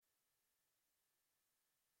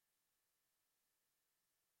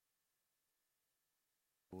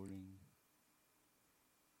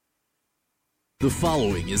The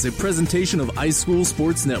following is a presentation of iSchool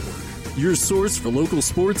Sports Network, your source for local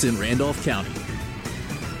sports in Randolph County.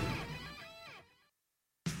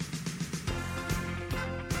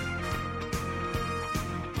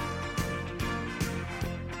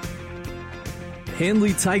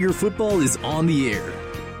 Handley Tiger Football is on the air.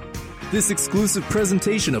 This exclusive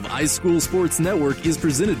presentation of iSchool Sports Network is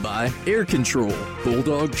presented by Air Control,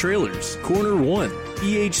 Bulldog Trailers, Corner One,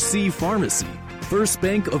 EHC Pharmacy, First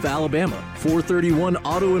Bank of Alabama, 431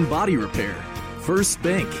 Auto and Body Repair, First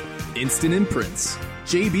Bank, Instant Imprints,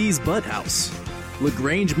 JB's Butt House,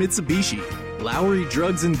 LaGrange Mitsubishi, Lowry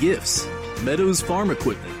Drugs and Gifts, Meadows Farm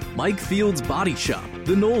Equipment, Mike Fields Body Shop,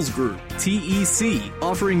 The Knowles Group, TEC,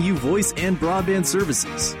 offering you voice and broadband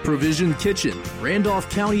services, Provision Kitchen, Randolph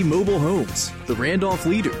County Mobile Homes, The Randolph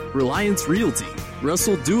Leader, Reliance Realty,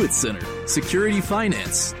 Russell Do-It Center, Security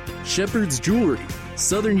Finance, Shepherd's Jewelry,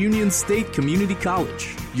 Southern Union State Community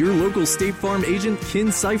College, your local State Farm agent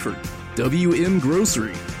Ken Seifert, WM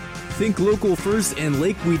Grocery, Think Local First and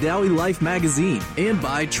Lake Wedowee Life Magazine, and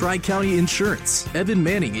by Tri-County Insurance, Evan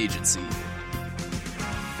Manning Agency.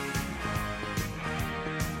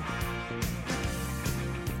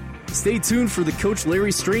 Stay tuned for the Coach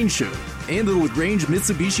Larry Strange Show and the LaGrange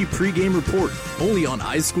Mitsubishi pregame report, only on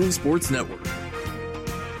iSchool Sports Network.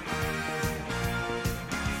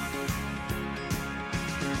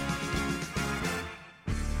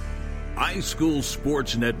 iSchool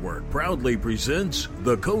Sports Network proudly presents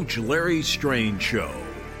the Coach Larry Strange Show.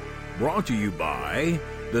 Brought to you by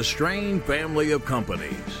the Strain family of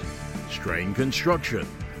companies. Strain Construction,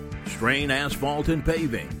 Strain Asphalt and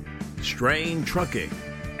Paving, Strain Trucking,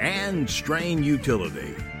 and Strain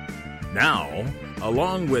Utility. Now,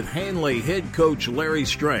 along with Handley head coach Larry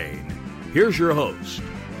Strain, here's your host,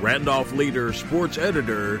 Randolph Leader sports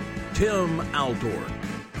editor Tim Altork.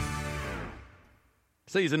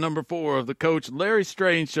 Season number 4 of the Coach Larry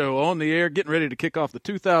Strange Show on the air, getting ready to kick off the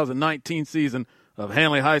 2019 season of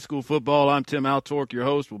Handley High School football. I'm Tim Altork, your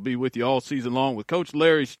host. We'll be with you all season long with Coach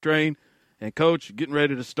Larry Strain. And, Coach, getting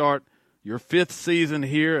ready to start your 5th season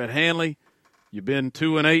here at Handley. You've been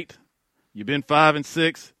 2-8. You've been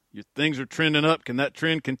 5-6. Things are trending up. Can that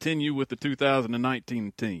trend continue with the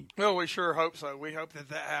 2019 team? Well, we sure hope so. We hope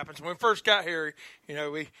that happens. When we first got here,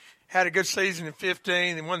 we had a good season in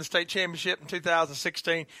 15 and won the state championship in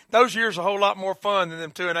 2016. Those years are a whole lot more fun than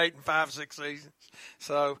them 2-8 and 5-6 seasons.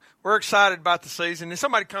 So we're excited about the season. And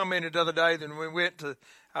somebody commented the other day that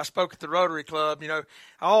I spoke at the Rotary Club,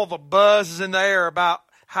 all the buzz is in the air about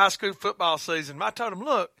high school football season. I told them,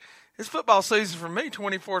 look, this football season for me,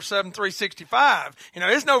 24/7, 365.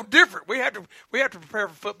 It's no different. We have to prepare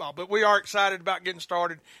for football, but we are excited about getting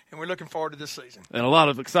started, and we're looking forward to this season. And a lot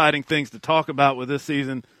of exciting things to talk about with this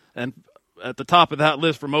season. And at the top of that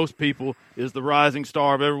list for most people is the rising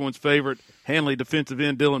star of everyone's favorite, Handley defensive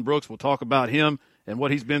end Dylan Brooks. We'll talk about him and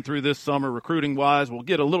what he's been through this summer recruiting-wise. We'll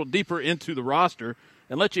get a little deeper into the roster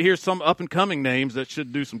and let you hear some up-and-coming names that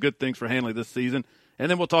should do some good things for Handley this season.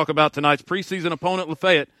 And then we'll talk about tonight's preseason opponent,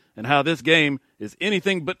 LaFayette, and how this game is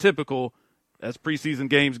anything but typical as preseason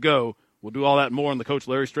games go. We'll do all that and more on the Coach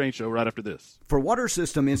Larry Strange Show right after this. For water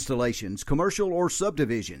system installations, commercial or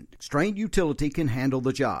subdivision, Strain Utility can handle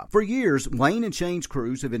the job. For years, Wayne and Shane's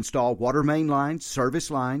crews have installed water main lines,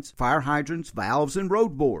 service lines, fire hydrants, valves, and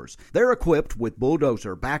road bores. They're equipped with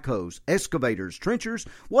bulldozer, backhoes, excavators, trenchers,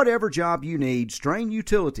 whatever job you need, Strain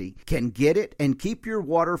Utility can get it and keep your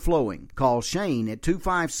water flowing. Call Shane at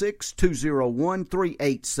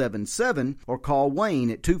 256-201-3877 or call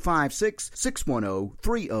Wayne at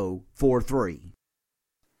 256-610-3043.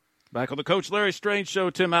 Back on the Coach Larry Strange Show,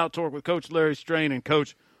 Tim Altork with Coach Larry Strain. And,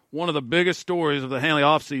 Coach, one of the biggest stories of the Handley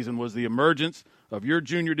offseason was the emergence of your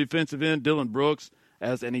junior defensive end, Dylan Brooks,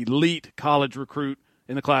 as an elite college recruit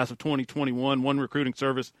in the class of 2021. One recruiting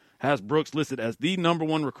service has Brooks listed as the number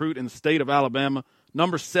 1 recruit in the state of Alabama,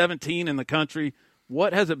 number 17 in the country.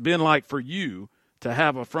 What has it been like for you to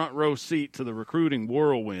have a front row seat to the recruiting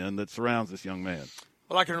whirlwind that surrounds this young man?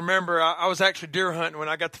 Well, I can remember I was actually deer hunting when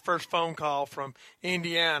I got the first phone call from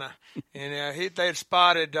Indiana, and they had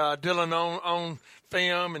spotted Dylan on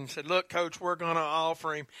film and said, look, Coach, we're going to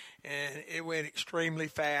offer him, and it went extremely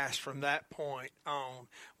fast from that point on.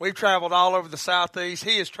 We've traveled all over the Southeast.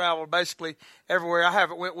 He has traveled basically everywhere. I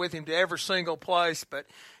haven't went with him to every single place, but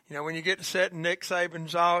when you get to sit in Nick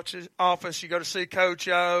Saban's office, you go to see Coach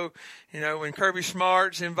O. When Kirby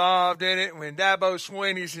Smart's involved in it, when Dabo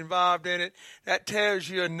Swinney's involved in it, that tells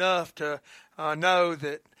you enough to know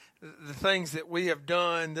that the things that we have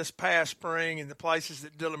done this past spring and the places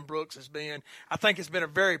that Dylan Brooks has been. I think it's been a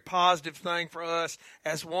very positive thing for us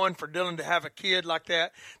as one, for Dylan to have a kid like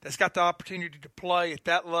that that's got the opportunity to play at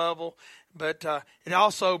that level. But it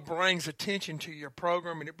also brings attention to your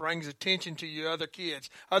program, and it brings attention to your other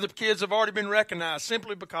kids. Other kids have already been recognized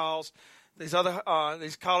simply because these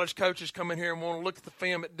college coaches come in here and want to look at the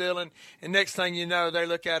film at Dylan, and next thing you know, they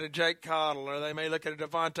look at a Jake Cottle, or they may look at a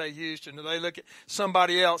Devontae Houston, or they look at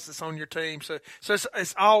somebody else that's on your team. So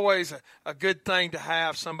it's always a good thing to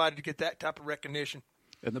have somebody to get that type of recognition.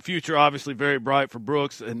 And the future, obviously, very bright for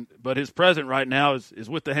Brooks, but his present right now is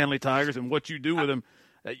with the Handley Tigers, and what you do with him.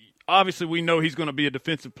 Obviously, we know he's going to be a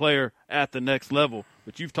defensive player at the next level,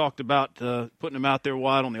 but you've talked about putting him out there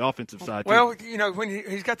wide on the offensive side, too. Well, when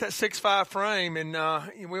he's got that 6'5" frame, and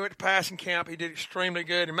we went to passing camp, he did extremely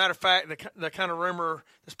good. As a matter of fact, the kind of rumor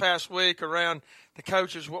this past week around the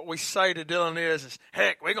coaches, what we say to Dylan is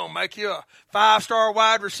heck, we're going to make you a 5-star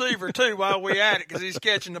wide receiver, too, while we're at it, because he's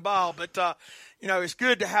catching the ball. But, it's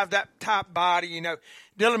good to have that type body.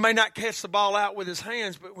 Dylan may not catch the ball out with his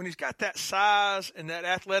hands, but when he's got that size and that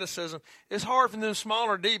athleticism, it's hard for them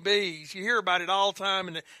smaller DBs. You hear about it all the time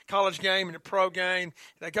in the college game and the pro game.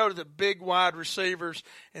 They go to the big wide receivers,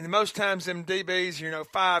 and most times them DBs,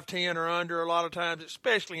 5'10" or under a lot of times,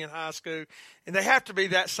 especially in high school. And they have to be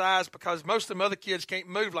that size because most of them other kids can't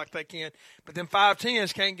move like they can. But them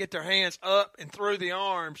 5'10s can't get their hands up and through the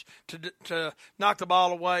arms to knock the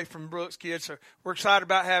ball away from Brooks' kids. So we're excited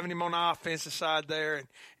about having him on the offensive side there,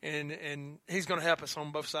 and he's going to help us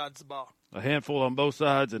on both sides of the ball. A handful on both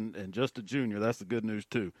sides and just a junior. That's the good news,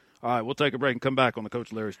 too. All right, we'll take a break and come back on the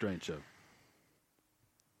Coach Larry Strange Show.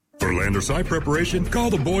 For land or site preparation,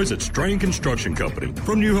 call the boys at Strain Construction Company.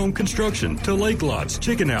 From new home construction to lake lots,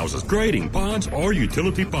 chicken houses, grading, ponds, or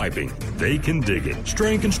utility piping, they can dig it.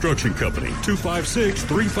 Strain Construction Company,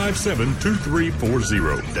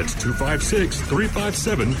 256-357-2340. That's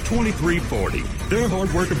 256-357-2340. They're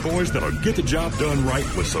hard-working boys that'll get the job done right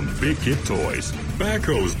with some big kid toys.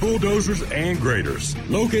 Backhoes, bulldozers, and graders.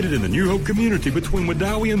 Located in the New Hope community between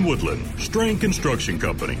Wadowee and Woodland. Strain Construction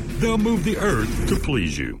Company. They'll move the earth to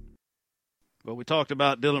please you. Well, we talked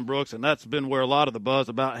about Dylan Brooks, and that's been where a lot of the buzz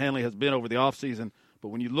about Handley has been over the offseason. But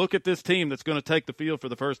when you look at this team that's going to take the field for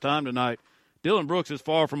the first time tonight, Dylan Brooks is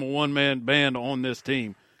far from a one-man band on this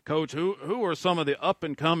team. Coach, who are some of the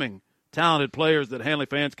up-and-coming talented players that Handley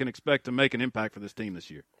fans can expect to make an impact for this team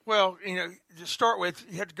this year? Well, to start with,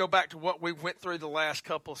 you have to go back to what we went through the last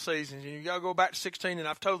couple of seasons. You got to go back to 16, and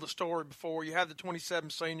I've told the story before. You have the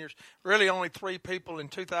 27 seniors, really only 3 people in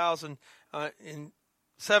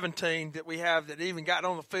 2017 that we have that even got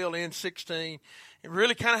on the field in 16, and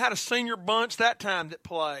really kind of had a senior bunch that time that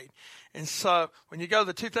played. And so when you go to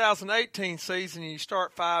the 2018 season and you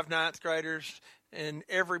start 5 ninth graders in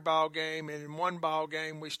every ball game, and in one ball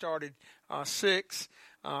game we started 6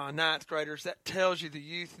 ninth graders, that tells you the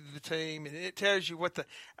youth of the team, and it tells you what the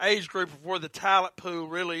age group of where the talent pool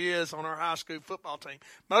really is on our high school football team.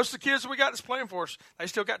 Most of the kids that we got that's playing for us, they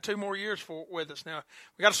still got 2 more years with us. Now,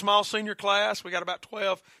 we got a small senior class. We got about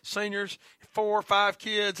 12 seniors, 4 or 5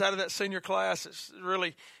 kids out of that senior class. It's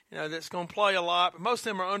really, that's going to play a lot. But most of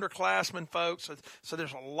them are underclassmen folks, so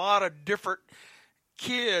there's a lot of different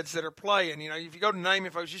kids that are playing. If you go to naming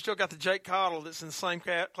folks, you still got the Jake Cottle that's in the same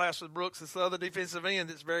class with Brooks. That's the other defensive end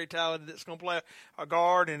that's very talented, that's going to play a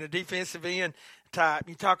guard and a defensive end type.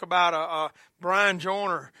 You talk about a Brian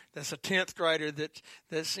Joyner that's a 10th grader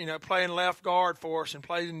that's playing left guard for us and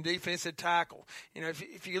plays in defensive tackle.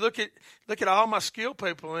 If you look at all my skill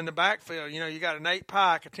people in the backfield, you got a Nate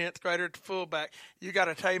Pike, a 10th grader at the fullback. You got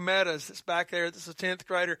a Tay Meadows that's back there that's a 10th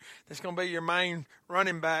grader that's going to be your main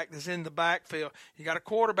running back that's in the backfield. You got a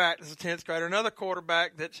quarterback that's a 10th grader, another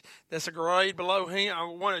quarterback that's a grade below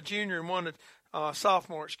him, one a junior and one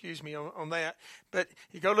sophomore, on that. But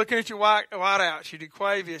you go looking at your wideouts, your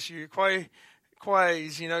DeQuavius, your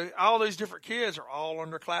Quays, all these different kids are all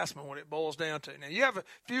underclassmen when it boils down to it. Now, you have a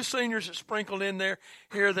few seniors that sprinkled in there,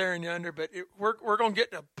 here, there, and yonder, but we're going to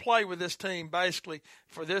get to play with this team basically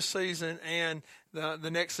for this season and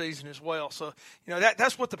the next season as well. So,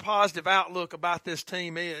 that's what the positive outlook about this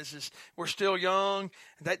team is we're still young.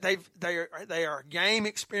 They are game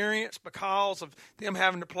experience because of them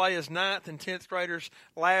having to play as 9th and 10th graders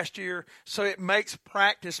last year. So it makes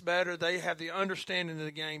practice better. They have the understanding of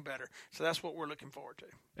the game better. So that's what we're looking forward to.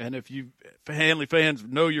 And if Handley fans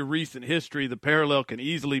know your recent history, the parallel can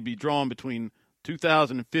easily be drawn between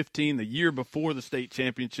 2015, the year before the state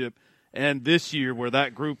championship, and this year where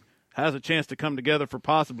that group has a chance to come together for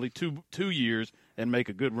possibly two years and make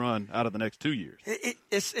a good run out of the next 2 years.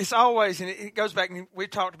 It's always, and it goes back, and we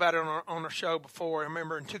talked about it on our show before. I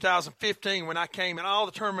remember in 2015 when I came, and all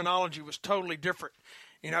the terminology was totally different.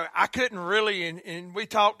 I couldn't really, and we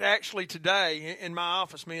talked actually today in my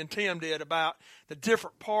office, me and Tim did, about the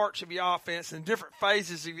different parts of your offense and different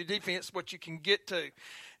phases of your defense, what you can get to.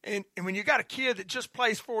 And when you got a kid that just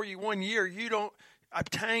plays for you 1 year, you don't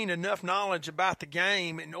obtain enough knowledge about the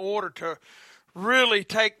game in order to really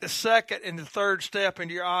take the second and the third step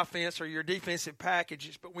into your offense or your defensive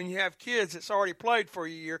packages. But when you have kids that's already played for a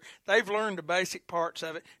year, they've learned the basic parts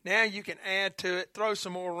of it. Now you can add to it, throw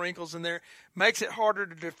some more wrinkles in there. Makes it harder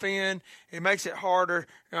to defend. It makes it harder,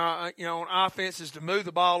 on offenses to move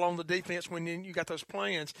the ball on the defense when you got those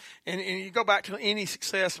plans. And you go back to any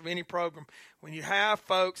success of any program. When you have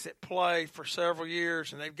folks that play for several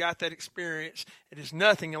years and they've got that experience, it is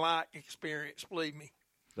nothing like experience, believe me.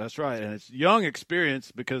 That's right, and it's young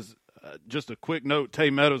experience because just a quick note, Tay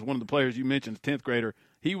Meadows, one of the players you mentioned, 10th grader,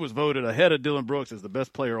 he was voted ahead of Dylan Brooks as the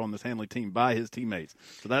best player on this Handley team by his teammates.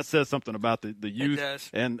 So that says something about the youth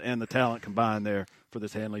and the talent combined there for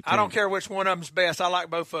this Handley team. I don't care which one of them's best. I like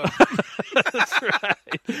both of them. That's right.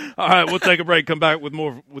 All right, we'll take a break, come back with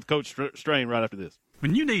more with Coach Strain right after this.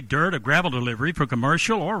 When you need dirt or gravel delivery for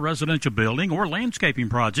commercial or residential building or landscaping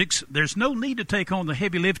projects, there's no need to take on the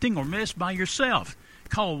heavy lifting or mess by yourself.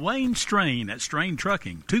 Call Wayne Strain at Strain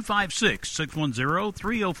Trucking,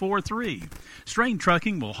 256-610-3043. Strain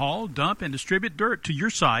Trucking will haul, dump, and distribute dirt to your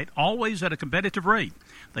site, always at a competitive rate.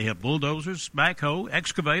 They have bulldozers, backhoe,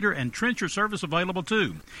 excavator, and trencher service available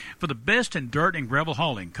too. For the best in dirt and gravel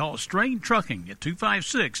hauling, call Strain Trucking at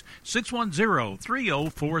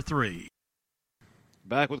 256-610-3043.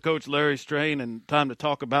 Back with Coach Larry Strain, and time to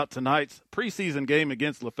talk about tonight's preseason game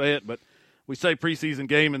against LaFayette. But we say preseason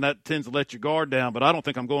game, and that tends to let your guard down. But I don't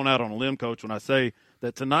think I'm going out on a limb, Coach, when I say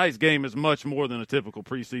that tonight's game is much more than a typical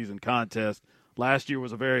preseason contest. Last year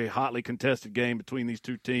was a very hotly contested game between these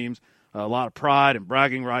two teams. A lot of pride and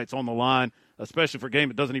bragging rights on the line, especially for a game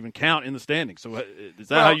that doesn't even count in the standings. So is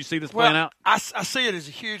that how you see this playing out? I see it as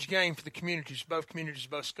a huge game for the communities, both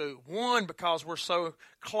schools. One, because we're so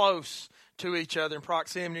close to each other in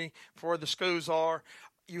proximity for where the schools are.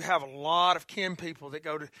 You have a lot of kin people that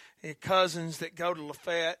go to cousins that go to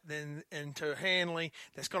LaFayette and to Handley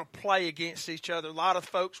that's going to play against each other. A lot of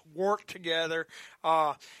folks work together,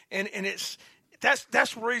 and it's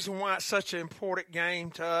that's the reason why it's such an important game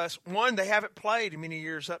to us. One, they haven't played in many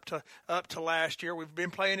years up to last year. We've been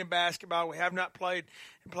playing in basketball. We have not played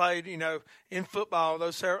in football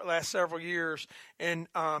those last several years, and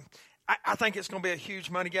I think it's going to be a huge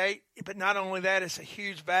money gate, but not only that, it's a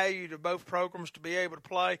huge value to both programs to be able to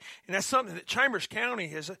play, and that's something that Chambers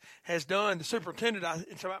County has done. The superintendent,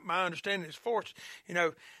 it's my understanding, is forced.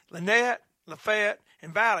 Lynette, LaFayette,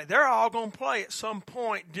 and Valley, they're all going to play at some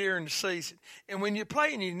point during the season, and when you're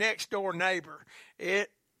playing your next-door neighbor,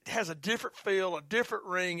 it has a different feel, a different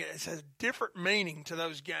ring. It has a different meaning to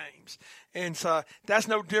those games, and so that's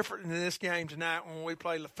no different in this game tonight when we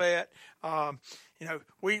play LaFayette.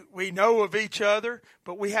 We know of each other,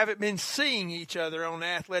 but we haven't been seeing each other on the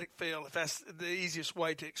athletic field, if that's the easiest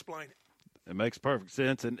way to explain it. It makes perfect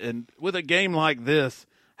sense. And with a game like this,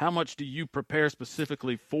 how much do you prepare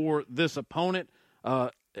specifically for this opponent?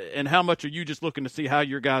 And how much are you just looking to see how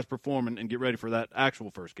your guys perform and get ready for that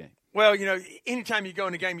actual first game? Well, anytime you go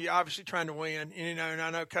in a game, you're obviously trying to win. And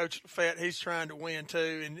I know Coach LaFayette, he's trying to win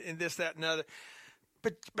too, and this, that, and other.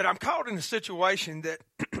 But I'm caught in a situation that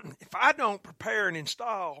if I don't prepare and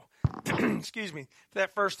install, that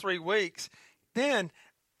first 3 weeks, then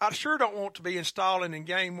I sure don't want to be installing in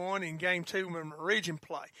game 1 and game 2 when region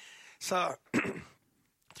play. So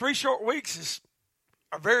 3 short weeks is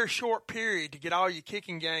a very short period to get all your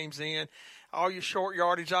kicking games in, all your short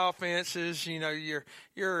yardage offenses, your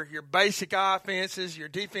basic offenses, your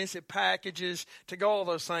defensive packages, to go all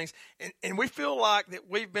those things. And we feel like that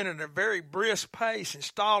we've been at a very brisk pace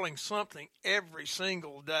installing something every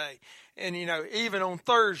single day. And, even on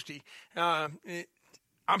Thursday, I'm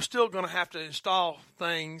still going to have to install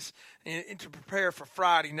things to prepare for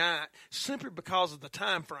Friday night simply because of the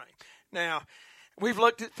time frame. Now, we've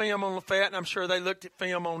looked at film on LaFayette, and I'm sure they looked at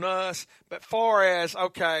film on us. But far as,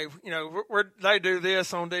 they do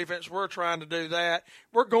this on defense, we're trying to do that.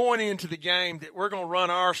 We're going into the game that we're going to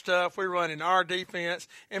run our stuff. We're running our defense.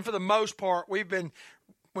 And for the most part, when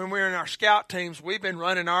we're in our scout teams, we've been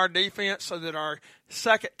running our defense so that our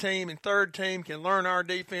second team and third team can learn our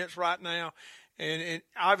defense right now. And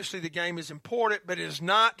obviously the game is important, but it is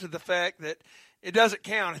not to the fact that it doesn't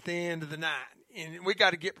count at the end of the night. And we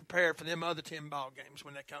got to get prepared for them other 10 ball games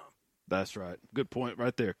when they come. That's right. Good point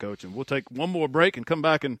right there, Coach. And we'll take one more break and come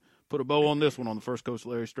back and put a bow on this one on the first Coach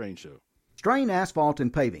Larry Strange Show. Strain Asphalt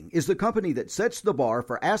and Paving is the company that sets the bar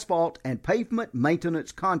for asphalt and pavement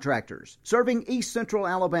maintenance contractors, serving East Central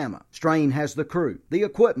Alabama. Strain has the crew, the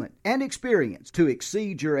equipment, and experience to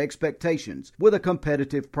exceed your expectations with a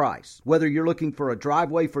competitive price. Whether you're looking for a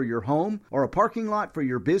driveway for your home or a parking lot for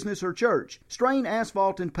your business or church, Strain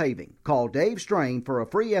Asphalt and Paving. Call Dave Strain for a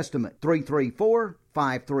free estimate,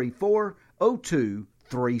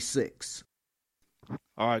 334-534-0236.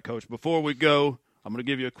 All right, Coach, before we go, I'm going to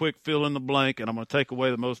give you a quick fill in the blank, and I'm going to take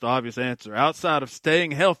away the most obvious answer. Outside of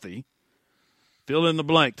staying healthy, fill in the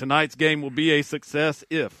blank. Tonight's game will be a success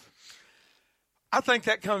if. I think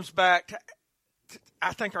that comes back to,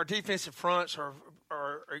 I think our defensive fronts are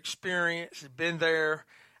experienced, have been there.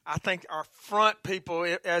 I think our front people,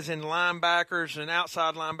 as in linebackers and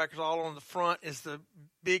outside linebackers all on the front, is the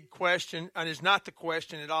big question, and is not the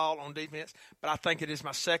question at all on defense, but I think it is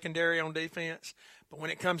my secondary on defense. But when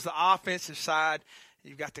it comes to the offensive side,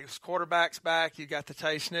 you've got the quarterbacks back, you've got the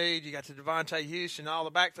Tay Snead, you got the Devontae Houston, all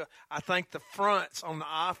the backfield. I think the fronts on the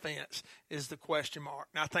offense is the question mark.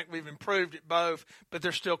 Now, I think we've improved at both, but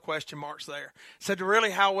there's still question marks there. So to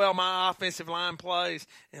really how well my offensive line plays,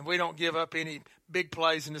 and we don't give up any big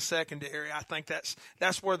plays in the secondary, I think that's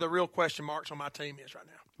where the real question marks on my team is right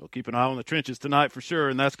now. We'll keep an eye on the trenches tonight for sure,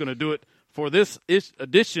 and that's going to do it for this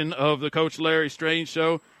edition of the Coach Larry Strange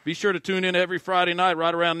Show. Be sure to tune in every Friday night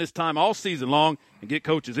right around this time all season long and get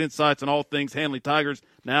Coach's insights on all things Handley Tigers.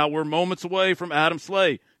 Now we're moments away from Adam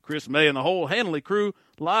Slay, Chris May, and the whole Handley crew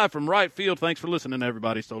live from right field. Thanks for listening,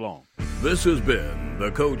 everybody. So long. This has been the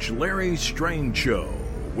Coach Larry Strange Show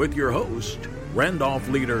with your host, Randolph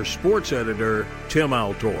Leader Sports Editor Tim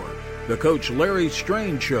Altor. The Coach Larry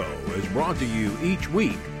Strange Show is brought to you each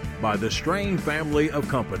week by the Strain family of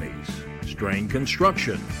companies. Strain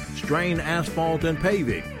Construction, Strain Asphalt and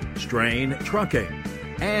Paving, Strain Trucking,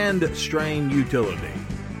 and Strain Utility.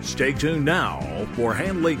 Stay tuned now for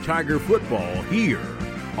Handley Tiger football here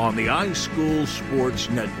on the iSchool Sports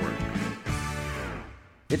Network.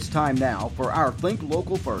 It's time now for our Think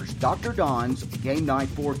Local First, Dr. Don's Game Night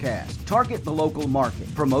Forecast. Target the local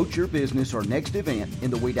market. Promote your business or next event in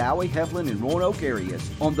the Wedowee, Heflin, and Roanoke areas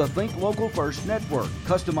on the Think Local First Network.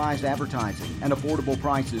 Customized advertising and affordable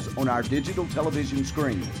prices on our digital television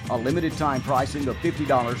screens. A limited time pricing of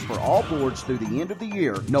 $50 for all boards through the end of the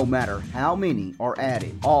year, no matter how many are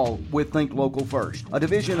added. All with Think Local First, a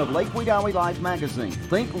division of Lake Wedowee Live magazine.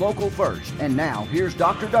 Think Local First. And now, here's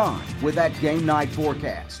Dr. Don with that Game Night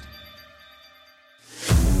Forecast.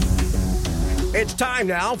 It's time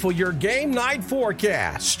now for your Game Night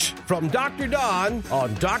Forecast from Dr. Don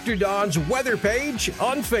on Dr. Don's weather page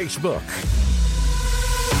on Facebook.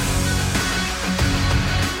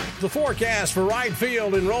 The forecast for right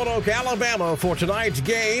field in Roanoke, Alabama for tonight's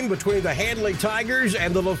game between the Handley Tigers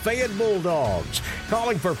and the LaFayette Bulldogs.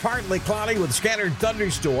 Calling for partly cloudy with scattered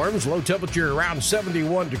thunderstorms, low temperature around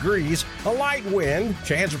 71 degrees, a light wind,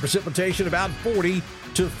 chance of precipitation about 40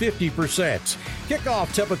 to 50%.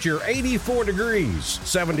 Kickoff temperature 84 degrees,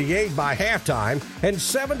 78 by halftime, and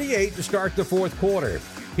 78 to start the fourth quarter.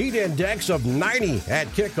 Heat index of 90 at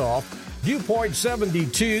kickoff. Dew point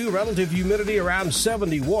 72, relative humidity around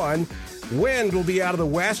 71. Wind will be out of the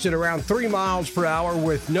west at around 3 miles per hour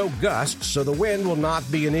with no gusts, so the wind will not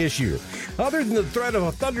be an issue. Other than the threat of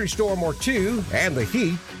a thunderstorm or two and the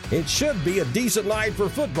heat, it should be a decent night for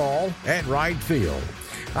football at right field.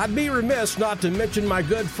 I'd be remiss not to mention my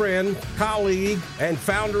good friend, colleague, and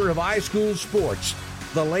founder of iSchool Sports,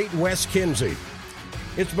 the late Wes Kinsey.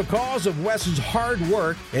 It's because of Wes's hard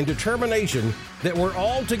work and determination that we're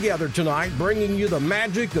all together tonight bringing you the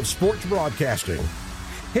magic of sports broadcasting.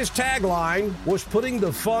 His tagline was putting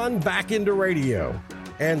the fun back into radio.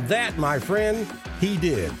 And that, my friend, he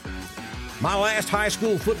did. My last high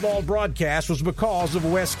school football broadcast was because of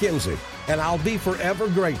Wes Kinsey, and I'll be forever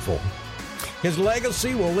grateful. His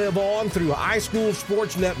legacy will live on through iSchool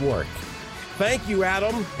Sports Network. Thank you,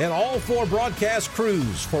 Adam, and all 4 broadcast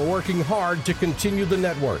crews for working hard to continue the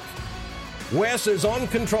network. Wes is on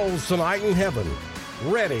controls tonight in heaven,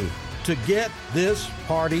 ready to get this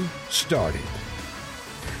party started.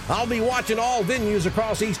 I'll be watching all venues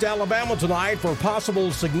across East Alabama tonight for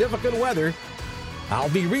possible significant weather. I'll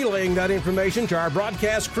be relaying that information to our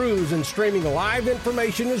broadcast crews and streaming live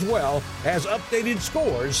information as well as updated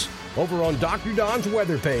scores over on Dr. Don's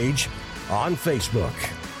weather page on Facebook.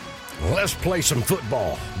 Let's play some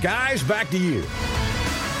football. Guys, back to you.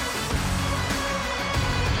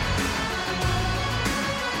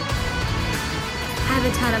 Have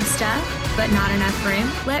a ton of stuff, but not enough room?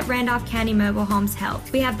 Let Randolph County Mobile Homes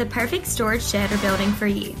help. We have the perfect storage shed or building for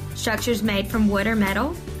you. Structures made from wood or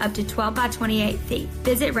metal, up to 12 by 28 feet.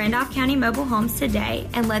 Visit Randolph County Mobile Homes today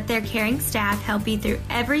and let their caring staff help you through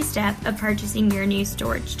every step of purchasing your new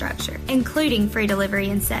storage structure, including free delivery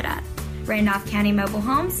and setup. Randolph County Mobile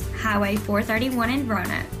Homes, Highway 431 in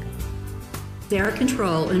Roanoke. Air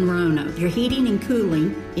Control in Roanoke, your heating and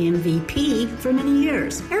cooling MVP for many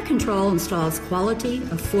years. Air Control installs quality,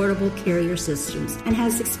 affordable carrier systems and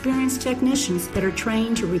has experienced technicians that are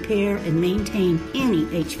trained to repair and maintain any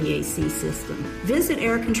HVAC system. Visit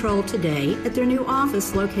Air Control today at their new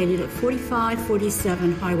office located at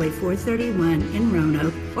 4547 Highway 431 in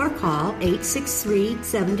Roanoke or call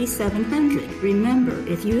 863-7700. Remember,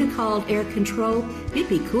 if you had called Air Control, you'd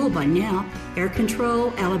be cool by now. Air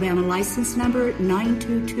Control, Alabama license number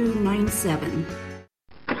 92297.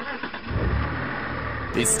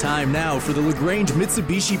 It's time now for the LaGrange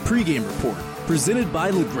Mitsubishi pregame report, presented by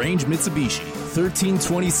LaGrange Mitsubishi,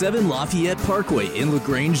 1327 Lafayette Parkway in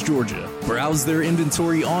LaGrange, Georgia. Browse their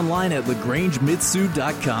inventory online at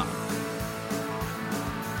lagrangemitsu.com.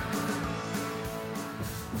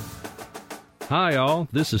 Hi, all.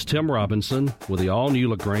 This is Tim Robinson with the all-new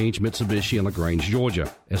LaGrange Mitsubishi in LaGrange, Georgia.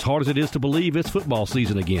 As hard as it is to believe, it's football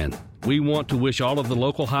season again. We want to wish all of the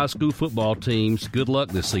local high school football teams good luck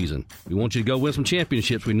this season. We want you to go win some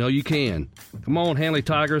championships. We know you can. Come on, Handley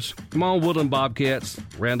Tigers. Come on, Woodland Bobcats,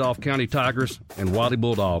 Randolph County Tigers, and Wadley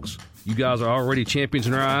Bulldogs. You guys are already champions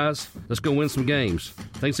in our eyes. Let's go win some games.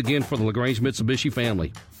 Thanks again for the LaGrange Mitsubishi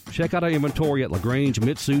family. Check out our inventory at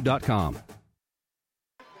lagrangemitsu.com.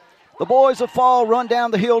 The boys of fall run down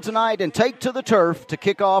the hill tonight and take to the turf to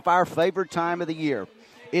kick off our favorite time of the year.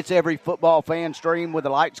 It's every football fan's dream when the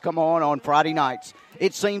lights come on Friday nights.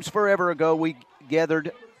 It seems forever ago we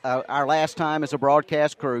gathered our last time as a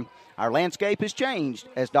broadcast crew. Our landscape has changed,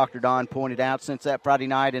 as Dr. Don pointed out, since that Friday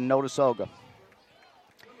night in Notasulga.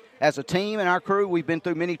 As a team and our crew, we've been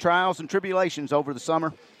through many trials and tribulations over the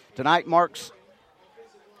summer. Tonight marks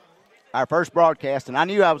our first broadcast, and I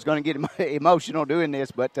knew I was going to get emotional doing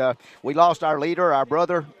this, but we lost our leader, our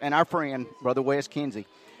brother, and our friend, Brother Wes Kinsey.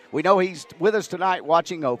 We know he's with us tonight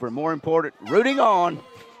watching over, more important, rooting on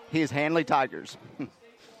his Handley Tigers.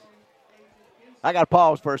 I got to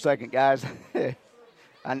pause for a second, guys.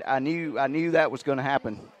 I knew that was going to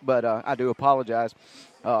happen, but I do apologize.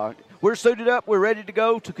 We're suited up. We're ready to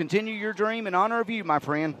go to continue your dream in honor of you, my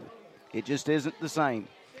friend. It just isn't the same.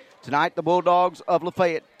 Tonight, the Bulldogs of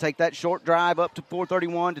Lafayette take that short drive up to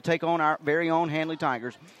 431 to take on our very own Handley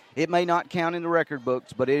Tigers. It may not count in the record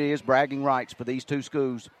books, but it is bragging rights for these two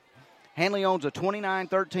schools. Handley owns a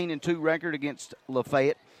 29-13-2 record against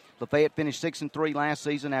Lafayette. Lafayette finished 6-3 last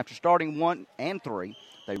season after starting 1-3.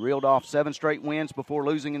 They reeled off 7 straight wins before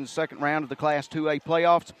losing in the second round of the Class 2A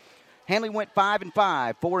playoffs. Handley went 5-5,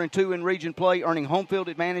 4-2 in region play, earning home field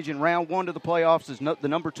advantage in round 1 to the playoffs as the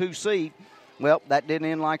number 2 seed. Well, that didn't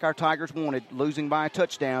end like our Tigers wanted, losing by a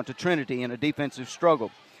touchdown to Trinity in a defensive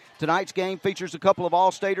struggle. Tonight's game features a couple of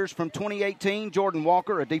All-Staters from 2018, Jordan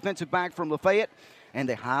Walker, a defensive back from Lafayette, and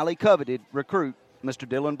the highly coveted recruit, Mr.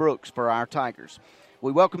 Dylan Brooks, for our Tigers.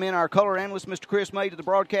 We welcome in our color analyst, Mr. Chris May, to the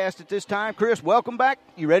broadcast at this time. Chris, welcome back.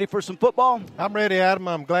 You ready for some football? I'm ready, Adam.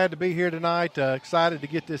 I'm glad to be here tonight. Excited to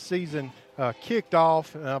get this season kicked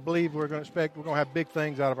off. And I believe we're going to have big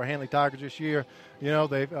things out of our Handley Tigers this year. You know,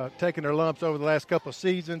 they've taken their lumps over the last couple of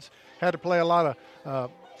seasons, had to play a lot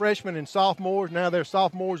of freshmen and sophomores. Now they're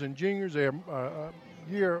sophomores and juniors. They're a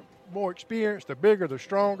year more experienced. They're bigger. They're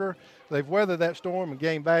stronger. They've weathered that storm and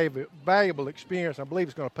gained valuable experience. I believe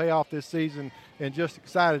it's going to pay off this season, and just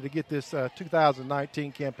excited to get this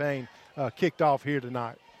 2019 campaign kicked off here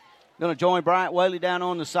tonight. Going to join Bryant Whaley down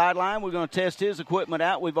on the sideline. We're going to test his equipment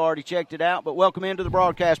out. We've already checked it out, but welcome into the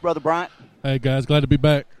broadcast, Brother Bryant. Hey guys, glad to be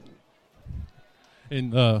back.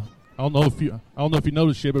 And I don't know if you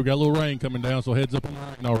noticed yet, but we got a little rain coming down, so heads up on the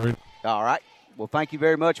rain already. All right. Well, thank you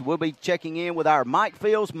very much. We'll be checking in with our Mike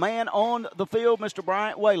Fields man on the field, Mr.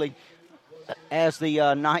 Bryant Whaley, as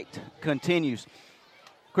the night continues.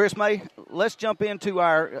 Chris May, let's jump into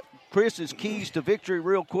our Chris's keys to victory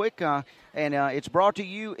real quick, and it's brought to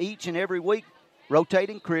you each and every week,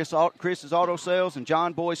 rotating Chris's Auto Sales and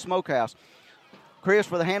John Boy's Smokehouse. Chris,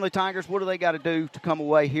 for the Handley Tigers, what do they got to do to come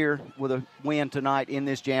away here with a win tonight in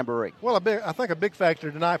this jamboree? Well, I think a big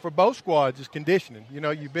factor tonight for both squads is conditioning. You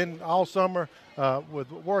know, you've been all summer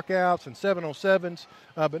with workouts and 7-on-7s,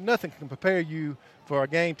 but nothing can prepare you for a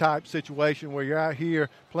game-type situation where you're out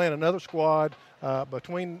here playing another squad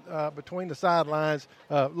between the sidelines.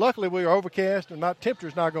 Luckily, we are overcast, and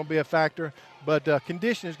temperature's not going to be a factor, but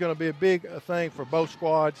condition is going to be a big thing for both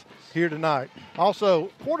squads here tonight.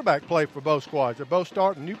 Also, quarterback play for both squads. They're both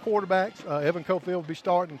starting new quarterbacks. Evan Cofield will be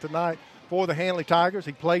starting tonight for the Handley Tigers.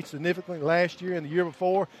 He played significantly last year and the year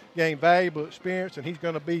before, gained valuable experience, and he's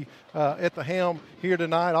going to be at the helm here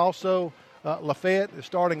tonight. Also, LaFayette is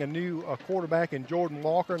starting a new quarterback in Jordan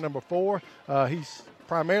Walker, number 4. He's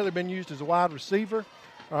primarily been used as a wide receiver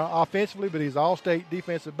offensively, but he's an all-state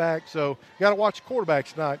defensive back. So you got to watch the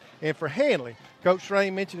quarterbacks tonight. And for Handley, Coach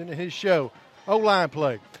Strain mentioned it in his show, O-line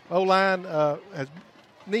play. O-line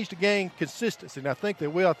needs to gain consistency, and I think they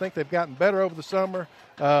will. I think they've gotten better over the summer,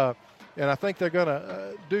 and I think they're going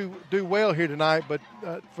to do well here tonight. But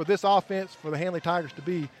for this offense, for the Handley Tigers to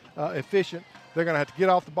be efficient, they're going to have to get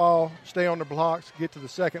off the ball, stay on their blocks, get to the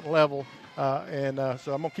second level. So I'm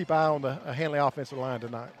going to keep an eye on the Handley offensive line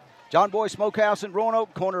tonight. John Boy Smokehouse in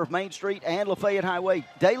Roanoke, corner of Main Street and LaFayette Highway.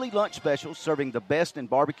 Daily lunch specials serving the best in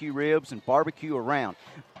barbecue ribs and barbecue around.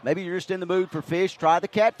 Maybe you're just in the mood for fish, try the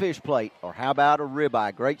catfish plate. Or how about a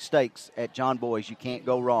ribeye? Great steaks at John Boy's. You can't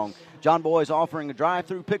go wrong. John Boy's offering a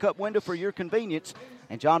drive-through pickup window for your convenience.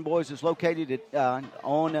 And John Boy's is located on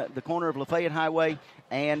the corner of LaFayette Highway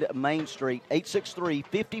and Main Street.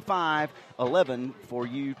 863-5511 for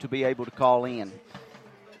you to be able to call in.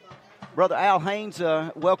 Brother Al Haynes,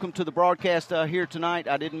 welcome to the broadcast here tonight.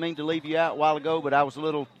 I didn't mean to leave you out a while ago, but I was a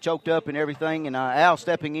little choked up and everything. And Al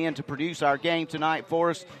stepping in to produce our game tonight for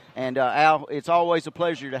us. And Al, it's always a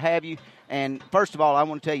pleasure to have you. And first of all, I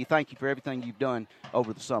want to tell you thank you for everything you've done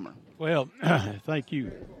over the summer. Well, thank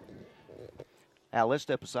you. Al, let's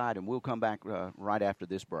step aside, and we'll come back right after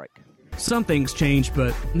this break. Some things change,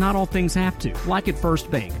 but not all things have to. Like at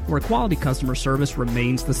First Bank, where quality customer service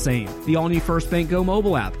remains the same. The all-new First Bank Go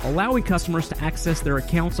mobile app, allowing customers to access their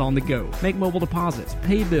accounts on the go, make mobile deposits,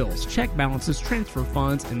 pay bills, check balances, transfer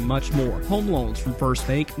funds, and much more. Home loans from First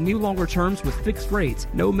Bank, new longer terms with fixed rates,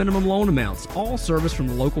 no minimum loan amounts, all service from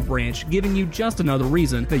the local branch, giving you just another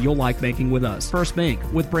reason that you'll like banking with us. First Bank,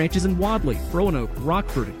 with branches in Wadley, Roanoke,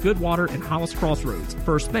 Rockford, Goodwater, and Hollis Crossroads.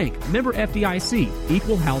 First Bank, member FDIC,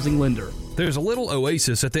 equal housing lender. There's a little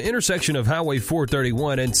oasis at the intersection of Highway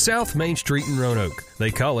 431 and South Main Street in Roanoke. They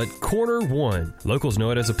call it Corner One. Locals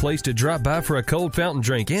know it as a place to drop by for a cold fountain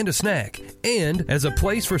drink and a snack, and as a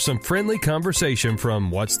place for some friendly conversation from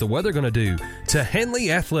what's the weather going to do to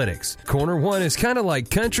Handley Athletics. Corner One is kind of like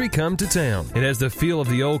country come to town. It has the feel of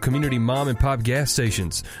the old community mom and pop gas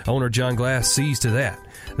stations. Owner John Glass sees to that.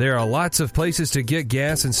 There are lots of places to get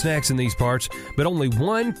gas and snacks in these parts, but only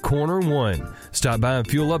one Corner One. Stop by and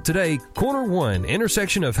fuel up today. Corner One,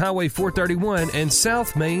 intersection of Highway 431 and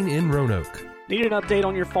South Main in Roanoke. Need an update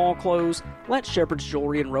on your fall clothes? Let Shepherd's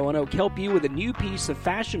Jewelry in Roanoke help you with a new piece of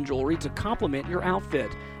fashion jewelry to complement your outfit.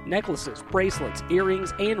 Necklaces, bracelets,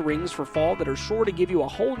 earrings, and rings for fall that are sure to give you a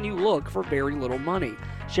whole new look for very little money.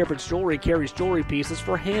 Shepherd's Jewelry carries jewelry pieces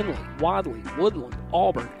for Handley, Wadley, Woodland,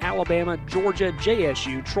 Auburn, Alabama, Georgia,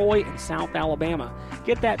 JSU, Troy, and South Alabama.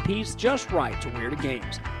 Get that piece just right to wear to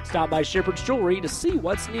games. Stop by Shepherd's Jewelry to see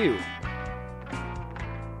what's new.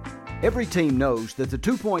 Every team knows that the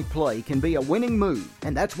two-point play can be a winning move,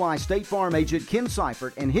 and that's why State Farm agent Ken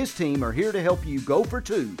Seifert and his team are here to help you go for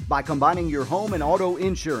two by combining your home and auto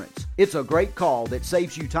insurance. It's a great call that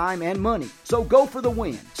saves you time and money, so go for the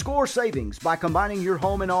win. Score savings by combining your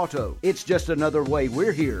home and auto. It's just another way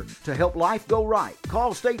we're here to help life go right.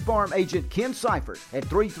 Call State Farm agent Ken Seifert at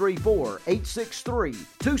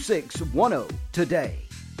 334-863-2610 today.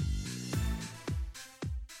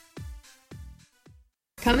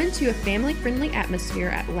 Come into a family-friendly atmosphere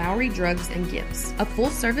at Lowry Drugs and Gifts, a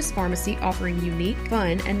full-service pharmacy offering unique,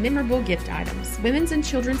 fun, and memorable gift items, women's and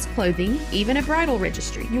children's clothing, even a bridal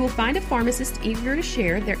registry. You will find a pharmacist eager to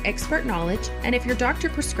share their expert knowledge, and if your doctor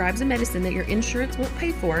prescribes a medicine that your insurance won't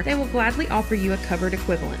pay for, they will gladly offer you a covered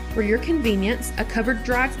equivalent. For your convenience, a covered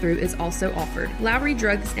drive-thru is also offered. Lowry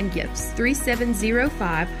Drugs and Gifts,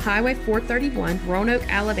 3705 Highway 431, Roanoke,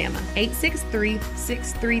 Alabama,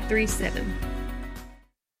 863-6337.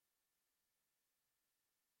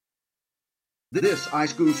 This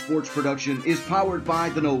iSchool Sports production is powered by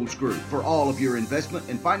the Knowles Group. For all of your investment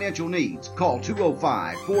and financial needs, call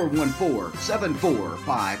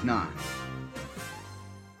 205-414-7459.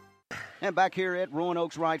 And back here at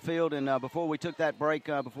Roanoke's right field, and before we took that break,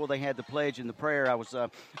 before they had the pledge and the prayer, I was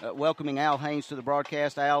welcoming Al Haynes to the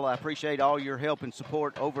broadcast. Al, I appreciate all your help and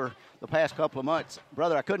support over the past couple of months.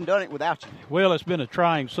 Brother, I couldn't have done it without you. Well, it's been a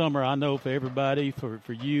trying summer, I know, for everybody, for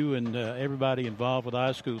you and everybody involved with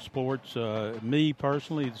iSchool sports. Me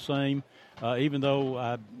personally, the same. Even though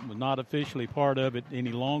I was not officially part of it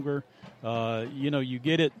any longer, You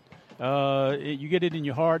get it. You get it in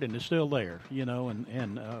your heart, and it's still there.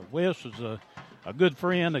 And Wes was a good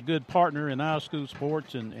friend, a good partner in high school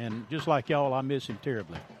sports, and just like y'all, I miss him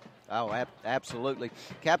terribly. Oh, absolutely.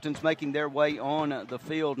 Captains making their way on the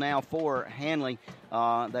field now for Handley.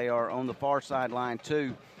 They are on the far sideline,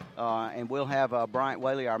 too. And we'll have Bryant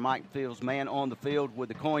Whaley, our Mike Fields man, on the field with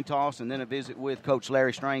the coin toss, and then a visit with Coach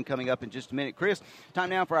Larry Strain coming up in just a minute. Chris, time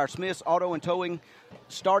now for our Smith's Auto and Towing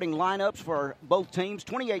starting lineups for both teams.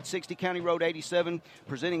 2860 County Road 87,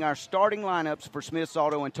 presenting our starting lineups for Smith's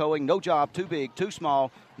Auto and Towing. No job too big, too small.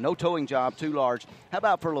 No towing job too large. How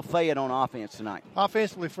about for LaFayette on offense tonight?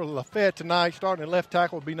 Offensively for LaFayette tonight, starting at left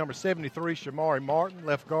tackle will be number 73, Shamari Martin.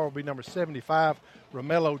 Left guard will be number 75,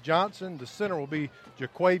 Romello Johnson. The center will be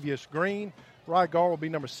Jaquavius Green. Right guard will be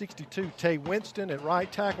number 62, Tay Winston. At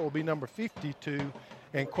right tackle will be number 52,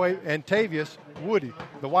 and Tavius Woody.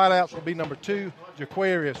 The wideouts will be number 2,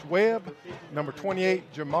 Jaquarius Webb. Number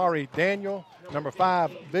 28, Jamari Daniel. Number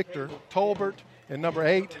 5, Victor Tolbert. And number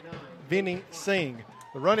 8, Vinny Singh.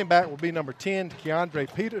 The running back will be number 10,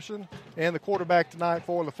 Keandre Peterson, and the quarterback tonight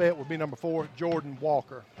for Lafayette will be number 4, Jordan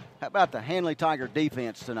Walker. How about the Handley Tiger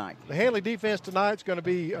defense tonight? The Handley defense tonight is going to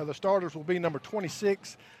be, the starters will be number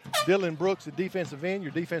 26, Dylan Brooks, the defensive end.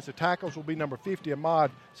 Your defensive tackles will be number 50,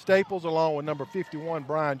 Ahmad Staples, along with number 51,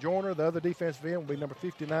 Brian Joyner. The other defensive end will be number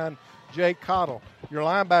 59, Jake Cottle. Your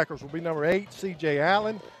linebackers will be number 8, C.J.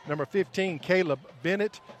 Allen, number 15, Caleb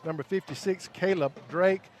Bennett, number 56, Caleb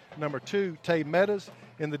Drake, number 2, Tay Meadows.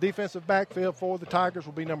 In the defensive backfield for the Tigers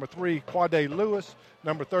will be number 3, Quade Lewis,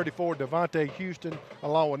 number 34, Devontae Houston,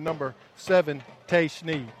 along with number 7, Tay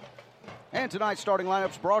Sneed. And tonight's starting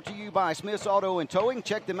lineups brought to you by Smith's Auto and Towing.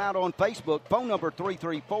 Check them out on Facebook. Phone number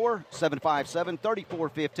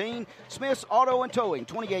 334-757-3415. Smith's Auto and Towing,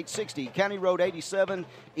 2860 County Road 87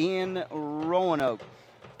 in Roanoke.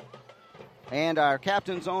 And our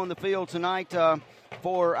captains on the field tonight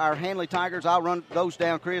for our Handley Tigers. I'll run those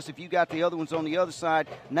down, Chris, if you got the other ones on the other side.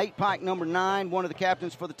 Nate Pike, number 9, one of the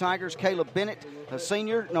captains for the Tigers. Caleb Bennett, a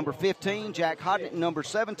senior, number 15. Jack Hodnett, number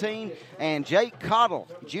 17. And Jake Cottle,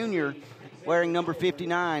 junior, wearing number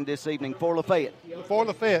 59 this evening for Lafayette. For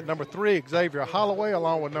Lafayette, number 3, Xavier Holloway,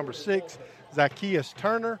 along with number 6, Zacchaeus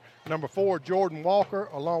Turner. Number 4, Jordan Walker,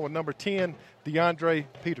 along with number 10, DeAndre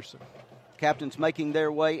Peterson. Captains making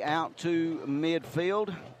their way out to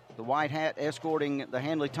midfield. The white hat escorting the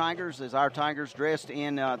Handley Tigers as our Tigers dressed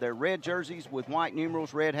in their red jerseys with white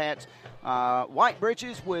numerals, red hats, white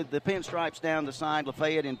breeches with the pinstripes down the side.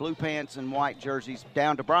 Lafayette in blue pants and white jerseys.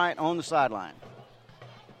 Down to Bryant on the sideline.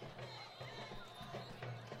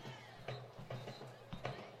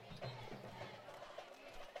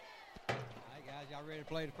 Hey guys, y'all ready to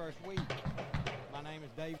play the first week? My name is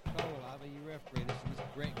Dave Cole. I'll be your referee. This is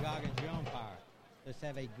Mr. Brent Goggins, your umpire. Let's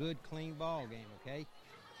have a good, clean ball game, okay?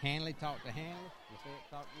 Handley talk to Handley, Lafayette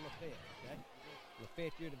talk to Lafayette, okay?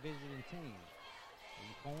 Lafayette, you're the visiting team. And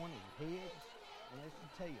the corn is heads, and there's some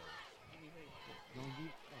tails. Gonna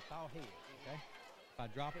call heads, okay? If I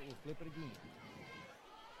drop it, we'll flip it again.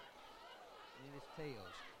 And it's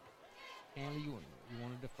tails. Handley, you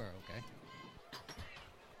want to defer, okay?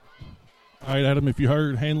 All right, Adam, if you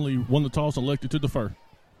heard, Handley won the toss and elected to defer.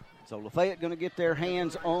 So Lafayette going to get their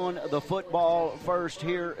hands on the football first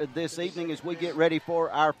here this evening as we get ready for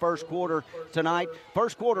our first quarter tonight.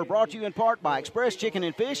 First quarter brought to you in part by Express Chicken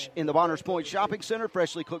and Fish in the Bonners Point Shopping Center.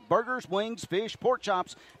 Freshly cooked burgers, wings, fish, pork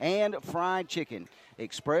chops, and fried chicken.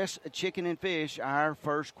 Express Chicken and Fish, our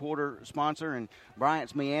first quarter sponsor. And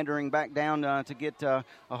Bryant's meandering back down to get a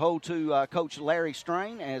hold to Coach Larry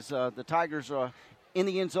Strain as the Tigers are in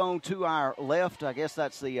the end zone to our left. I guess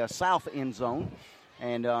that's the south end zone.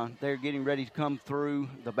 And they're getting ready to come through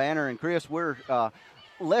the banner. And, Chris, we're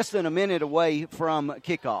less than a minute away from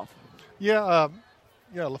kickoff. Yeah,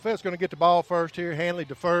 Lafayette's going to get the ball first here. Handley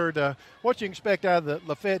deferred. What you can expect out of the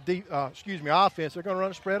Lafayette offense, they're going to run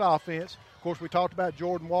a spread offense. Of course, we talked about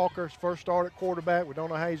Jordan Walker's first start at quarterback. We don't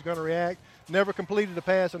know how he's going to react. Never completed a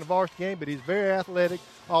pass in a varsity game, but he's very athletic,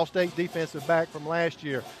 all-state defensive back from last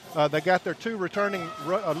year. They got their 2 returning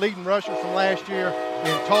leading rushers from last year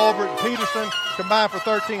in Tolbert and Peterson, combined for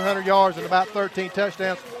 1,300 yards and about 13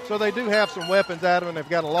 touchdowns. So they do have some weapons out of them, and they've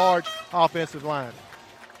got a large offensive line.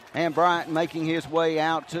 And Bryant making his way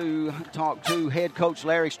out to talk to head coach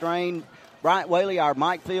Larry Strain. Bryant Whaley, our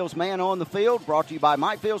Mike Fields man on the field, brought to you by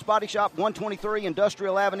Mike Fields Body Shop, 123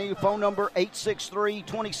 Industrial Avenue, phone number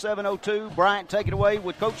 863-2702. Bryant, take it away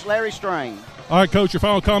with Coach Larry Strain. All right, Coach, your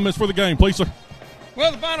final comments for the game, please, sir.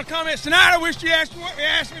 Well, the final comments tonight, I wish you asked me what you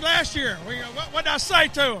asked me last year. What did I say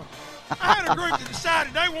to him? I had a group that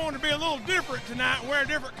decided they wanted to be a little different tonight and wear a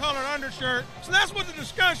different colored undershirt. So that's what the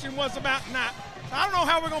discussion was about tonight. So I don't know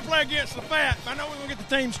how we're going to play against LaFayette, but I know we're going to get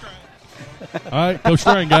the team straight. All right, Coach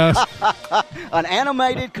Strain, guys. An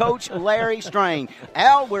animated Coach Larry Strain.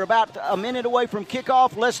 Al, we're about a minute away from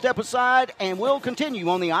kickoff. Let's step aside, and we'll continue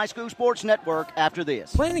on the iSchool Sports Network after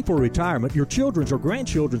this. Planning for retirement, your children's or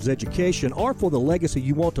grandchildren's education, or for the legacy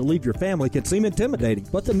you want to leave your family can seem intimidating,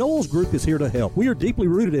 but the Knowles Group is here to help. We are deeply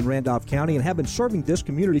rooted in Randolph County and have been serving this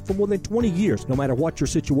community for more than 20 years. No matter what your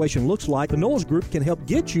situation looks like, the Knowles Group can help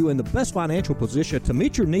get you in the best financial position to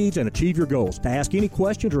meet your needs and achieve your goals. To ask any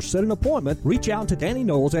questions or set an appointment, reach out to Danny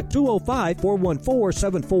Knowles at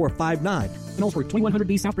 205-414-7459. Knowles Group,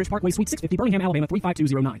 2100B Southbridge Parkway, Suite 650, Birmingham, Alabama,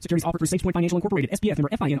 35209. Securities offered through SafePoint Financial Incorporated, SPF member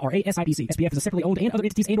FINRA SIPC. SPF is a separately owned and other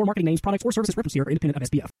entities and/or marketing names, products, or services referenced here are independent of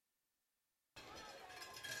SPF.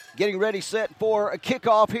 Getting ready, set for a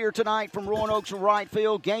kickoff here tonight from Roanoke's right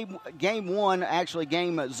field. Game one, actually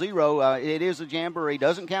game 0. It is a jamboree.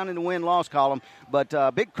 Doesn't count in the win-loss column, but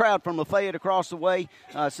big crowd from LaFayette across the way,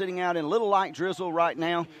 sitting out in a little light drizzle right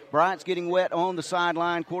now. Bryant's getting wet on the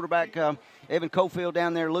sideline. Quarterback Evan Cofield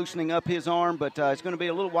down there loosening up his arm, but it's going to be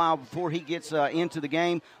a little while before he gets into the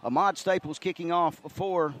game. Ahmad Staples kicking off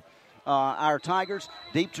for our Tigers.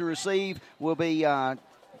 Deep to receive will be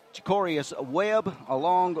Chicorius Webb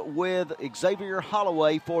along with Xavier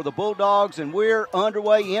Holloway for the Bulldogs, and we're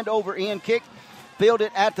underway. End-over-end kick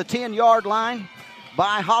fielded at the 10-yard line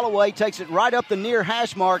by Holloway. Takes it right up the near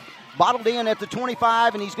hash mark, bottled in at the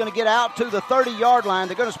 25, and he's going to get out to the 30-yard line.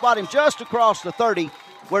 They're going to spot him just across the 30,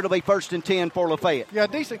 where it'll be 1st and 10 for LaFayette. Yeah,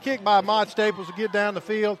 decent kick by Ahmad Staples to get down the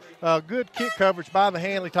field. Good kick coverage by the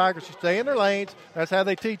Handley Tigers to stay in their lanes. That's how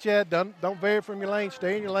they teach that. Don't vary from your lane.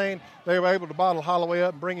 Stay in your lane. They were able to bottle Holloway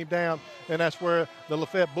up and bring him down, and that's where the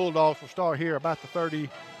LaFayette Bulldogs will start here about the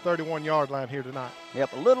 31-yard line here tonight.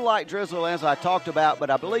 Yep, a little light drizzle as I talked about, but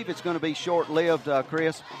I believe it's going to be short-lived,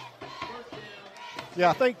 Chris. Yeah,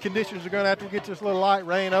 I think conditions are going to, after we get this little light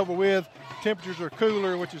rain over with, temperatures are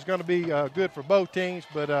cooler, which is going to be good for both teams,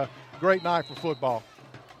 but great night for football.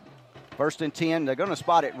 1st and 10. They're going to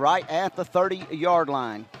spot it right at the 30-yard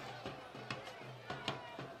line.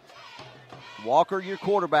 Walker, your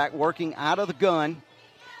quarterback, working out of the gun.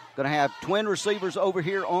 Going to have twin receivers over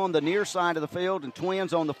here on the near side of the field and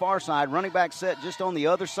twins on the far side. Running back set just on the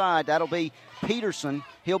other side. That'll be Peterson.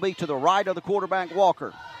 He'll be to the right of the quarterback,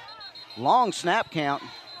 Walker. Long snap count,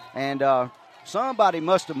 and somebody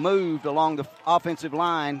must have moved along the offensive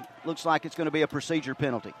line. Looks like it's going to be a procedure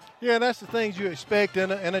penalty. Yeah, that's the things you expect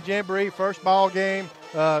in a jamboree, first ball game,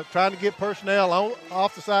 trying to get personnel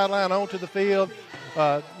off the sideline onto the field.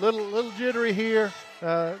 Little jittery here.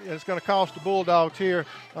 It's going to cost the Bulldogs here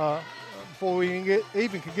before we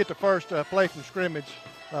even can get the first play from scrimmage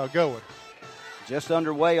going. Just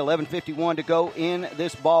underway, 11:51 to go in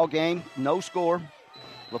this ball game. No score.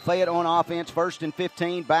 LaFayette on offense, 1st and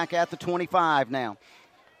 15, back at the 25 now.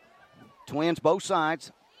 Twins both sides.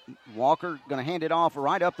 Walker going to hand it off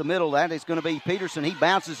right up the middle. That is going to be Peterson. He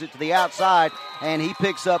bounces it to the outside, and he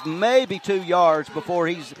picks up maybe 2 yards before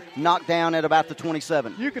he's knocked down at about the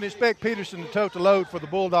 27. You can expect Peterson to tote the load for the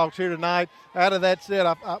Bulldogs here tonight. Out of that said,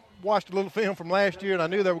 I watched a little film from last year, and I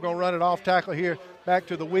knew they were going to run it off tackle here back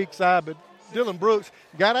to the weak side, but Dylan Brooks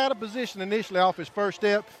got out of position initially off his first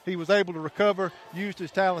step. He was able to recover, used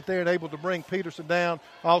his talent there, and able to bring Peterson down.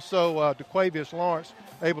 Also, DeQuavius Lawrence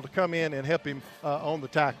able to come in and help him on the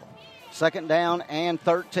tackle. 2nd down and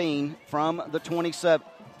 13 from the 27.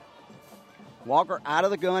 Walker out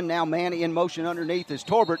of the gun. Now man in motion underneath is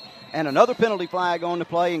Torbert. And another penalty flag on the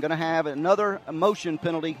play, and going to have another motion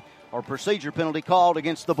penalty or procedure penalty called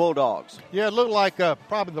against the Bulldogs. Yeah, it looked like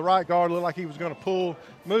probably the right guard looked like he was going to pull.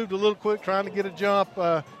 Moved a little quick, trying to get a jump,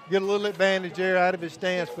 get a little advantage there out of his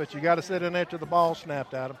stance, but you got to sit in there till the ball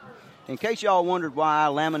snapped at him. In case y'all wondered why I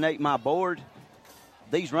laminate my board,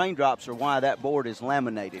 these raindrops are why that board is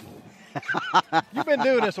laminated. You've been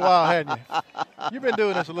doing this a while, haven't you? You've been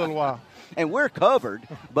doing this a little while. And we're covered,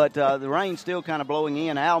 but the rain's still kind of blowing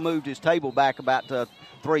in. Al moved his table back about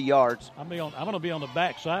 3 yards. I'm going to be on the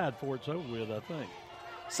back side before it's over with, I think.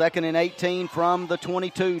 2nd and 18 from the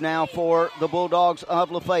 22 now for the Bulldogs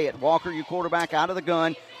of Lafayette. Walker, your quarterback, out of the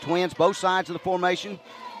gun. Twins both sides of the formation.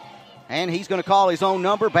 And he's going to call his own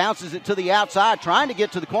number, bounces it to the outside, trying to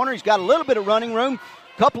get to the corner. He's got a little bit of running room.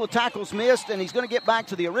 Couple of tackles missed, and he's going to get back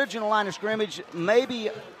to the original line of scrimmage, maybe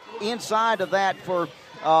inside of that for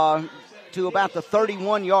to about the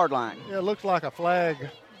 31-yard line. Yeah, it looks like a flag.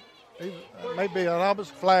 Maybe an obvious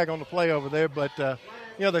flag on the play over there, but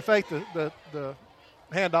they faked the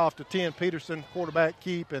handoff to 10 Peterson, quarterback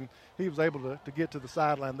keep, and he was able to get to the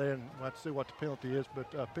sideline there, and we'll have to see what the penalty is,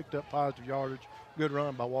 but picked up positive yardage. Good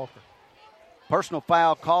run by Walker. Personal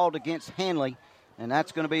foul called against Handley, and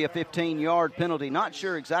that's going to be a 15-yard penalty. Not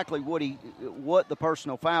sure exactly what the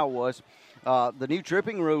personal foul was. The new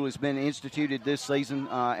tripping rule has been instituted this season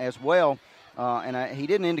as well, and he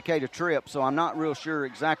didn't indicate a trip, so I'm not real sure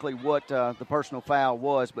exactly what the personal foul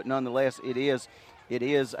was, but nonetheless, it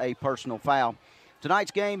is a personal foul.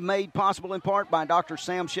 Tonight's game made possible in part by Dr.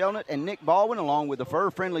 Sam Shelnut and Nick Baldwin, along with the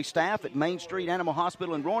fur-friendly staff at Main Street Animal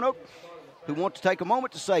Hospital in Roanoke, who want to take a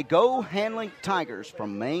moment to say, "Go Handley Tigers"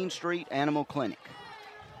 from Main Street Animal Clinic.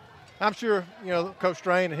 I'm sure, Coach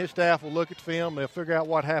Strain and his staff will look at the film. They'll figure out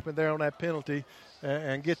what happened there on that penalty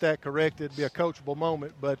and get that corrected. It'd be a coachable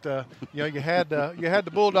moment. But, you had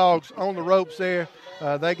the Bulldogs on the ropes there.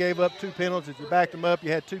 They gave up 2 penalties. You backed them up.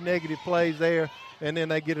 You had 2 negative plays there. And then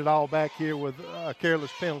they get it all back here with a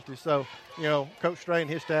careless penalty. So, Coach Strain and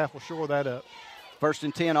his staff will shore that up. 1st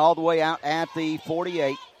and 10 all the way out at the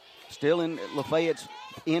 48. Still in Lafayette's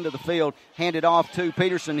end of the field. Handed off to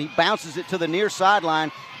Peterson. He bounces it to the near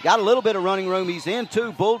sideline. Got a little bit of running room. He's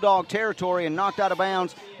into Bulldog territory and knocked out of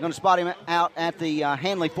bounds. Going to spot him out at the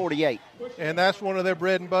Handley 48. And that's one of their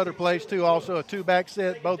bread and butter plays, too. Also a 2-back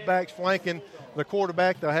set, both backs flanking the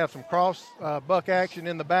quarterback. They'll have some cross buck action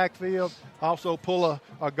in the backfield. Also pull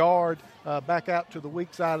a guard back out to the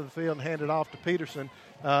weak side of the field and hand it off to Peterson.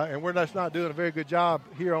 And we're just not doing a very good job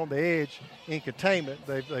here on the edge in containment.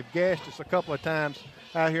 They've gashed us a couple of times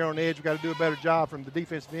out here on the edge. We've got to do a better job from the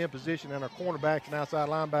defensive end position and our cornerbacks and outside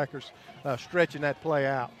linebackers stretching that play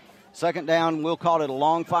out. 2nd down, we'll call it a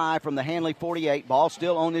long 5 from the Handley 48. Ball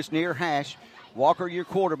still on this near hash. Walker, your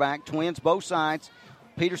quarterback, twins both sides.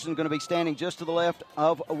 Peterson going to be standing just to the left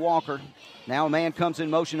of Walker. Now a man comes in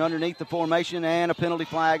motion underneath the formation, and a penalty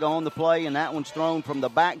flag on the play, and that one's thrown from the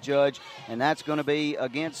back judge, and that's going to be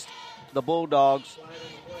against the Bulldogs.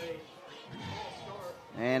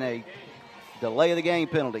 And a delay of the game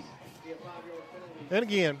penalty. And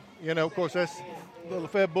again, of course, that's the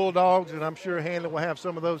LaFayette Bulldogs, and I'm sure Handley will have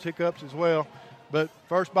some of those hiccups as well. But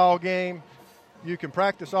first ball game, you can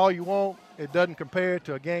practice all you want. It doesn't compare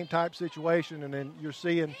to a game-type situation, and then you're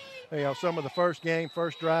seeing some of the first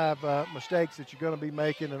drive mistakes that you're going to be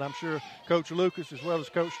making, and I'm sure Coach Lucas as well as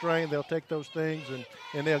Coach Strain, they'll take those things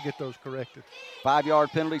and they'll get those corrected. 5-yard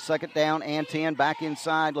penalty, 2nd down and 10, back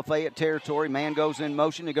inside Lafayette territory. Man goes in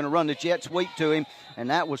motion. They're going to run the jet sweep to him, and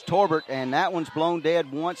that was Torbert, and that one's blown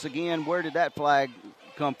dead once again. Where did that flag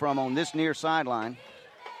come from on this near sideline?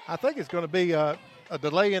 I think it's going to be a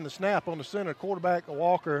delay in the snap on the center. Quarterback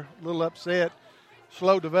Walker, a little upset,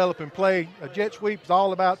 slow developing play. A jet sweep is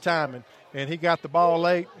all about timing, and he got the ball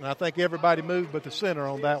late, and I think everybody moved but the center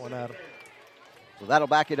on that one, Adam. So that'll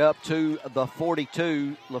back it up to the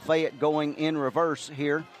 42. Lafayette going in reverse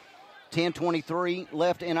here. 10:23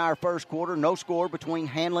 left in our first quarter. No score between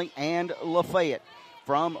Handley and Lafayette.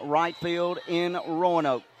 From right field in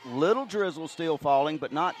Roanoke. Little drizzle still falling,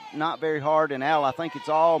 but not very hard. And, Al, I think it's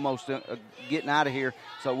almost getting out of here,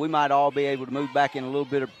 so we might all be able to move back in a little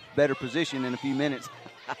bit of better position in a few minutes.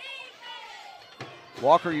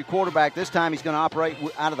 Walker, your quarterback, this time he's going to operate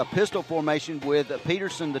out of the pistol formation with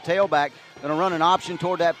Peterson, the tailback. Going to run an option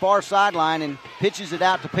toward that far sideline and pitches it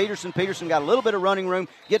out to Peterson. Peterson got a little bit of running room,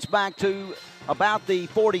 gets back to about the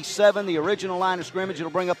 47, the original line of scrimmage.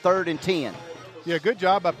 It'll bring up 3rd and 10. Yeah, good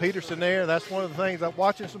job by Peterson there. That's one of the things I'm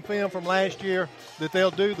watching some film from last year that they'll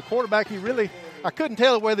do. The quarterback, I couldn't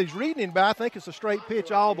tell whether he's reading him, but I think it's a straight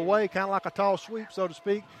pitch all the way, kind of like a tall sweep, so to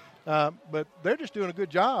speak. But they're just doing a good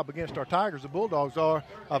job against our Tigers. The Bulldogs are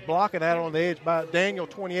blocking out on the edge. By Daniel,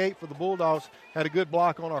 28 for the Bulldogs, had a good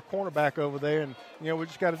block on our cornerback over there. And, we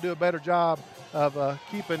just got to do a better job of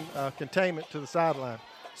keeping containment to the sideline.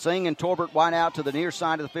 Singh and Torbert wide out to the near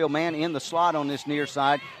side of the field. Man in the slot on this near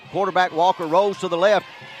side. Quarterback Walker rolls to the left.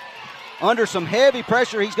 Under some heavy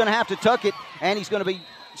pressure, he's going to have to tuck it, and he's going to be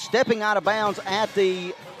stepping out of bounds at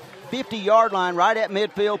the 50-yard line right at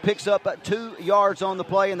midfield. Picks up 2 yards on the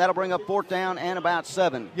play, and that'll bring up 4th down and about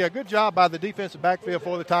 7. Yeah, good job by the defensive backfield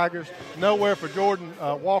for the Tigers. Nowhere for Jordan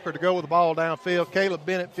Walker to go with the ball downfield. Caleb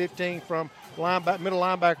Bennett, 15 from middle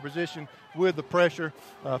linebacker position, with the pressure,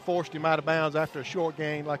 forced him out of bounds after a short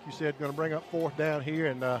gain, like you said, going to bring up 4th down here,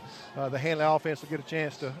 and the Handley offense will get a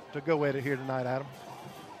chance to go at it here tonight, Adam.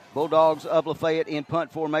 Bulldogs of Lafayette in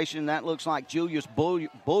punt formation. That looks like Julius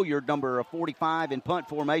Bulliard, number 45 in punt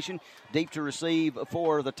formation. Deep to receive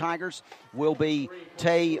for the Tigers will be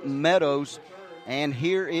Tay Meadows. And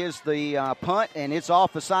here is the punt, and it's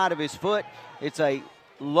off the side of his foot. It's a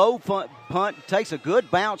low punt, takes a good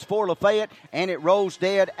bounce for Lafayette, and it rolls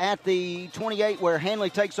dead at the 28 where Handley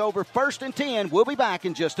takes over. 1st and 10. We'll be back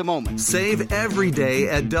in just a moment. Save every day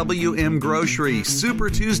at WM Grocery. Super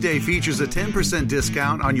Tuesday features a 10%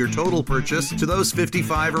 discount on your total purchase to those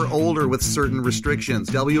 55 or older with certain restrictions.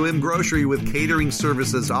 WM Grocery with catering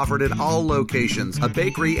services offered at all locations, a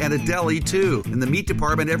bakery and a deli too. In the meat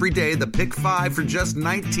department every day, the Pick 5 for just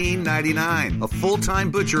 $19.99. A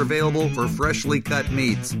full-time butcher available for freshly cut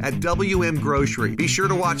meats at WM Grocery. Be sure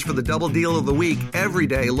to watch for the double deal of the week. Every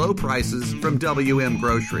day, low prices from WM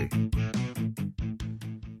Grocery.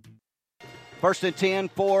 1st and 10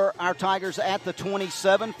 for our Tigers at the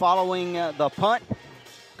 27 following the punt.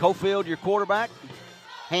 Cofield, your quarterback.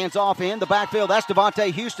 Hands off in the backfield. That's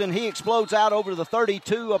Devontae Houston. He explodes out over the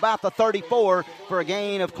 32, about the 34 for a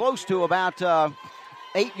gain of close to about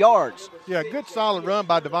 8 yards. Yeah, good solid run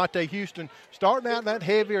by Devontae Houston. Starting out in that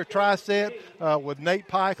heavier tri-set with Nate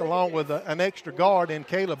Pike along with an extra guard in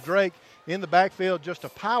Caleb Drake in the backfield. Just a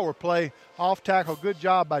power play off tackle. Good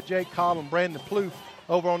job by Jake Cottle and Brandon Plouffe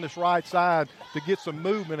over on this right side to get some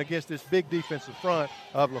movement against this big defensive front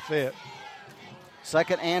of Lafayette.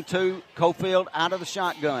 2nd and 2, Cofield out of the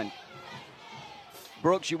shotgun.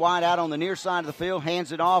 Brooks, you wide out on the near side of the field,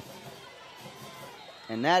 hands it off.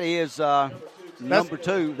 And that is number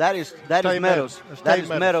 2. That is Meadows. That is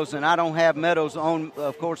Meadows, and I don't have Meadows on,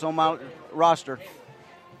 of course, on my roster.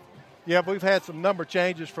 Yeah, we've had some number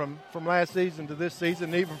changes from last season to this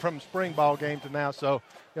season, even from spring ball game to now. So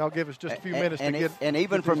y'all give us just a few minutes to get. And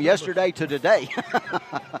even from yesterday to today.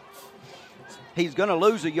 He's going to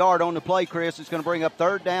lose a yard on the play, Chris. It's going to bring up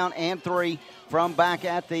 3rd down and 3 from back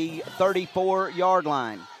at the 34-yard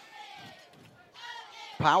line.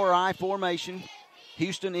 Power I formation.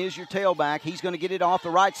 Houston is your tailback. He's going to get it off the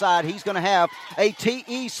right side. He's going to have a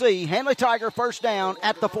TEC. Handley Tiger 1st down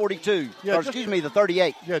at the 42. Yeah, the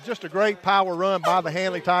 38. Yeah, just a great power run by the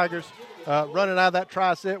Handley Tigers. Running out of that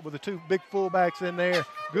tri-set with the 2 big fullbacks in there.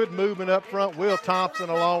 Good movement up front. Will Thompson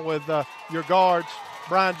along with your guards,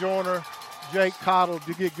 Brian Joyner, Jake Cottle,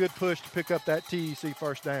 to get good push to pick up that TEC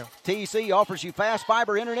 1st down. TEC offers you fast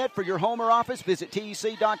fiber internet for your home or office. Visit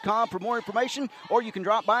TEC.com for more information, or you can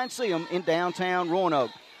drop by and see them in downtown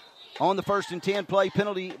Roanoke. On the 1st and 10 play,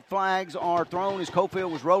 penalty flags are thrown as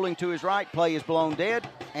Cofield was rolling to his right. Play is blown dead,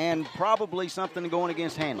 and probably something going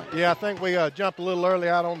against Handley. Yeah, I think we jumped a little early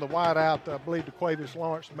out on the wide out. I believe DeQuavius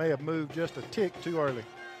Lawrence may have moved just a tick too early.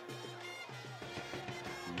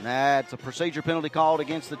 That's a procedure penalty called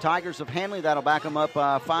against the Tigers of Handley. That'll back them up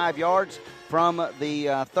 5 yards from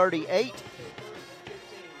the 38.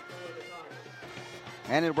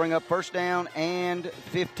 And it'll bring up 1st down and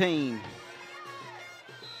 15.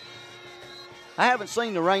 I haven't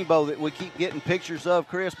seen the rainbow that we keep getting pictures of,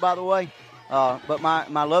 Chris, by the way. But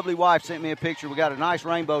my lovely wife sent me a picture. We got a nice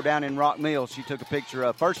rainbow down in Rock Mills. She took a picture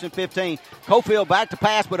of 1st and 15. Cofield back to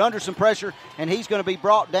pass, but under some pressure, and he's going to be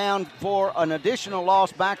brought down for an additional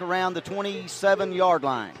loss back around the 27-yard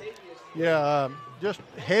line. Yeah, just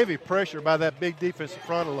heavy pressure by that big defensive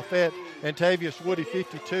front of Lafayette. And Tavius Woody,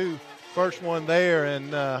 52, first one there.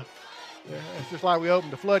 And it's just like we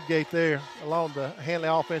opened the floodgate there along the Handley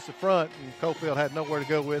offensive front, and Cofield had nowhere to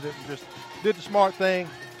go with it and just did the smart thing.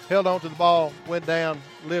 Held on to the ball, went down,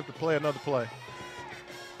 lived to play another play.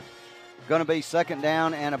 Going to be 2nd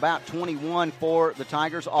down and about 21 for the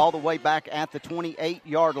Tigers, all the way back at the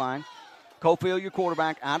 28-yard line. Cofield, your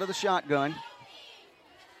quarterback, out of the shotgun.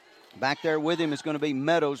 Back there with him is going to be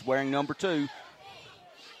Meadows, wearing number 2.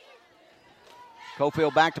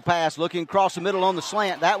 Cofield back to pass, looking across the middle on the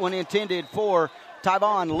slant. That one intended for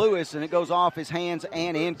Tyvon Lewis, and it goes off his hands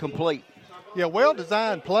and incomplete. Yeah,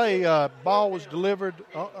 well-designed play. Ball was delivered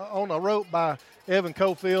on a rope by Evan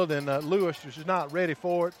Cofield, and Lewis was just not ready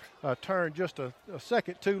for it. Turned just a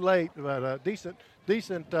second too late, but decent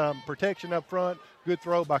protection up front. Good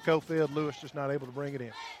throw by Cofield. Lewis just not able to bring it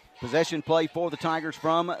in. Possession play for the Tigers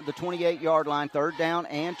from the 28-yard line, 3rd down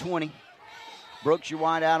and 20. Brooks, your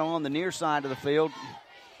wide out on the near side of the field.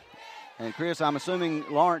 And, Chris, I'm assuming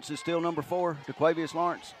Lawrence is still number 4, DeQuavius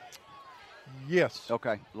Lawrence? Yes.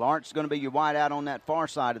 Okay. Lawrence is going to be your wide out on that far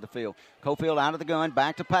side of the field. Cofield out of the gun,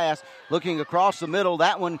 back to pass, looking across the middle.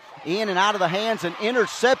 That one in and out of the hands and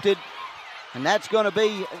intercepted. And that's going to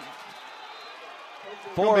be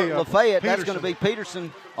for Lafayette. That's going to be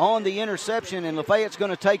Peterson on the interception, and Lafayette's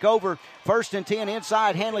going to take over 1st and 10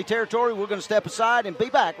 inside Handley territory. We're going to step aside and be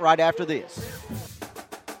back right after this.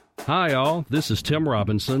 Hi, all. This is Tim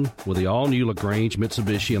Robinson with the all-new LaGrange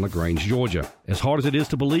Mitsubishi in LaGrange, Georgia. As hard as it is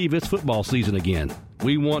to believe, it's football season again.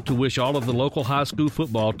 We want to wish all of the local high school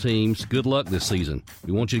football teams good luck this season.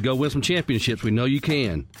 We want you to go win some championships. We know you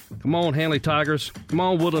can. Come on, Handley Tigers. Come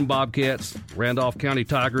on, Woodland Bobcats, Randolph County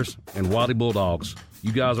Tigers, and Wadley Bulldogs.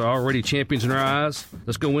 You guys are already champions in our eyes.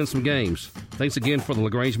 Let's go win some games. Thanks again for the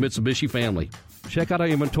LaGrange Mitsubishi family. Check out our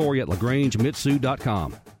inventory at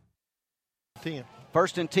LaGrangeMitsu.com. 10.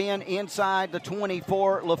 First and 10 inside the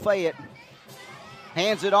 24, Lafayette.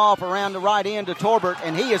 Hands it off around the right end to Torbert,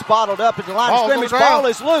 and he is bottled up at the line of scrimmage. Ball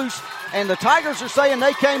is loose, and the Tigers are saying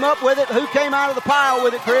they came up with it. Who came out of the pile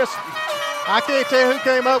with it, Chris? I can't tell you who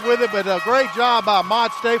came up with it, but a great job by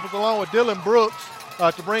Mod Staples along with Dylan Brooks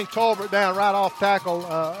to bring Torbert down right off tackle,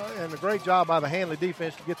 and a great job by the Handley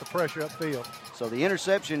defense to get the pressure upfield. So the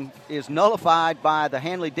interception is nullified by the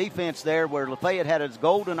Handley defense there, where Lafayette had its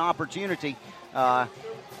golden opportunity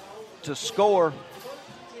to score.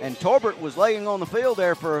 And Torbert was laying on the field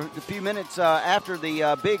there for a few minutes after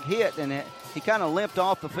the big hit, and he kind of limped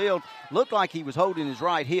off the field. Looked like he was holding his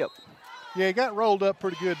right hip. Yeah, he got rolled up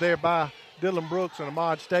pretty good there by Dylan Brooks and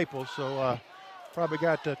Ahmad Staples, so probably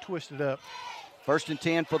got twisted up. First and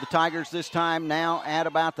 10 for the Tigers this time, now at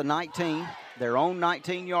about the 19, their own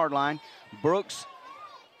 19-yard line. Brooks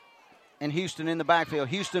and Houston in the backfield.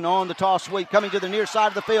 Houston on the toss sweep, coming to the near side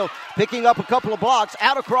of the field, picking up a couple of blocks,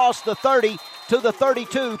 out across the 30 to the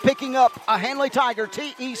 32, picking up a Handley Tiger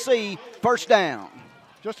TEC first down.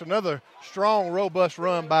 Just another strong, robust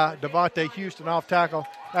run by Devontae Houston off tackle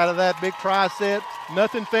out of that big try set.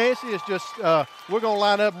 Nothing fancy. It's just we're going to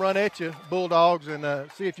line up and run at you, Bulldogs, and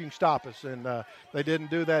see if you can stop us. And they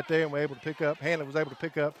didn't do that there, and Handley was able to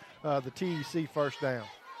pick up the TEC first down.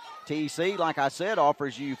 TEC, like I said,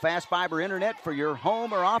 offers you fast fiber internet for your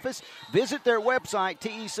home or office. Visit their website,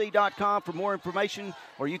 tec.com, for more information,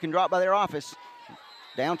 or you can drop by their office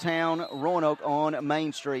downtown Roanoke on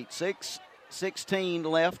Main Street. 6:16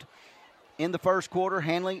 left in the first quarter.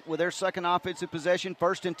 Handley with their second offensive possession,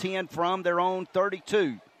 first and 10 from their own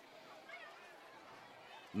 32.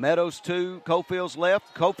 Meadows to Cofield's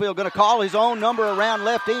left. Cofield going to call his own number around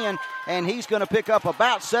left end, and he's going to pick up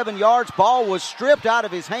about 7 yards. Ball was stripped out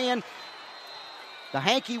of his hand. The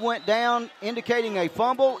hanky went down, indicating a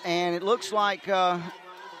fumble, and it looks like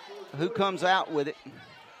who comes out with it?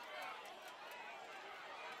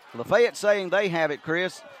 Lafayette saying they have it,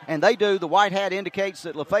 Chris, and they do. The white hat indicates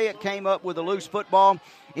that Lafayette came up with a loose football.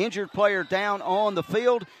 Injured player down on the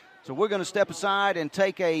field. So we're going to step aside and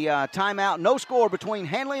take a timeout. No score between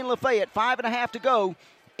Handley and Lafayette. 5.5 to go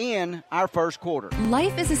in our first quarter.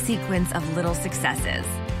 Life is a sequence of little successes.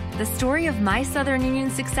 The story of my Southern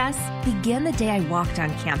Union success began the day I walked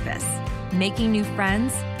on campus. Making new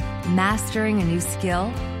friends, mastering a new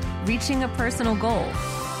skill, reaching a personal goal.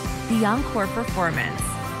 The encore performance.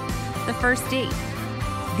 The first date.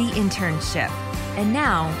 The internship. And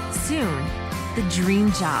now, soon, the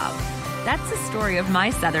dream job. That's the story of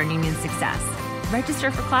my Southern Union success.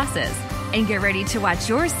 Register for classes and get ready to watch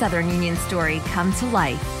your Southern Union story come to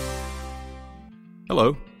life.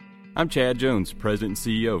 Hello, I'm Chad Jones, President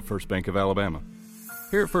and CEO of First Bank of Alabama.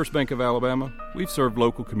 Here at First Bank of Alabama, we've served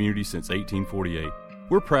local communities since 1848.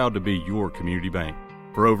 We're proud to be your community bank.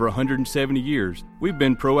 For over 170 years, we've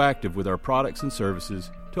been proactive with our products and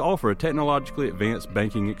services to offer a technologically advanced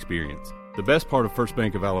banking experience. The best part of First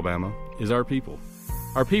Bank of Alabama is our people.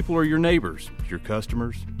 Our people are your neighbors, your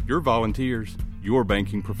customers, your volunteers, your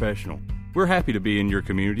banking professional. We're happy to be in your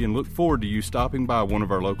community and look forward to you stopping by one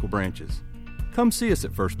of our local branches. Come see us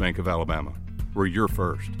at First Bank of Alabama. We're your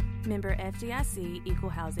first. Member FDIC, Equal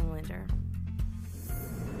Housing Lender.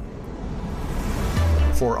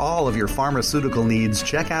 For all of your pharmaceutical needs,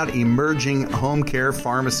 check out Emerging Home Care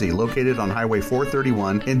Pharmacy, located on Highway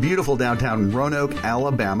 431 in beautiful downtown Roanoke,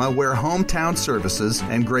 Alabama, where hometown services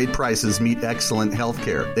and great prices meet excellent health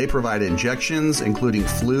care. They provide injections, including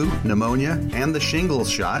flu, pneumonia, and the shingles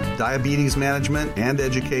shot, diabetes management, and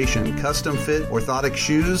education, custom-fit orthotic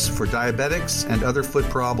shoes for diabetics and other foot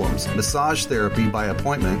problems, massage therapy by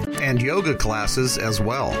appointment, and yoga classes as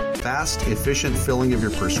well. Fast, efficient filling of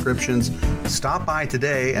your prescriptions. Stop by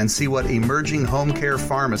today and see what Emerging Home Care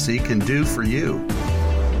Pharmacy can do for you.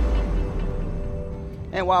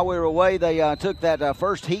 And while we were away, they took that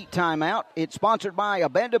first heat timeout. It's sponsored by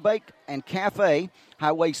Abanda Bake and Cafe,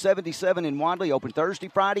 Highway 77 in Wadley, open Thursday,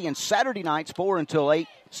 Friday, and Saturday nights 4 until 8.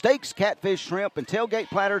 Steaks, catfish, shrimp, and tailgate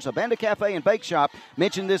platters. Abanda Cafe and Bake Shop.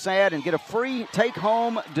 Mention this ad and get a free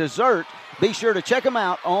take-home dessert. Be sure to check them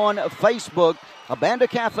out on Facebook. Abanda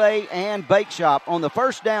Cafe and Bake Shop. On the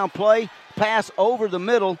first down play, pass over the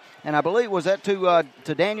middle, and I believe was that to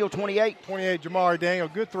Daniel, 28? 28, Jamari Daniel.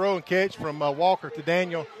 Good throw and catch from Walker to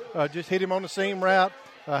Daniel. Just hit him on the seam route.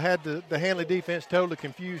 Had the Handley defense totally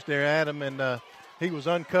confused there, Adam, and he was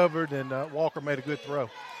uncovered, and Walker made a good throw.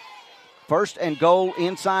 First and goal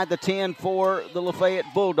inside the 10 for the Lafayette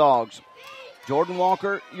Bulldogs. Jordan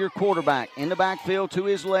Walker, your quarterback. In the backfield to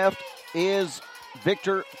his left is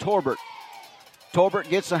Victor Torbert. Torbert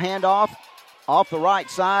gets a handoff off the right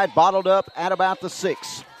side, bottled up at about the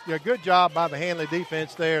 6. Yeah, good job by the Handley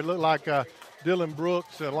defense there. It looked like Dylan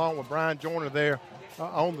Brooks along with Brian Joyner there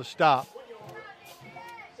on the stop.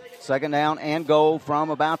 Second down and goal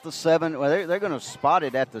from about the 7. Well, they're going to spot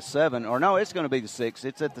it at the 7. Or no, it's going to be the 6.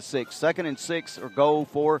 It's at the 6. 2nd and 6 or goal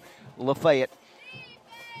for Lafayette.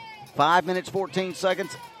 5 minutes, 14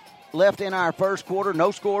 seconds left in our first quarter.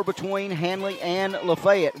 No score between Handley and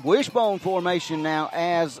Lafayette. Wishbone formation now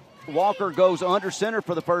as Walker goes under center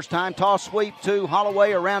for the first time. Toss sweep to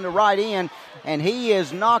Holloway around the right end, and he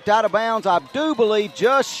is knocked out of bounds, I do believe,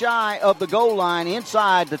 just shy of the goal line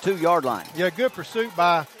inside the 2-yard line. Yeah, good pursuit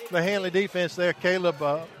by the Handley defense there. Caleb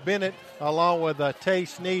Bennett, along with Tay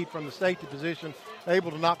Sneed from the safety position,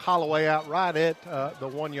 able to knock Holloway out right at the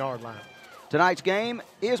 1-yard line. Tonight's game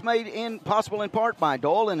is made possible in part by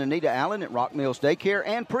Doyle and Anita Allen at Rock Mills Daycare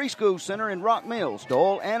and Preschool Center in Rock Mills.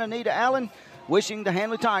 Doyle and Anita Allen wishing the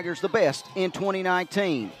Handley Tigers the best in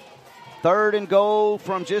 2019. Third and goal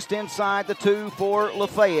from just inside the 2 for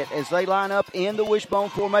Lafayette as they line up in the wishbone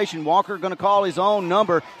formation. Walker going to call his own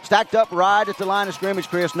number, stacked up right at the line of scrimmage,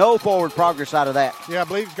 Chris. No forward progress out of that. Yeah, I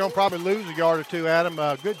believe he's going to probably lose a yard or two, Adam.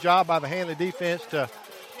 Good job by the Handley defense to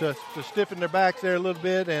stiffen their backs there a little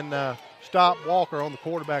bit and stop Walker on the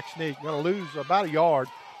quarterback sneak. Going to lose about a yard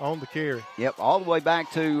on the carry. Yep, all the way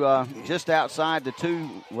back to just outside the 2.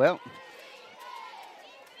 Well,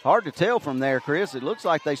 hard to tell from there, Chris. It looks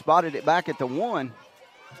like they spotted it back at the 1.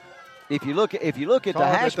 If you look at the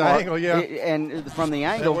hash mark, angle, yeah. And from the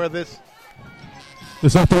angle, where this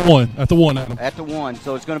it's at the 1. At the 1, Adam. At the 1.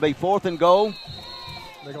 So it's going to be 4th and goal.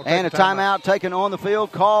 And a timeout taken on the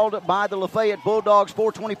field called by the Lafayette Bulldogs.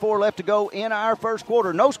 4:24 left to go in our first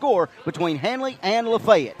quarter. No score between Handley and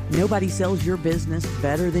Lafayette. Nobody sells your business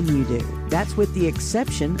better than you do. That's with the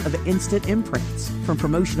exception of Instant Imprints. From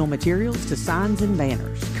promotional materials to signs and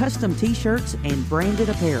banners, custom t-shirts and branded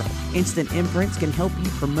apparel, Instant Imprints can help you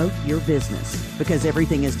promote your business. Because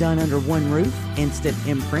everything is done under one roof, Instant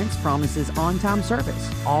Imprints promises on-time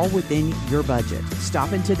service, all within your budget.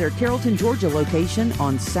 Stop into their Carrollton, Georgia location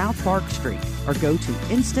on South Park Street or go to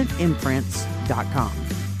instantimprints.com.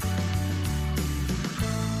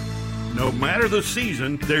 No matter the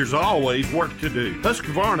season, there's always work to do.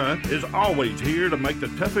 Husqvarna is always here to make the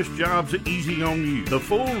toughest jobs easy on you. The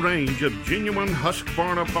full range of genuine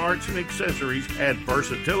Husqvarna parts and accessories add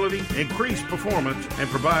versatility, increase performance, and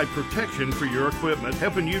provide protection for your equipment,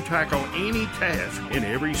 helping you tackle any task in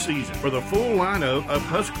every season. For the full lineup of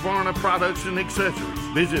Husqvarna products and accessories,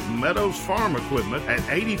 visit Meadows Farm Equipment at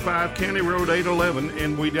 85 County Road 811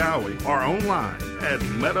 in Wedowee or online at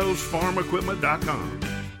meadowsfarmequipment.com.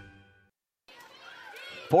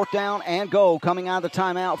 4th down and goal coming out of the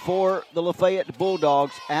timeout for the Lafayette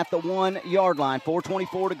Bulldogs at the 1-yard line.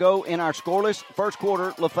 4:24 to go in our scoreless first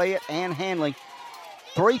quarter. Lafayette and Handley.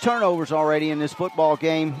 3 turnovers already in this football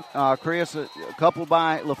game, Chris. A couple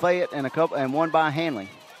by Lafayette and one by Handley.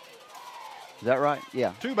 Is that right?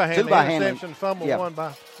 Yeah. 2 by Handley. 2 by interception, fumble, yep. 1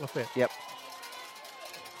 by Lafayette. Yep.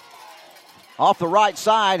 Off the right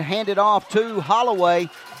side, handed off to Holloway.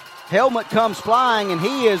 Helmet comes flying, and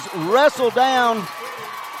he is wrestled down.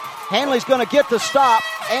 Handley's going to get the stop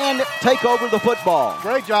and take over the football.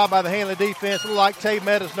 Great job by the Handley defense. Looked like Tay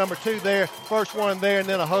Meadows, number 2 there. First one there, and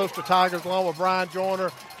then a host of Tigers along with Brian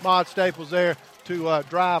Joyner, Mod Staples there to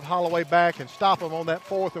drive Holloway back and stop him on that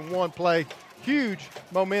 4th and 1 play. Huge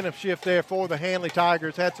momentum shift there for the Handley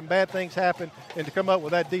Tigers. Had some bad things happen, and to come up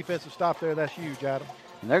with that defensive stop there, that's huge, Adam.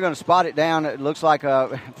 And they're going to spot it down. It looks like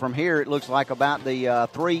from here, it looks like about the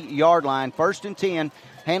 3-yard line. 1st and 10.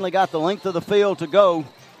 Handley got the length of the field to go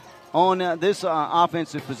on this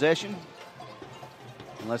offensive possession.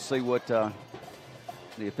 And let's see what the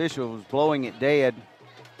official was blowing it dead.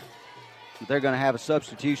 They're going to have a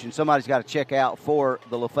substitution. Somebody's got to check out for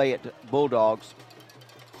the Lafayette Bulldogs.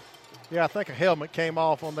 Yeah, I think a helmet came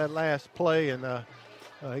off on that last play, and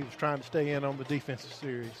he was trying to stay in on the defensive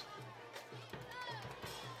series.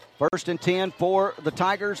 1st and 10 for the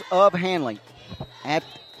Tigers of Handley at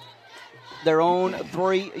their own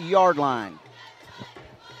 3-yard line.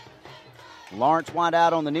 Lawrence wide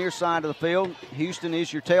out on the near side of the field. Houston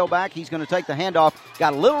is your tailback. He's going to take the handoff.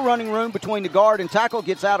 Got a little running room between the guard and tackle.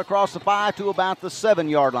 Gets out across the 5 to about the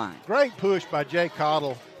 7-yard line. Great push by Jay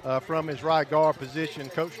Cottle from his right guard position.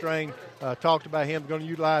 Coach Strain talked about him going to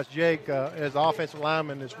utilize Jake as offensive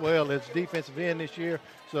lineman as well as defensive end this year.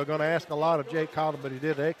 So going to ask a lot of Jay Cottle, but he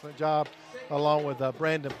did an excellent job along with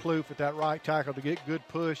Brandon Plouffe at that right tackle to get good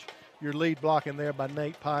push. Your lead blocking there by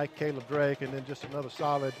Nate Pike, Caleb Drake, and then just another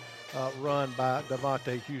solid run by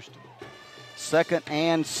Devontae Houston. 2nd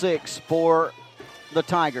and 6 for the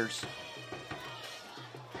Tigers.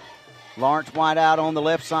 Lawrence wide out on the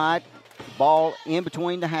left side. Ball in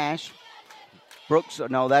between the hash.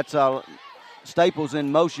 Staples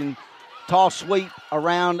in motion. Toss sweep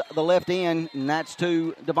around the left end, and that's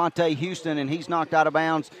to Devontae Houston, and he's knocked out of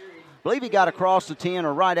bounds. I believe he got across the 10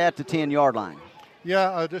 or right at the 10-yard line.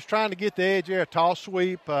 Yeah, just trying to get the edge there. Toss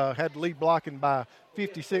sweep. Had the lead blocking by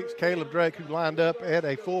 56, Caleb Drake, who lined up at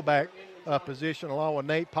a fullback position along with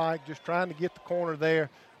Nate Pike. Just trying to get the corner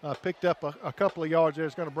there. Picked up a couple of yards there.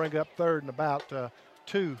 It's going to bring up 3rd and about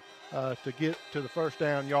 2 to get to the first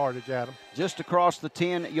down yardage, Adam. Just across the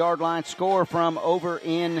 10-yard line. Score from over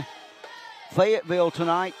in Fayetteville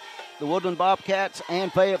tonight. The Woodland Bobcats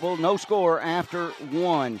and Fayetteville, no score after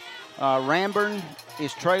 1. Ranburne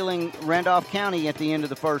is trailing Randolph County at the end of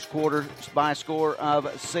the first quarter by a score of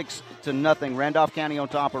 6-0. Randolph County on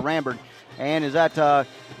top of Ranburne. And is that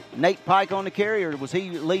Nate Pike on the carry, or was he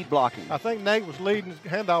lead blocking? I think Nate was leading.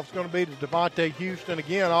 Handoff is going to be to Devontae Houston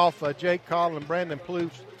again off Jake Cottle and Brandon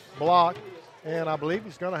Plouffe's block. And I believe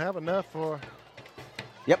he's going to have enough for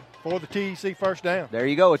the TEC first down. There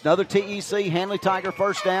you go. It's another TEC Handley Tiger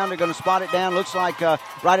first down. They're going to spot it down. Looks like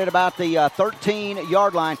right at about the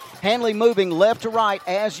 13-yard line. Handley moving left to right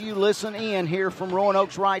as you listen in here from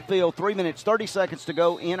Roanoke's right field. 3 minutes, 30 seconds to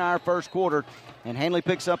go in our first quarter. And Handley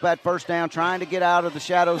picks up that first down, trying to get out of the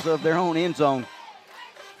shadows of their own end zone.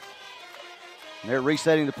 They're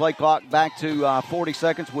resetting the play clock back to 40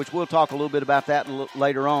 seconds, which we'll talk a little bit about that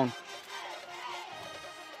later on.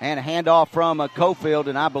 And a handoff from Cofield,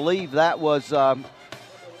 and I believe that was I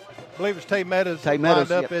believe it's Tate Meadows lined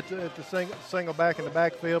up at the single back in the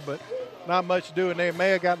backfield, but not much doing there. May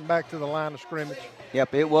have gotten back to the line of scrimmage.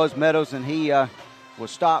 Yep, it was Meadows, and he was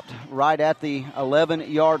stopped right at the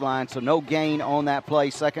 11-yard line, so no gain on that play.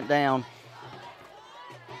 2nd down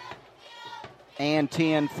and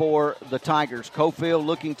 10 for the Tigers. Cofield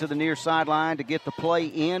looking to the near sideline to get the play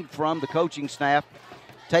in from the coaching staff.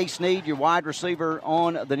 Tay Sneed, your wide receiver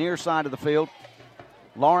on the near side of the field.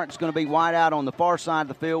 Lawrence going to be wide out on the far side of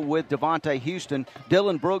the field with Devontae Houston.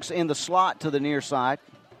 Dylan Brooks in the slot to the near side.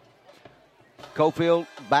 Cofield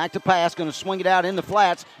back to pass, going to swing it out in the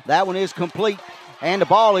flats. That one is complete, and the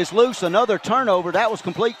ball is loose. Another turnover. That was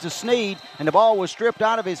complete to Sneed, and the ball was stripped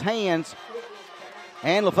out of his hands.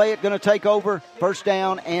 And LaFayette going to take over, first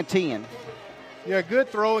down and 10. Yeah, good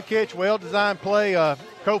throw and catch, well-designed play.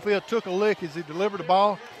 Cofield took a lick as he delivered the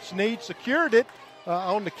ball. Sneed secured it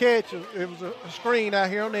on the catch. It was a screen out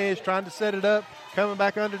here on the edge, trying to set it up, coming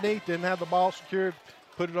back underneath, didn't have the ball secured,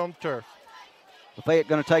 put it on the turf. LaFayette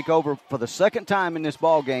going to take over for the second time in this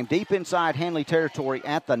ball game, deep inside Handley territory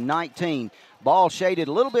at the 19. Ball shaded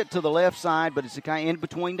a little bit to the left side, but it's kind of in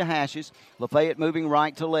between the hashes. LaFayette moving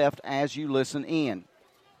right to left as you listen in.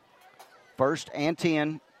 1st and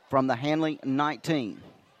 10 from the Handley 19.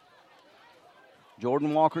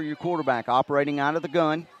 Jordan Walker, your quarterback, operating out of the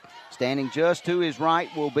gun. Standing just to his right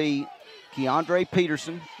will be Keandre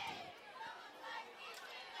Peterson.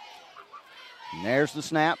 And there's the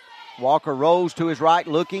snap. Walker rolls to his right,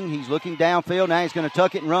 looking. He's looking downfield. Now he's going to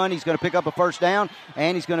tuck it and run. He's going to pick up a first down,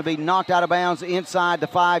 and he's going to be knocked out of bounds inside the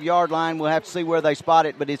 5-yard line. We'll have to see where they spot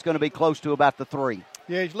it, but it's going to be close to about the 3.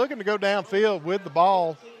 Yeah, he's looking to go downfield with the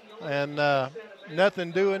ball, and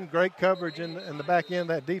nothing doing. Great coverage in the back end of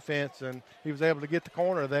that defense, and he was able to get the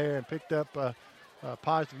corner there and picked up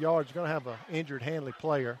positive yards. He's going to have an injured Handley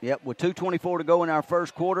player. Yep, with 2:24 to go in our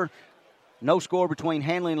first quarter. No score between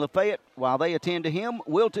Handley and Lafayette. While they attend to him,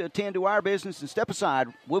 we'll attend to our business and step aside.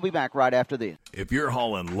 We'll be back right after this. If you're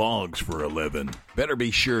hauling logs for a living, better be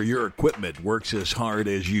sure your equipment works as hard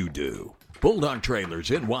as you do. Bulldog Trailers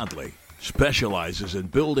in Wadley specializes in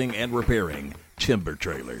building and repairing timber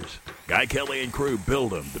trailers. Guy Kelly and crew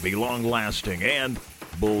build them to be long-lasting and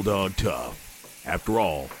Bulldog tough. After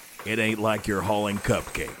all, it ain't like you're hauling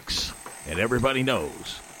cupcakes. And everybody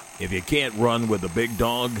knows, if you can't run with a big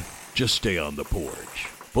dog, just stay on the porch.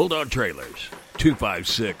 Bulldog Trailers,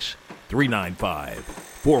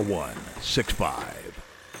 256-395-4165.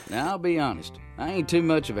 Now, I'll be honest, I ain't too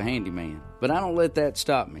much of a handyman, but I don't let that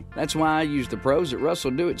stop me. That's why I use the pros at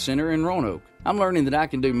Russell Do-It Center in Roanoke. I'm learning that I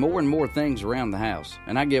can do more and more things around the house,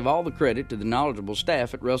 and I give all the credit to the knowledgeable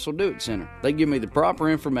staff at Russell Do-It Center. They give me the proper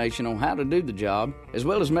information on how to do the job, as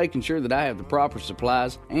well as making sure that I have the proper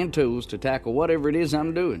supplies and tools to tackle whatever it is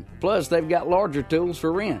I'm doing. Plus, they've got larger tools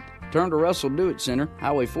for rent. Turn to Russell Do-It Center,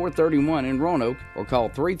 Highway 431 in Roanoke, or call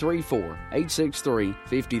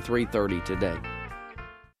 334-863-5330 today.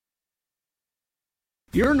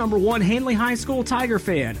 Your number one Handley High School Tiger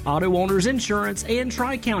fan, Auto Owners Insurance, and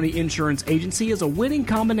Tri-County Insurance Agency is a winning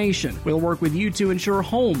combination. We'll work with you to ensure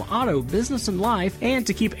home, auto, business, and life, and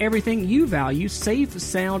to keep everything you value safe,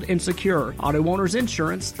 sound, and secure. Auto Owners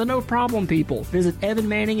Insurance, the no-problem people. Visit Evan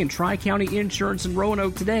Manning and Tri-County Insurance in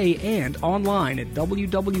Roanoke today and online at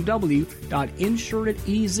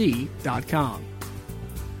www.insuredetez.com.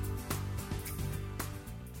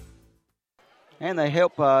 And they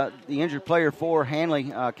help the injured player for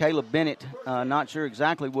Handley, Caleb Bennett. Not sure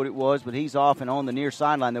exactly what it was, but he's off and on the near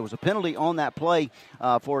sideline. There was a penalty on that play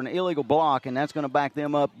for an illegal block, and that's going to back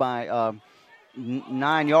them up by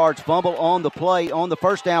 9 yards. Fumble on the play, on the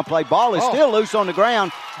first down play. Ball is still loose on the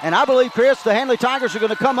ground, and I believe, Chris, the Handley Tigers are going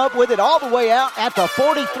to come up with it all the way out at the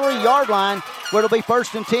 43-yard line, where it'll be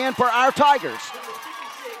 1st and 10 for our Tigers.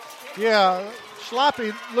 Yeah,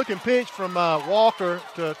 sloppy-looking pitch from Walker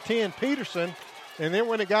to 10 Peterson. And then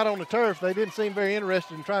when it got on the turf, they didn't seem very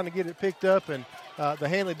interested in trying to get it picked up, and the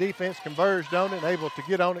Handley defense converged on it and able to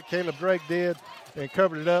get on it. Caleb Drake did and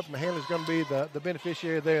covered it up, and Handley's going to be the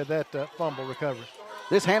beneficiary there of that fumble recovery.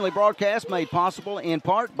 This Handley broadcast made possible in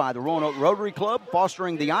part by the Roanoke Rotary Club,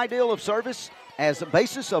 fostering the ideal of service as a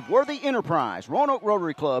basis of worthy enterprise. Roanoke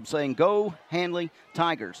Rotary Club saying, go Handley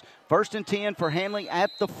Tigers. 1st and 10 for Handley at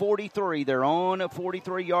the 43. They're on a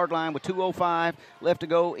 43-yard line with 2:05 left to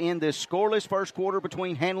go in this scoreless first quarter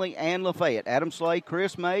between Handley and LaFayette. Adam Slay,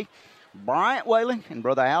 Chris May, Bryant Whaley, and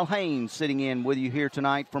Brother Al Haynes sitting in with you here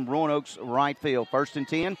tonight from Roanoke's right field. 1st and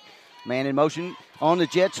 10. Man in motion on the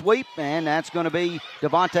jet sweep, and that's going to be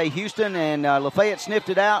Devontae Houston, and LaFayette sniffed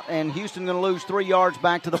it out, and Houston going to lose 3 yards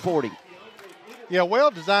back to the 40. Yeah,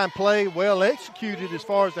 well-designed play, well-executed as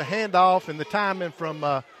far as the handoff and the timing from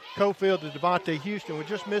Cofield to Devontae Houston. We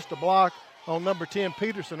just missed a block on number 10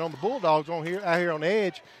 Peterson on the Bulldogs out here on the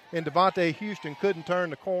edge, and Devontae Houston couldn't turn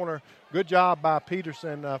the corner. Good job by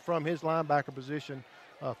Peterson from his linebacker position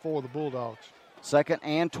for the Bulldogs. 2nd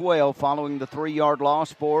and 12 following the 3-yard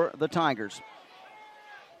loss for the Tigers.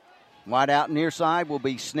 Wide out near side will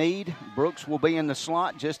be Sneed. Brooks will be in the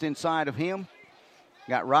slot just inside of him.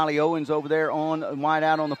 Got Riley Owens over there on wide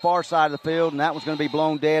out on the far side of the field, and that was going to be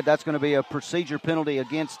blown dead. That's going to be a procedure penalty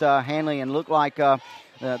against Handley, and looked like the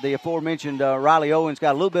aforementioned Riley Owens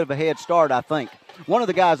got a little bit of a head start, I think. One of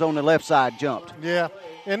the guys on the left side jumped. Yeah,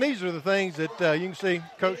 and these are the things that you can see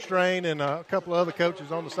Coach Strain and a couple of other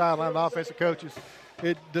coaches on the sideline, the offensive coaches,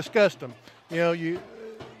 it discussed them.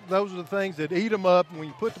 Those are the things that eat them up. When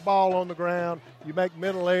you put the ball on the ground, you make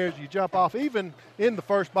mental errors, you jump off. Even in the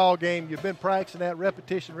first ball game, you've been practicing that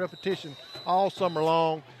repetition all summer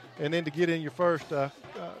long. And then to get in your first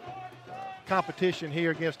competition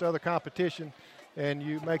here against other competition, and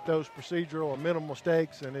you make those procedural or mental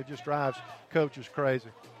mistakes, and it just drives coaches crazy.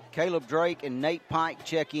 Caleb Drake and Nate Pike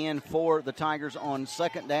check in for the Tigers on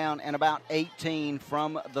 2nd down and about 18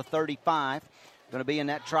 from the 35. Going to be in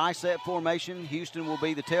that tri-set formation. Houston will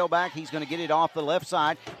be the tailback. He's going to get it off the left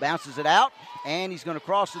side, bounces it out, and he's going to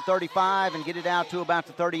cross the 35 and get it out to about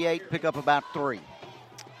the 38, pick up about 3.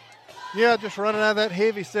 Yeah, just running out of that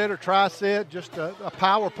heavy set or tri-set, just a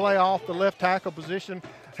power play off the left tackle position.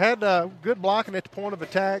 Had good blocking at the point of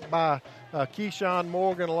attack by Keyshawn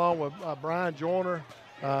Morgan along with Brian Joyner.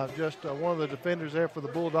 Just one of the defenders there for the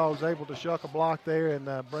Bulldogs able to shuck a block there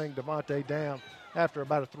and bring Devontae down after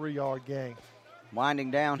about a 3-yard gain.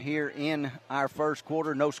 Winding down here in our first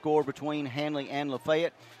quarter, no score between Handley and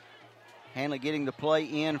LaFayette. Handley getting the play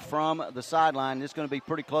in from the sideline. This is going to be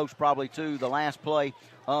pretty close probably to the last play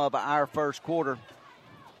of our first quarter.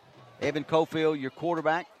 Evan Cofield, your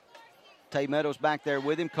quarterback. Tay Meadows back there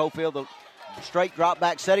with him. Cofield, the straight drop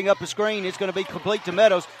back, setting up the screen. It's going to be complete to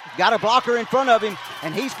Meadows. Got a blocker in front of him,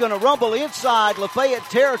 and he's going to rumble inside Lafayette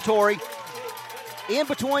territory in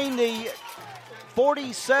between the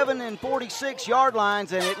 47 and 46 yard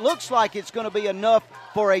lines, and it looks like it's going to be enough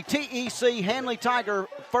for a TEC Handley Tiger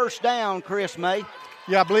first down, Chris May.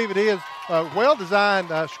 Yeah, I believe it is.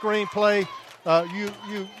 Well-designed screen play. You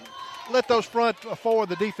let those front four of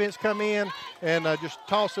the defense come in and just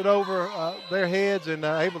toss it over their heads and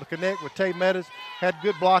able to connect with Tay Meadows. Had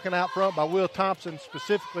good blocking out front by Will Thompson,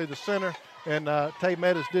 specifically the center, and Tay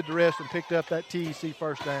Meadows did the rest and picked up that TEC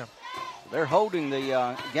first down. They're holding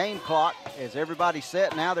the game clock as everybody's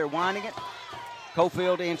set. Now they're winding it.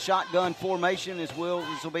 Cofield in shotgun formation. This will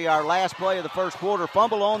be our last play of the first quarter.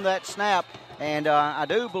 Fumble on that snap, and I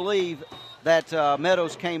do believe that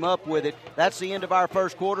Meadows came up with it. That's the end of our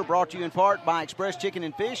first quarter, brought to you in part by Express Chicken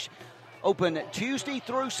and Fish. Open Tuesday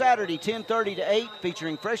through Saturday, 10:30 to 8,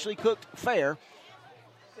 featuring freshly cooked fare.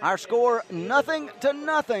 Our score,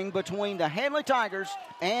 0-0 between the Handley Tigers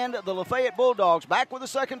and the LaFayette Bulldogs. Back with the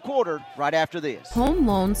second quarter right after this. Home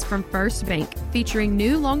loans from First Bank, featuring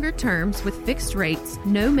new longer terms with fixed rates,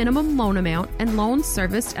 no minimum loan amount, and loans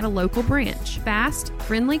serviced at a local branch. Fast,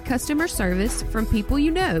 friendly customer service from people you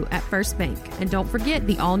know at First Bank. And don't forget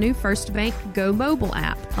the all-new First Bank Go mobile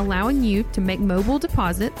app, allowing you to make mobile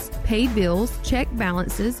deposits, pay bills, check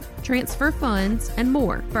balances, transfer funds, and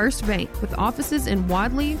more. First Bank, with offices in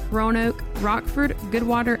Wadley, Roanoke, Rockford,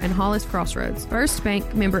 Goodwater, and Hollis Crossroads. First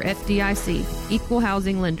Bank, member FDIC, equal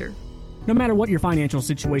housing lender. No matter what your financial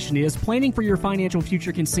situation is, planning for your financial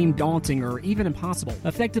future can seem daunting or even impossible.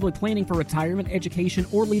 Effectively planning for retirement, education,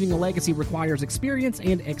 or leaving a legacy requires experience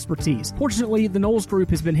and expertise. Fortunately, the Knowles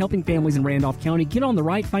Group has been helping families in Randolph County get on the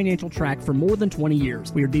right financial track for more than 20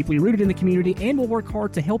 years. We are deeply rooted in the community and will work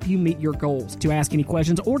hard to help you meet your goals. To ask any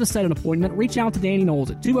questions or to set an appointment, reach out to Danny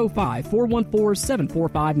Knowles at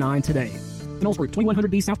 205-414-7459 today. Knowles Group,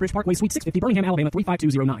 2100B Southbridge Parkway, Suite 650, Birmingham, Alabama,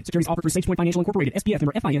 35209. Securities offered through SafePoint Financial Incorporated, SPF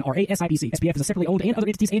member FINRA SIPC. SPF is a separately owned and other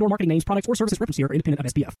entities and/or marketing names, products, or services referenced here are independent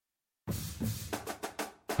of SPF.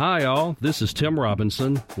 Hi, all. This is Tim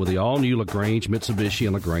Robinson with the all-new LaGrange Mitsubishi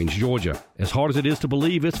in LaGrange, Georgia. As hard as it is to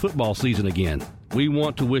believe, it's football season again. We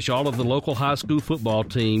want to wish all of the local high school football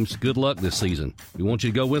teams good luck this season. We want you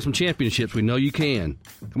to go win some championships. We know you can.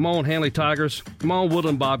 Come on, Handley Tigers. Come on,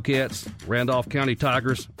 Woodland Bobcats, Randolph County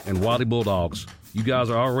Tigers, and Wadley Bulldogs. You guys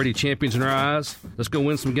are already champions in our eyes. Let's go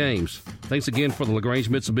win some games. Thanks again for the LaGrange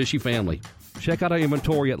Mitsubishi family. Check out our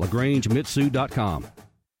inventory at LaGrangeMitsu.com.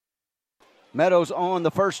 Meadows on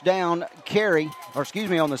the first down carry,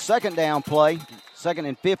 on the second down play, 2nd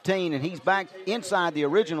and 15, and he's back inside the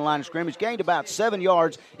original line of scrimmage, gained about 7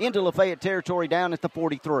 yards into Lafayette territory down at the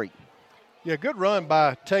 43. Yeah, good run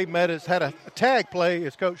by Tay Meadows. Had a tag play,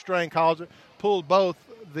 as Coach Strain calls it, pulled both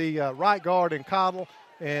the right guard in Cottle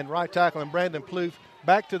and right tackle and Brandon Plouffe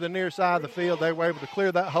back to the near side of the field. They were able to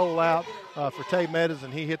clear that hole out for Tay Meadows,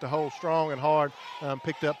 and he hit the hole strong and hard,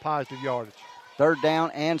 picked up positive yardage. 3rd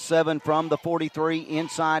down and 7 from the 43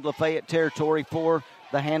 inside Lafayette territory for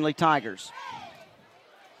the Handley Tigers.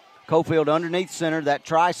 Cofield underneath center, that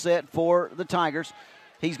try set for the Tigers.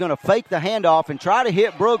 He's going to fake the handoff and try to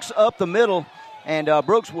hit Brooks up the middle, and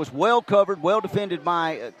Brooks was well covered, well defended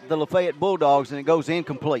by the Lafayette Bulldogs, and it goes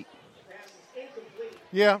incomplete.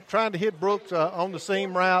 Yeah, trying to hit Brooks on the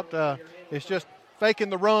seam route. It's just faking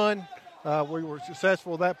the run. We were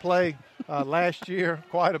successful with that play last year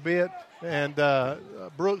quite a bit. And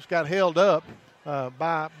Brooks got held up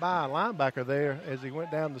by a linebacker there as he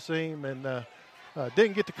went down the seam and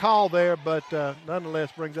didn't get the call there, but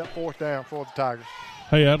nonetheless brings up 4th down for the Tigers.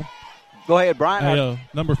 Hey, Adam. Go ahead, Brian. Hey,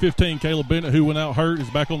 number 15, Caleb Bennett, who went out hurt,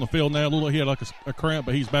 is back on the field now. He had like a cramp,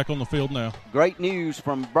 but he's back on the field now. Great news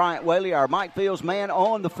from Bryant Whaley, our Mike Fields man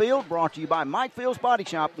on the field, brought to you by Mike Fields Body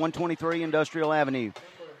Shop, 123 Industrial Avenue.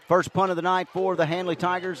 First punt of the night for the Handley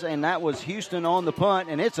Tigers, and that was Houston on the punt,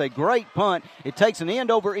 and it's a great punt. It takes an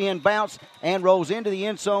end-over-end bounce and rolls into the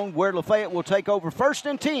end zone where Lafayette will take over 1st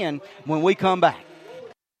and 10 when we come back.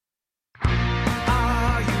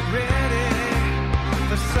 Are you ready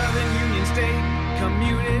for Southern Union State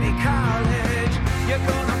Community College? You're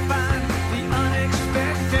going to find the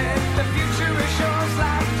unexpected. The future is yours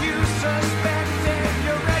like you suspected.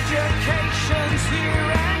 Your education's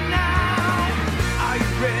here and now. Are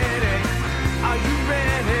you ready? Are you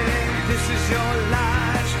ready? This is your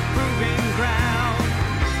life's proving ground.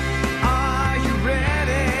 Are you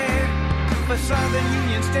ready for Southern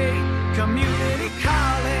Union State Community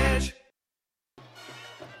College?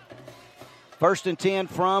 1st and 10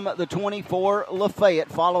 from the 24, Lafayette,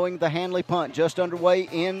 following the Handley punt. Just underway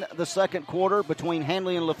in the second quarter between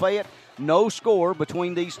Handley and Lafayette. No score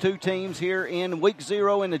between these two teams here in week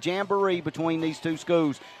 0 in the Jamboree between these two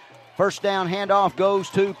schools. First down handoff goes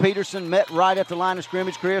to Peterson, met right at the line of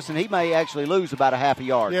scrimmage, Chris, and he may actually lose about a half a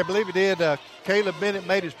yard. Yeah, I believe he did. Caleb Bennett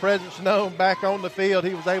made his presence known back on the field.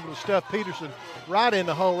 He was able to stuff Peterson right in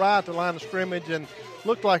the hole, right at the line of scrimmage, and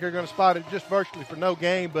looked like they're going to spot it just virtually for no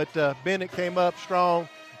gain, but Bennett came up strong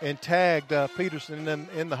and tagged Peterson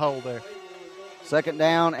in the hole there. 2nd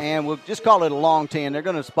down, and we'll just call it a long 10. They're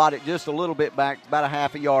going to spot it just a little bit back, about a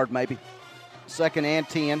half a yard maybe. 2nd and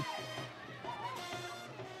 10.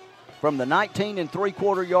 from the 19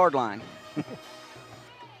 3/4 yard line.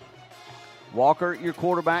 Walker, your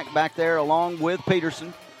quarterback, back there along with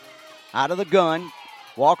Peterson. Out of the gun.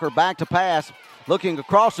 Walker back to pass. Looking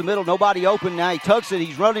across the middle, nobody open. Now he tucks it.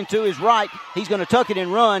 He's running to his right. He's going to tuck it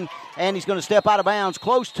and run, and he's going to step out of bounds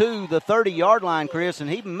close to the 30-yard line, Chris, and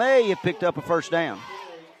he may have picked up a first down.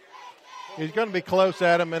 He's going to be close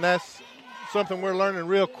at him, and that's something we're learning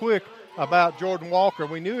real quick about Jordan Walker.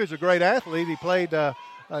 We knew he was a great athlete. He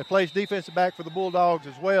plays defensive back for the Bulldogs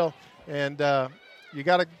as well, and you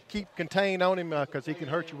got to keep contained on him because he can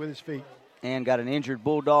hurt you with his feet. And got an injured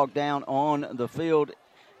Bulldog down on the field,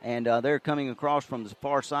 and they're coming across from the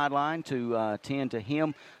far sideline to tend to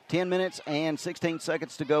him. 10 minutes and 16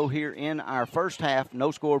 seconds to go here in our first half.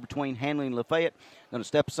 No score between Handley and LaFayette. Going to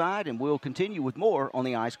step aside, and we'll continue with more on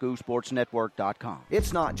the iSchoolSportsNetwork.com.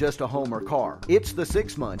 It's not just a home or car. It's the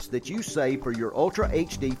 6 months that you save for your Ultra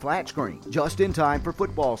HD flat screen, just in time for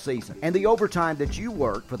football season, and the overtime that you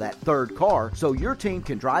work for that third car so your team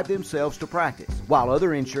can drive themselves to practice. While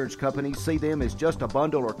other insurance companies see them as just a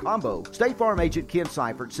bundle or combo, State Farm agent Ken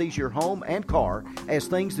Seifert sees your home and car as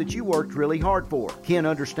things that you worked really hard for. Ken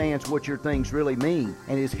understands what your things really mean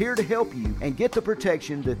and is here to help you and get the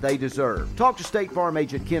protection that they deserve. Talk to State Farm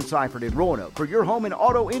agent Ken Seifert in Roanoke for your home and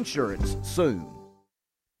auto insurance soon.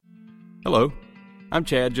 Hello, I'm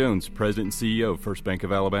Chad Jones, President and CEO of First Bank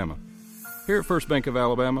of Alabama. Here at First Bank of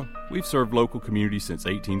Alabama, we've served local communities since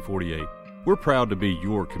 1848. We're proud to be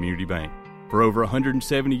your community bank. For over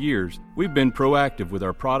 170 years, we've been proactive with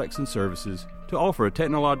our products and services to offer a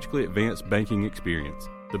technologically advanced banking experience.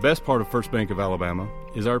 The best part of First Bank of Alabama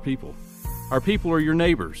is our people. Our people are your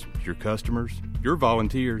neighbors, your customers, your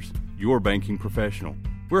volunteers, your banking professional.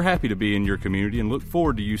 We're happy to be in your community and look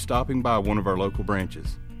forward to you stopping by one of our local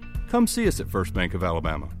branches. Come see us at First Bank of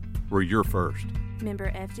Alabama. We're your first. Member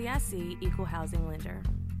FDIC, Equal Housing Lender.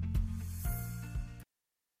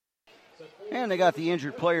 And they got the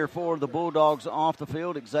injured player for the Bulldogs off the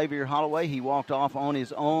field, Xavier Holloway. He walked off on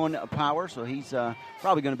his own power, so he's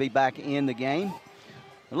probably going to be back in the game.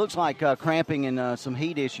 It looks like cramping and some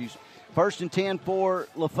heat issues. 1st and 10 for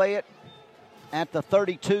LaFayette at the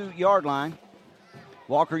 32-yard line.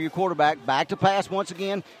 Walker, your quarterback, back to pass once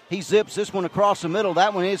again. He zips this one across the middle.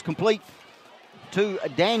 That one is complete to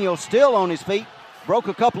Daniel, still on his feet. Broke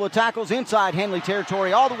a couple of tackles inside Handley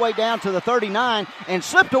territory all the way down to the 39 and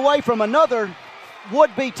slipped away from another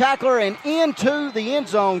would-be tackler and into the end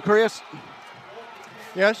zone, Chris.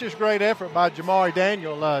 Yeah, it's just great effort by Jamari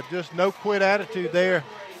Daniel. Just no quit attitude there.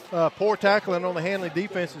 Poor tackling on the Handley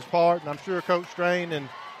defense's part, and I'm sure Coach Strain and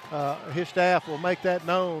his staff will make that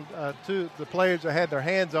known to the players that had their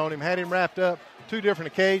hands on him, had him wrapped up 2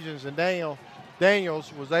 different occasions, and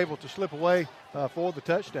Daniels was able to slip away for the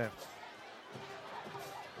touchdown.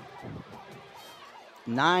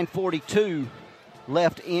 9:42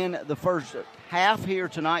 left in the first half here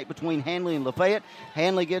tonight between Handley and LaFayette.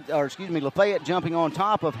 LaFayette jumping on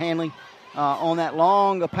top of Handley on that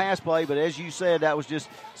long pass play, but as you said, that was just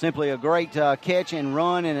simply a great catch and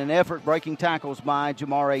run and an effort breaking tackles by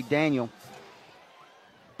Jamari Daniel.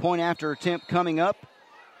 Point after attempt coming up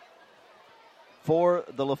for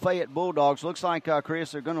the Lafayette Bulldogs. Looks like,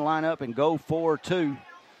 Chris, they're going to line up and go 4-2.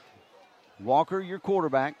 Walker, your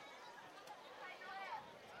quarterback.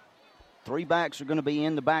 3 backs are going to be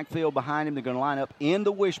in the backfield behind him. They're going to line up in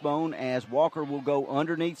the wishbone as Walker will go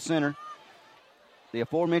underneath center. The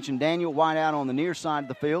aforementioned Daniel wide out on the near side of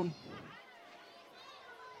the field.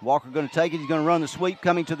 Walker going to take it. He's going to run the sweep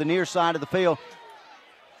coming to the near side of the field.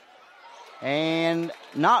 And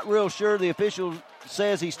not real sure. The official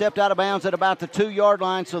says he stepped out of bounds at about the 2-yard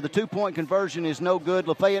line, so the 2-point conversion is no good.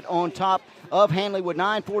 Lafayette on top of Handley with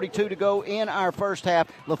 9:42 to go in our first half.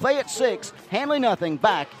 Lafayette 6, Handley nothing.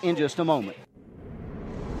 Back in just a moment.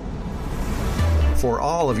 For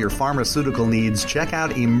all of your pharmaceutical needs, check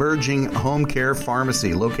out Emerging Home Care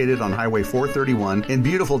Pharmacy, located on Highway 431 in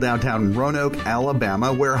beautiful downtown Roanoke,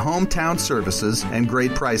 Alabama, where hometown services and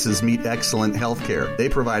great prices meet excellent health care. They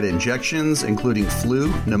provide injections, including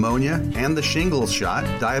flu, pneumonia, and the shingles shot,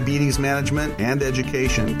 diabetes management and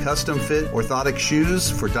education, custom-fit orthotic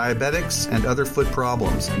shoes for diabetics and other foot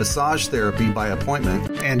problems, massage therapy by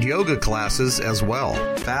appointment, and yoga classes as well.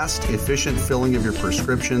 Fast, efficient filling of your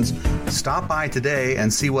prescriptions. Stop by today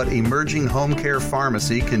and see what Emerging Home Care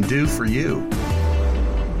Pharmacy can do for you.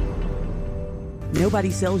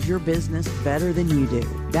 Nobody sells your business better than you do.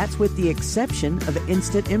 That's with the exception of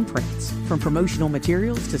Instant Imprints. From promotional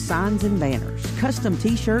materials to signs and banners, custom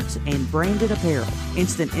t-shirts, and branded apparel,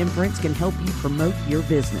 Instant Imprints can help you promote your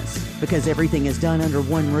business. Because everything is done under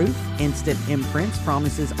one roof, Instant Imprints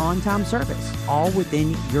promises on-time service, all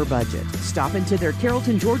within your budget. Stop into their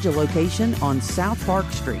Carrollton, Georgia location on South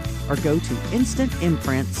Park Street or go to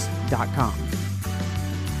instantimprints.com.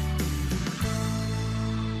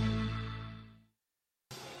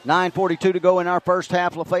 .9:42 to go in our first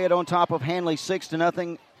half. Lafayette on top of Handley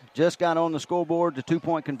 6-0. Just got on the scoreboard. The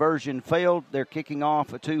two-point conversion failed. They're kicking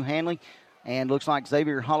off to Handley. And looks like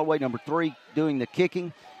Xavier Holloway, number 3, doing the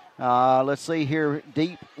kicking. Let's see here.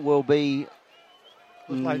 Deep will be...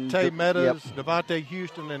 Looks like Tay Meadows, yep. Devontae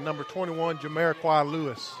Houston, and number 21, Jamiroquai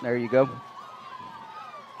Lewis. There you go.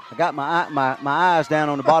 I got my eyes down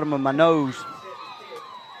on the bottom of my nose.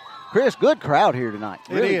 Chris, good crowd here tonight.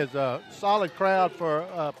 Really. It is a solid crowd for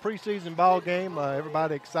a preseason ball game.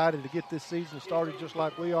 Everybody excited to get this season started just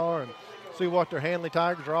like we are and see what their Handley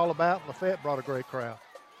Tigers are all about. Lafayette brought a great crowd.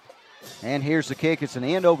 And here's the kick. It's an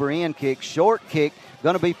end-over-end kick, short kick,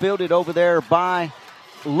 going to be fielded over there by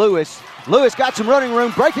Lewis. Lewis got some running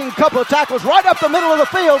room, breaking a couple of tackles right up the middle of the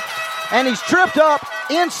field, and he's tripped up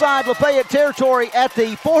inside Lafayette territory at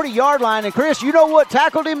the 40-yard line. And, Chris, you know what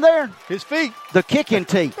tackled him there? His feet. The kicking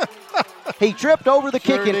tee. He tripped over the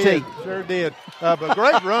kicking tee. Sure did. But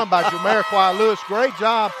great run by Jamiroquai Lewis. Great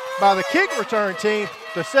job by the kick return team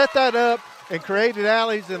to set that up and created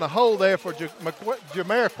alleys in a hole there for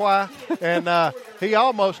Jamiroquai. And he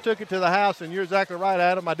almost took it to the house, and you're exactly right,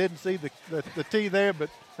 Adam. I didn't see the tee there, but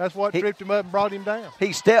that's what tripped him up and brought him down.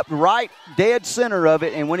 He stepped right dead center of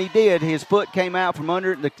it, and when he did, his foot came out from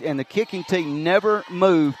under it, and the kicking tee never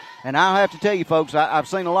moved. And I'll have to tell you, folks, I've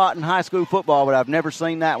seen a lot in high school football, but I've never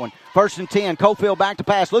seen that one. 1st and 10, Cofield back to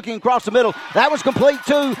pass, looking across the middle. That was complete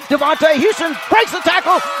to Devontae Houston. Breaks the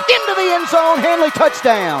tackle into the end zone. Handley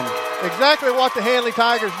touchdown. Exactly what the Handley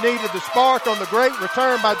Tigers needed, the spark on the great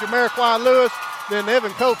return by Jamiroquai Lewis. Then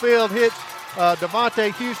Evan Cofield hits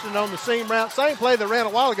Devontae Houston on the seam route. Same play that ran a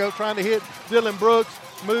while ago, trying to hit Dylan Brooks,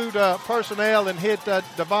 moved personnel and hit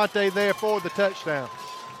Devontae there for the touchdown.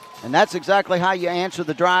 And that's exactly how you answer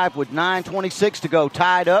the drive with 9:26 to go.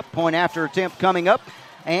 Tied up, point after attempt coming up.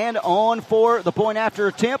 And on for the point after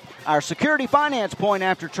attempt, our Security Finance point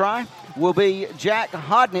after try will be Jack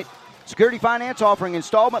Hodnett. Security Finance offering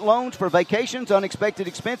installment loans for vacations, unexpected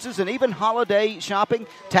expenses, and even holiday shopping,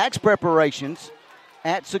 tax preparations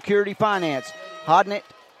at Security Finance. Hodnett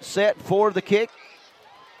set for the kick.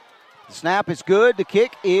 The snap is good. The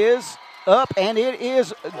kick is up, and it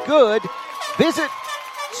is good. Visit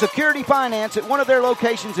Security Finance at one of their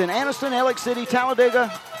locations in Anniston, Alex City, Talladega,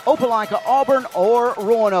 Opelika, Auburn, or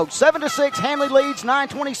Roanoke. 7-6, Handley leads,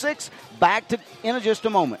 9:26. Back to in just a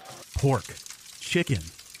moment. Pork, chicken,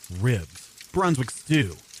 ribs, Brunswick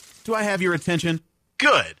stew. Do I have your attention?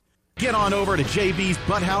 Good. Get on over to JB's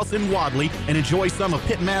Butt House in Wadley and enjoy some of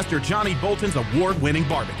Pitmaster Johnny Bolton's award-winning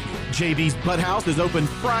barbecue. JB's Butt House is open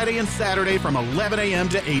Friday and Saturday from 11 a.m.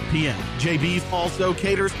 to 8 p.m. JB's also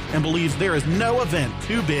caters and believes there is no event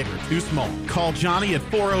too big or too small. Call Johnny at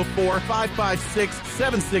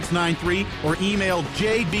 404-556-7693 or email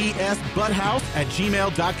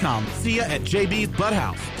jbsbutthouse@gmail.com. See ya at JB's Butt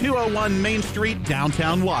House, 201 Main Street,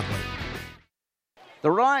 downtown Wadley. The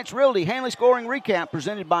Reliance Realty Handley Scoring Recap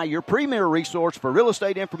presented by your premier resource for real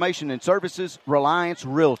estate information and services, Reliance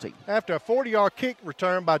Realty. After a 40-yard kick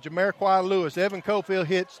return by Jamiroquai Lewis, Evan Cofield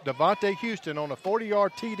hits Devontae Houston on a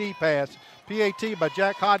 40-yard TD pass. PAT by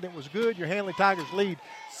Jack Hodnett was good. Your Handley Tigers lead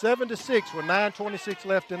 7-6 with 9:26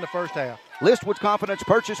 left in the first half. List with confidence,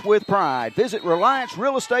 purchase with pride. Visit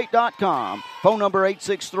RelianceRealEstate.com. Phone number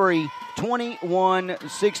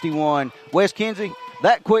 863-2161. Wes Kinsey,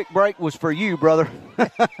 that quick break was for you, brother.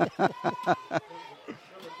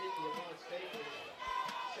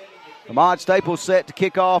 Ahmad Staples set to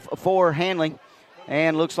kick off for Handley.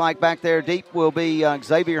 And looks like back there deep will be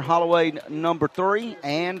Xavier Holloway, number 3,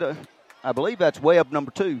 and I believe that's Webb, number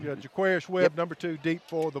 2. Yeah, Jaquarius Webb, number 2, deep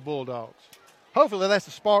for the Bulldogs. Hopefully that's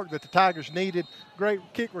the spark that the Tigers needed. Great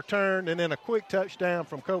kick return and then a quick touchdown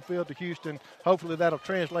from Cofield to Houston. Hopefully that'll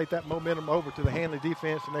translate that momentum over to the Handley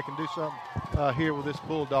defense and they can do something here with this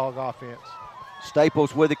Bulldog offense.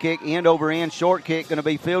 Staples with the kick, end over end, short kick, going to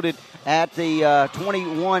be fielded at the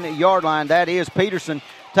 21-yard line. That is Peterson.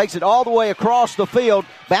 Takes it all the way across the field,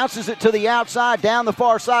 bounces it to the outside, down the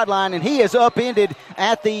far sideline, and he is upended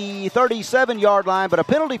at the 37-yard line. But a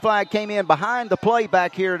penalty flag came in behind the play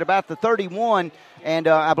back here at about the 31, and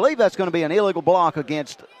I believe that's going to be an illegal block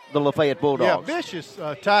against the Lafayette Bulldogs. Yeah, vicious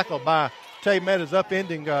tackle by Tay Meadows,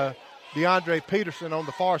 upending DeAndre Peterson on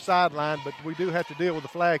the far sideline, but we do have to deal with the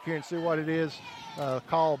flag here and see what it is.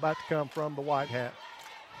 Call about to come from the white hat.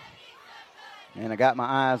 And I got my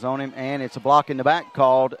eyes on him, and it's a block in the back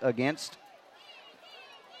called against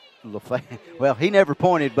LaFayette. Well, he never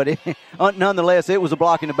pointed, but nonetheless, it was a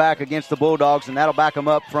block in the back against the Bulldogs, and that'll back them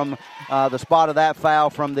up from the spot of that foul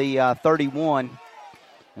from the 31.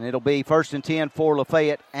 And it'll be 1st and 10 for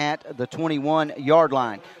Lafayette at the 21-yard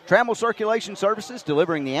line. Trammell Circulation Services,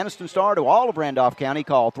 delivering the Anniston Star to all of Randolph County.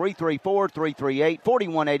 Call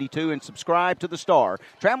 334-338-4182 and subscribe to the Star.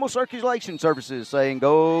 Trammell Circulation Services saying,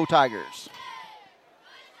 go Tigers.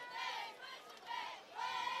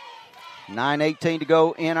 9:18 to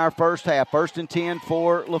go in our first half. 1st and 10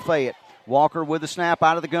 for Lafayette. Walker with the snap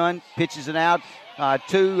out of the gun, pitches it out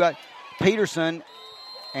to Peterson.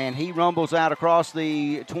 And he rumbles out across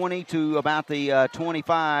the 20 to about the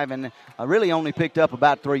 25 and really only picked up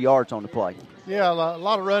about 3 yards on the play. Yeah, a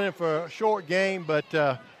lot of running for a short game, but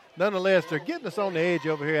nonetheless, they're getting us on the edge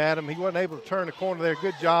over here, Adam. He wasn't able to turn the corner there.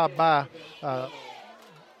 Good job by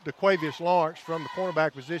DeQuavius Lawrence from the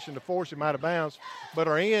cornerback position to force him out of bounds. But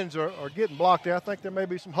our ends are getting blocked there. I think there may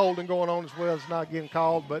be some holding going on as well. It's not getting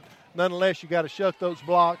called, but nonetheless, you got to shuck those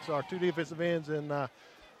blocks. Our two defensive ends and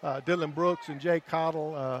Dylan Brooks and Jake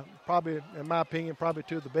Cottle, probably, in my opinion, probably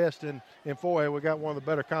two of the best in 4A. We got one of the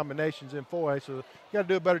better combinations in 4A, so you got to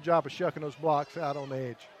do a better job of shucking those blocks out on the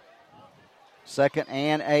edge. 2nd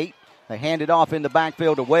and 8. They hand it off in the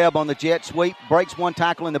backfield to Webb on the jet sweep. Breaks one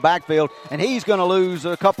tackle in the backfield, and he's going to lose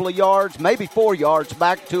a couple of yards, maybe 4 yards,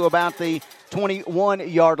 back to about the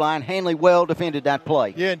 21-yard line. Handley well defended that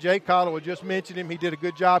play. Yeah, and Jake Cottle, we just mentioned him. He did a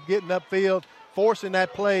good job getting upfield, forcing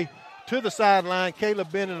that play to the sideline.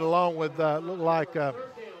 Caleb Bennett along with looked like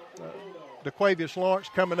DeQuavius Lawrence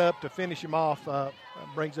coming up to finish him off.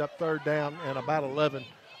 Brings up 3rd down and about 11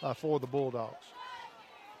 for the Bulldogs.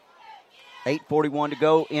 8:41 to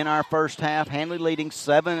go in our first half. Handley leading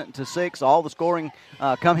 7-6. All the scoring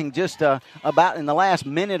coming just about in the last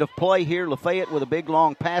minute of play here. Lafayette with a big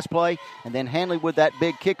long pass play, and then Handley with that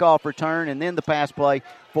big kickoff return, and then the pass play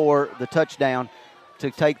for the touchdown to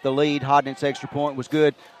take the lead. Hodnett's extra point was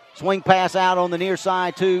good. Swing pass out on the near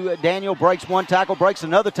side to Daniel. Breaks one tackle, breaks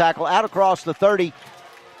another tackle, out across the 30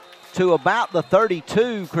 to about the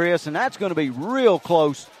 32, Chris, and that's going to be real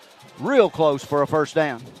close for a first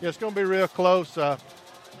down. Yeah, it's going to be real close.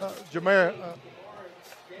 Jameer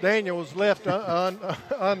Daniel was left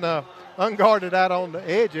unguarded out on the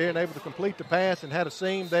edge there and able to complete the pass and had a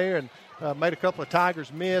seam there and made a couple of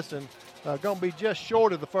Tigers miss and going to be just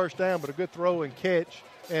short of the first down, but a good throw and catch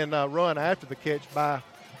and run after the catch by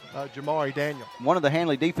Jamari Daniel. One of the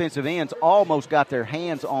Handley defensive ends almost got their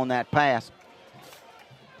hands on that pass.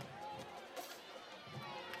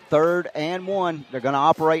 3rd and 1. They're going to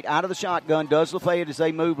operate out of the shotgun. Does Lafayette as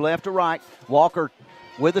they move left to right. Walker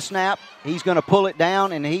with the snap. He's going to pull it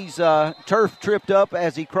down, and he's turf tripped up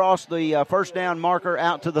as he crossed the first down marker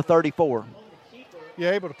out to the 34.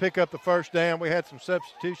 Yeah, able to pick up the first down. We had some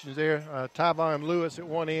substitutions there. Tyvon Lewis at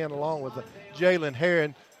one end along with Jalen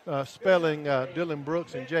Herron spelling Dylan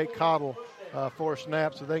Brooks and Jake Cottle for a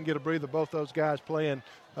snap, so they can get a breather. Both those guys playing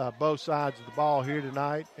both sides of the ball here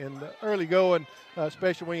tonight. And early going,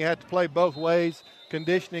 especially when you have to play both ways,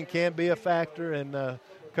 conditioning can be a factor, and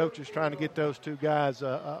coaches trying to get those two guys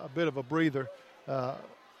a bit of a breather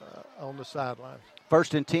on the sideline.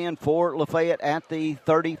 1st and 10 for Lafayette at the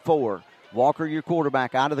 34. Walker, your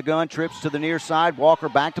quarterback, out of the gun, trips to the near side. Walker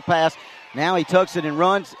back to pass. Now he tucks it and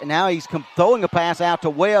runs. And now he's throwing a pass out to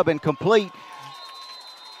Webb and complete.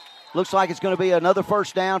 Looks like it's going to be another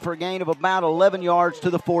first down for a gain of about 11 yards to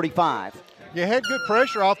the 45. You had good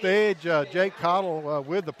pressure off the edge. Jake Cottle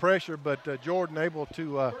with the pressure, but Jordan able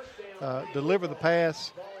to deliver the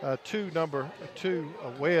pass to number 2,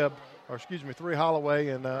 Webb, or 3 Holloway,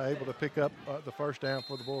 and able to pick up the first down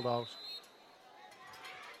for the Bulldogs.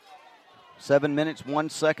 7 minutes, 1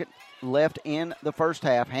 second left in the first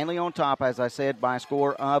half. Handley on top, as I said, by a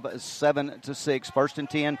score of 7-6. 1st and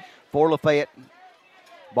 10 for Lafayette.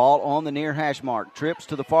 Ball on the near hash mark. Trips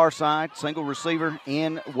to the far side. Single receiver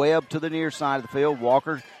in. Webb to the near side of the field.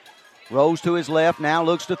 Walker rolls to his left. Now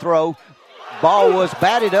looks to throw. Ball was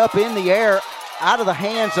batted up in the air out of the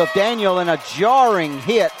hands of Daniel, and a jarring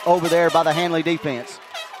hit over there by the Handley defense.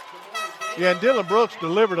 Yeah, and Dylan Brooks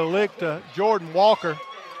delivered a lick to Jordan Walker.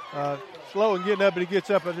 Slow and getting up, but he gets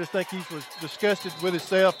up. I just think he was disgusted with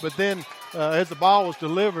himself. But then as the ball was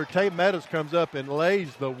delivered, Tate Meadows comes up and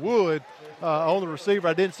lays the wood on the receiver.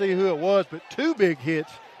 I didn't see who it was, but 2 big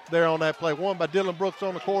hits there on that play. One by Dylan Brooks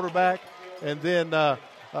on the quarterback, and then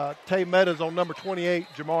Tate Meadows on number 28,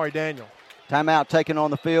 Jamari Daniel. Timeout taken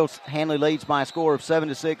on the field. Handley leads by a score of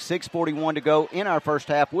 7-6, 6:41 to go in our first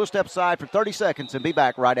half. We'll step aside for 30 seconds and be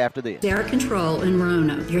back right after this. Air Control in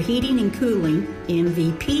Roanoke, your heating and cooling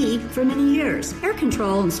MVP for many years. Air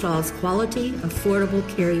Control installs quality, affordable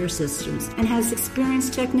carrier systems and has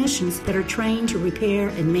experienced technicians that are trained to repair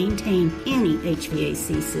and maintain any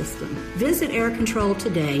HVAC system. Visit Air Control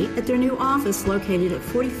today at their new office located at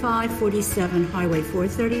 4547 Highway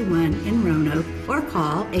 431 in Roanoke, or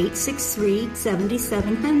call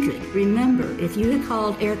 863-7700. Remember, if you had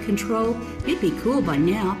called Air Control, you'd be cool by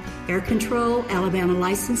now. Air Control, Alabama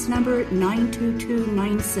license number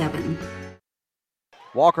 92297.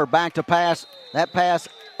 Walker back to pass. That pass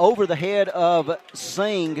over the head of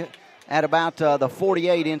Singh at about the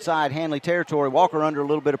 48 inside Handley territory. Walker under a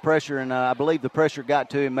little bit of pressure, and I believe the pressure got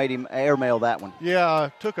to him, made him airmail that one. Yeah,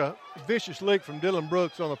 took a vicious lick from Dylan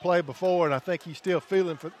Brooks on the play before, and I think he's still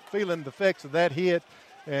feeling the effects of that hit.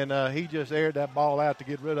 And he just aired that ball out to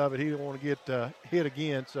get rid of it. He didn't want to get hit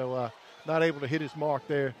again, so not able to hit his mark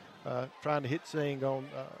there, trying to hit Singh on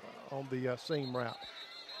the seam route.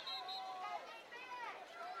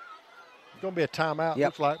 It's going to be a timeout, yep.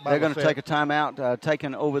 Looks like. They're going to take a timeout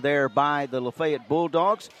taken over there by the LaFayette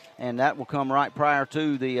Bulldogs, and that will come right prior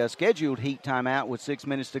to the scheduled heat timeout with 6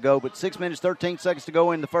 minutes to go. But 6 minutes, 13 seconds to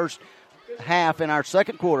go in the first half in our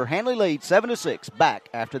second quarter. Handley leads 7-6. Back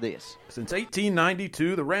after this. Since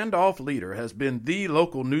 1892, the Randolph Leader has been the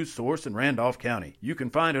local news source in Randolph County. You can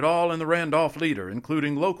find it all in the Randolph Leader,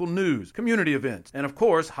 including local news, community events, and of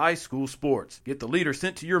course, high school sports. Get the Leader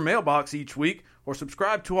sent to your mailbox each week or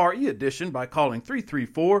subscribe to our e-edition by calling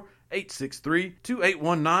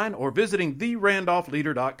 334-863-2819 or visiting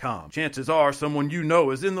therandolphleader.com. Chances are someone you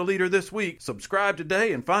know is in the Leader this week. Subscribe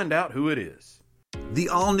today and find out who it is. The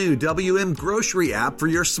all-new WM Grocery app for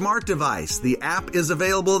your smart device. The app is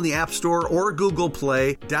available in the App Store or Google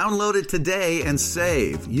Play. Download it today and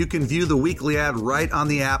save. You can view the weekly ad right on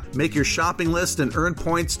the app, make your shopping list, and earn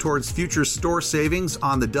points towards future store savings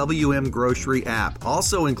on the WM Grocery app.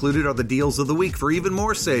 Also included are the deals of the week for even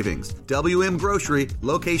more savings. WM Grocery,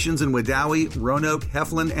 locations in Wedowee, Roanoke,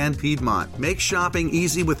 Heflin, and Piedmont. Make shopping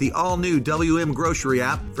easy with the all-new WM Grocery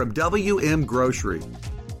app from WM Grocery.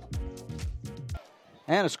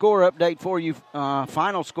 And a score update for you.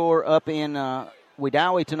 Final score up in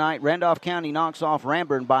Wedowee tonight. Randolph County knocks off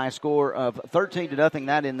Ranburne by a score of 13-0.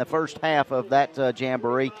 That in the first half of that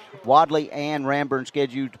jamboree. Wadley and Ranburne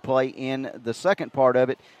scheduled to play in the second part of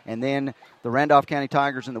it. And then the Randolph County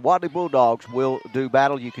Tigers and the Wadley Bulldogs will do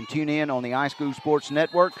battle. You can tune in on the iSchool Sports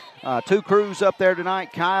Network. Two crews up there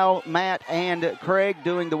tonight, Kyle, Matt, and Craig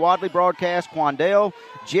doing the Wadley broadcast. Quandale,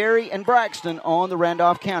 Jerry, and Braxton on the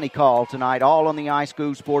Randolph County call tonight, all on the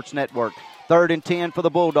iSchool Sports Network. 3rd and 10 for the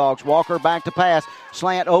Bulldogs. Walker back to pass.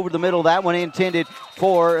 Slant over the middle. That one intended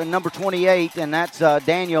for number 28, and that's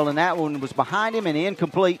Daniel, and that one was behind him and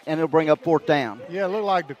incomplete, and it'll bring up 4th down. Yeah, it looked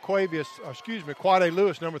like Quade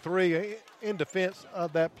Lewis, number 3, in defense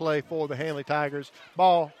of that play for the Handley Tigers.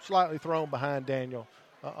 Ball slightly thrown behind Daniel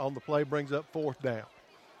on the play, brings up 4th down.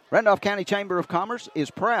 Randolph County Chamber of Commerce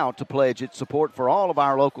is proud to pledge its support for all of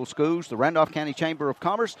our local schools. The Randolph County Chamber of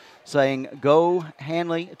Commerce saying, go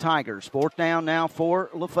Handley Tigers. 4th down now for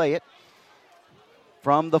LaFayette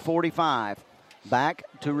from the 45. Back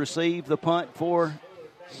to receive the punt for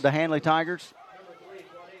the Handley Tigers.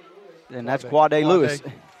 And that's Quade Lewis.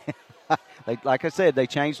 Like I said, they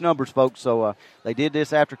changed numbers, folks. So they did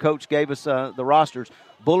this after Coach gave us the rosters.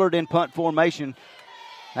 Bullard in punt formation.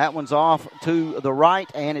 That one's off to the right,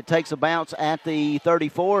 and it takes a bounce at the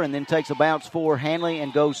 34 and then takes a bounce for Handley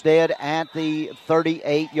and goes dead at the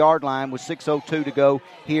 38-yard line with 6:02 to go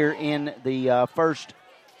here in the first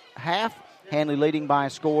half. Handley leading by a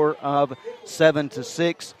score of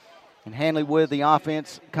 7-6. And Handley with the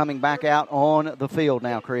offense coming back out on the field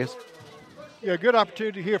now, Chris. Yeah, good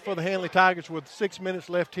opportunity here for the Handley Tigers with 6 minutes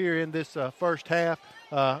left here in this first half.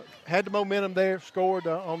 Had the momentum there, scored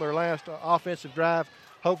on their last offensive drive.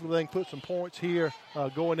 Hopefully they can put some points here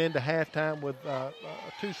going into halftime with a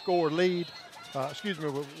 2-score lead. With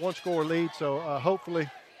 1-score lead. So hopefully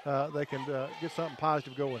they can get something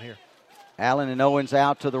positive going here. Allen and Owens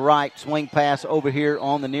out to the right. Swing pass over here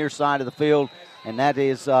on the near side of the field. And that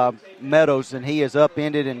is Meadows, and he is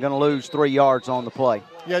upended and going to lose 3 yards on the play.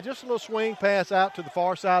 Yeah, just a little swing pass out to the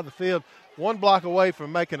far side of the field. 1 block away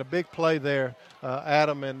from making a big play there,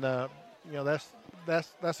 Adam. And,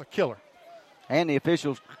 that's a killer. And the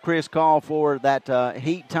officials, Chris, call for that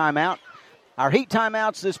heat timeout. Our heat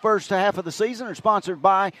timeouts this first half of the season are sponsored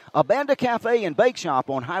by Abanda Cafe and Bake Shop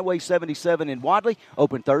on Highway 77 in Wadley.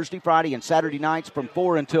 Open Thursday, Friday, and Saturday nights from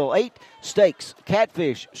 4 until 8. Steaks,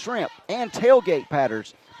 catfish, shrimp, and tailgate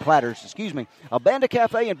Abanda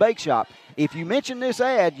Cafe and Bake Shop. If you mention this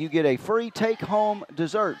ad, you get a free take-home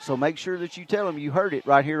dessert. So make sure that you tell them you heard it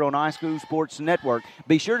right here on iSchool Sports Network.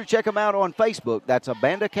 Be sure to check them out on Facebook. That's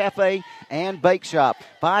Abanda Cafe and Bake Shop.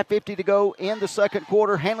 5:50 to go in the second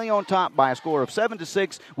quarter. Handley on top by a score of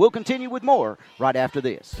 7-6. We'll continue with more right after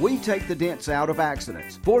this. We take the dents out of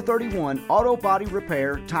accidents. 431 Auto Body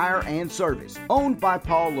Repair, Tire and Service. Owned by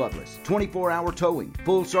Paul Lovelace. 24-hour towing.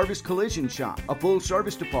 Full-service collision shop. A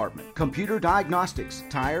full-service department. Computer diagnostics.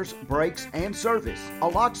 Tires, brakes, and service. A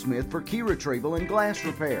locksmith for key retrieval and glass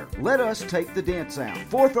repair. Let us take the dents out.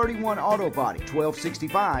 431 Auto Body,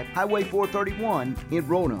 1265 Highway 431 in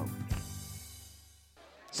Roanoke.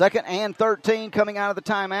 Second and 13 coming out of the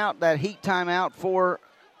timeout, that heat timeout for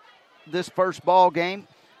this first ball game.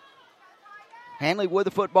 Handley with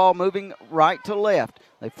the football moving right to left.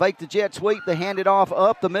 They fake the jet sweep. They hand it off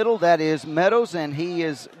up the middle. That is Meadows, and he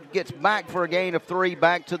gets back for a gain of 3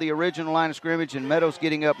 back to the original line of scrimmage, and Meadows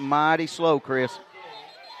getting up mighty slow, Chris.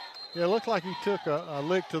 Yeah, it looked like he took a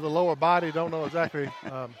lick to the lower body. Don't know exactly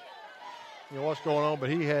what's going on, but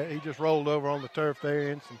he just rolled over on the turf there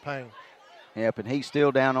in some pain. Yep, and he's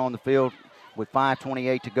still down on the field with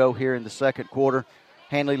 5:28 to go here in the second quarter.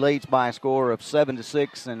 Handley leads by a score of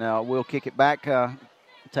 7-6, and we'll kick it back,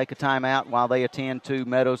 take a timeout while they attend to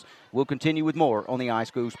Meadows. We'll continue with more on the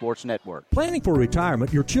iSchool Sports Network. Planning for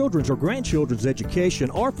retirement, your children's or grandchildren's education,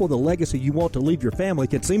 or for the legacy you want to leave your family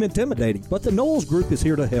can seem intimidating, but the Knowles Group is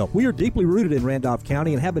here to help. We are deeply rooted in Randolph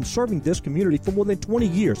County and have been serving this community for more than 20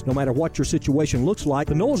 years. No matter what your situation looks like,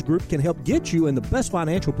 the Knowles Group can help get you in the best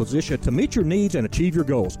financial position to meet your needs and achieve your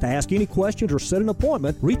goals. To ask any questions or set an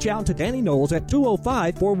appointment, reach out to Danny Knowles at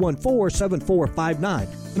 205-414-7459.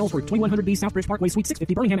 Knowles Group, 2100B Southbridge Parkway, Suite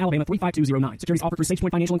 650, Birmingham, Alabama, 35209. Securities offered through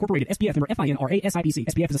SafePoint Financial Incorporated, SPF member FINRA SIPC.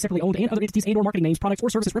 SPF is a separately owned and other entities and or marketing names, products, or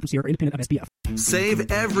services referenced here are independent of SPF. Save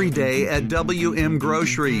every day at WM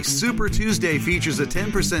Grocery. Super Tuesday features a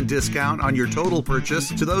 10% discount on your total purchase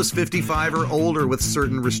to those 55 or older with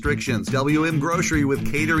certain restrictions. WM Grocery with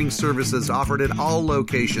catering services offered at all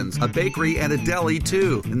locations. A bakery and a deli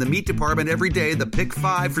too. In the meat department every day, the Pick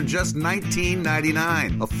 5 for just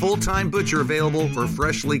 $19.99. A full-time butcher available for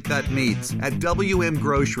freshly cut meats at WM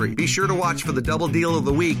Grocery. Be sure to watch for the double deal of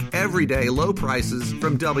the week. Every day, low prices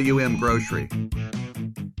from WM Grocery.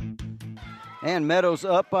 And Meadows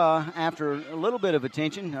up after a little bit of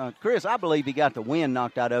attention. Chris, I believe he got the wind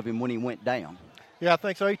knocked out of him when he went down. Yeah, I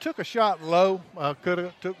think so. He took a shot low. Could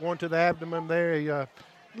have took one to the abdomen there. He, a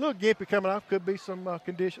little gimpy coming off. Could be some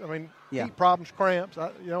condition. I mean, heat problems, cramps.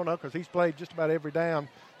 You don't know because he's played just about every down,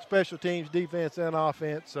 special teams, defense, and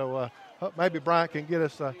offense. So maybe Brian can get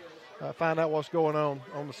us find out what's going on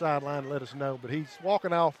the sideline and let us know. But he's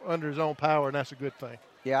walking off under his own power, and that's a good thing.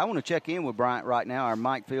 Yeah, I want to check in with Bryant right now, our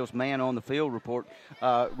Mike Fields man on the field reporter.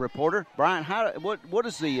 Bryant, what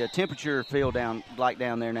is the temperature feel down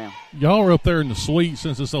there now? Y'all are up there in the suite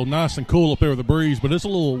since it's so nice and cool up there with the breeze, but it's a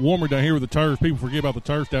little warmer down here with the turf. People forget about the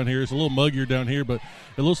turf down here. It's a little muggier down here, but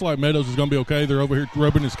it looks like Meadows is going to be okay. They're over here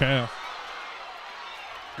rubbing his calf.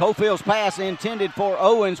 Cofield's pass intended for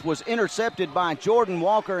Owens was intercepted by Jordan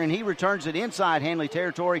Walker, and he returns it inside Handley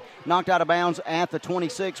territory, knocked out of bounds at the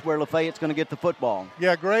 26 where LaFayette's going to get the football.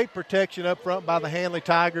 Yeah, great protection up front by the Handley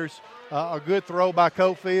Tigers. A good throw by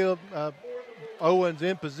Cofield. Owens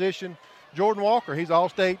in position. Jordan Walker, he's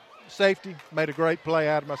all-state safety, made a great play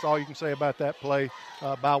out of him. That's all you can say about that play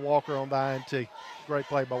by Walker on the INT. Great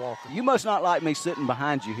play by Walker. You must not like me sitting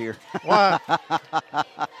behind you here. Why?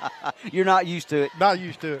 You're not used to it. Not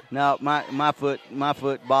used to it. No, my foot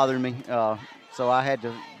bothered me, so I had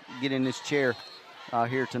to get in this chair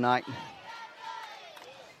here tonight.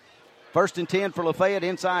 1st and 10 for Lafayette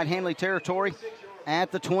inside Handley territory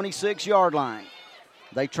at the 26-yard line.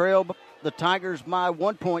 They trail the Tigers by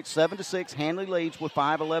 1 point, 7-6. Handley leads with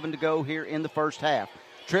 5:11 to go here in the first half.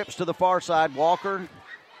 Trips to the far side. Walker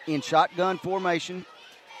in shotgun formation,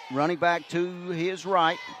 running back to his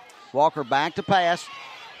right. Walker back to pass.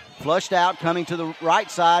 Flushed out, coming to the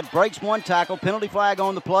right side, breaks one tackle, penalty flag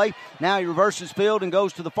on the play. Now he reverses field and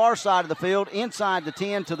goes to the far side of the field, inside the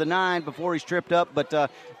 10 to the 9 before he's tripped up. But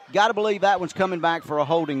got to believe that one's coming back for a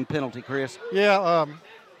holding penalty, Chris. Yeah,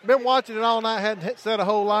 been watching it all night, hadn't said a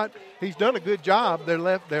whole lot. He's done a good job,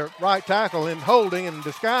 their right tackle, in holding and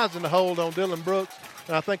disguising the hold on Dylan Brooks.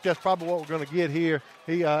 And I think that's probably what we're going to get here.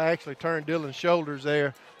 He actually turned Dylan's shoulders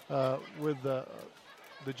there with the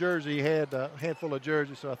jersey. He had a handful of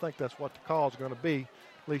jerseys, so I think that's what the call is going to be.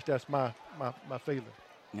 At least that's my feeling.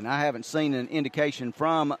 And I haven't seen an indication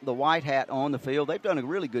from the white hat on the field. They've done a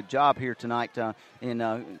really good job here tonight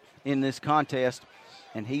in this contest.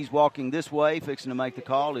 and he's walking this way, fixing to make the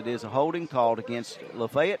call. It is a holding called against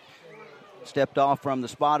LaFayette. Stepped off from the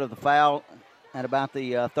spot of the foul at about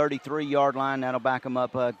the 33-yard line. That'll back him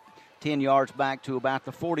up 10 yards back to about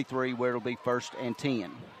the 43, where it'll be 1st and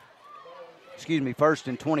 10. Excuse me, 1st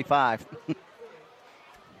and 25.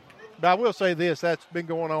 But I will say this, that's been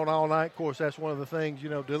going on all night. Of course, that's one of the things,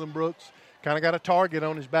 Dylan Brooks kind of got a target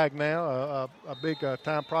on his back now, a big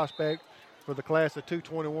time prospect for the class of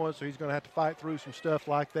 221, so he's going to have to fight through some stuff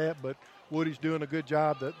like that. But Woody's doing a good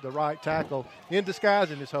job, the right tackle, in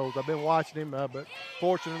disguising his holds. I've been watching him, but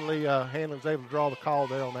fortunately, Handley was able to draw the call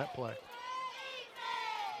there on that play.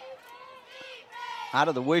 Out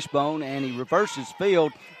of the wishbone, and he reverses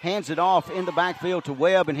field, hands it off in the backfield to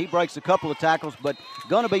Webb, and he breaks a couple of tackles, but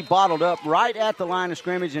going to be bottled up right at the line of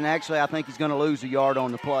scrimmage, and actually I think he's going to lose a yard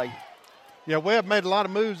on the play. Yeah, Webb made a lot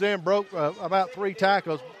of moves there and broke about 3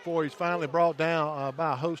 tackles before he's finally brought down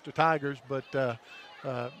by a host of Tigers, but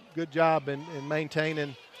good job in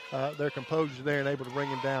maintaining their composure there and able to bring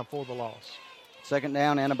him down for the loss. 2nd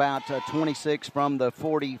down and about 26 from the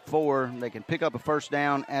 44. They can pick up a 1st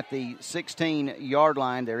down at the 16-yard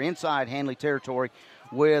line. They're inside Handley territory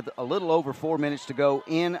with a little over 4 minutes to go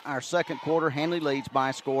in our 2nd quarter. Handley leads by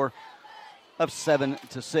a score of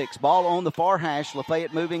 7-6. Ball on the far hash.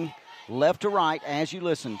 LaFayette moving left to right as you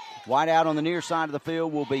listen. Wide out on the near side of the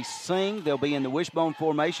field will be Singh. They'll be in the wishbone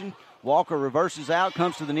formation. Walker reverses out,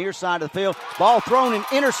 comes to the near side of the field. Ball thrown and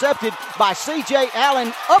intercepted by C.J.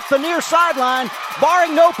 Allen up the near sideline.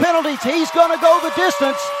 Barring no penalties, he's going to go the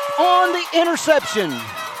distance on the interception.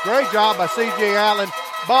 Great job by C.J. Allen.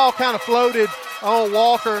 Ball kind of floated on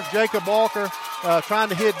Walker, Jacob Walker, trying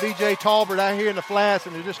to hit B.J. Talbert out here in the flats,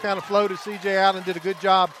 and it just kind of floated. C.J. Allen did a good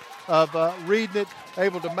job of reading it,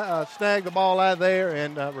 able to snag the ball out of there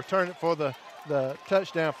and return it for the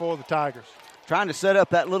touchdown for the Tigers. Trying to set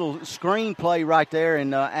up that little screen play right there,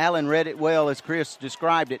 and Allen read it well as Chris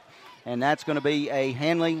described it. And that's going to be a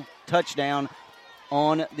Handley touchdown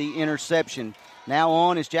on the interception. Now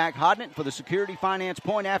on is Jack Hodnett for the Security Finance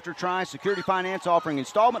Point After Try. Security Finance offering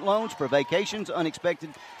installment loans for vacations,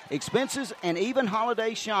 unexpected expenses, and even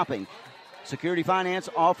holiday shopping. Security Finance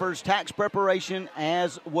offers tax preparation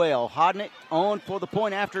as well. Hodnett on for the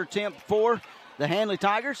point after attempt for the Handley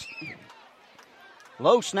Tigers.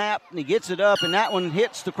 Low snap, and he gets it up, and that one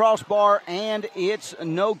hits the crossbar, and it's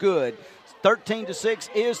no good. 13-6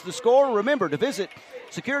 is the score. Remember to visit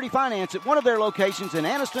Security Finance at one of their locations in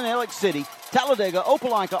Anniston, Alex City, Talladega,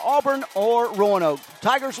 Opelika, Auburn, or Roanoke.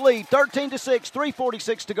 Tigers lead 13-6,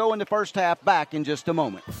 3:46 to go in the first half. Back in just a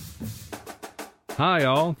moment. Hi,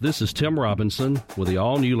 all. This is Tim Robinson with the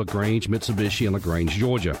all-new LaGrange Mitsubishi in LaGrange,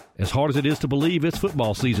 Georgia. As hard as it is to believe, it's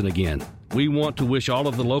football season again. We want to wish all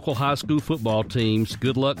of the local high school football teams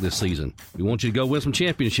good luck this season. We want you to go win some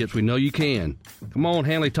championships. We know you can. Come on,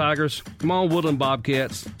 Handley Tigers. Come on, Woodland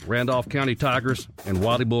Bobcats, Randolph County Tigers, and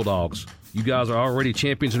Wadley Bulldogs. You guys are already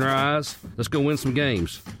champions in our eyes. Let's go win some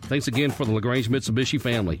games. Thanks again for the LaGrange Mitsubishi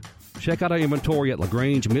family. Check out our inventory at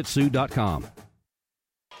LaGrangeMitsu.com.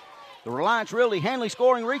 The Reliance Realty Handley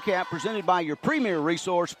scoring recap presented by your premier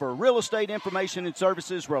resource for real estate information and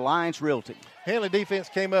services, Reliance Realty. Handley defense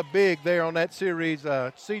came up big there on that series.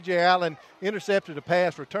 C.J. Allen intercepted a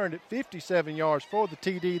pass, returned it 57 yards for the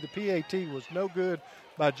TD. The PAT was no good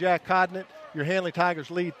by Jack Hodnett. Your Handley Tigers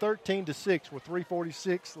lead 13-6 with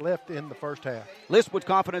 3:46 left in the first half. List with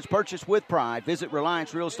confidence, purchase with pride. Visit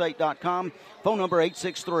RelianceRealEstate.com. Phone number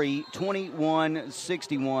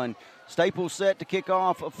 863-2161. Staples set to kick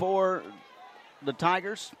off for the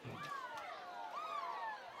Tigers.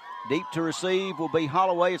 Deep to receive will be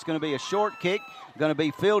Holloway. It's going to be a short kick. Going to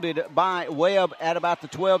be fielded by Webb at about the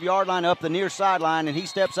 12-yard line up the near sideline, and he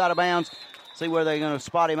steps out of bounds. See where they're going to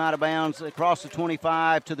spot him out of bounds. Across the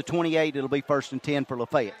 25 to the 28. It'll be 1st and 10 for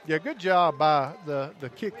LaFayette. Yeah, good job by the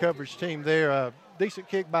kick coverage team there. Decent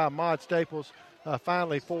kick by Ahmad Staples.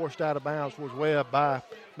 Finally forced out of bounds was Webb by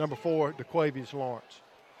number 4, DeQuavius Lawrence.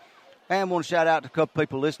 And I want to shout out to a couple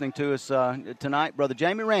people listening to us tonight. Brother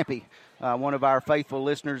Jamie Rampy, one of our faithful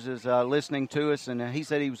listeners, is listening to us, and he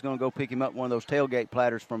said he was going to go pick him up one of those tailgate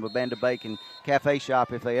platters from a Band of Bacon cafe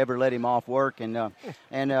shop if they ever let him off work. And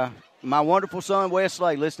my wonderful son,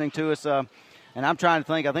 Wesley, listening to us, and I'm trying to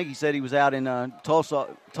think. I think he said he was out in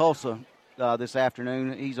Tulsa this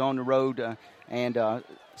afternoon. He's on the road and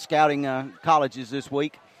scouting colleges this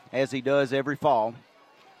week, as he does every fall.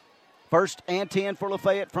 1st and 10 for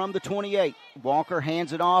LaFayette from the 28. Walker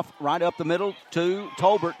hands it off right up the middle to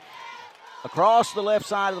Tolbert. Across the left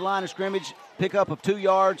side of the line of scrimmage, pickup of 2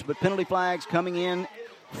 yards, but penalty flags coming in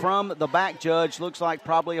from the back judge. Looks like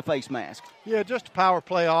probably a face mask. Yeah, just a power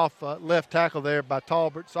play off left tackle there by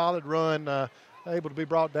Tolbert. Solid run able to be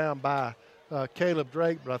brought down by Caleb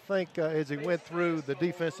Drake. But I think as he went through the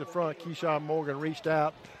defensive front, Keyshawn Morgan reached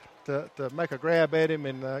out to make a grab at him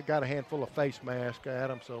and got a handful of face mask at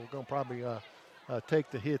him. So we're going to probably take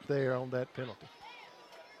the hit there on that penalty.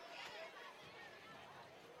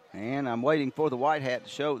 And I'm waiting for the white hat to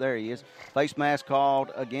show. There he is. Face mask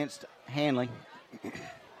called against Handley.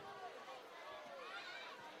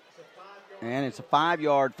 And it's a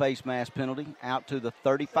 5-yard face mask penalty out to the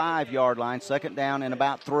 35-yard line. Second down and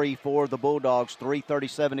about 3 for the Bulldogs.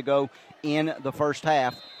 3:37 to go in the first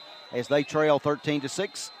half as they trail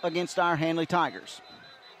 13-6 against our Handley Tigers.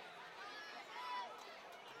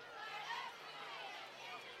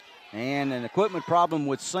 And an equipment problem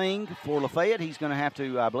with Singh for Lafayette. He's going to have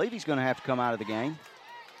to, I believe he's going to have to come out of the game.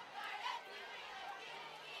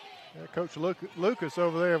 Yeah, Coach Lucas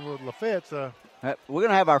over there with Lafayette's. We're going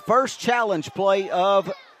to have our first challenge play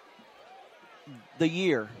of the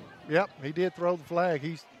year. Yep, he did throw the flag.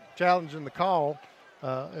 He's challenging the call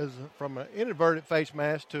as from an inverted face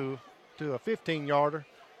mask to a 15-yarder.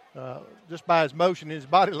 Just by his motion, his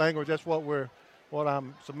body language, that's what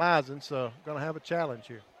I'm surmising. So going to have a challenge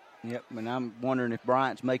here. Yep, and I'm wondering if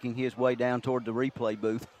Bryant's making his way down toward the replay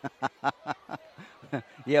booth.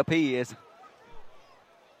 Yep, he is.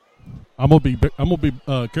 I'm gonna be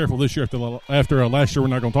careful this year after last year we're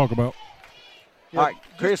not gonna talk about. All right,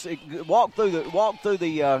 Chris, walk through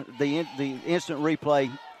the instant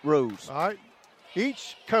replay rules. All right,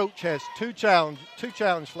 each coach has two challenge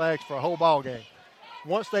flags for a whole ball game.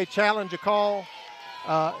 Once they challenge a call,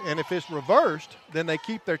 and if it's reversed, then they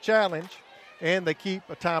keep their challenge and they keep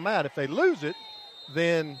a timeout. If they lose it,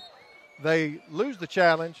 then they lose the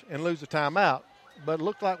challenge and lose the timeout. But it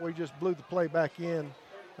looked like we just blew the play back in.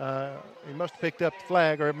 He must have picked up the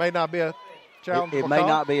flag, or it may not be a challengeable call. It may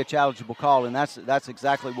not be a challengeable call, and that's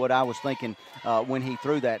exactly what I was thinking when he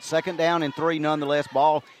threw that. Second down and 3 nonetheless.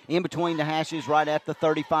 Ball in between the hashes right at the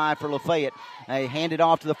 35 for Lafayette. They handed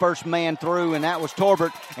off to the first man through, and that was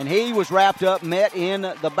Torbert, and he was wrapped up, met in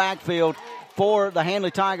the backfield for the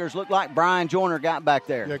Handley Tigers. Looked like Brian Joyner got back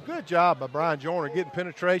there. Yeah, good job by Brian Joyner getting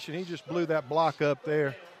penetration. He just blew that block up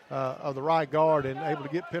there of the right guard and able to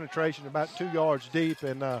get penetration about 2 yards deep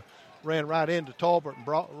and ran right into Tolbert and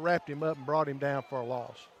wrapped him up and brought him down for a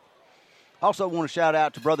loss. Also want to shout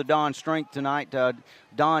out to Brother Don Strength tonight.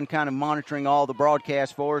 Don kind of monitoring all the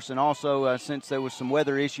broadcasts for us, and also since there was some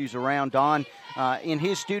weather issues around, Don in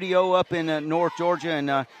his studio up in North Georgia.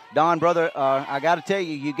 And Don, brother, I got to tell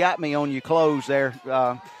you, you got me on your clothes there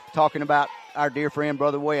talking about our dear friend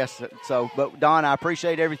Brother West. But Don, I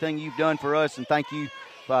appreciate everything you've done for us, and thank you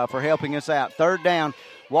for helping us out. Third down.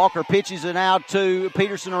 Walker pitches it out to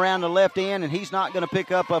Peterson around the left end, and he's not going to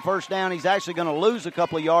pick up a first down. He's actually going to lose a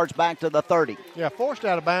couple of yards back to the 30. Yeah, forced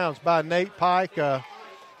out of bounds by Nate Pike.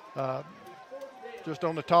 Just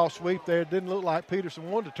on the toss sweep there. It didn't look like Peterson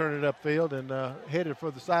wanted to turn it upfield and headed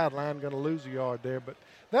for the sideline, going to lose a yard there. But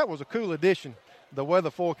that was a cool addition. The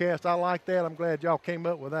weather forecast, I like that. I'm glad y'all came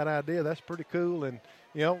up with that idea. That's pretty cool and,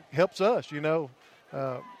 helps us, with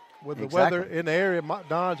the weather in the area.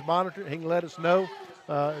 Don's monitoring. He can let us know.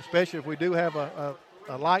 Especially if we do have a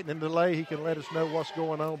lightning delay, he can let us know what's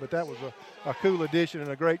going on. But that was a cool addition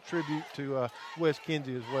and a great tribute to West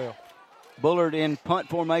Kinsey as well. Bullard in punt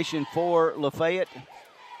formation for Lafayette.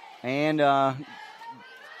 And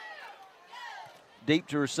deep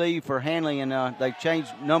to receive for Handley. And they've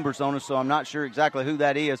changed numbers on us, so I'm not sure exactly who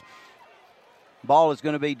that is. Ball is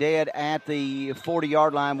going to be dead at the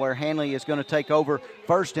 40-yard line where Handley is going to take over.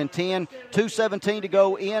 First and 10, 2:17 to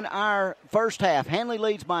go in our first half. Handley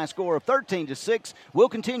leads by a score of 13-6. We'll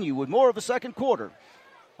continue with more of the second quarter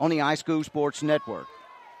on the iSchool Sports Network.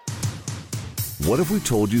 What if we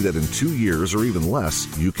told you that in 2 years or even less,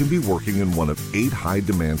 you can be working in one of 8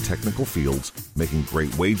 high-demand technical fields, making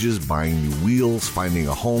great wages, buying new wheels, finding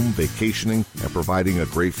a home, vacationing, and providing a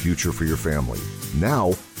great future for your family?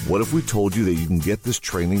 Now, what if we told you that you can get this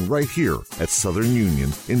training right here at Southern Union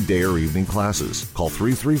in day or evening classes? Call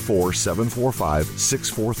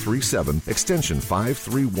 334-745-6437, extension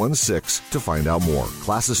 5316 to find out more.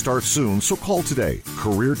 Classes start soon, so call today.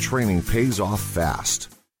 Career training pays off fast.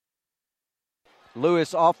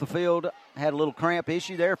 Lewis off the field, had a little cramp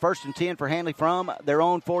issue there. First and 10 for Handley from their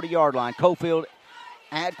own 40-yard line. Cofield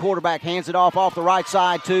at quarterback hands it off the right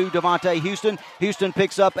side to Devontae Houston. Houston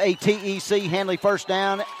picks up a TEC. Handley first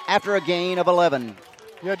down after a gain of 11.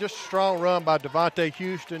 Yeah, just a strong run by Devontae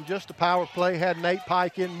Houston. Just a power play. Had Nate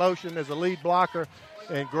Pike in motion as a lead blocker.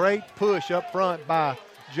 And great push up front by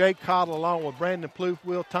Jake Cottle along with Brandon Plouffe,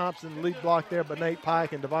 Will Thompson, the lead block there by Nate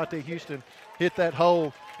Pike. And Devontae Houston hit that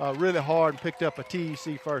hole really hard and picked up a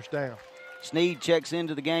TEC first down. Sneed checks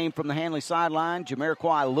into the game from the Handley sideline.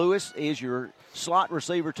 Jamiroquai Lewis is your slot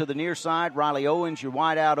receiver to the near side. Riley Owens, your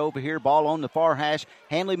wide out over here. Ball on the far hash.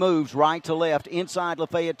 Handley moves right to left inside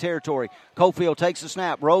Lafayette territory. Cofield takes the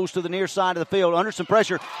snap, rolls to the near side of the field under some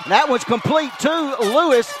pressure. And that one's complete to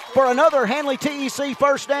Lewis for another Handley TEC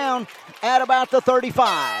first down at about the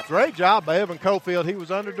 35. Great job by Evan Cofield. He was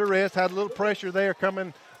under duress, had a little pressure there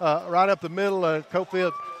coming right up the middle.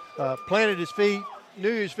 Cofield planted his feet,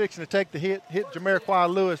 knew he was fixing to take the hit Jamiroquai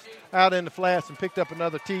Lewis out in the flats and picked up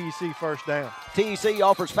another TEC first down. TEC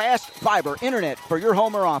offers fast fiber internet for your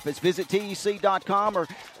home or office. Visit TEC.com or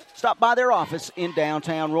stop by their office in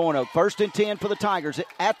downtown Roanoke. 1st and 10 for the Tigers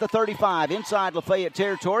at the 35 inside Lafayette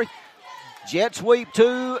territory. Jet sweep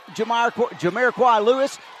to Jamiroquai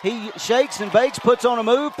Lewis. He shakes and bakes, puts on a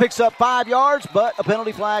move, picks up 5 yards, but a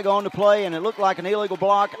penalty flag on the play, and it looked like an illegal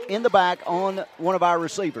block in the back on one of our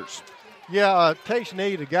receivers. Yeah, Tay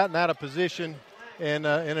Sneed had gotten out of position in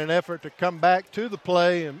an effort to come back to the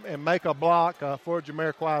play and make a block for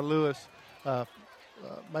Jamiroquai Lewis.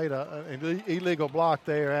 Made an illegal block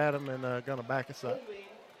there at him and going to back us up.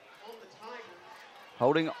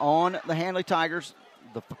 Holding on the Handley Tigers.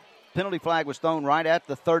 The penalty flag was thrown right at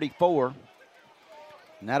the 34.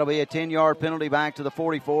 And that'll be a 10-yard penalty back to the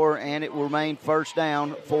 44, and it will remain first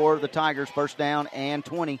down for the Tigers. First down and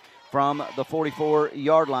 20 from the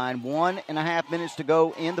 44-yard line. 1.5 minutes to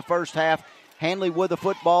go in the first half. Handley with the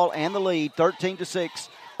football and the lead, 13-6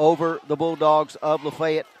 over the Bulldogs of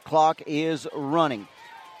Lafayette. Clock is running.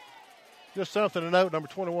 Just something to note, number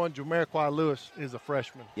 21, Jamiroquai Lewis is a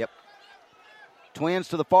freshman. Yep. Twins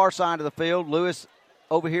to the far side of the field. Lewis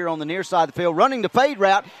over here on the near side of the field, running the fade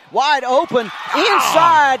route, wide open,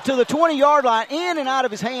 inside to the 20-yard line, in and out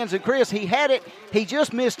of his hands. And, Chris, he had it. He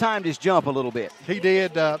just mistimed his jump a little bit. He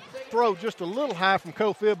did throw just a little high from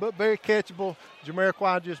Cofield, but very catchable.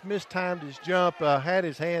 Jamiroquai just mistimed his jump, had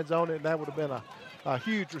his hands on it, and that would have been a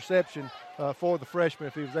huge reception for the freshman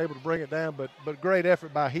if he was able to bring it down. But great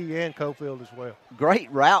effort by he and Cofield as well.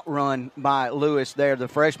 Great route run by Lewis there, the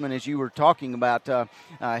freshman, as you were talking about.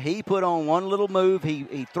 He put on one little move.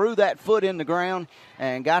 He threw that foot in the ground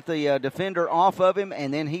and got the defender off of him,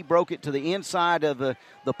 and then he broke it to the inside of the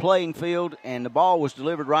playing field, and the ball was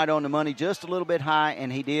delivered right on the money, just a little bit high,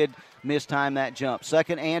 and he did mistime that jump.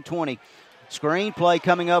 2nd and 20. Screen play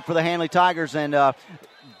coming up for the Handley Tigers, and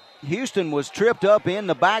Houston was tripped up in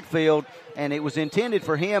the backfield, and it was intended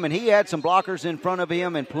for him, and he had some blockers in front of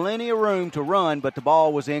him and plenty of room to run, but the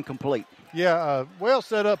ball was incomplete. Yeah, well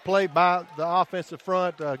set up play by the offensive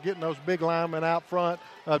front, getting those big linemen out front.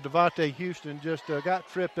 Devontae Houston just got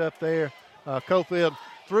tripped up there. Cofield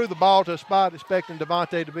threw the ball to a spot expecting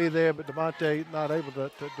Devontae to be there, but Devontae not able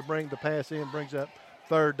to bring the pass in, brings up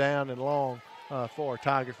 3rd down and long for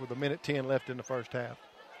Tigers with 1:10 left in the first half.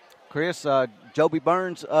 Chris, Joby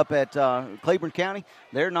Burns up at Cleburne County,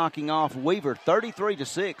 they're knocking off Weaver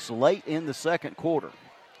 33-6 late in the second quarter.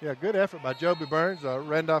 Yeah, good effort by Joby Burns,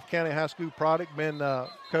 Randolph County High School product, been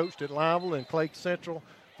coached at Lineville and Clay Central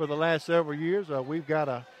for the last several years. We've got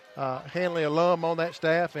a Handley alum on that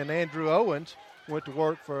staff, and Andrew Owens went to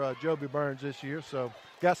work for Joby Burns this year, so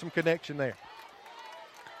got some connection there.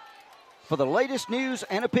 For the latest news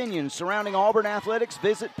and opinions surrounding Auburn athletics,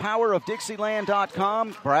 visit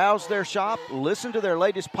powerofdixieland.com, browse their shop, listen to their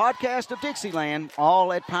latest podcast of Dixieland,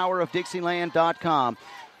 all at powerofdixieland.com.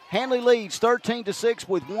 Handley leads 13-6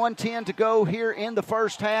 with 1:10 to go here in the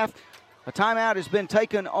first half. A timeout has been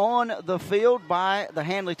taken on the field by the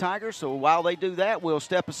Handley Tigers, so while they do that, we'll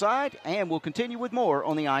step aside and we'll continue with more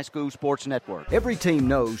on the iSchool Sports Network. Every team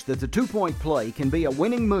knows that the two-point play can be a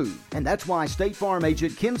winning move, and that's why State Farm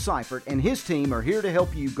agent Ken Seifert and his team are here to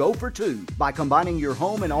help you go for two by combining your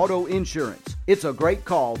home and auto insurance. It's a great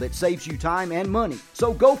call that saves you time and money,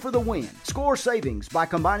 so go for the win. Score savings by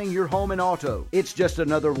combining your home and auto. It's just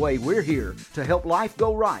another way we're here to help life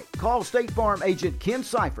go right. Call State Farm agent Ken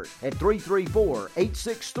Seifert at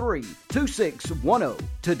 334-863-2610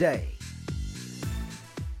 today.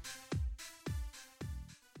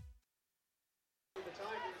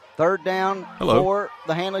 Third down for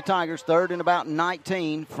the Handley Tigers. 3rd and about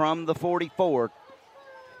 19 from the 44.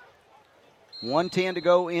 1:10 to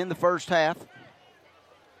go in the first half.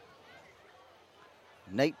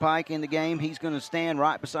 Nate Pike in the game. He's going to stand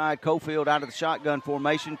right beside Cofield out of the shotgun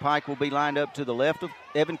formation. Pike will be lined up to the left of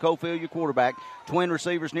Evan Cofield, your quarterback. Twin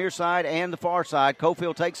receivers near side and the far side.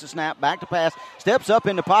 Cofield takes the snap, back to pass, steps up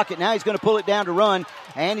in the pocket. Now he's going to pull it down to run,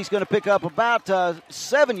 and he's going to pick up about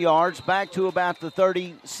 7 yards back to about the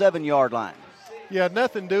 37-yard line. Yeah,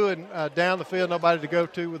 nothing doing down the field, nobody to go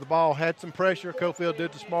to with the ball. Had some pressure. Cofield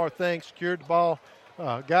did the smart thing, secured the ball,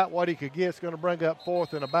 got what he could get. It's going to bring up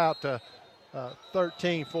 4th and about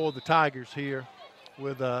 13 for the Tigers here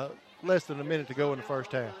with less than a minute to go in the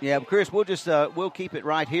first half. Yeah, but Chris, we'll just we'll keep it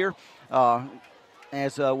right here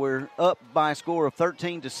as we're up by a score of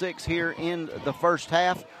 13-6 here in the first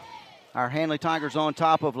half. Our Handley Tigers on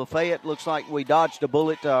top of LaFayette. Looks like we dodged a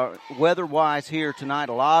bullet weather-wise here tonight.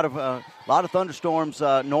 A lot of thunderstorms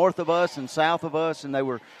north of us and south of us, and they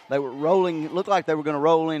were rolling. Looked like they were going to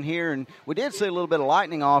roll in here, and we did see a little bit of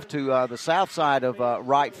lightning off to the south side of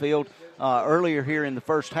right field earlier here in the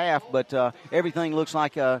first half. But everything looks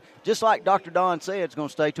like, just like Dr. Don said, it's going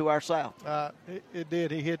to stay to our south. It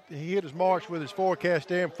did. He hit his marks with his forecast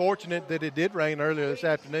there. I'm fortunate that it did rain earlier this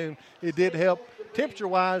afternoon. It did help.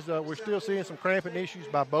 Temperature-wise, we're still seeing some cramping issues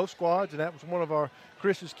by both squads, and that was one of our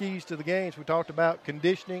Chris's keys to the games. We talked about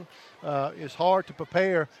conditioning. It's hard to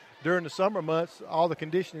prepare during the summer months, all the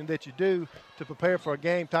conditioning that you do to prepare for a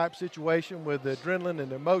game-type situation with the adrenaline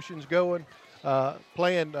and the emotions going,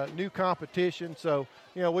 playing new competition. So,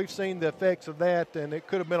 we've seen the effects of that, and it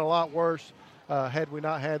could have been a lot worse had we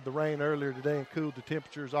not had the rain earlier today and cooled the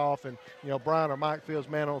temperatures off. And, Brian or Mike Fields,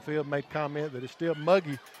 man on the field, made comment that it's still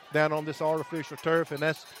muggy down on this artificial turf, and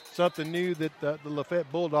that's something new that the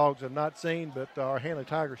Lafayette Bulldogs have not seen, but our Handley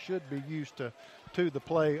Tigers should be used to the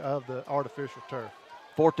play of the artificial turf.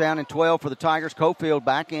 4th down and 12 for the Tigers. Cofield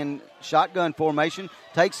back in shotgun formation,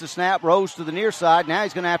 takes the snap, rolls to the near side. Now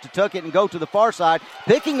he's going to have to tuck it and go to the far side,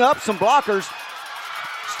 picking up some blockers.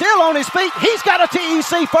 Still on his feet. He's got a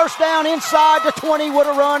TEC first down inside the 20 with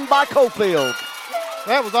a run by Cofield.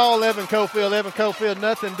 That was all Evan Cofield. Evan Cofield,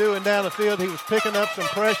 nothing doing down the field. He was picking up some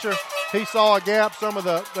pressure. He saw a gap. Some of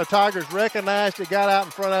the Tigers recognized it, got out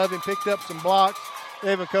in front of him, picked up some blocks.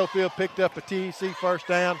 Evan Cofield picked up a TEC first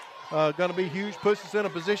down. Going to be huge. Puts us in a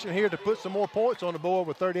position here to put some more points on the board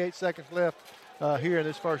with 38 seconds left here in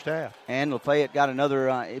this first half. And Lafayette got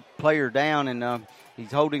another player down, and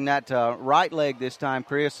he's holding that right leg this time,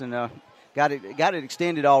 Chris, and got it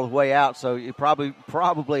extended all the way out. So it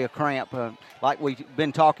probably a cramp, like we've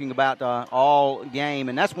been talking about all game.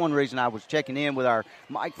 And that's one reason I was checking in with our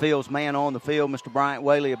Mike Fields man on the field, Mr. Bryant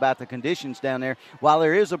Whaley, about the conditions down there. While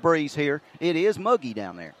there is a breeze here, it is muggy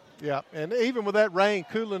down there. Yeah, and even with that rain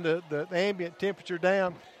cooling the ambient temperature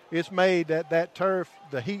down, it's made that turf,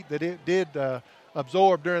 the heat that it did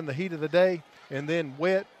absorb during the heat of the day, and then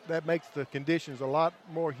wet, that makes the conditions a lot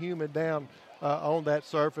more humid down on that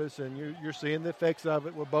surface, and you're seeing the effects of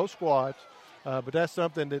it with both squads. But that's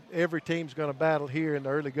something that every team's going to battle here in the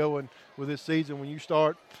early going with this season. When you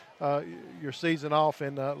start your season off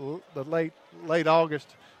in the late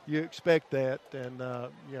August, you expect that, and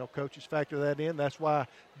coaches factor that in. That's why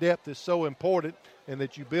depth is so important, and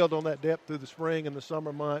that you build on that depth through the spring and the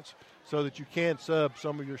summer months so that you can sub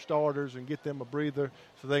some of your starters and get them a breather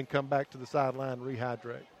so they can come back to the sideline and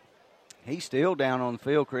rehydrate. He's still down on the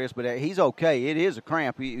field, Chris, but he's okay. It is a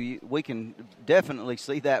cramp. We can definitely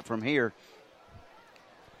see that from here.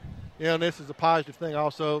 And this is a positive thing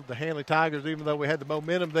also. The Handley Tigers, even though we had the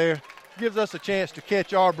momentum there, gives us a chance to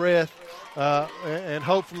catch our breath and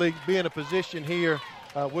hopefully be in a position here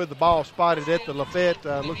with the ball spotted at the Lafayette,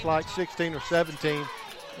 looks like 16 or 17,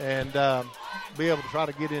 and be able to try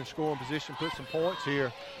to get in scoring position, put some points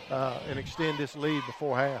here, and extend this lead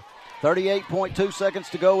before half. 38.2 seconds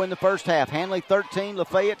to go in the first half. Handley 13,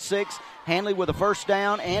 Lafayette 6. Handley with a first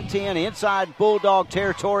down and 10 inside Bulldog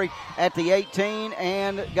territory at the 18,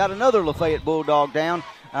 and got another Lafayette Bulldog down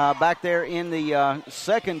back there in the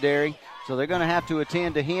secondary. So they're going to have to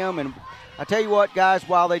attend to him. And I tell you what, guys,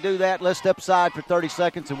 while they do that, let's step aside for 30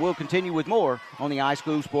 seconds, and we'll continue with more on the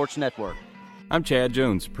iSchool Sports Network. I'm Chad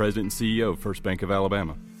Jones, President and CEO of First Bank of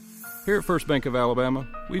Alabama. Here at First Bank of Alabama,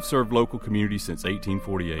 we've served local communities since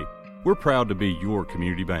 1848. We're proud to be your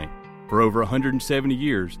community bank. For over 170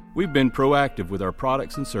 years, we've been proactive with our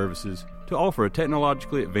products and services to offer a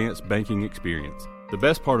technologically advanced banking experience. The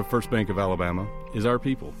best part of First Bank of Alabama is our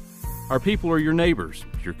people. Our people are your neighbors,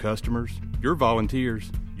 your customers, your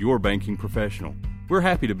volunteers, your banking professional. We're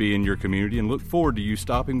happy to be in your community and look forward to you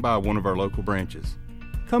stopping by one of our local branches.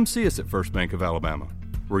 Come see us at First Bank of Alabama.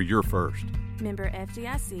 We're your first. Member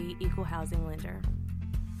FDIC, Equal Housing Lender.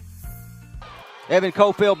 Evan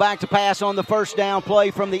Cofield back to pass on the first down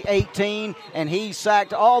play from the 18, and he's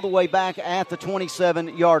sacked all the way back at the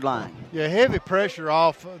 27-yard line. Yeah, heavy pressure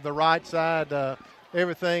off the right side.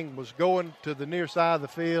 Everything was going to the near side of the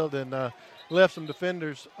field, and left some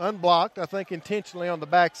defenders unblocked, I think intentionally on the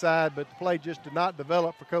backside, but the play just did not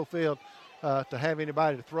develop for Cofield to have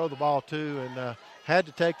anybody to throw the ball to, and had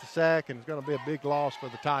to take the sack, and it's going to be a big loss for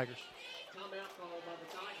the Tigers.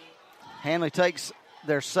 Handley takes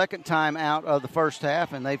their second time out of the first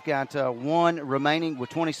half, and they've got one remaining with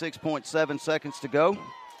 26.7 seconds to go.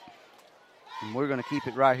 And we're going to keep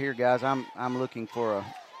it right here, guys. I'm looking for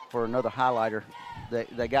another highlighter.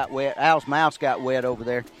 They got wet. Al's mouse got wet over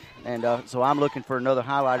there, and so I'm looking for another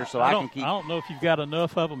highlighter so I can keep. I don't know if you've got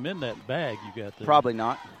enough of them in that bag you got there. Probably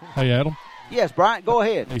not. Hey, Adam. Yes, Bryant, go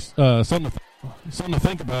ahead. Hey, something to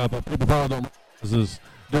think about that people probably don't realize is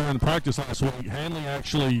during the practice last week, Handley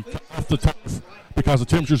actually cut off the turf because the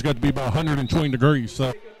temperature's got to be about 120 degrees.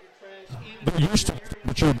 So they're used to the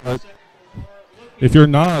temperature, but if you're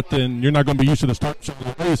not, then you're not going to be used to the start. So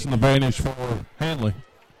it's an advantage for Handley.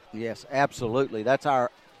 Yes, absolutely. That's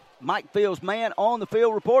our Mike Fields Man on the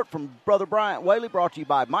Field report from Brother Bryant Whaley, brought to you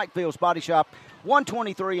by Mike Fields Body Shop,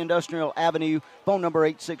 123 Industrial Avenue, phone number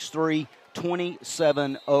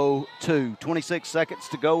 863-2702. 26 seconds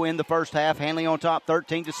to go in the first half. Handley on top,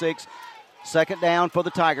 13-6. Second down for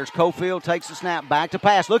the Tigers. Cofield takes the snap, back to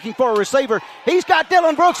pass, looking for a receiver. He's got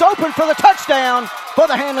Dylan Brooks open for the touchdown for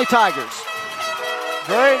the Handley Tigers.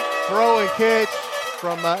 Great throw and catch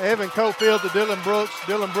from Evan Cofield to Dylan Brooks.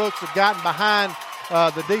 Dylan Brooks had gotten behind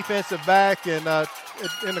the defensive back and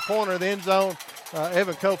in the corner of the end zone.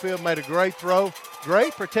 Evan Cofield made a great throw.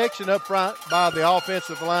 Great protection up front by the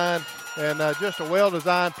offensive line, and just a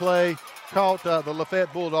well-designed play. Caught the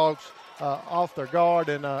LaFayette Bulldogs off their guard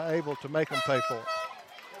and able to make them pay for it.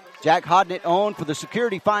 Jack Hodnett on for the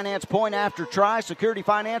Security Finance point after try. Security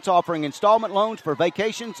Finance offering installment loans for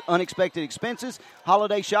vacations, unexpected expenses,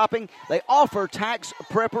 holiday shopping. They offer tax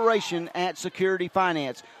preparation at Security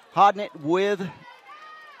Finance. Hodnett with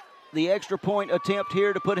the extra point attempt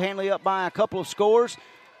here to put Handley up by a couple of scores.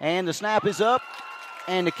 And the snap is up,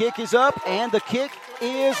 and the kick is up, and the kick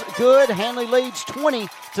is good. Handley leads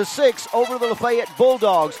 20-6 over the Lafayette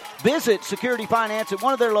Bulldogs. Visit Security Finance at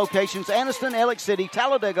one of their locations, Anniston, Alex City,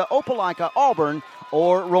 Talladega, Opelika, Auburn,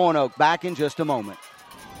 or Roanoke. Back in just a moment.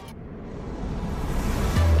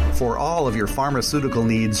 For all of your pharmaceutical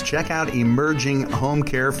needs, check out Emerging Home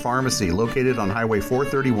Care Pharmacy, located on Highway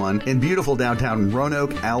 431 in beautiful downtown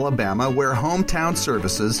Roanoke, Alabama, where hometown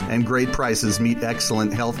services and great prices meet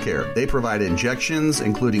excellent health care. They provide injections,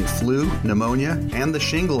 including flu, pneumonia, and the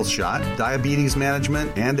shingles shot, diabetes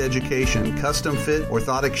management, and education, custom-fit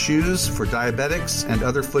orthotic shoes for diabetics and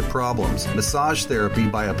other foot problems, massage therapy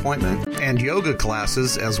by appointment, and yoga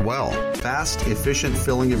classes as well. Fast, efficient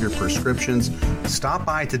filling of your prescriptions. Stop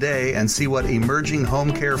by today and see what Emerging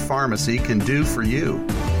Home Care Pharmacy can do for you.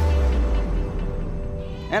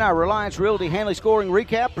 And our Reliance Realty Handley scoring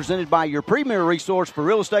recap, presented by your premier resource for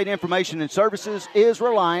real estate information and services, is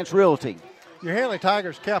Reliance Realty. Your Handley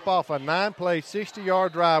Tigers cap off a 9-play,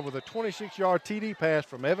 60-yard drive with a 26-yard TD pass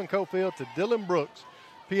from Evan Cofield to Dylan Brooks.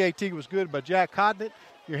 PAT was good by Jack Hodnett.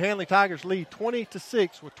 Your Handley Tigers lead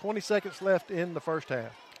 20-6 with 20 seconds left in the first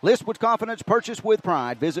half. List with confidence, purchase with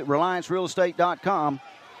pride. Visit RelianceRealEstate.com.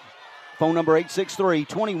 Phone number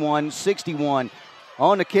 863-2161.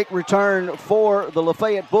 On the kick return for the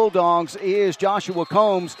Lafayette Bulldogs is Joshua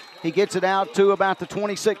Combs. He gets it out to about the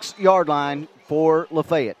 26-yard line for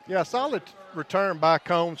Lafayette. Yeah, solid return by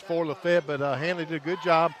Combs for Lafayette, but Handley did a good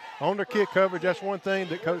job on their kick coverage. That's one thing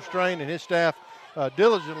that Coach Strain and his staff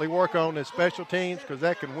diligently work on is special teams, because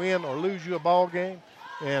that can win or lose you a ball game.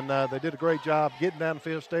 And they did a great job getting down the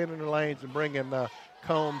field, staying in their lanes, and bringing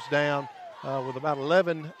Combs down. With about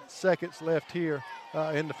 11 seconds left here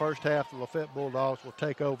in the first half, the Lafayette Bulldogs will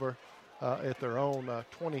take over at their own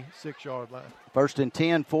 26-yard line. First and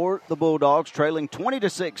 10 for the Bulldogs, trailing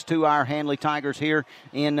 20-6 to our Handley Tigers here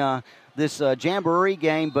in this jamboree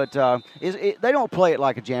game. But they don't play it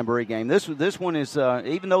like a jamboree game. This one is,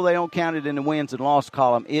 even though they don't count it in the wins and loss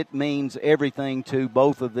column, it means everything to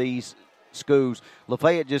both of these schools.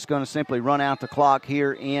 Lafayette just going to simply run out the clock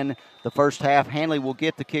here in the first half. Handley will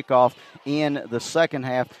get the kickoff in the second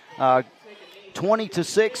half.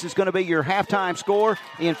 20-6 is going to be your halftime score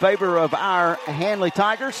in favor of our Handley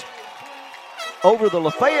Tigers over the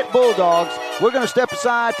Lafayette Bulldogs. We're going to step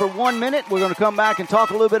aside for 1 minute. We're going to come back and talk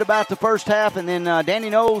a little bit about the first half, and then Danny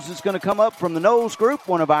Knowles is going to come up from the Knowles Group,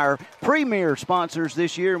 one of our premier sponsors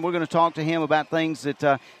this year, and we're going to talk to him about things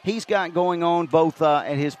that he's got going on both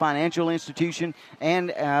at his financial institution,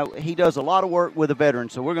 and he does a lot of work with the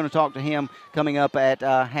veterans. So we're going to talk to him coming up at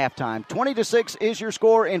halftime. 20-6 is your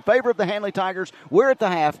score in favor of the Handley Tigers. We're at the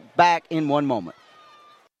half, back in 1 moment.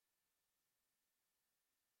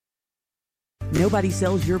 Nobody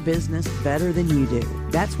sells your business better than you do.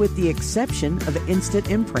 That's with the exception of Instant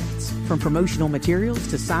Imprints. From promotional materials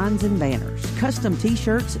to signs and banners, custom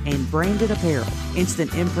t-shirts, and branded apparel,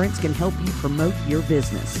 Instant Imprints can help you promote your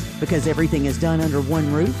business. Because everything is done under one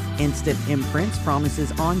roof, Instant Imprints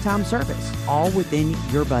promises on-time service, all within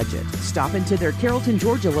your budget. Stop into their Carrollton,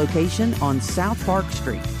 Georgia location on South Park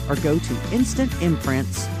Street or go to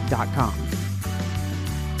instantimprints.com.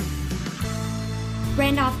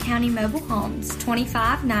 Randolph County Mobile Homes,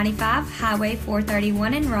 2595 Highway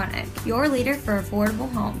 431 in Roanoke, your leader for affordable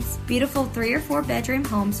homes. Beautiful 3 or 4 bedroom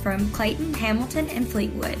homes from Clayton, Hamilton, and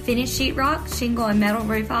Fleetwood. Finished sheetrock, shingle, and metal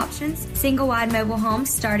roof options. Single wide mobile homes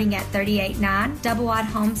starting at $38,900. Double wide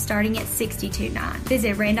homes starting at $62,900.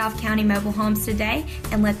 Visit Randolph County Mobile Homes today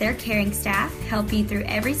and let their caring staff help you through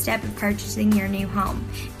every step of purchasing your new home,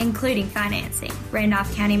 including financing.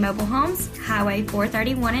 Randolph County Mobile Homes, Highway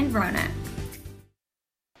 431 in Roanoke.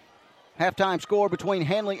 Halftime score between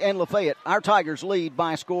Handley and LaFayette. Our Tigers lead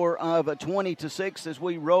by a score of 20-6 as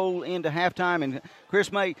we roll into halftime. And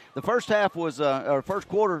Chris May, the first half was, or first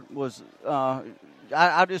quarter was, I'll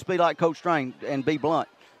just be like Coach Strain and be blunt.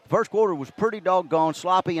 The first quarter was pretty doggone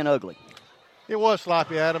sloppy and ugly. It was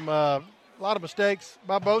sloppy, Adam. A lot of mistakes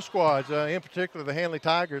by both squads, in particular the Handley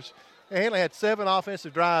Tigers. Handley had 7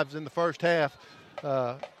 offensive drives in the first half. 2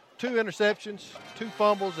 interceptions, 2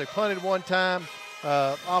 fumbles. They punted 1 time.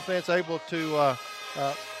 Offense able to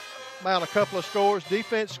mount a couple of scores.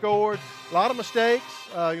 Defense scored. A lot of mistakes.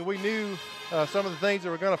 We knew some of the things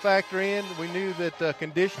that were going to factor in. We knew that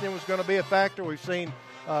conditioning was going to be a factor. We've seen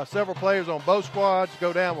several players on both squads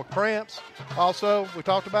go down with cramps. Also, we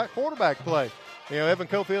talked about quarterback play. Evan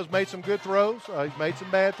Cofield's made some good throws. He's made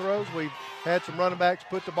some bad throws. We've had some running backs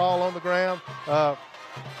put the ball on the ground.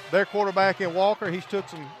 Their quarterback in Walker, he's took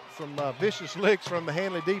some vicious licks from the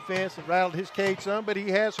Handley defense and rattled his cage some, but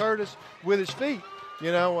he has hurt us with his feet.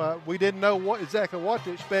 We didn't know exactly what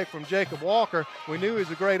to expect from Jacob Walker. We knew he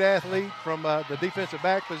was a great athlete from the defensive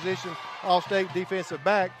back position, all-state defensive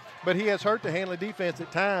back, but he has hurt the Handley defense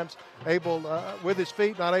at times, able with his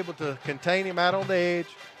feet, not able to contain him out on the edge,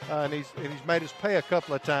 and he's made us pay a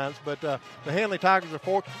couple of times. But the Handley Tigers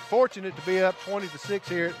are fortunate to be up 20-6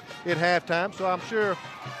 here at halftime, so I'm sure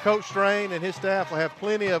Coach Strain and his staff will have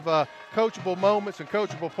plenty of coachable moments and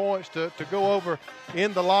coachable points to go over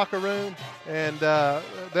in the locker room, and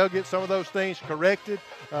they'll get some of those things corrected.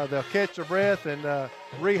 They'll catch their breath and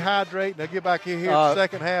rehydrate, and they'll get back in here the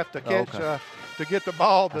second half to catch to get the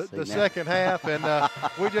ball the second half. And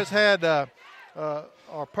we just had our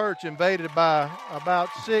perch invaded by about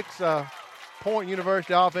 6 Point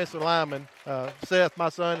University offensive linemen. Seth, my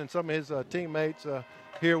son, and some of his teammates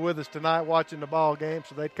here with us tonight watching the ball game,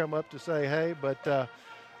 so they'd come up to say hey. But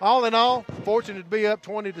all in all, fortunate to be up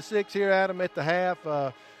 20-6 here, Adam, at the half.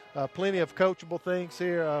 Plenty of coachable things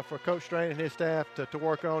here for Coach Strain and his staff to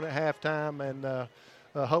work on at halftime, and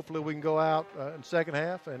hopefully we can go out in the second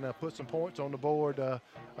half and put some points on the board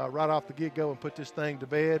right off the get-go and put this thing to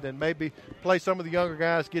bed, and maybe play some of the younger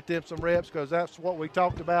guys, get them some reps, because that's what we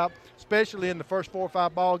talked about, especially in the first 4 or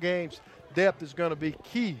 5 ball games. Depth is going to be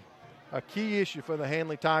a key issue for the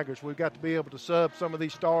Handley Tigers. We've got to be able to sub some of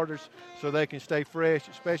these starters so they can stay fresh,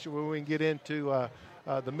 especially when we can get into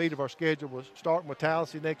the meat of our schedule. We're starting with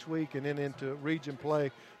Tallahassee next week and then into region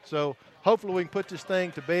play. So hopefully we can put this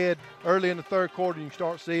thing to bed early in the third quarter. You can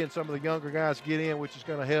start seeing some of the younger guys get in, which is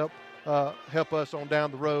going to help us on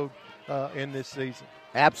down the road in this season.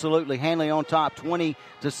 Absolutely. Handley on top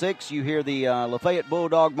 20-6. You hear the LaFayette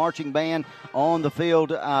Bulldog marching band on the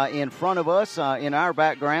field in front of us in our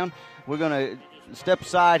background. We're going to step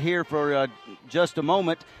aside here for just a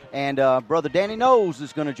moment, and Brother Danny Knowles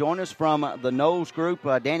is going to join us from the Knowles Group.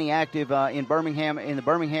 Danny active in Birmingham, in the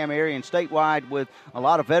Birmingham area and statewide with a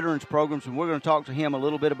lot of veterans programs, and we're going to talk to him a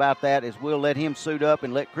little bit about that as we'll let him suit up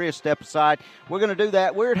and let Chris step aside. We're going to do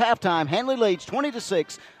that. We're at halftime. Handley leads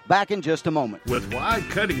 20-6. Back in just a moment. With wide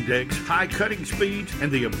cutting decks, high cutting speeds,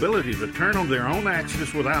 and the ability to turn on their own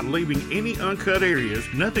axis without leaving any uncut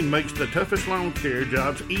areas, nothing makes the toughest lawn care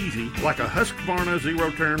jobs easy like a Husqvarna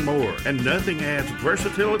zero-turn mower. And nothing adds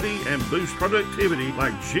versatility and boosts productivity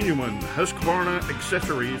like genuine Husqvarna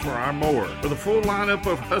accessories for our mower. For a full lineup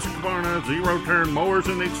of Husqvarna zero-turn mowers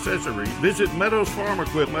and accessories, visit Meadows Farm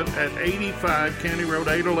Equipment at 85 County Road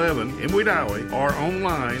 811 in Wedowee or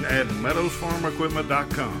online at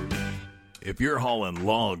meadowsfarmequipment.com. If you're hauling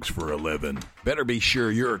logs for a living, better be sure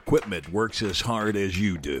your equipment works as hard as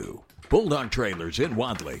you do. Bulldog Trailers in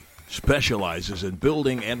Wadley specializes in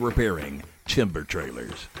building and repairing timber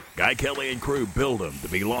trailers. Guy Kelly and crew build them to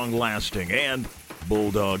be long-lasting and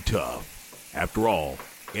Bulldog tough. After all,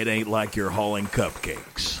 it ain't like you're hauling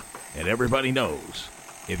cupcakes. And everybody knows,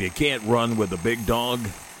 if you can't run with a big dog,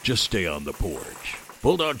 just stay on the porch.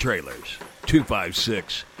 Bulldog Trailers,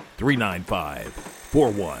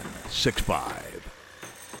 256-395-4165.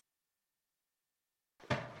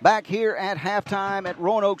 Back here at halftime at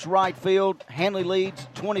Roanoke's right field, Handley leads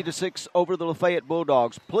 20-6 over the LaFayette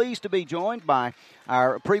Bulldogs. Pleased to be joined by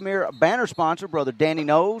our premier banner sponsor, Brother Danny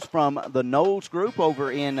Knowles from the Knowles Group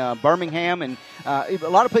over in Birmingham. And a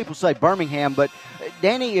lot of people say Birmingham, but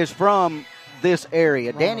Danny is from this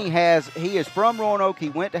area. Danny he is from Roanoke. He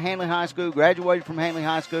went to Handley High School, graduated from Handley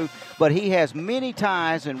High School, but he has many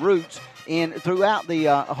ties and roots throughout the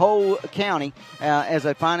whole county as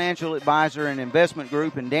a financial advisor and investment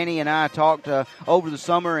group. And Danny and I talked over the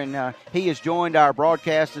summer, and he has joined our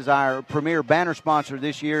broadcast as our premier banner sponsor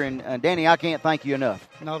this year. And Danny, I can't thank you enough.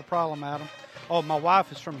 Not a problem, Adam. Oh, my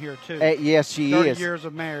wife is from here, too. Yes, she 30 is. 30 years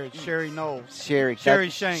of marriage, Sherry Knowles. Sherry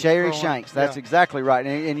Shanks. Sherry Shanks. That's exactly right.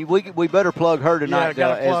 And we better plug her tonight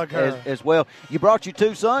as well. You brought your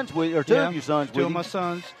two sons, or two of your sons with you? Two of my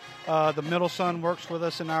sons. The middle son works with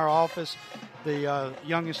us in our office. The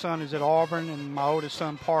youngest son is at Auburn, and my oldest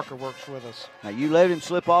son, Parker, works with us. Now, you let him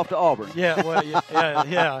slip off to Auburn. Yeah, well,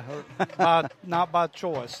 not by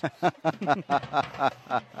choice.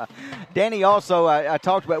 Danny, also, I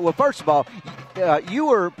talked about, well, first of all, you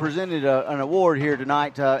were presented an award here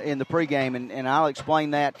tonight in the pregame, and I'll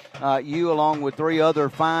explain that. You, along with three other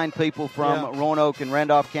fine people from Roanoke and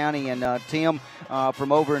Randolph County, and Tim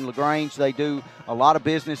from over in LaGrange, they do a lot of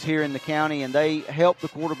business here in the county, and they help the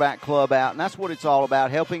quarterback club out, and that's what it's all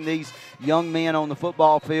about, helping these young men on the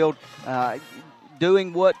football field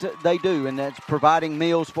doing what they do, and that's providing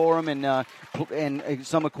meals for them and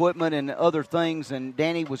some equipment and other things. And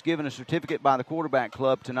Danny was given a certificate by the quarterback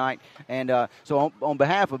club tonight. And so on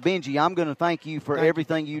behalf of Benji, I'm going to thank you for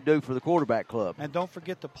everything you do for the quarterback club. And don't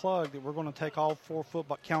forget to plug that we're going to take all four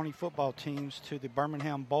county football teams to the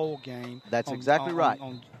Birmingham Bowl game. That's exactly right.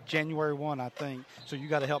 On January 1, I think. So you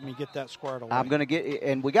got to help me get that squared away. I'm going to get,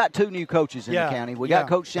 and we got two new coaches in the county. We got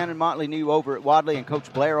Coach Shannon Motley new over at Wadley and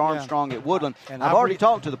Coach Blair Armstrong at Woodland. And I've already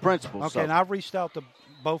talked to the principals. Okay, and I've reached out to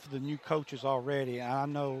both of the new coaches already, and I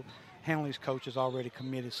know Handley's coach is already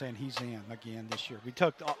committed, saying he's in again this year.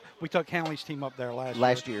 We took Handley's team up there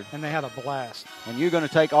last year, and they had a blast. And you're going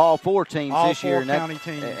to take all four teams this year. All four county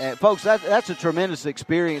teams. Folks, that's a tremendous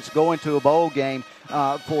experience going to a bowl game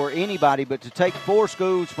for anybody, but to take four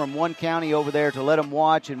schools from one county over there to let them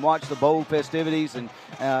watch the bowl festivities and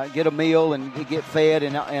get a meal and get fed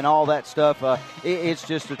and all that stuff, it's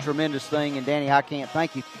just a tremendous thing. And, Danny, I can't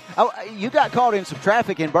thank you. Oh, you got caught in some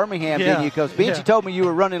traffic in Birmingham, didn't you? Because Benji told me you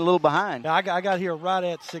were running a little behind. Yeah, I got here right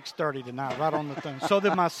at 6:30 tonight, right on the thing. So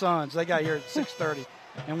did my sons. They got here at 6:30,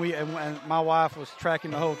 and my wife was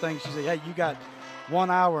tracking the whole thing. She said, "Hey, you got 1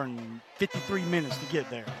 hour and 53 minutes to get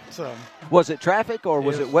there." So was it traffic or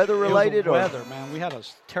was it weather related? It was weather, man. We had a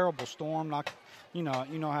terrible storm. You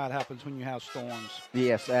know how it happens when you have storms.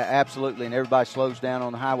 Yes, absolutely, and everybody slows down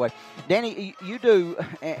on the highway. Danny, you do,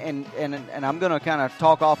 and I'm going to kind of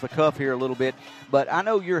talk off the cuff here a little bit, but I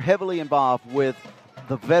know you're heavily involved with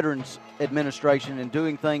the Veterans Administration and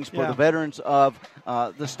doing things for the veterans of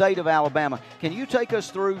the state of Alabama. Can you take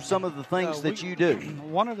us through some of the things that you do?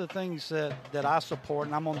 One of the things that I support,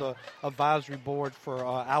 and I'm on the advisory board for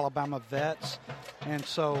Alabama Vets, and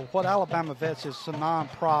so what Alabama Vets is a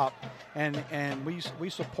non-prop, and we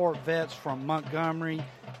support vets from Montgomery,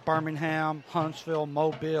 Birmingham, Huntsville,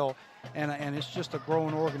 Mobile, and it's just a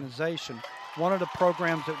growing organization. One of the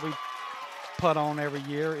programs that we put on every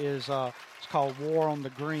year is it's called War on the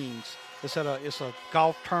Greens. It's a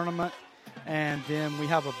golf tournament, and then we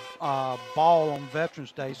have a ball on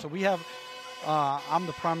Veterans Day. So we have I'm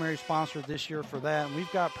the primary sponsor this year for that, and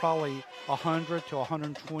we've got probably 100 to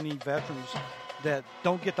 120 veterans that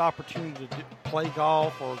don't get the opportunity to play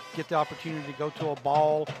golf or get the opportunity to go to a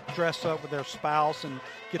ball, dress up with their spouse, and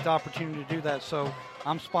get the opportunity to do that. So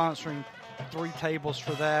I'm sponsoring 3 tables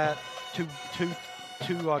for that, two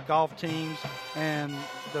golf teams, and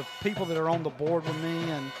the people that are on the board with me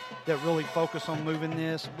and that really focus on moving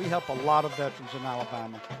this, we help a lot of veterans in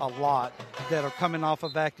Alabama, a lot, that are coming off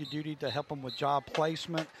of active duty to help them with job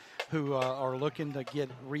placement, who are looking to get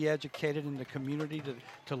re-educated in the community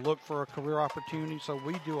to look for a career opportunity. So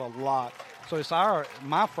we do a lot. So it's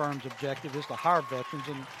my firm's objective is to hire veterans,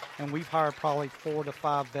 and we've hired probably 4 to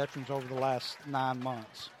 5 veterans over the last 9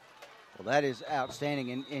 months. Well, that is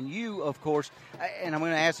outstanding. And you, of course, and I'm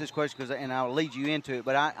going to ask this question and I'll lead you into it,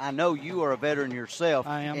 but I know you are a veteran yourself.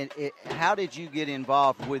 I am. And how did you get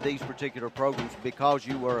involved with these particular programs because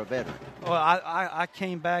you were a veteran? Well, I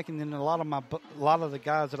came back, and then a lot of the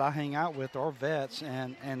guys that I hang out with are vets,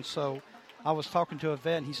 and so I was talking to a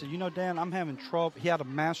vet, and he said, Dan, I'm having trouble. He had a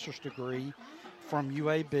master's degree from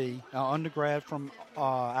UAB, undergrad from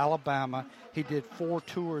Alabama. He did 4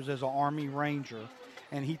 tours as an Army Ranger.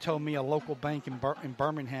 And he told me a local bank in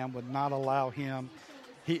Birmingham would not allow him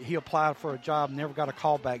he applied for a job, never got a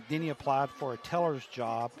call back. Then he applied for a teller's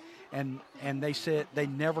job, and they said they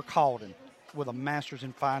never called him with a master's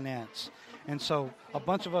in finance. And so a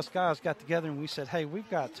bunch of us guys got together and we said, hey, we've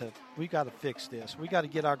got to fix this. We got to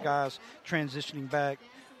get our guys transitioning back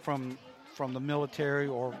from the military,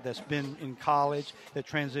 or that's been in college that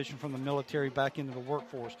transitioned from the military back into the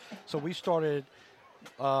workforce. So we started,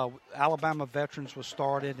 Alabama Veterans was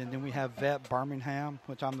started, and then we have Vet Birmingham,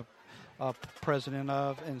 which I'm the president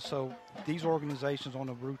of. And so these organizations on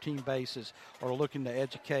a routine basis are looking to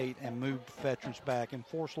educate and move veterans back and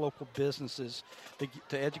force local businesses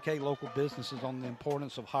to educate local businesses on the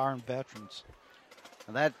importance of hiring veterans.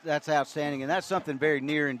 That's outstanding, and that's something very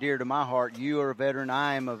near and dear to my heart. You are a veteran.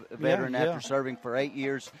 I am a veteran after serving for 8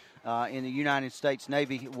 years in the United States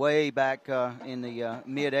Navy, way back in the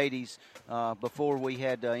mid-'80s, before we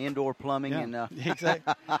had indoor plumbing. Yeah, and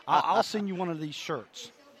exactly. I'll send you one of these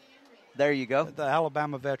shirts. There you go. The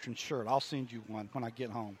Alabama Veterans shirt. I'll send you one when I get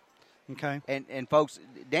home. Okay. And folks,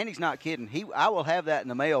 Danny's not kidding. I will have that in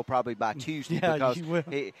the mail probably by Tuesday, because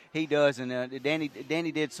he does. And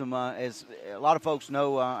Danny did some. As a lot of folks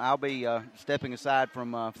know, I'll be stepping aside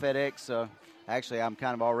from FedEx. Actually, I'm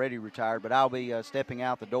kind of already retired, but I'll be stepping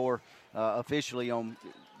out the door officially on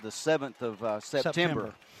the 7th of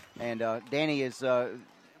September. And Danny has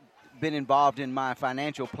been involved in my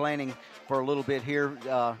financial planning for a little bit here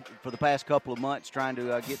for the past couple of months, trying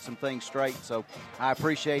to get some things straight. So I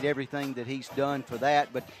appreciate everything that he's done for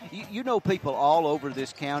that. But you know people all over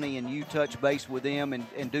this county, and you touch base with them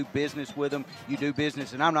and do business with them. You do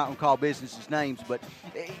business, and I'm not going to call businesses names, but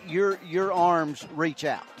your arms reach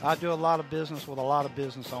out. I do a lot of business with a lot of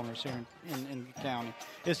business owners here in the county.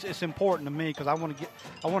 It's important to me because I want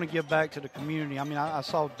to give back to the community. I mean, I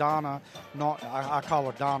saw Donna, I call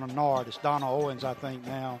her Donna Nard. It's Donna Owens, I think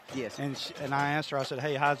now. Yes. And I asked her, I said,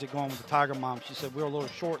 hey, how's it going with the Tiger Mom? She said, we're a little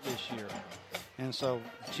short this year. And so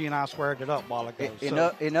she and I squared it up a while ago.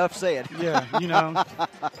 Enough said. Yeah,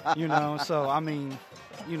 So I mean,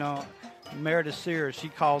 Meredith Sears, she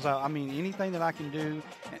calls out. I mean, anything that I can do,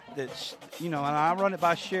 that's and I run it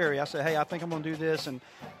by Sherry. I say, hey, I think I'm going to do this, and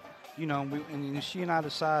and she and I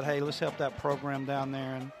decide, hey, let's help that program down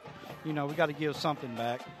there, and we got to give something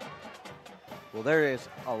back. Well, there is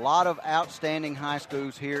a lot of outstanding high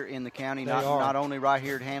schools here in the county, not only right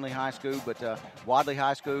here at Handley High School, but Wadley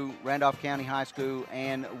High School, Randolph County High School,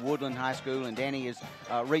 and Woodland High School. And Danny has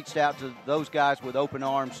reached out to those guys with open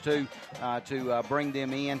arms, too, to bring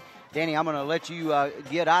them in. Danny, I'm going to let you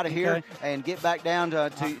get out of here and get back down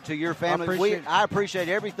to your family. I appreciate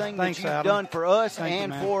everything that you've done for us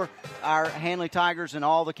for our Handley Tigers and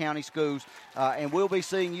all the county schools. And we'll be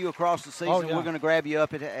seeing you across the season. We're going to grab you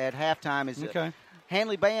up at halftime.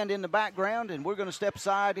 Handley band in the background, and we're going to step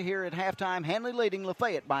aside here at halftime. Handley leading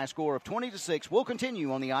LaFayette by a score of 20-6. We'll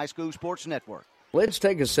continue on the iSchool Sports Network. Let's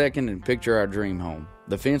take a second and picture our dream home.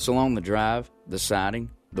 The fence along the drive, the siding,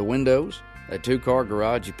 the windows, that 2-car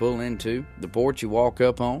garage you pull into, the porch you walk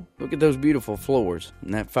up on. Look at those beautiful floors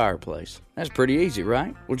and that fireplace. That's pretty easy,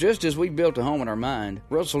 right? Well, just as we built a home in our mind,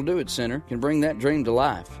 Russell Do It Center can bring that dream to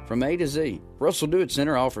life from A to Z. Russell Do It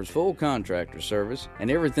Center offers full contractor service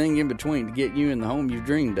and everything in between to get you in the home you've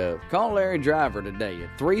dreamed of. Call Larry Driver today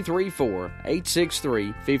at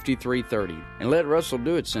 334-863-5330 and let Russell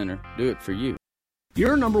Do It Center do it for you.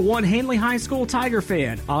 Your #1 Handley High School Tiger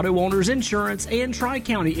fan, Auto Owners Insurance, and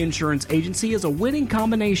Tri-County Insurance Agency is a winning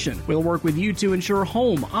combination. We'll work with you to ensure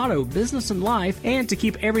home, auto, business, and life, and to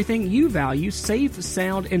keep everything you value safe,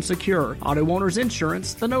 sound, and secure. Auto Owners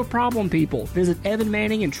Insurance, the no-problem people. Visit Evan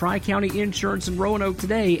Manning and Tri-County Insurance in Roanoke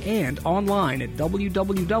today and online at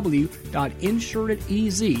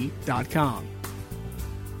www.insuredetez.com.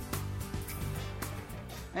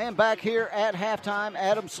 And back here at halftime,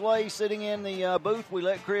 Adam Slay sitting in the booth. We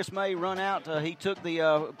let Chris May run out. He took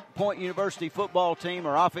the Point University football team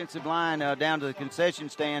or offensive line down to the concession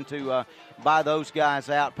stand to buy those guys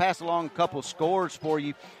out. Pass along a couple scores for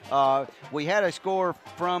you. We had a score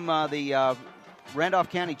from the Randolph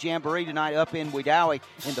County Jamboree tonight up in Wedowee.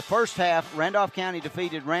 In the first half, Randolph County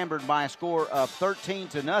defeated Ramburn by a score of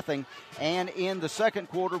 13-0. And in the second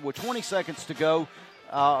quarter, with 20 seconds to go,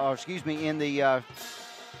 in the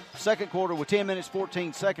second quarter with 10 minutes,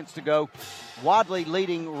 14 seconds to go, Wadley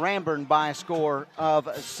leading Ramburn by a score of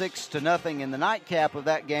 6-0. And the nightcap of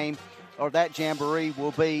that game, or that jamboree,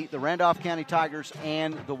 will be the Randolph County Tigers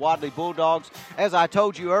and the Wadley Bulldogs. As I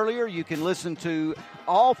told you earlier, you can listen to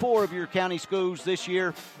all 4 of your county schools this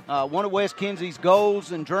year. One of West Kinsey's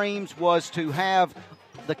goals and dreams was to have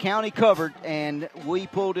the county covered, and we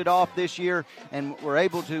pulled it off this year, and we're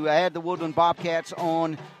able to add the Woodland Bobcats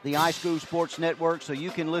on the iSchool Sports Network, so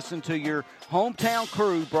you can listen to your hometown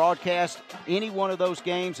crew broadcast any one of those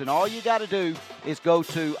games. And all you got to do is go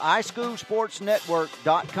to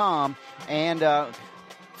iSchoolSportsNetwork.com and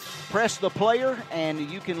press the player, and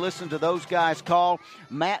you can listen to those guys call.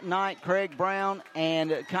 Matt Knight, Craig Brown,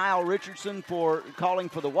 and Kyle Richardson for calling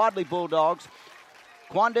for the Wadley Bulldogs.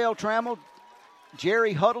 Quandale Trammell,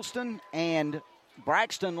 Jerry Huddleston, and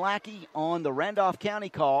Braxton Lackey on the Randolph County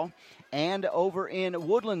call. And over in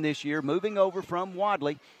Woodland this year, moving over from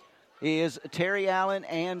Wadley, is Terry Allen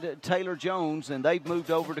and Taylor Jones, and they've moved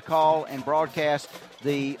over to call and broadcast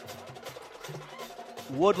the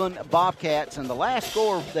Woodland Bobcats. And the last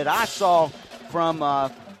score that I saw from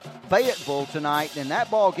Fayetteville tonight, and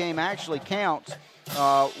that ball game actually counts,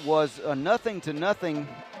 was a 0-0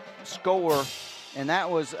 score, and that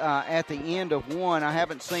was at the end of one. I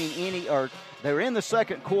haven't seen any, or they're in the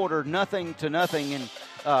second quarter, 0-0 in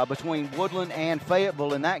between Woodland and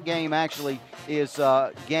Fayetteville, and that game actually is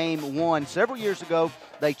game one. Several years ago,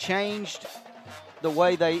 they changed the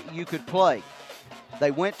way you could play.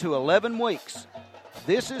 They went to 11 weeks.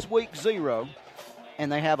 This is week 0,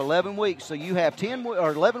 and they have 11 weeks. So you have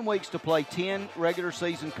 11 weeks to play 10 regular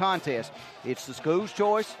season contests. It's the school's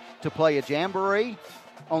choice to play a jamboree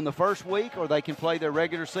on the first week, or they can play their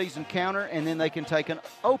regular season counter, and then they can take an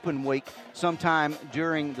open week sometime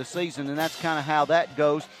during the season, and that's kind of how that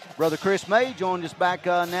goes. Brother Chris May joined us back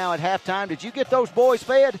now at halftime. Did you get those boys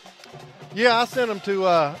fed? Yeah, I sent them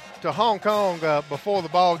to Hong Kong before the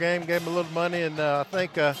ball game, gave them a little money, and I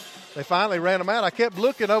think they finally ran them out. I kept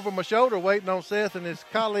looking over my shoulder waiting on Seth and his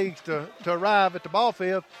colleagues to arrive at the ball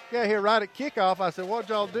field. Got here right at kickoff. I said, what'd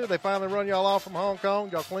y'all do? They finally run y'all off from Hong Kong?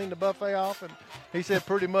 Y'all cleaned the buffet off? And he said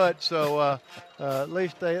pretty much. So at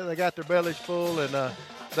least they got their bellies full, and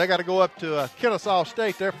they got to go up to Kennesaw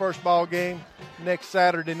State, their first ball game next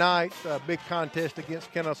Saturday night. Big contest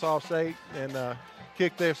against Kennesaw State, and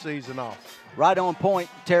kick their season off. Right on point.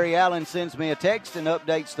 Terry Allen sends me a text and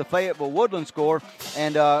updates the Fayetteville Woodland score,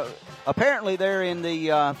 and apparently they're in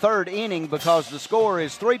the third inning because the score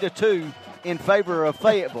is 3-2 in favor of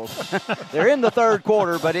Fayetteville. They're in the third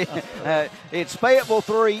quarter, but it's Fayetteville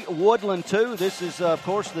 3, Woodland 2. This is, of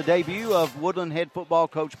course, the debut of Woodland head football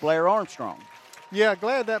coach Blair Armstrong. Yeah,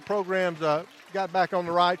 glad that program's got back on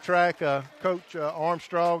the right track. Coach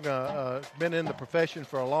Armstrong been in the profession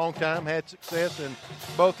for a long time, had success in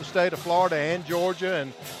both the state of Florida and Georgia,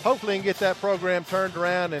 and hopefully can get that program turned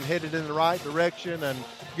around and headed in the right direction and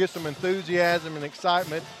get some enthusiasm and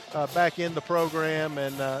excitement back in the program,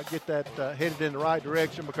 and get that headed in the right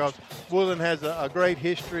direction, because Woodland has a great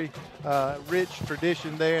history, rich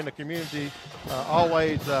tradition there, and the community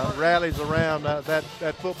always rallies around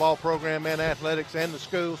that football program and athletics and the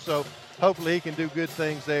school. So hopefully he can do good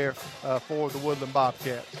things there for the Woodland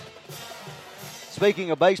Bobcats.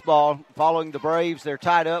 Speaking of baseball, following the Braves, they're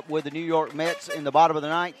tied up with the New York Mets in the bottom of the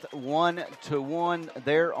ninth, 1-1.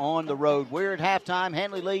 They're on the road. We're at halftime.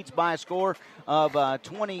 Handley leads by a score of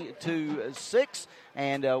 20-6,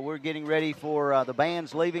 and we're getting ready for the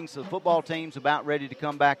band's leaving, so the football team's about ready to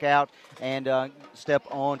come back out and step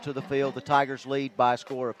onto the field. The Tigers lead by a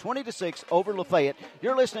score of 20-6 over LaFayette.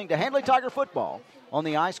 You're listening to Handley Tiger Football on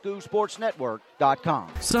the iSchoolSportsNetwork.com.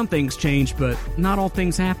 Some things change, but not all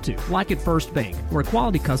things have to. Like at First Bank, where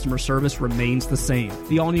quality customer service remains the same.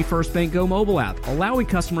 The all-new First Bank Go mobile app, allowing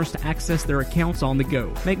customers to access their accounts on the go,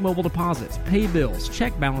 make mobile deposits, pay bills,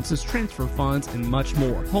 check balances, transfer funds, and much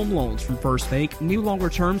more. Home loans from First Bank, new longer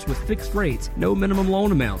terms with fixed rates, no minimum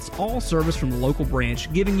loan amounts, all service from the local branch,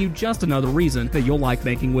 giving you just another reason that you'll like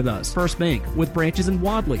banking with us. First Bank, with branches in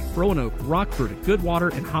Wadley, Roanoke, Rockford,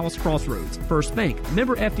 Goodwater, and Hollis Crossroads. First Bank,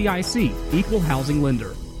 member FDIC, equal housing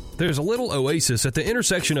lender. There's a little oasis at the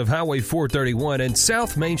intersection of Highway 431 and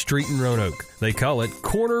South Main Street in Roanoke. They call it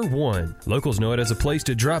Corner One. Locals know it as a place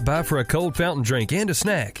to drop by for a cold fountain drink and a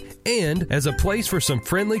snack, and as a place for some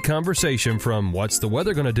friendly conversation, from what's the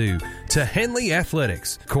weather going to do to Handley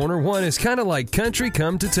Athletics. Corner One is kind of like country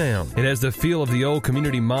come to town. It has the feel of the old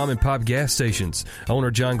community mom and pop gas stations.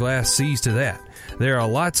 Owner John Glass sees to that. There are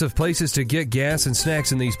lots of places to get gas and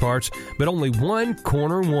snacks in these parts, but only one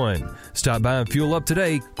Corner One. Stop by and fuel up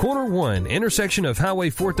today. Corner One, intersection of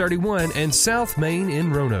Highway 431 and South Main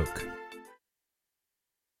in Roanoke.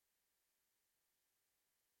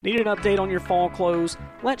 Need an update on your fall clothes?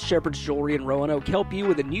 Let Shepherd's Jewelry in Roanoke help you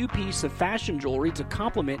with a new piece of fashion jewelry to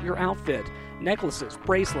complement your outfit. Necklaces,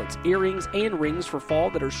 bracelets, earrings, and rings for fall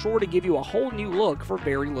that are sure to give you a whole new look for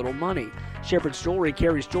very little money. Shepherd's Jewelry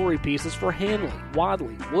carries jewelry pieces for Handley,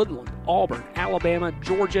 Wadley, Woodland, Auburn, Alabama,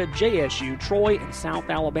 Georgia, JSU, Troy, and South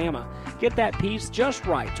Alabama. Get that piece just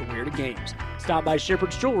right to wear to games. Stop by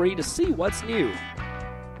Shepherd's Jewelry to see what's new.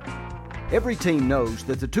 Every team knows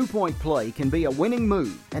that the two-point play can be a winning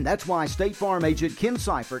move, and that's why State Farm agent Ken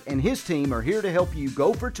Seifert and his team are here to help you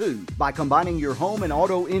go for two by combining your home and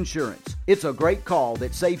auto insurance. It's a great call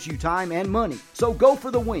that saves you time and money, so go for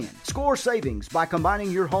the win. Score savings by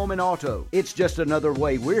combining your home and auto. It's just another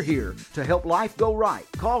way we're here to help life go right.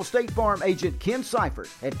 Call State Farm agent Ken Seifert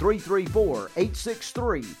at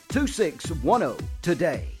 334-863-2610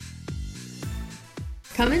 today.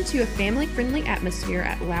 Come into a family-friendly atmosphere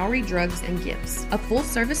at Lowry Drugs and Gifts, a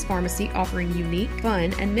full-service pharmacy offering unique,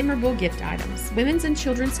 fun, and memorable gift items, women's and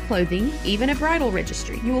children's clothing, even a bridal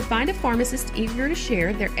registry. You will find a pharmacist eager to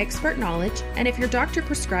share their expert knowledge, and if your doctor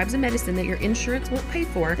prescribes a medicine that your insurance won't pay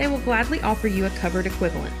for, they will gladly offer you a covered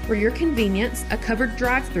equivalent. For your convenience, a covered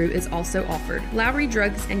drive-through is also offered. Lowry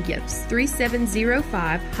Drugs and Gifts,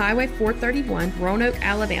 3705 Highway 431, Roanoke,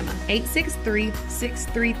 Alabama,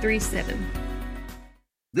 863-6337.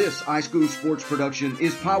 This iSchool Sports production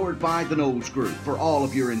is powered by the Knowles Group. For all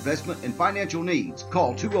of your investment and financial needs,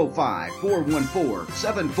 call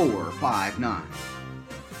 205-414-7459.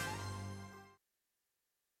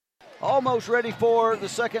 Almost ready for the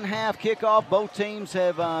second half kickoff. Both teams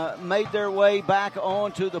have made their way back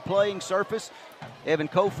onto the playing surface. Evan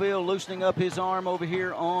Cofield loosening up his arm over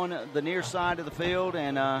here on the near side of the field,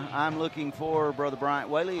 and I'm looking for Brother Bryant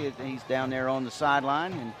Whaley. He's down there on the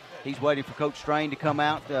sideline, and he's waiting for Coach Strain to come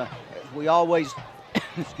out. We always,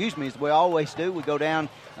 as we always do, we go down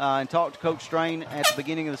and talk to Coach Strain at the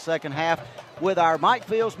beginning of the second half with our Mike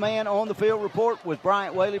Fields Man on the Field report with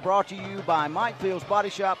Bryant Whaley, brought to you by Mike Fields Body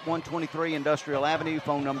Shop, 123 Industrial Avenue,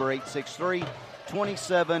 phone number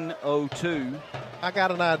 863-2702. I got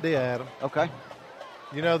an idea, Adam. Okay.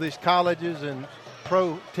 You know, these colleges and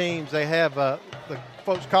pro teams, they have the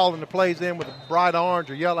folks calling the plays in with a bright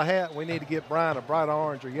orange or yellow hat. We need to get Brian a bright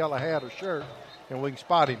orange or yellow hat or shirt, and we can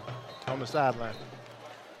spot him on the sideline.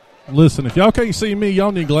 Listen, if y'all can't see me,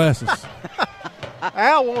 y'all need glasses.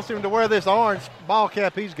 Al wants him to wear this orange ball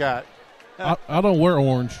cap he's got. I don't wear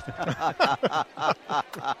orange.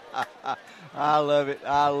 I love it.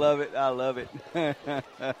 I love it. I love it.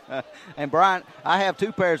 And, Brian, I have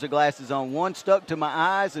two pairs of glasses on, one stuck to my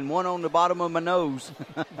eyes and one on the bottom of my nose.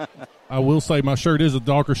 I will say my shirt is a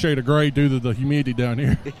darker shade of gray due to the humidity down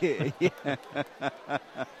here.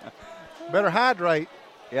 Better hydrate.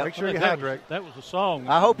 Yep. Make sure you hydrate. That was a song.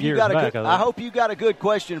 I hope you got I hope you got a good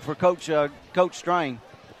question for Coach Strain.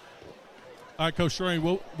 All right, Coach Strain,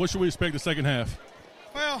 what should we expect the second half?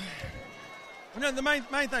 Well, the main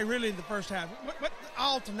thing really in the first half, what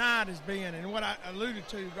all tonight has been, and what I alluded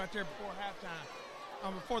to right there before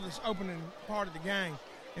halftime, before this opening part of the game,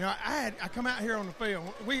 I come out here on the field.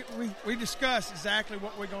 We discussed exactly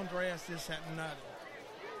what we're going to dress, this, that, and another.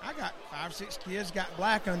 I got 5 or 6 kids got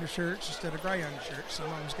black undershirts instead of gray undershirts. Some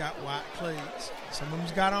of them's got white cleats. Some of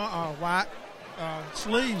them's got white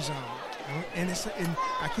sleeves on. And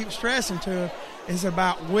I keep stressing to them, it's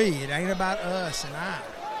about we. It ain't about us and I.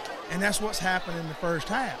 And that's what's happened in the first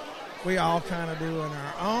half. We all kind of doing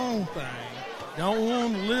our own thing. Don't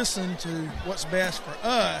want to listen to what's best for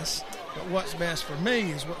us, but what's best for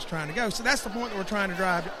me is what's trying to go. So that's the point that we're trying to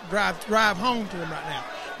drive home to them right now.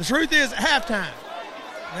 The truth is, at halftime,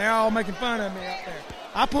 they're all making fun of me out there.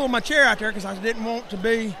 I pulled my chair out there because I didn't want to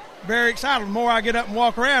be very excited. The more I get up and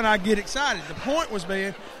walk around, I get excited. The point was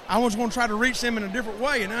being, I was going to try to reach them in a different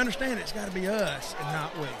way and understand it's got to be us and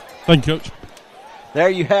not we. Thank you, Coach. There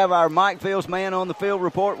you have our Mike Fields Man on the Field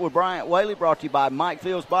report with Bryant Whaley, brought to you by Mike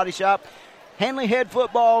Fields Body Shop. Handley head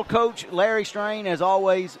football coach Larry Strain, as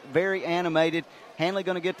always, very animated. Handley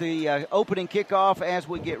going to get the opening kickoff as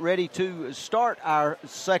we get ready to start our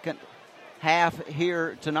second half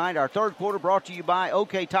here tonight. Our third quarter brought to you by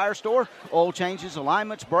OK Tire Store. Oil changes,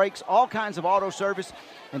 alignments, brakes, all kinds of auto service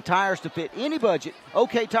and tires to fit any budget.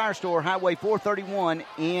 OK Tire Store, Highway 431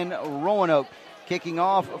 in Roanoke. Kicking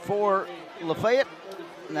off for LaFayette,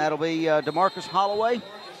 and that'll be DeMarcus Holloway.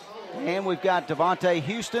 And we've got Devontae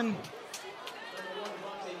Houston,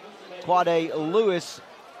 Quade Lewis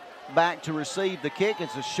back to receive the kick.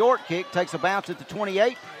 It's a short kick, takes a bounce at the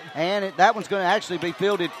 28, and that one's going to actually be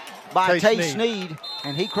fielded by Tay Sneed,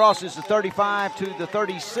 and he crosses the 35 to the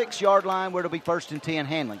 36-yard line, where it'll be 1st and 10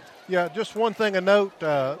 Handley. Yeah, just one thing to note,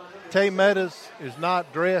 Tay Meadows is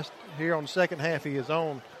not dressed here on the second half. He is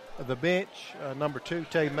on the bench, number 2,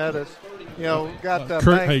 Tay Meadows. Got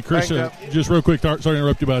Hey, Chris, just real quick, sorry to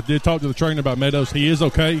interrupt you, but I did talk to the trainer about Meadows. He is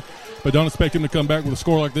okay, but don't expect him to come back with a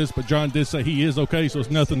score like this. But John did say he is okay, so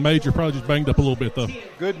it's nothing major. Probably just banged up a little bit, though.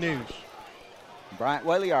 Good news. Bryant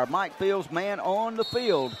Whaley, our Mike Fields man on the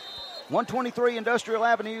field. 123 Industrial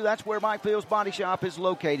Avenue, that's where Mike Fields Body Shop is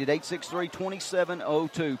located,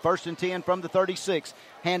 863-2702. First and 10 from the 36.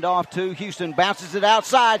 Handoff to Houston, bounces it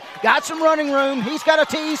outside, got some running room. He's got a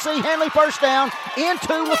TEC Handley first down into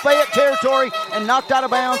LaFayette territory and knocked out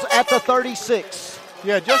of bounds at the 36.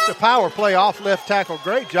 Yeah, just a power play off left tackle.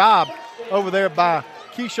 Great job over there by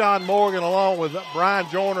Keyshawn Morgan along with Brian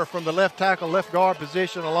Joyner from the left tackle, left guard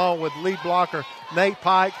position along with lead blocker Nate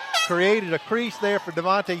Pike. Created a crease there for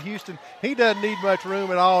Devontae Houston. He doesn't need much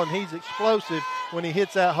room at all, and he's explosive when he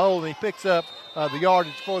hits that hole, and he picks up the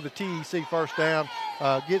yardage for the TEC first down.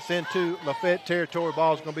 Gets into Lafayette territory.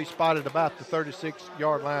 Ball's going to be spotted about the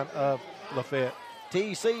 36-yard line of Lafayette.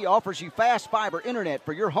 TEC offers you fast fiber internet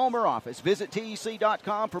for your home or office. Visit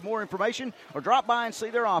TEC.com for more information or drop by and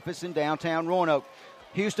see their office in downtown Roanoke.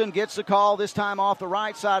 Houston gets the call, this time off the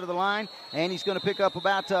right side of the line, and he's going to pick up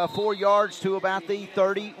about 4 yards to about the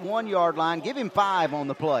 31-yard line. Give him 5 on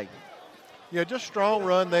the play. Yeah, just strong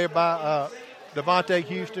run there by Devontae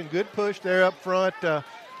Houston. Good push there up front.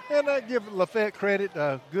 And I give Lafayette credit,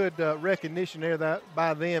 good recognition there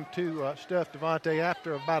by them to stuff Devontae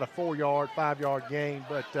after about a 5-yard gain,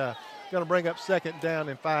 but going to bring up second down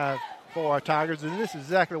and 5 for our Tigers. And this is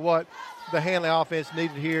exactly what the Handley offense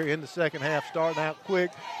needed here in the second half, starting out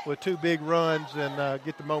quick with 2 big runs and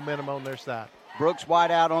get the momentum on their side. Brooks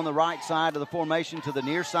wide out on the right side of the formation to the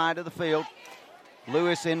near side of the field.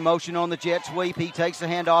 Lewis in motion on the jet sweep. He takes the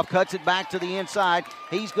handoff, cuts it back to the inside.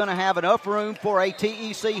 He's going to have enough room for a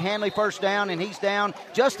TEC Handley first down, and he's down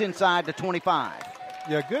just inside the 25.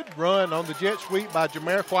 Yeah, good run on the jet sweep by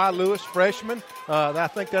Jamiroquai Lewis, freshman. I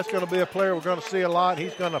think that's going to be a player we're going to see a lot.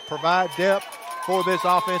 He's going to provide depth for this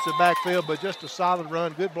offensive backfield, but just a solid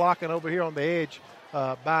run. Good blocking over here on the edge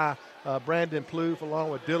by Brandon Plouffe along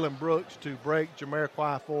with Dylan Brooks to break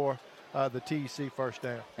Jamiroquai for the TEC first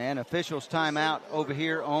down. And officials timeout over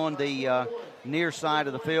here on the near side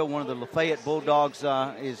of the field. One of the Lafayette Bulldogs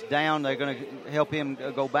is down. They're going to help him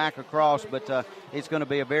go back across, but it's going to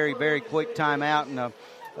be a very, very quick timeout. And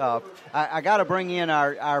I got to bring in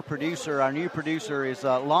our producer. Our new producer is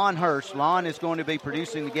Lon Hurst. Lon is going to be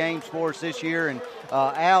producing the games for us this year, and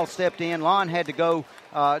Al stepped in. Lon had to go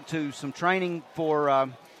to some training for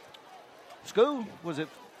school. Was it?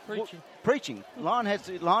 Preaching. Lon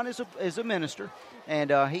is a minister,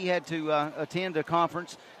 and he had to attend a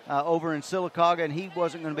conference over in Sylacauga, and he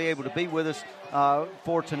wasn't going to be able to be with us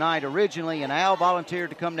for tonight originally, and Al volunteered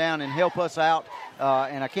to come down and help us out,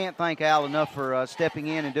 and I can't thank Al enough for stepping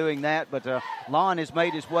in and doing that, but Lon has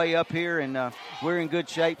made his way up here, and we're in good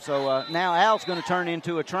shape, so now Al's going to turn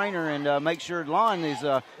into a trainer and make sure Lon is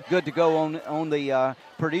good to go on the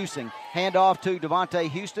producing. Handoff to Devontae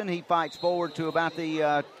Houston. He fights forward to about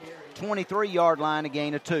the 23-yard line, a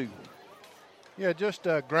gain of 2. Yeah, just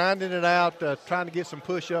grinding it out, trying to get some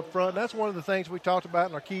push up front. That's one of the things we talked about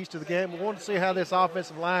in our keys to the game. We wanted to see how this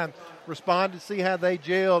offensive line responded, see how they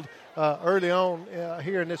gelled early on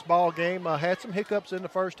here in this ball game. Had some hiccups in the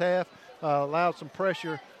first half, allowed some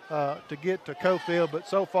pressure to get to Cofield, but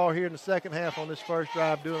so far here in the second half on this first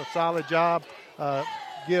drive, doing a solid job.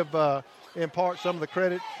 Impart some of the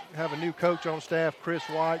credit. Have a new coach on staff, Chris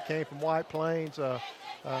White, came from White Plains,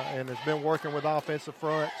 and has been working with offensive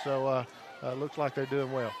front, so looks like they're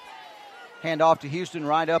doing well. Hand off to Houston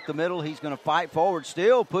right up the middle. He's going to fight forward,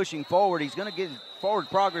 still pushing forward. He's going to get forward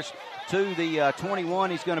progress to the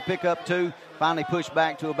 21. He's going to pick up 2, finally push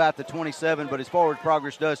back to about the 27, but his forward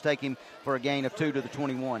progress does take him for a gain of 2 to the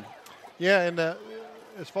 21. Yeah, and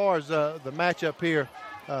as far as the matchup here,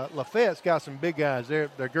 Lafayette's got some big guys. They're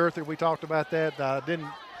girthy. We talked about that. Didn't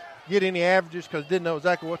get any averages because didn't know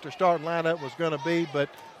exactly what their starting lineup was going to be, but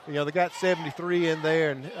they got 73 in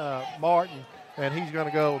there, and Martin, and he's going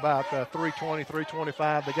to go about 320,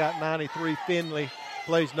 325. They got 93. Finley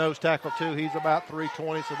plays nose tackle too. He's about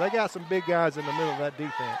 320. So they got some big guys in the middle of that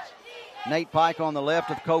defense. Nate Pike on the left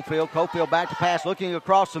of Cofield. Cofield back to pass, looking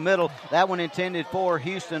across the middle. That one intended for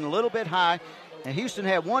Houston, a little bit high. And Houston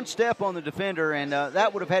had one step on the defender, and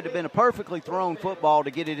that would have had to have been a perfectly thrown football to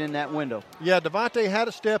get it in that window. Yeah, Devontae had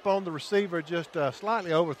a step on the receiver, just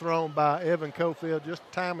slightly overthrown by Evan Cofield, just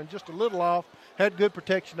timing just a little off. Had good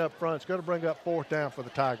protection up front. It's going to bring up 4th down for the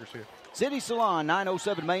Tigers here. City Salon,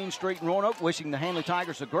 907 Main Street in Roanoke, wishing the Handley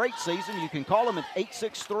Tigers a great season. You can call them at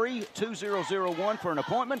 863-2001 for an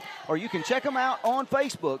appointment, or you can check them out on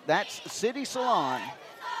Facebook. That's City Salon.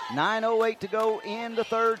 9:08 to go in the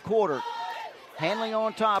third quarter. Handley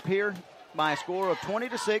on top here by a score of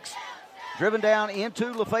 20-6. Driven down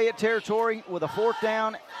into Lafayette territory with a 4th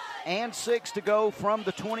down and 6 to go from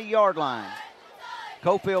the 20-yard line.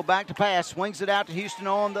 Cofield back to pass, swings it out to Houston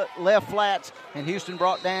on the left flats, and Houston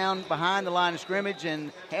brought down behind the line of scrimmage,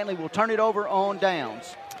 and Handley will turn it over on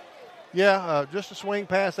downs. Yeah, just a swing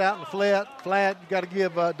pass out in the flat. You got to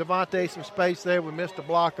give Devontae some space there. We missed a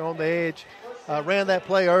block on the edge. Ran that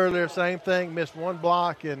play earlier, same thing, missed one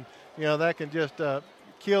block, and that can just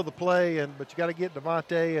kill the play. But you got to get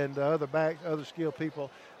Devontae and the other skilled people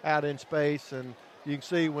out in space, and you can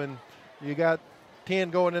see when you got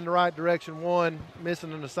 10 going in the right direction, 1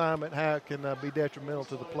 missing an assignment, how it can be detrimental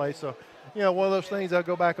to the play. So, one of those things, they'll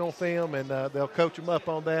go back on film and they'll coach them up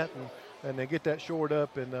on that and they get that shored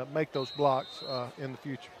up and make those blocks in the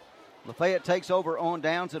future. Lafayette takes over on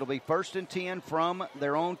downs. It'll be 1st and 10 from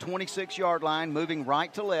their own 26-yard line, moving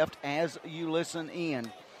right to left as you listen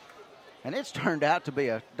in. And it's turned out to be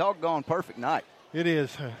a doggone perfect night. It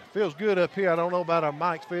is. Feels good up here. I don't know about our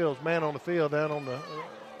Mike Fields, man on the field down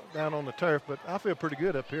on the turf, but I feel pretty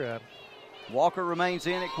good up here, Adam. Walker remains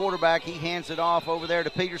in at quarterback. He hands it off over there to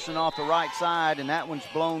Peterson off the right side, and that one's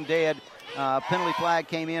blown dead. Penalty flag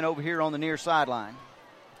came in over here on the near sideline.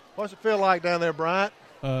 What's it feel like down there, Bryant?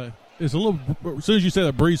 It's a little. As soon as you say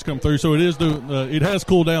that breeze come through, so it is. It has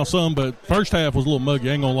cooled down some, but first half was a little muggy.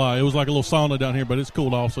 I ain't gonna lie, it was like a little sauna down here, but it's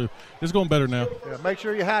cooled off, so it's going better now. Yeah, make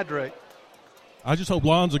sure you hydrate. I just hope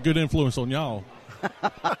Lon's a good influence on y'all.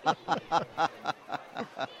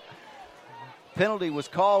 Penalty was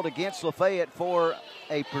called against Lafayette for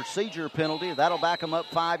a procedure penalty. That'll back them up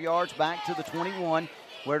 5 yards back to the 21,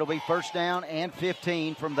 where it'll be 1st down and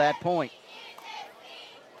 15 from that point.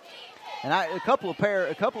 And a couple of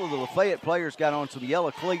the Lafayette players got on some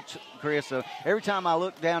yellow cleats, Chris. So every time I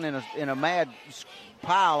look down in a mad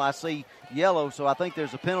pile, I see yellow. So I think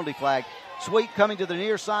there's a penalty flag. Sweep coming to the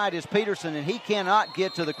near side is Peterson, and he cannot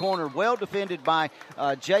get to the corner. Well defended by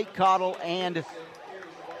Jake Cottle and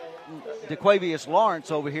DeQuavius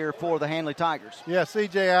Lawrence over here for the Handley Tigers. Yeah,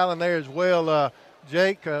 C.J. Allen there as well.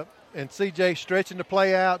 Jake and C.J. stretching the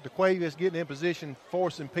play out. DeQuavius getting in position,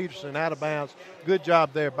 forcing Peterson out of bounds. Good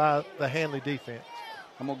job there by the Handley defense.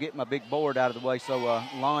 I'm going to get my big board out of the way so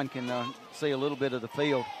Lon can see a little bit of the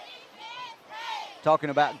field.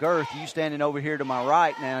 Talking about girth, you standing over here to my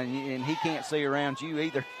right now, and he can't see around you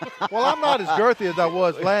either. Well, I'm not as girthy as I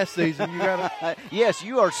was last season. Yes,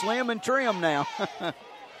 you are slim and trim now.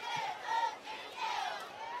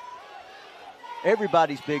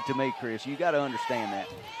 Everybody's big to me, Chris. You got to understand that.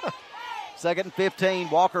 2nd and 15.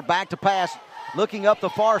 Walker back to pass. Looking up the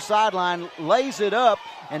far sideline, lays it up,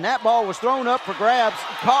 and that ball was thrown up for grabs,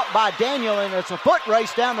 caught by Daniel, and it's a foot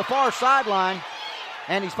race down the far sideline,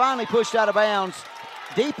 and he's finally pushed out of bounds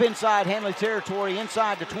deep inside Handley territory,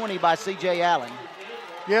 inside the 20 by C.J. Allen.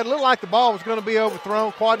 Yeah, it looked like the ball was going to be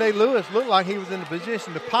overthrown. Quade Lewis looked like he was in a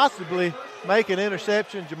position to possibly make an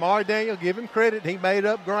interception. Jamari Daniel, give him credit, he made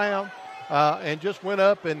up ground. And just went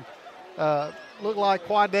up and looked like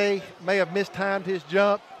Quade may have mistimed his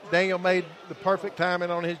jump. Daniel made the perfect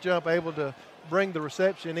timing on his jump, able to bring the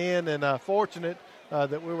reception in, and fortunate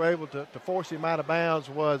that we were able to force him out of bounds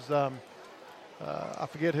was, I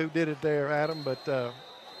forget who did it there, Adam, but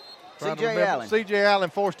C.J. Allen. C.J. Allen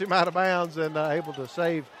forced him out of bounds and able to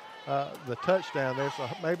save the touchdown there. So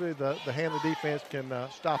maybe the Handley defense can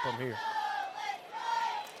stop him here.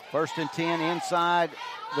 1st and 10 inside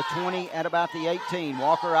the 20 at about the 18.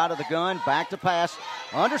 Walker out of the gun, back to pass.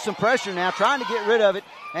 Under some pressure now, trying to get rid of it,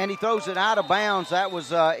 and he throws it out of bounds. That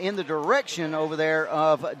was in the direction over there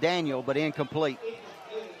of Daniel, but incomplete.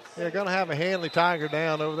 Yeah, going to have a Handley Tiger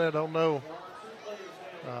down over there, don't know.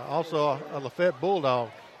 Also a Lafayette Bulldog.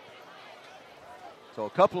 So a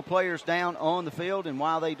couple of players down on the field, and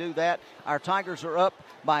while they do that, our Tigers are up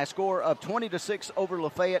by a score of 20-6 over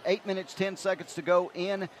Lafayette. 8 minutes, 10 seconds to go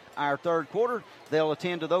in our third quarter. They'll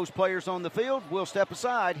attend to those players on the field. We'll step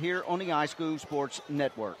aside here on the iSchool Sports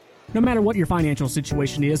Network. No matter what your financial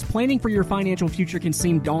situation is, planning for your financial future can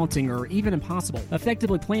seem daunting or even impossible.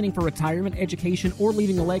 Effectively planning for retirement, education, or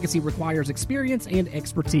leaving a legacy requires experience and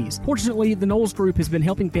expertise. Fortunately, the Knowles Group has been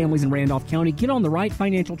helping families in Randolph County get on the right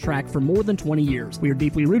financial track for more than 20 years. We are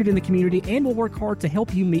deeply rooted in the community and will work hard to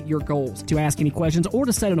help you meet your goals. To ask any questions or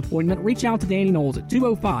to set an appointment, reach out to Danny Knowles at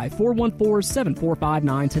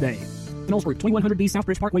 205-414-7459 today. Knowles Group, 2100B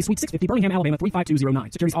Southbridge Parkway, Suite 650, Birmingham, Alabama,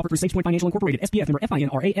 35209. Securities offered through SafePoint Financial Incorporated, SPF member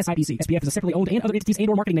FINRA SIPC. SPF is a separately owned and other entities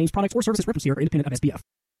and/or marketing names, products, or services referenced here are independent of SPF.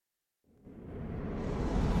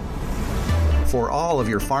 For all of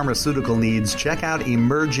your pharmaceutical needs, check out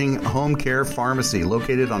Emerging Home Care Pharmacy,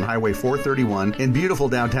 located on Highway 431 in beautiful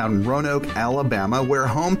downtown Roanoke, Alabama, where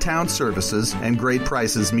hometown services and great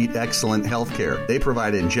prices meet excellent health care. They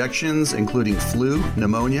provide injections, including flu,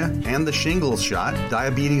 pneumonia, and the shingles shot,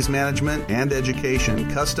 diabetes management and education,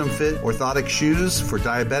 custom fit orthotic shoes for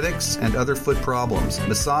diabetics and other foot problems,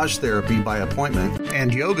 massage therapy by appointment,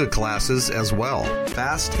 and yoga classes as well.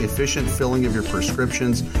 Fast, efficient filling of your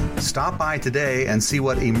prescriptions. Stop by today and see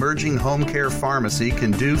what Emerging Home Care Pharmacy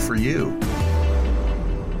can do for you.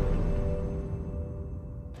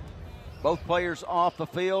 Both players off the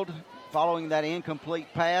field following that incomplete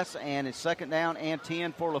pass, and it's 2nd down and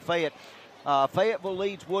 10 for Lafayette. Fayetteville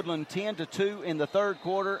leads Woodland 10-2 in the third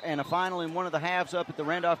quarter, and a final in one of the halves up at the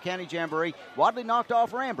Randolph County Jamboree. Wadley knocked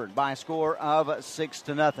off Ramburn by a score of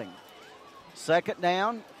 6-0. 2nd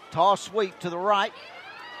down, toss sweep to the right.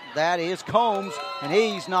 That is Combs, and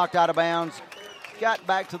he's knocked out of bounds. Got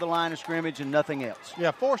back to the line of scrimmage and nothing else.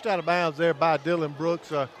 Yeah, forced out of bounds there by Dylan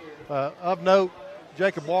Brooks. Of note,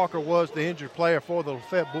 Jacob Walker was the injured player for the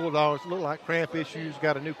Lafayette Bulldogs. Looked like cramp issues.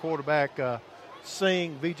 Got a new quarterback,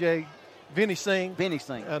 Vinny Singh.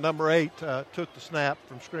 Number 8, took the snap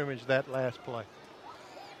from scrimmage that last play.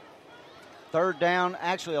 3rd down,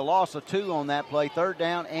 actually a loss of 2 on that play. 3rd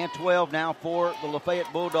down and 12 now for the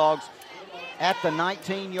Lafayette Bulldogs at the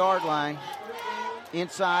 19-yard line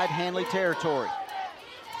inside Handley territory.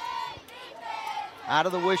 Out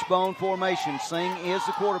of the wishbone formation, Singh is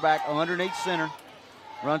the quarterback underneath center.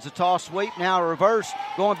 Runs a toss sweep, now a reverse,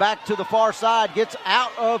 going back to the far side, gets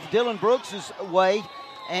out of Dylan Brooks' way,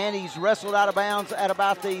 and he's wrestled out of bounds at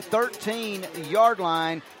about the 13-yard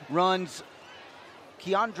line. Runs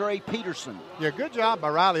Keandre Peterson. Yeah, good job by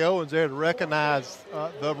Riley Owens there to recognize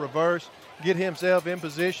the reverse, get himself in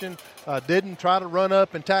position. Didn't try to run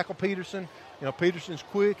up and tackle Peterson. Peterson's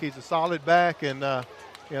quick. He's a solid back, and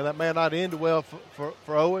that may not end well for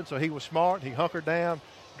Owens, so he was smart. He hunkered down,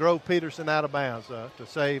 drove Peterson out of bounds to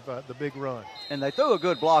save the big run. And they threw a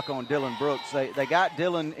good block on Dylan Brooks. They got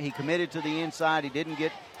Dylan. He committed to the inside. He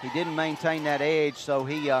didn't maintain that edge, so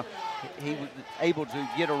he was able to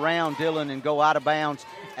get around Dylan and go out of bounds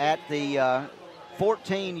at the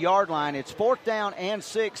 14-yard line. It's 4th down and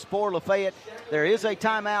 6 for Lafayette. There is a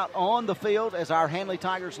timeout on the field as our Handley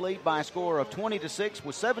Tigers lead by a score of 20-6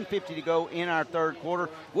 with 7:50 to go in our third quarter.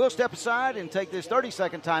 We'll step aside and take this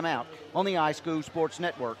 30-second timeout on the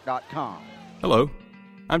iSchoolSportsNetwork.com. Hello,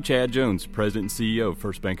 I'm Chad Jones, President and CEO of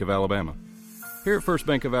First Bank of Alabama. Here at First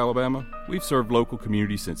Bank of Alabama, we've served local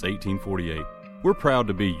communities since 1848. We're proud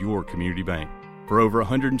to be your community bank. For over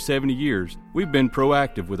 170 years, we've been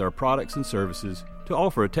proactive with our products and services to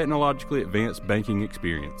offer a technologically advanced banking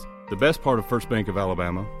experience. The best part of First Bank of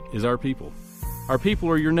Alabama is our people. Our people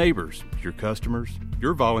are your neighbors, your customers,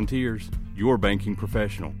 your volunteers, your banking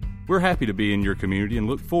professional. We're happy to be in your community and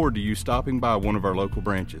look forward to you stopping by one of our local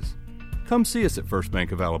branches. Come see us at First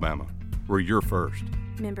Bank of Alabama. We're your first.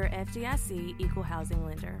 Member FDIC, Equal Housing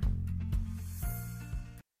Lender.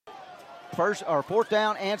 4th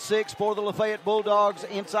down and 6 for the Lafayette Bulldogs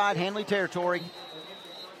inside Handley territory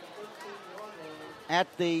at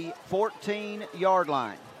the 14-yard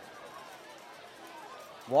line.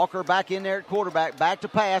 Walker back in there at quarterback, back to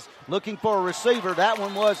pass, looking for a receiver. That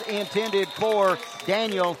one was intended for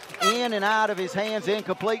Daniel. In and out of his hands,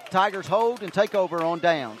 incomplete. Tigers hold and take over on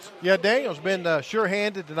downs. Yeah, Daniel's been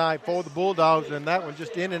sure-handed tonight for the Bulldogs, and that one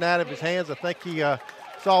just in and out of his hands. I think he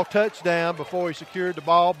saw touchdown before he secured the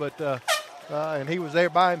ball, but and he was there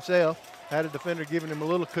by himself. Had a defender giving him a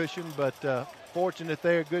little cushion, but fortunate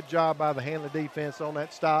there. Good job by the Handley defense on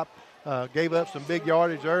that stop. Gave up some big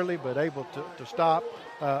yardage early, but able to stop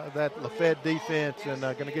that Lafayette defense, and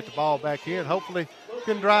going to get the ball back here, and hopefully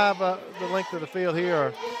can drive the length of the field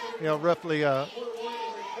here, roughly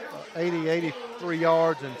 83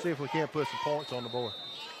 yards, and see if we can't put some points on the board.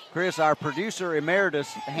 Chris, our producer emeritus,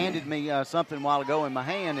 handed me something a while ago in my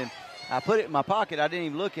hand, and I put it in my pocket. I didn't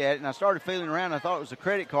even look at it, and I started feeling around. I thought it was a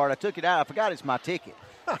credit card. I took it out. I forgot it's my ticket.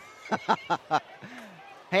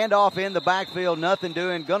 Handoff in the backfield, nothing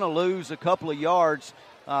doing. Going to lose a couple of yards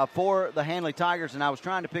for the Handley Tigers, and I was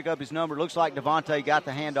trying to pick up his number. Looks like Devontae got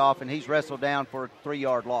the handoff, and he's wrestled down for a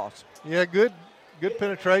 3-yard loss. Yeah, good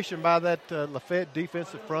penetration by that Lafayette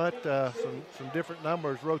defensive front. Some different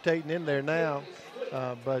numbers rotating in there now,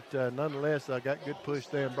 but nonetheless, got good push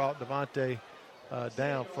there and brought Devontae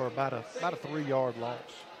down for about a 3-yard loss.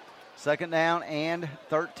 2nd down and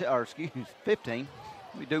 15.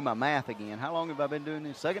 Let me do my math again. How long have I been doing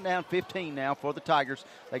this? 2nd down, 15 now for the Tigers.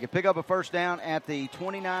 They can pick up a first down at the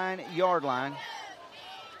 29-yard line,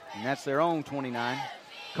 and that's their own 29.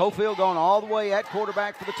 Cofield going all the way at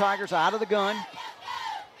quarterback for the Tigers, out of the gun.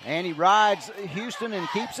 And he rides Houston and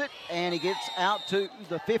keeps it, and he gets out to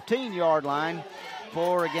the 15-yard line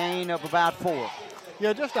for a gain of about 4.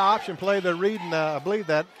 Yeah, just an option play. They're reading, I believe,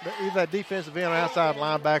 that either that defensive end or outside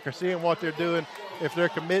linebacker, seeing what they're doing. If they're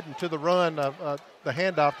committing to the run of the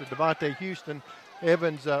handoff to Devontae Houston,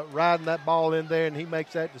 Evans riding that ball in there, and he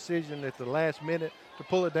makes that decision at the last minute to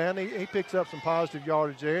pull it down. He picks up some positive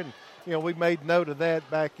yardage there, and we made note of that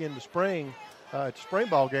back in the spring, at the spring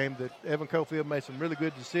ball game, that Evan Cofield made some really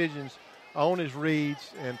good decisions on his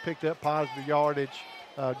reads and picked up positive yardage,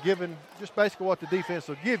 given just basically what the defense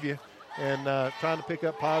will give you, and trying to pick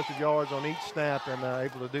up positive yards on each snap, and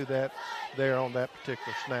able to do that there on that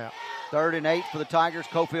particular snap. 3rd and 8 for the Tigers.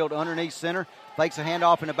 Cofield underneath center. Fakes a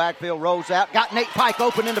handoff in the backfield, rolls out. Got Nate Pike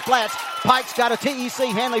open in the flats. Pike's got a TEC.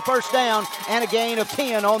 Handley first down and a gain of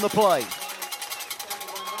 10 on the play.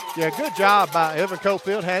 Yeah, good job by Evan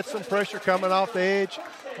Cofield. Had some pressure coming off the edge.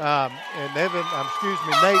 And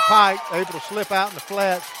Nate Pike able to slip out in the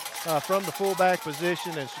flats from the fullback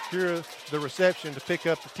position and secure the reception to pick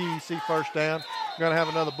up the TEC first down. Going to have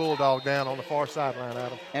another Bulldog down on the far sideline,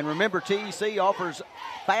 Adam. And remember, TEC offers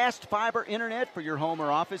fast fiber internet for your home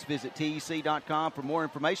or office. Visit TEC.com for more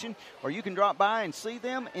information, or you can drop by and see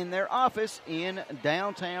them in their office in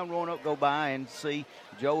downtown Roanoke. Go by and see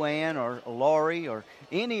Joanne or Laurie or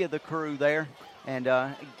any of the crew there, and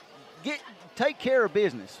take care of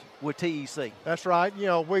business with TEC. That's right.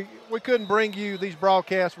 We couldn't bring you these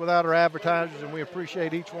broadcasts without our advertisers, and we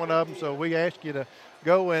appreciate each one of them. So we ask you to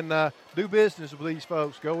go and do business with these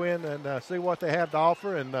folks. Go in and see what they have to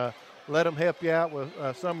offer, and let them help you out with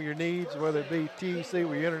some of your needs, whether it be TEC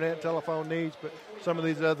with your internet and telephone needs, but some of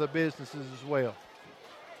these other businesses as well.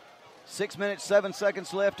 6 minutes, 7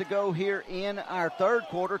 seconds left to go here in our third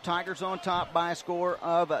quarter. Tigers on top by a score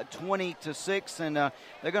of 20-6, and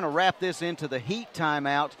they're going to wrap this into the heat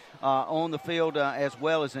timeout on the field, as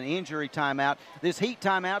well as an injury timeout. This heat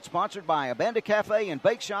timeout sponsored by Abanda Cafe and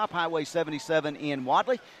Bake Shop, Highway 77 in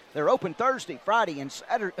Wadley. They're open Thursday, Friday, and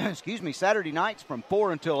Saturday nights from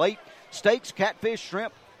 4 until 8. Steaks, catfish,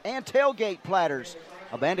 shrimp, and tailgate platters.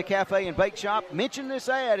 Abanda Cafe and Bake Shop. Mention this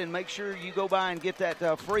ad and make sure you go by and get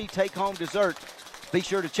that free take-home dessert. Be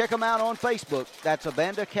sure to check them out on Facebook. That's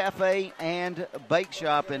Abanda Cafe and Bake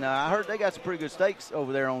Shop. And I heard they got some pretty good steaks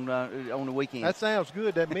over there on the weekend. That sounds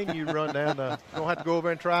good, that menu rundown. You're going to have to go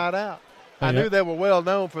over and try it out. I knew they were well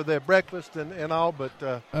known for their breakfast and all, but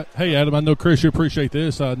hey, Adam, I know, Chris, you appreciate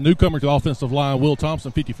this. Newcomer to the offensive line, Will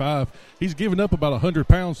Thompson, 55. He's given up about 100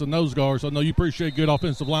 pounds to nose guards. So I know you appreciate good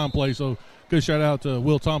offensive line play, so good shout out to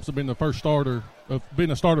Will Thompson being the starter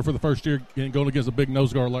for the first year and going against a big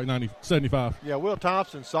nose guard like 75. Yeah, Will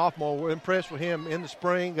Thompson, sophomore. We're impressed with him in the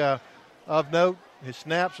spring. Of note, his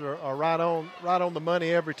snaps are right on the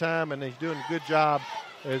money every time, and he's doing a good job,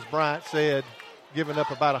 as Bryant said, giving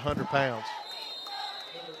up about 100 pounds.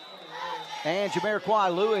 And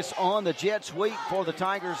Jamiroquai Lewis on the jet sweep for the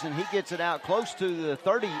Tigers, and he gets it out close to the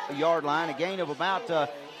 30-yard line, a gain of about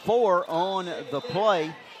 4 on the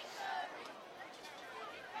play.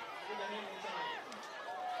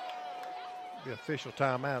 The official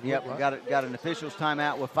timeout. Yep, we got an official's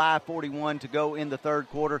timeout with 5:41 to go in the third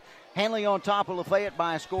quarter. Handley on top of LaFayette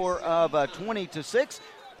by a score of 20-6.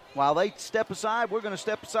 While they step aside, we're going to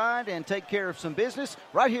step aside and take care of some business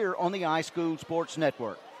right here on the iSchool Sports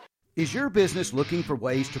Network. Is your business looking for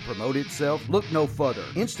ways to promote itself? Look no further.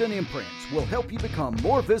 Instant Imprints will help you become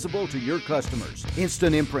more visible to your customers.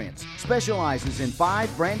 Instant Imprints specializes in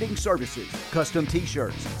 5 branding services: custom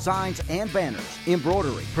t-shirts, signs and banners,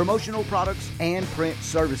 embroidery, promotional products, and print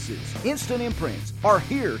services. Instant Imprints are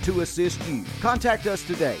here to assist you. Contact us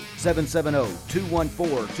today,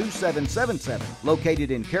 770-214-2777, located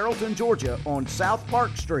in Carrollton, Georgia on South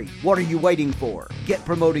Park Street. What are you waiting for? Get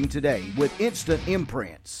promoting today with Instant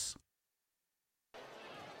Imprints.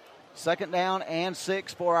 2nd down and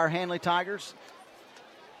 6 for our Handley Tigers.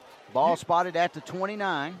 Ball spotted at the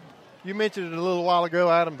 29. You mentioned it a little while ago,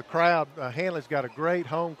 Adam, the crowd. Handley's got a great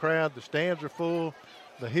home crowd. The stands are full.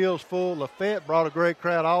 The hill's full. LaFayette brought a great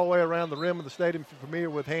crowd all the way around the rim of the stadium. If you're familiar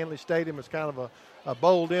with Handley Stadium, it's kind of a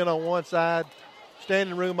bowled in on one side.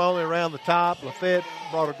 Standing room only around the top. LaFayette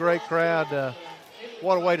brought a great crowd.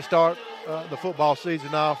 What a way to start the football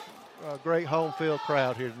season off. A great home field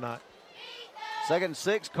crowd here tonight. 2nd and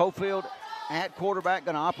 6, Cofield at quarterback,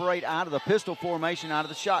 going to operate out of the pistol formation, out of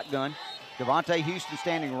the shotgun. Devontae Houston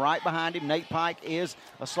standing right behind him. Nate Pike is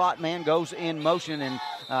a slot man, goes in motion and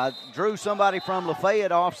drew somebody from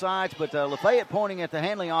Lafayette off sides, but Lafayette pointing at the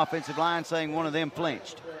Handley offensive line saying one of them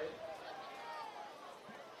flinched.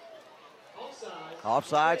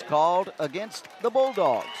 Offsides called against the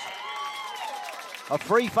Bulldogs. A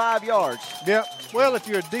free 5 yards. Yep. Well, if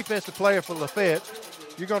you're a defensive player for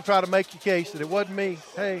LaFayette, you're going to try to make your case that it wasn't me.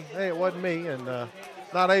 Hey, it wasn't me. And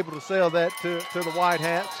not able to sell that to the white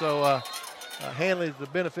hat. So Handley's the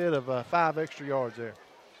benefit of 5 extra yards there.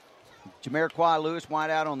 Jamiroquai Lewis wide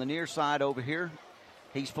out on the near side over here.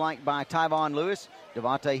 He's flanked by Tyvon Lewis.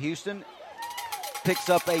 Devontae Houston picks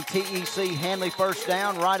up a TEC Handley first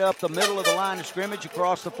down right up the middle of the line of scrimmage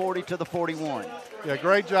across the 40 to the 41. Yeah,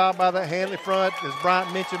 great job by that Handley front. As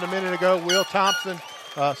Bryant mentioned a minute ago, Will Thompson,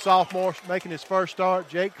 sophomore, making his first start.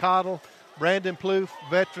 Jake Cottle, Brandon Plouffe,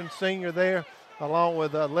 veteran senior there, along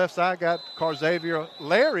with left side. Got Xavier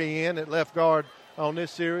Larry in at left guard on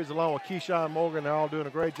this series, along with Keyshawn Morgan. They're all doing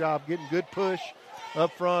a great job getting good push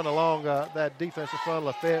up front along that defensive front of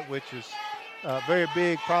Lafayette, which is very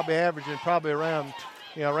big, probably averaging around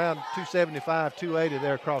 275, 280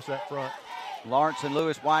 there across that front. Lawrence and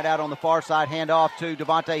Lewis wide out on the far side, hand off to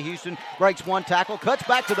Devontae Houston, breaks one tackle, cuts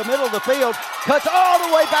back to the middle of the field, cuts all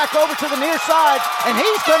the way back over to the near side, and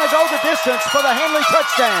he's going to go the distance for the Handley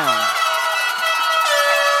touchdown.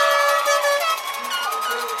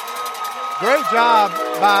 Great job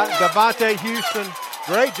by Devontae Houston.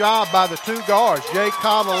 Great job by the 2 guards. Jake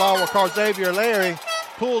Cottle along with Xavier Larry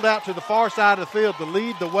pulled out to the far side of the field to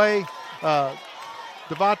lead the way.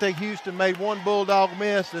 Devontae Houston made one Bulldog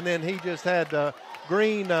miss, and then he just had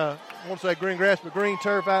green grass, but green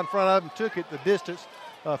turf out in front of him, took it the distance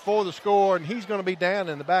for the score, and he's going to be down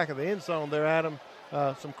in the back of the end zone there, Adam.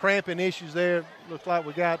 Some cramping issues there. Looks like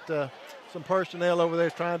we got some personnel over there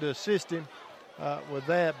trying to assist him with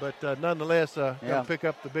that, but nonetheless, going to pick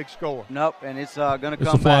up the big score. Nope, and it's going to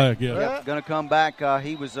come flag, back. Yeah. Yep, going to come back.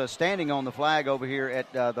 He was standing on the flag over here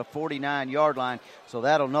at the 49-yard line, so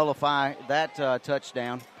that'll nullify that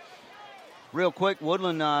touchdown. Real quick,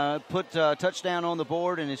 Woodland put touchdown on the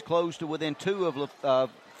board and is close to within 2 of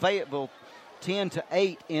Fayetteville,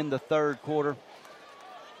 10-8 in the third quarter.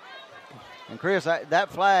 And Chris, that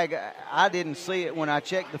flag, I didn't see it when I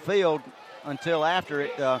checked the field until after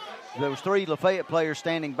it. There was 3 Lafayette players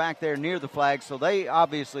standing back there near the flag, so they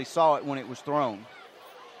obviously saw it when it was thrown.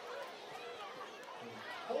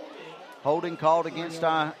 Holding called against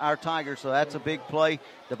our Tigers, so that's a big play.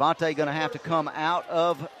 Devontae going to have to come out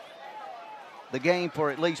of the game for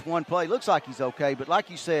at least one play. Looks like he's okay, but like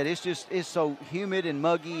you said, it's so humid and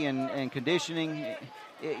muggy and conditioning.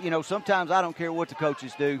 Sometimes I don't care what the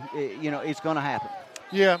coaches do. It's going to happen.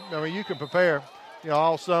 Yeah, I mean, you can prepare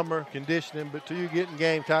all summer conditioning, but till you get in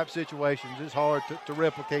game type situations, it's hard to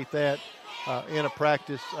replicate that in a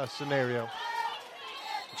practice scenario.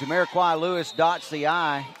 Jamiroquai Lewis dots the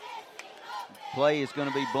I. Play is going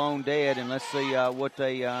to be blown dead, and let's see what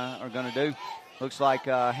they are going to do. Looks like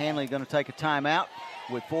Handley going to take a timeout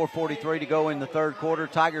with 4:43 to go in the third quarter.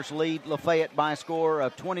 Tigers lead Lafayette by a score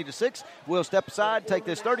of 20-6. We'll step aside, take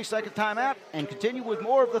this 30-second timeout, and continue with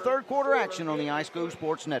more of the third quarter action on the iSchool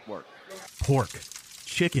Sports Network. Pork,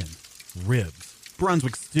 chicken, ribs,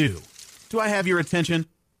 Brunswick stew. Do I have your attention?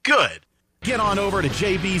 Good. Get on over to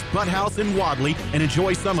JB's Butt House in Wadley and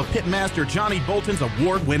enjoy some of Pitmaster Johnny Bolton's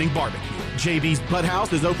award-winning barbecue. JB's Butt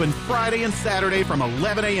House is open Friday and Saturday from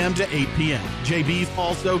 11 a.m. to 8 p.m. JB's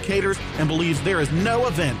also caters and believes there is no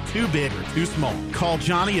event too big or too small. Call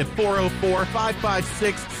Johnny at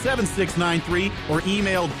 404-556-7693 or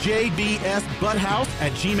email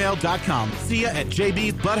jbsbutthouse@gmail.com. See ya at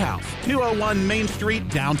JB's Butt House, 201 Main Street,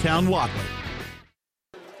 downtown Wadley.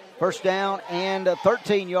 First down and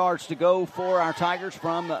 13 yards to go for our Tigers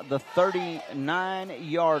from the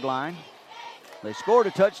 39-yard line. They scored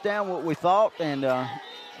a touchdown, what we thought, and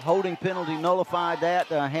holding penalty nullified that.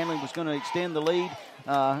 Handley was going to extend the lead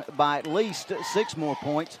by at least 6 more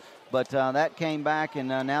points, but that came back, and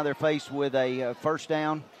now they're faced with a first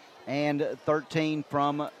down and 13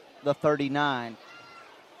 from the 39.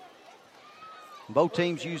 Both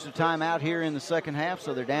teams used a timeout here in the second half,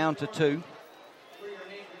 so they're down to 2.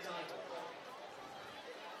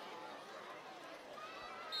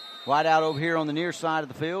 Wide out over here on the near side of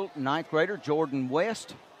the field, 9th grader Jordan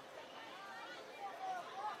West.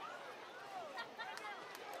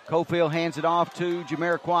 Cofield hands it off to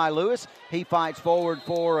Jamiroquai Lewis. He fights forward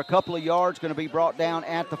for a couple of yards, going to be brought down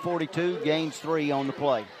at the 42, gains 3 on the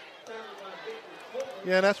play.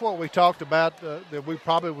 Yeah, and that's what we talked about, that we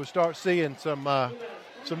probably would start seeing some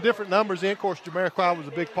different numbers in. Of course, Jamiroquai was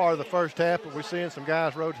a big part of the first half, but we're seeing some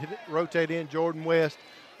guys rotate in, Jordan West,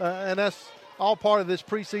 and that's all part of this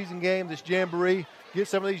preseason game, this jamboree. Get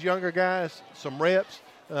some of these younger guys some reps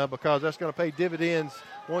because that's going to pay dividends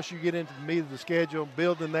once you get into the meat of the schedule,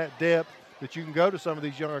 building that depth that you can go to some of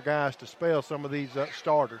these younger guys to spell some of these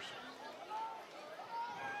starters.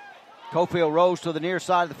 Cofield rolls to the near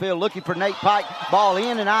side of the field looking for Nate Pike. Ball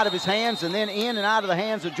in and out of his hands and then in and out of the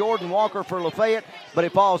hands of Jordan Walker for LaFayette, but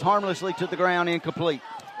it falls harmlessly to the ground, incomplete.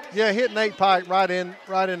 Yeah, hit Nate Pike right in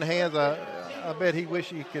the hands. I bet he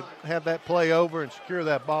wished he could have that play over and secure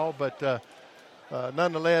that ball, but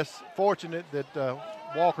nonetheless, fortunate that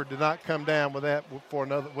Walker did not come down with that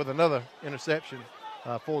with another interception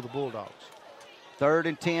for the Bulldogs. 3rd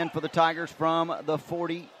and 10 for the Tigers from the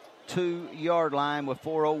 42-yard line with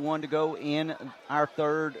 4:01 to go in our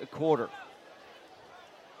third quarter.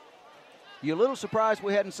 You a little surprised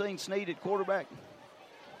we hadn't seen Snead at quarterback?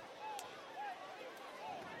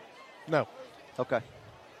 No. Okay.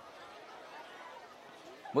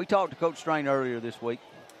 We talked to Coach Strain earlier this week.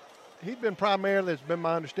 He's been primarily, it's been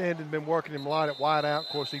my understanding, been working him a lot at wideout. Of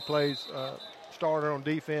course, he plays starter on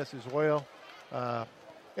defense as well.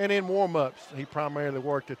 And in warm-ups, he primarily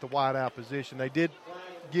worked at the wideout position. They did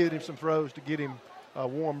give him some throws to get him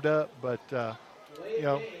warmed up, but,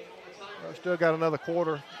 still got another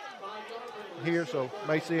quarter here, so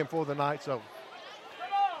may see him for the night. So,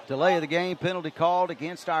 delay of the game penalty called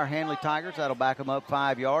against our Handley Tigers. That'll back them up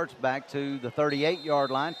 5 yards back to the 38-yard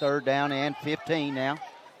line. 3rd down and 15 now.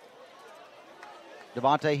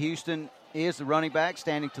 Devontae Houston is the running back,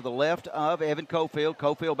 standing to the left of Evan Cofield.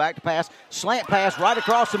 Cofield back to pass. Slant pass right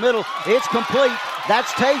across the middle. It's complete.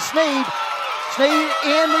 That's Tay Snead. Snead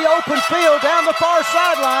in the open field down the far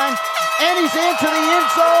sideline. And he's into the end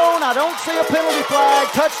zone. I don't see a penalty flag.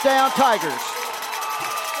 Touchdown, Tigers.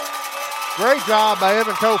 Great job by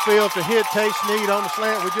Evan Cofield to hit Tay Snead on the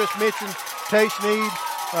slant. We just mentioned Tay Snead,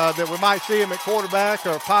 that we might see him at quarterback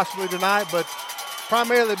or possibly tonight, but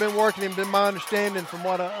primarily been working him, been my understanding from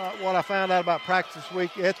what I found out about practice this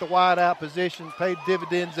week at the wide-out position, paid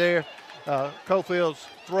dividends there. Cofield's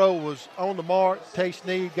throw was on the mark. Tay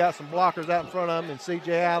Snead got some blockers out in front of him, and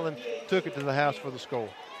C.J. Allen took it to the house for the score.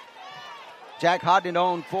 Jack Hodden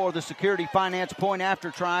on for the Security Finance point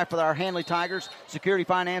after try for our Handley Tigers. Security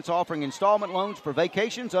Finance offering installment loans for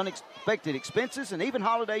vacations, unexpected expenses, and even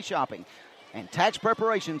holiday shopping. And tax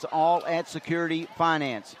preparations all at Security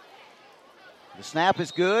Finance. The snap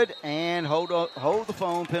is good, and hold the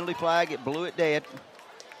phone. Penalty flag, it blew it dead.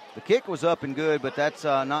 The kick was up and good, but that's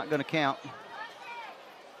not going to count.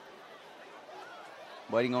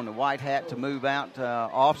 Waiting on the white hat to move out.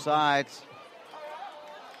 Offsides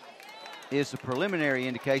is the preliminary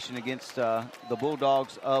indication against the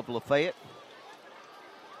Bulldogs of LaFayette.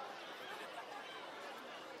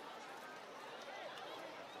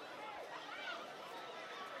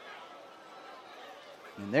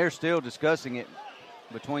 And they're still discussing it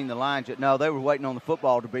between the lines. No, they were waiting on the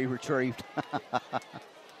football to be retrieved.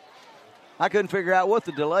 I couldn't figure out what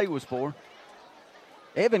the delay was for.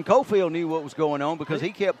 Evan Cofield knew what was going on because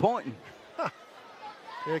he kept pointing.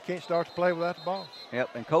 Yeah, can't start to play without the ball. Yep,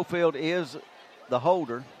 and Cofield is the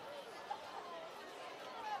holder.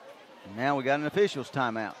 And now we got an official's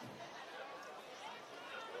timeout.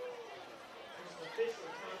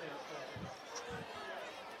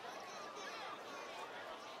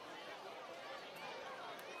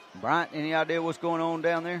 Bryant, any idea what's going on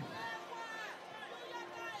down there?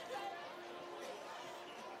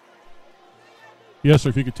 Yes, sir.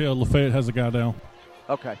 If you could tell, LaFayette has a guy down.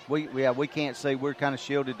 Okay. We can't see. We're kind of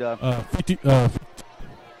shielded. 52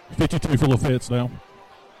 for LaFayette's down.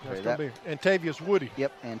 That's going to be Antavius Woody.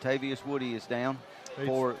 Yep, Antavius Woody is down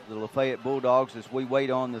for the Lafayette Bulldogs as we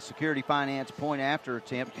wait on the Security Finance point after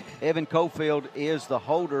attempt. Evan Cofield is the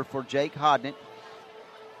holder for Jake Hodnett.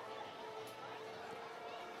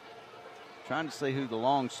 Trying to see who the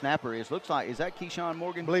long snapper is. Looks like, is that Keyshawn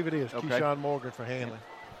Morgan? I believe it is. Okay. Keyshawn Morgan for Handley.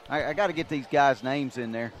 I got to get these guys' names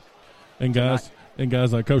in there. And guys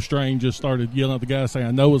like Coach Strain just started yelling at the guys saying,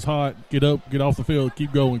 I know it's hot. Get up, get off the field,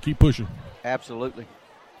 keep going, keep pushing. Absolutely.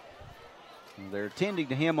 They're attending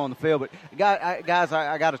to him on the field. But, guys,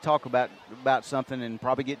 I got to talk about something and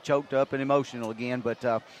probably get choked up and emotional again. But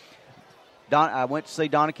I went to see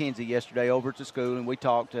Donna Kinsey yesterday over at the school, and we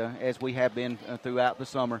talked as we have been throughout the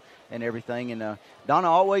summer and everything. And Donna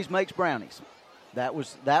always makes brownies. That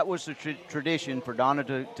was the tradition for Donna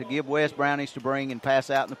to give Wes brownies to bring and pass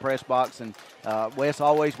out in the press box. And Wes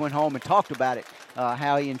always went home and talked about it,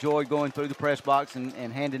 how he enjoyed going through the press box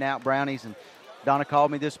and handing out brownies. And Donna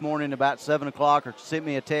called me this morning about 7 o'clock or sent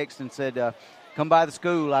me a text and said, come by the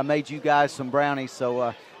school. I made you guys some brownies.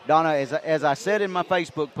 So, Donna, as I said in my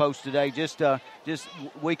Facebook post today, just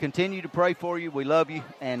we continue to pray for you. We love you,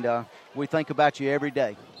 and we think about you every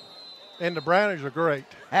day. And the brownies are great.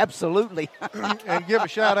 Absolutely. And give a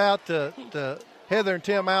shout-out to Heather and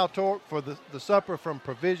Tim Altork for the supper from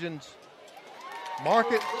Provisions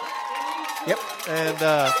Market. Yep. And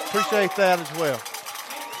appreciate that as well.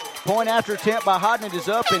 Point after attempt by Hodnett is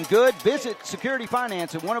up and good. Visit Security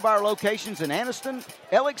Finance at one of our locations in Anniston,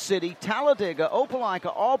 Ellick City, Talladega,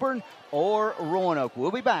 Opelika, Auburn, or Roanoke.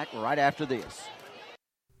 We'll be back right after this.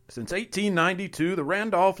 Since 1892, the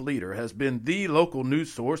Randolph Leader has been the local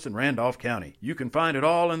news source in Randolph County. You can find it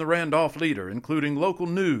all in the Randolph Leader, including local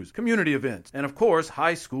news, community events, and of course,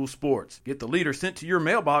 high school sports. Get the Leader sent to your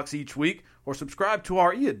mailbox each week or subscribe to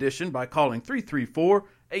our e-edition by calling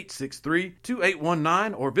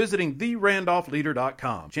 334-863-2819 or visiting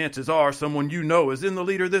therandolphleader.com. Chances are someone you know is in the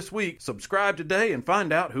Leader this week. Subscribe today and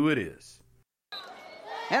find out who it is.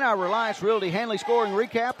 And our Reliance Realty Handley scoring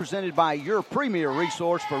recap presented by your premier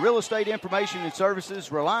resource for real estate information and services,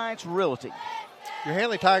 Reliance Realty. Your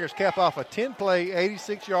Handley Tigers cap off a 10-play,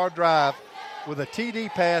 86-yard drive with a TD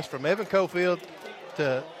pass from Evan Cofield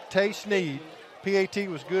to Tay Sneed. PAT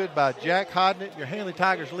was good by Jack Hodnett. Your Handley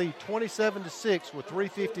Tigers lead 27-6 with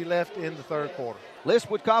 3:50 left in the third quarter. List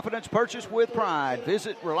with confidence, purchase with pride.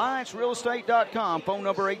 Visit RelianceRealEstate.com. Phone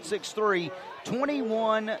number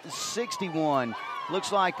 863-2161.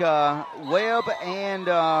 Looks like Webb and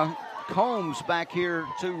Combs back here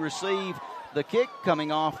to receive the kick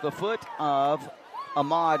coming off the foot of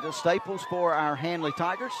Ahmad Staples for our Handley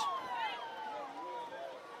Tigers.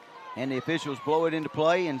 And the officials blow it into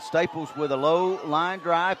play, and Staples with a low line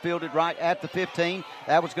drive fielded right at the 15.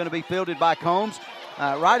 That was going to be fielded by Combs.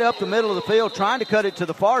 Right up the middle of the field, trying to cut it to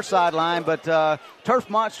the far sideline, but Turf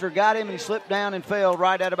Monster got him, and he slipped down and fell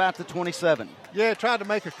right at about the 27. Yeah, tried to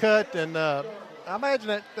make a cut, and I imagine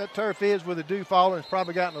that turf is with the dew falling. It's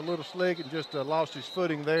probably gotten a little slick and just lost his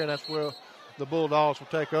footing there, and that's where the Bulldogs will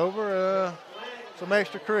take over. Some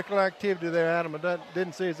extracurricular activity there, Adam. I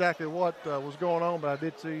didn't see exactly what was going on, but I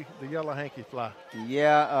did see the yellow hanky fly.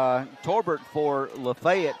 Yeah, Torbert for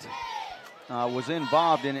LaFayette was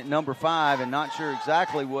involved in it, number 5, and not sure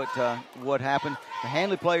exactly what happened. The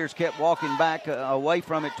Handley players kept walking back away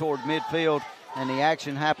from it toward midfield, and the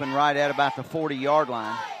action happened right at about the 40-yard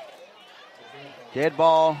line. Dead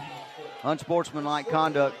ball, unsportsmanlike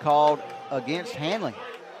conduct called against Handley.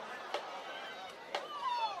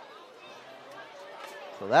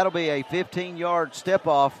 So that'll be a 15-yard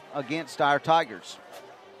step-off against our Tigers.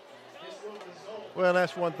 Well,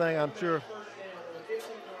 that's one thing I'm sure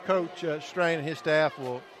Coach Strain and his staff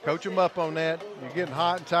will coach them up on that. You're getting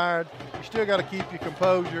hot and tired. You still got to keep your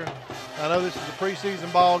composure. I know this is a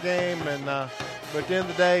preseason ball game, but at the end of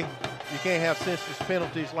the day, you can't have senseless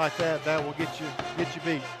penalties like that. That will get you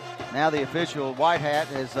beat. Now the official, White Hat,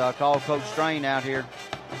 has called Coach Strain out here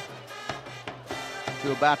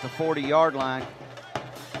to about the 40-yard line.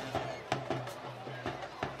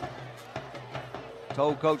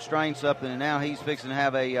 Told Coach Strain something, and now he's fixing to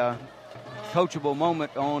have a coachable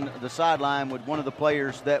moment on the sideline with one of the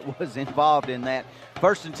players that was involved in that.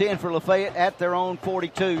 1st and 10 for Lafayette at their own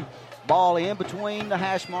 42. Ball in between the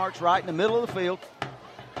hash marks right in the middle of the field.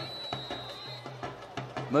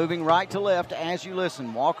 Moving right to left as you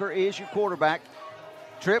listen. Walker is your quarterback.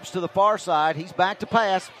 Trips to the far side. He's back to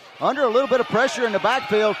pass. Under a little bit of pressure in the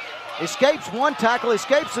backfield. Escapes one tackle,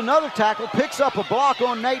 escapes another tackle, picks up a block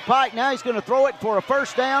on Nate Pike. Now he's going to throw it for a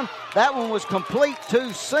first down. That one was complete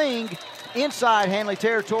to Singh inside Handley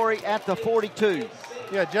territory at the 42.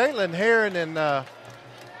 Yeah, Jalen Herron and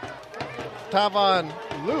Tyvon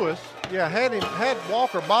Lewis, had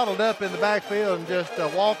Walker bottled up in the backfield, and just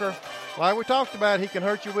Walker, like we talked about, he can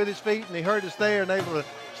hurt you with his feet, and he hurt us there and able to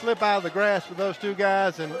slip out of the grasp with those two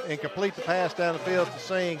guys and complete the pass down the field to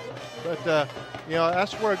Singh. But,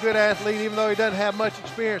 that's where a good athlete, even though he doesn't have much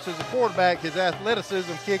experience as a quarterback, his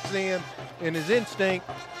athleticism kicks in and his instinct,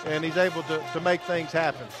 and he's able to make things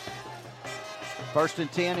happen. 1st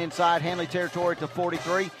and 10 inside Handley territory to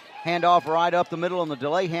 43. Handoff right up the middle on the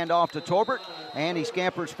delay. Handoff to Torbert, and he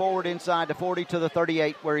scampers forward inside the 40 to the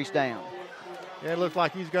 38 where he's down. Yeah, it looks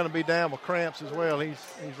like he's going to be down with cramps as well. He's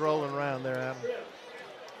rolling around there, Adam.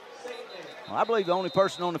 Well, I believe the only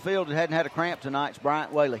person on the field that hadn't had a cramp tonight is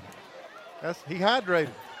Bryant Whaley. He hydrated.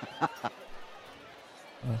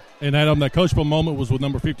 And Adam, that coachable moment was with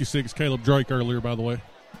number 56, Caleb Drake, earlier, by the way.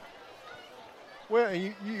 Well,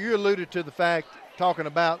 you alluded to the fact, talking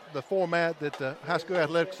about the format that the High School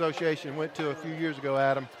Athletic Association went to a few years ago,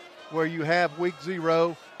 Adam, where you have week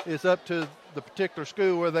 0. It's up to the particular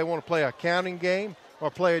school whether they want to play a counting game or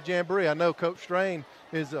play a jamboree. I know Coach Strain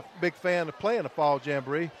is a big fan of playing a fall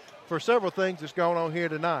jamboree for several things that's going on here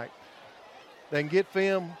tonight. They can get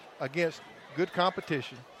film against good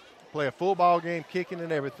competition, play a full ball game, kicking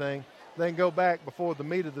and everything, then go back before the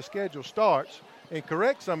meat of the schedule starts and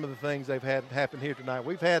correct some of the things they've had happen here tonight.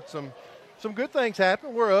 We've had some good things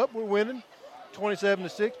happen. We're up, we're winning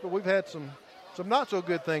 27-6, but we've had some some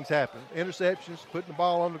not-so-good things happen. Interceptions, putting the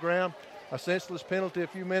ball on the ground, a senseless penalty a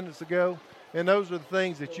few minutes ago, and those are the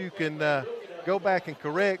things that you can go back and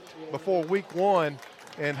correct before week one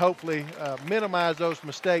and hopefully minimize those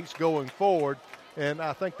mistakes going forward. And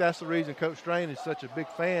I think that's the reason Coach Strain is such a big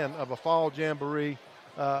fan of a fall jamboree,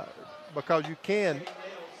 because you can,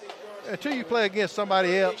 until you play against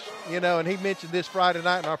somebody else, and he mentioned this Friday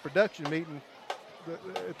night in our production meeting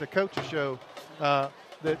at the coaches show,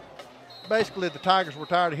 that basically the Tigers were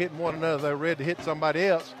tired of hitting one another. They were ready to hit somebody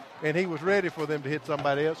else, and he was ready for them to hit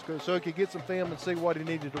somebody else so he could get some film and see what he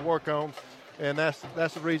needed to work on. And that's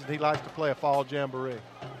the reason he likes to play a fall jamboree.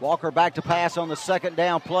 Walker back to pass on the second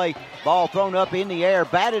down play. Ball thrown up in the air,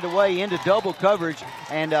 batted away into double coverage,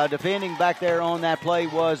 and defending back there on that play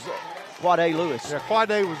was Quade Lewis. Yeah,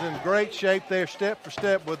 Quade was in great shape there, step for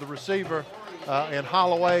step with the receiver and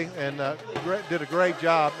Holloway, and did a great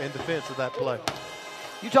job in defense of that play.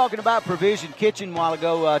 You talking about Provision Kitchen a while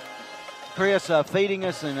ago, Chris, feeding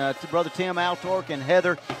us, and Brother Tim Altork and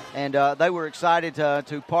Heather, and they were excited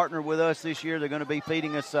to partner with us this year. They're going to be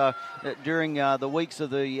feeding us during the weeks of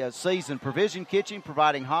the season. Provision Kitchen,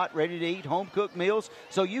 providing hot, ready-to-eat, home-cooked meals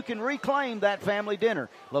so you can reclaim that family dinner.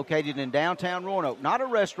 Located in downtown Roanoke. Not a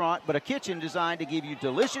restaurant, but a kitchen designed to give you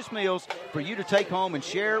delicious meals for you to take home and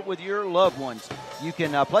share with your loved ones. You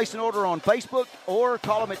can place an order on Facebook or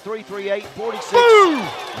call them at 338-4615.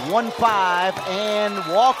 And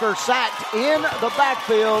Walker sacked in the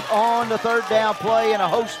backfield on the third down play, and a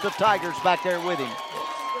host of Tigers back there with him.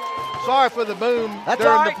 Sorry for the boom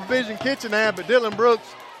during the Provision Kitchen ad, but Dylan Brooks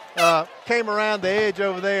came around the edge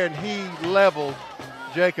over there, and he leveled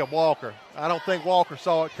Jacob Walker. I don't think Walker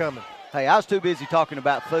saw it coming. Hey, I was too busy talking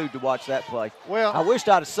about food to watch that play. Well, I wished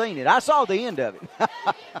I'd have seen it. I saw the end of it.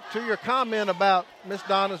 To your comment about Miss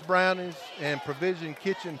Donna's Brownies and Provision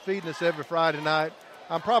Kitchen feeding us every Friday night,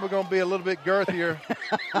 I'm probably going to be a little bit girthier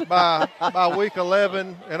by week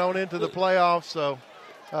 11 and on into the playoffs. So,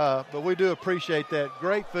 but we do appreciate that.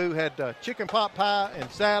 Great food. Had chicken pot pie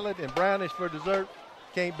and salad and brownies for dessert.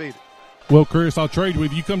 Can't beat it. Well, Chris, I'll trade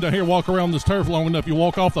with you. You come down here, walk around this turf long enough, you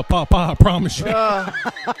walk off the pot pie, I promise you.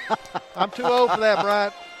 I'm too old for that,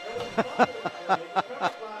 Brian.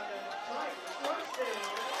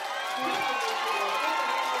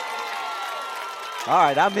 All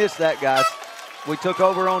right, I missed that, guys. We took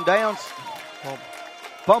over on downs.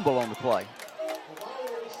 Fumble on the play.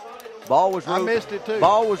 Ball was ruled. I missed it, too.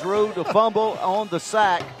 Ball was ruled a fumble on the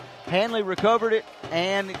sack. Handley recovered it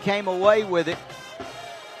and came away with it.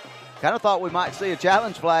 Kind of thought we might see a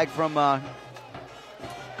challenge flag from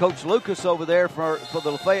Coach Lucas over there for the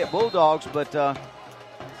Lafayette Bulldogs, but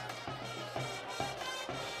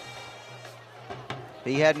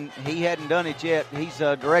he hadn't done it yet. He's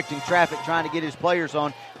directing traffic, trying to get his players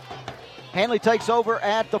on. Handley takes over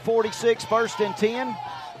at the 46, 1st and 10.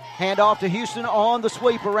 Hand off to Houston on the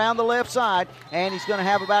sweep around the left side, and he's going to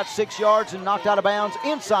have about 6 yards and knocked out of bounds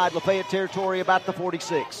inside Lafayette territory, about the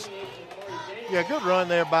 46. Yeah, good run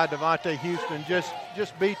there by Devontae Houston.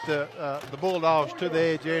 Just beat the Bulldogs to the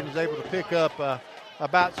edge there and is able to pick up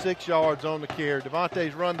about 6 yards on the carry.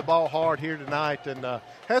 Devontae's run the ball hard here tonight and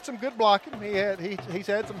had some good blocking. He's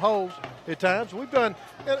had some holes at times. We've done.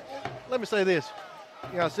 Let me say this.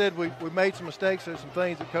 I said we made some mistakes. There's some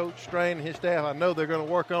things that Coach Strain and his staff, I know they're going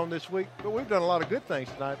to work on this week. But we've done a lot of good things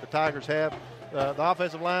tonight. The Tigers have. The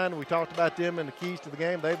offensive line, we talked about them and the keys to the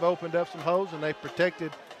game. They've opened up some holes, and they've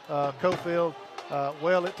protected Cofield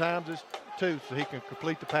well at times too, so he can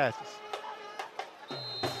complete the passes.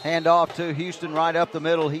 Hand off to Houston right up the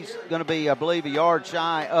middle. He's going to be, I believe, a yard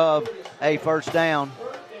shy of a first down.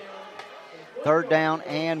 3rd down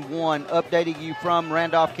and 1. Updating you from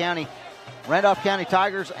Randolph County. Randolph County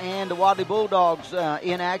Tigers and the Wadley Bulldogs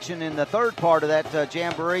in action in the third part of that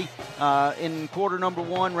jamboree. In quarter number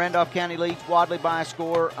 1, Randolph County leads Wadley by a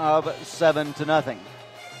score of 7-0.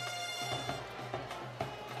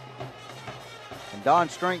 And Don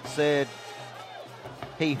Strength said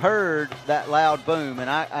he heard that loud boom, and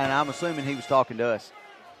I'm assuming he was talking to us.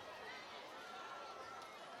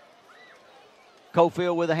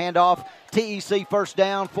 Cofield with a handoff. TEC first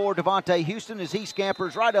down for Devontae Houston as he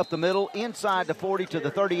scampers right up the middle inside the 40 to the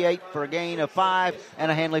 38 for a gain of 5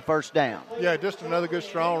 and a Handley first down. Yeah, just another good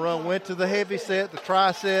strong run. Went to the heavy set, the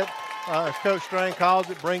tri-set, as Coach Strain calls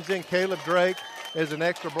it. Brings in Caleb Drake as an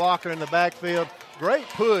extra blocker in the backfield. Great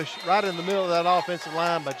push right in the middle of that offensive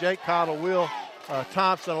line by Jake Cottle, Will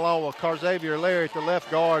Thompson, along with Carzavier Larry at the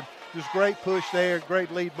left guard. Just great push there,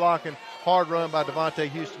 great lead blocking hard run by Devontae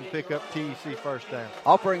Houston to pick up TEC first down.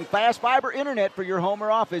 Offering fast fiber internet for your home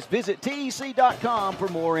or office. Visit TEC.com for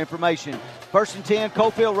more information. 1st and 10,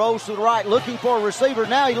 Cofield rolls to the right, looking for a receiver.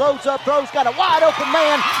 Now he loads up, throws, got a wide open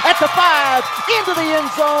man at the 5, into the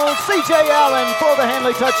end zone. C.J. Allen for the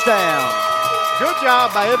Handley touchdown. Good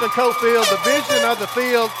job by Evan Cofield. The vision of the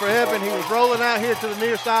field for Evan. He was rolling out here to the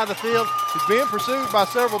near side of the field. He's being pursued by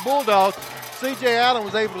several Bulldogs. C.J. Allen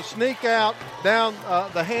was able to sneak out down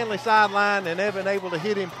the Handley sideline, and Evan able to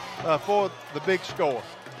hit him for the big score.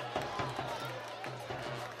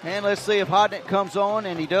 And let's see if Hodnett comes on,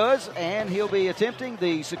 and he does, and he'll be attempting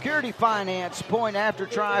the Security Finance point after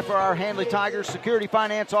try for our Handley Tigers. Security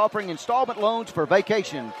Finance offering installment loans for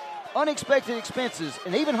vacation, unexpected expenses,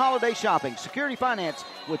 and even holiday shopping. Security Finance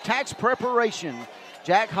with tax preparation.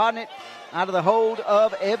 Jack Hodnett out of the hold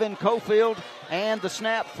of Evan Cofield, and the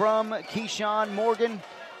snap from Keyshawn Morgan.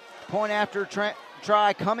 Point after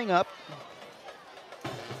try coming up.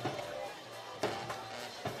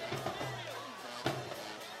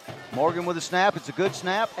 Morgan with a snap. It's a good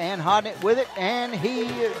snap, and Hodnett with it, and he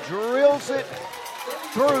drills it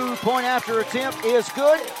through. Point after attempt is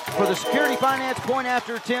good for the Security Finance point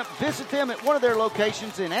after attempt. Visit them at one of their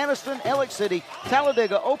locations in Anniston, Alex City,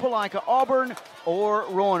 Talladega, Opelika, Auburn, or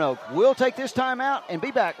Roanoke. We'll take this time out and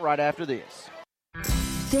be back right after this.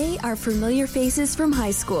 They are familiar faces from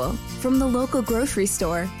high school, from the local grocery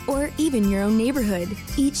store, or even your own neighborhood.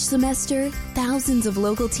 Each semester, thousands of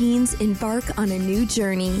local teens embark on a new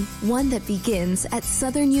journey, one that begins at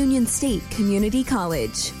Southern Union State Community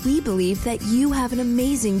College. We believe that you have an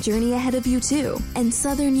amazing journey ahead of you too, and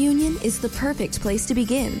Southern Union is the perfect place to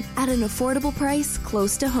begin, at an affordable price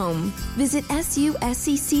close to home. Visit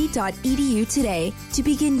suscc.edu today to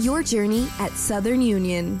begin your journey at Southern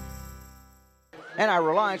Union. And our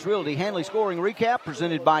Reliance Realty Handley scoring recap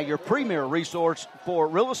presented by your premier resource for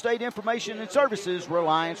real estate information and services,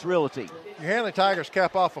 Reliance Realty. Your Handley Tigers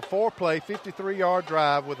cap off a 4-play, 53-yard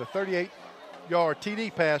drive with a 38-yard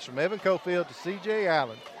TD pass from Evan Cofield to C.J.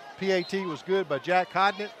 Allen. PAT was good by Jack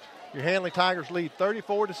Hodnett. Your Handley Tigers lead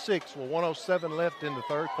 34-6 with 1:07 left in the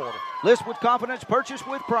third quarter. List with confidence, purchase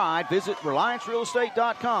with pride. Visit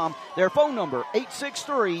RelianceRealEstate.com. Their phone number,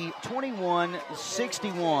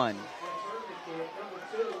 863-2161.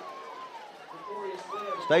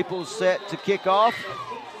 Staples set to kick off.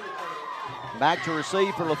 Back to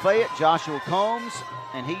receive for Lafayette, Joshua Combs,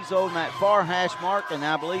 and he's on that far hash mark, and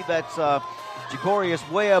I believe that's Jacorius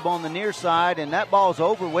Webb on the near side, and that ball's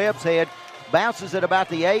over Webb's head. Bounces at about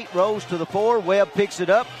the 8, rolls to the 4. Webb picks it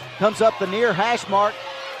up, comes up the near hash mark,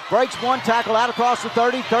 breaks one tackle out across the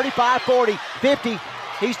 30, 35, 40, 50.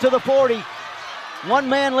 He's to the 40. One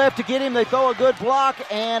man left to get him. They throw a good block,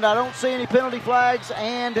 and I don't see any penalty flags,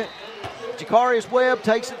 and Jacorius Webb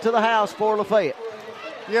takes it to the house for Lafayette.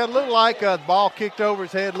 Yeah, it looked like the ball kicked over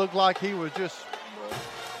his head. Looked like he was just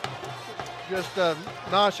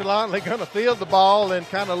nonchalantly going to field the ball and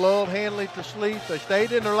kind of lulled Handley to sleep. They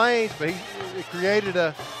stayed in their lanes, but he created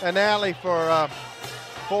an alley for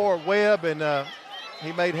Webb, and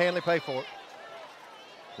he made Handley pay for it.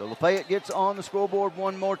 So Lafayette gets on the scoreboard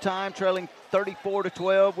one more time, trailing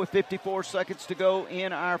 34-12 with 54 seconds to go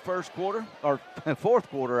in our first quarter, or fourth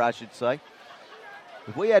quarter, I should say.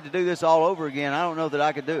 If we had to do this all over again, I don't know that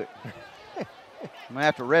I could do it. I'm going to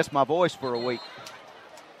have to rest my voice for a week.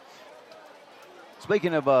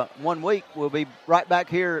 Speaking of 1 week, we'll be right back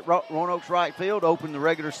here at Roanoke's right field, open the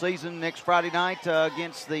regular season next Friday night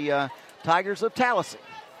against the Tigers of Tallahassee.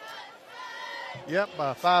 Yep,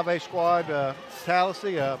 5A squad,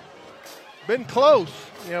 Tallahassee. Been close.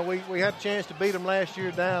 You know, we had a chance to beat them last year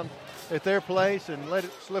down at their place and let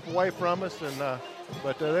it slip away from us. And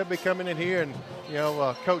but they'll be coming in here, and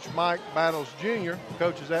Coach Mike Battles Jr.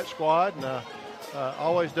 coaches that squad, and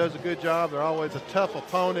always does a good job. They're always a tough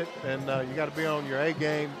opponent, and you got to be on your A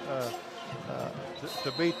game to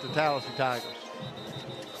beat the Tallahassee Tigers.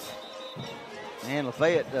 And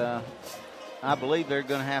Lafayette, I believe they're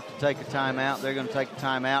going to have to take a timeout. They're going to take a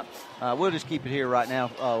timeout. We'll just keep it here right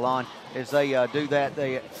now, Lon. As they do that,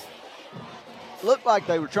 they looked like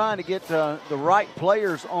they were trying to get the right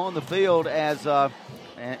players on the field as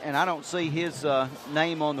and I don't see his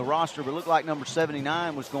name on the roster, but it looked like number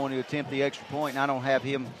 79 was going to attempt the extra point, and I don't have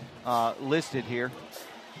him listed here.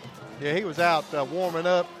 Yeah, he was out warming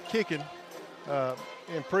up, kicking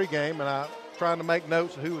in pregame, and I trying to make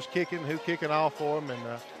notes of who was kicking, who kicking off for him,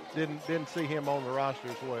 and didn't see him on the roster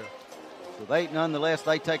as well. So they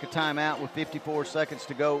take a timeout with 54 seconds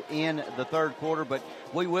to go in the third quarter. But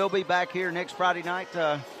we will be back here next Friday night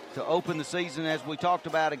to open the season, as we talked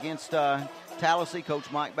about, against Tallahassee.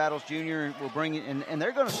 Coach Mike Battles Jr. will bring it, and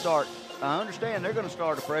they're going to start I understand they're going to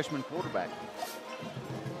start a freshman quarterback.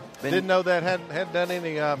 Didn't know that. Hadn't done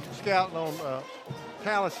any scouting on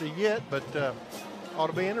Tallahassee yet, but ought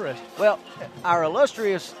to be interesting. Well, our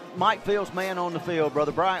illustrious Mike Fields man on the field,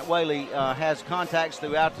 Brother Bryant Whaley, has contacts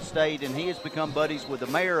throughout the state, and he has become buddies with the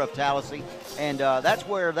mayor of Tallahassee, and that's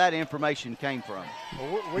where that information came from.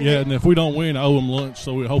 Well, and if we don't win, I owe them lunch,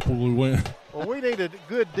 so we hopefully we win. Well, we need a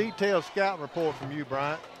good detailed scouting report from you,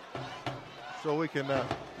 Bryant, so we can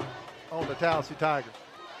own the Tallahassee Tigers.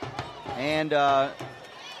 And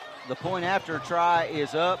the point after try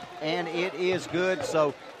is up, and it is good.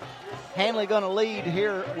 So Handley going to lead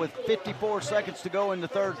here with 54 seconds to go in the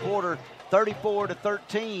third quarter,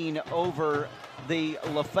 34-13 over the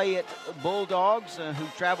LaFayette Bulldogs, who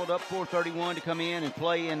traveled up 431 to come in and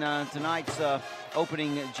play in tonight's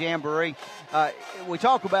opening jamboree. You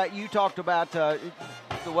talked about the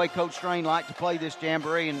way Coach Strain liked to play this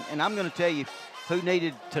jamboree, and I'm going to tell you who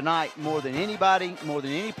needed tonight more than anybody, more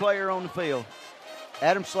than any player on the field.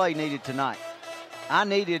 Adam Slade needed tonight. I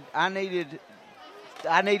needed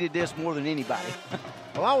this more than anybody.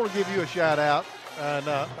 Well, I want to give you a shout out, and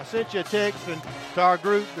I sent you a text to our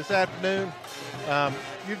group this afternoon.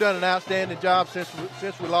 You've done an outstanding job since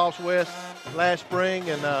we lost Wes last spring,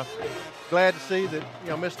 and glad to see that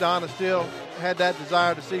Miss Donna still had that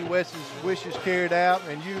desire to see Wes's wishes carried out,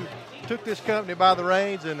 and you took this company by the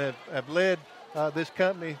reins and have led this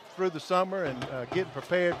company through the summer and getting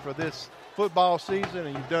prepared for this football season,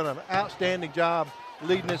 and you've done an outstanding job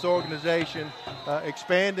leading this organization,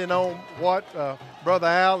 expanding on what Brother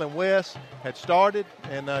Al and Wes had started,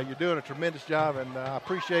 and you're doing a tremendous job, and I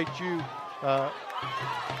appreciate you for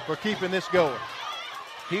keeping this going.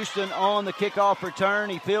 Houston on the kickoff return.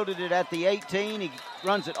 He fielded it at the 18. He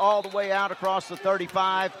runs it all the way out across the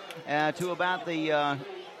 35 to about the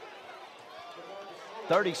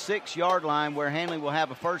 36-yard line, where Handley will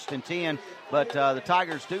have a 1st and 10. But the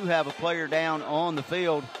Tigers do have a player down on the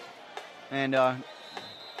field, and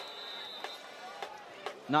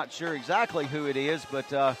not sure exactly who it is,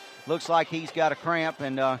 but looks like he's got a cramp,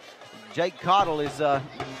 and Jake Cottle is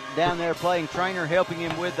down there playing trainer, helping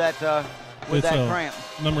him with that cramp.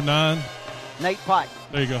 Number 9. Nate Pike.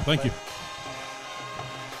 There you go. Thank you.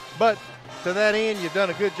 But to that end, you've done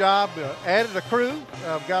a good job. Added a crew.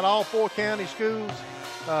 Got all 4 county schools,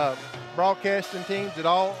 broadcasting teams at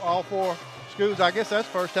all 4 schools. I guess that's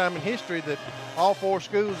the first time in history that all 4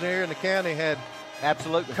 schools here in the county had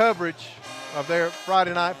absolutely coverage of their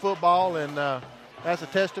Friday night football, and that's a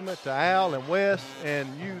testament to Al and Wes and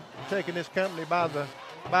you taking this company by the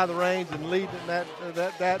reins and leading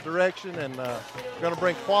that direction, and going to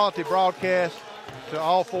bring quality broadcast to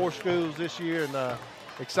all 4 schools this year, and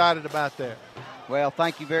excited about that. Well,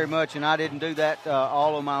 thank you very much, and I didn't do that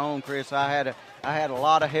all on my own, Chris. I had a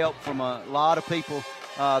lot of help from a lot of people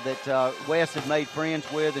that Wes had made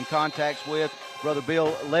friends with and contacts with. Brother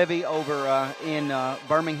Bill Levy over in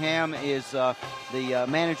Birmingham is the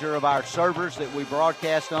manager of our servers that we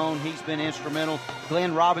broadcast on. He's been instrumental.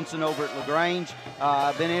 Glenn Robinson over at LaGrange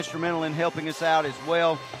been instrumental in helping us out as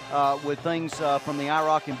well with things from the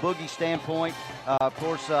IROC and Boogie standpoint. Of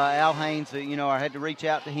course, Al Haynes, I had to reach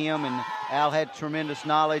out to him, and Al had tremendous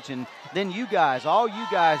knowledge. And then all you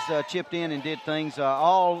guys chipped in and did things,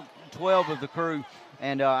 all 12 of the crew.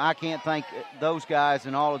 And I can't thank those guys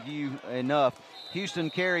and all of you enough. Houston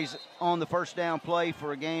carries on the first down play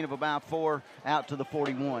for a gain of about 4 out to the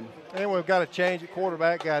 41. And we've got a change at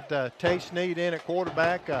quarterback. Got Tay Sneed in at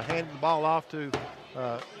quarterback, handing the ball off to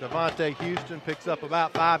Devontae Houston. Picks up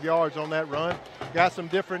about 5 yards on that run. Got some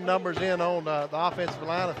different numbers in on the offensive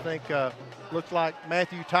line. I think looks like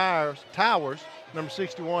Matthew Towers, number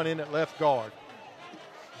 61, in at left guard.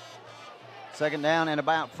 Second down and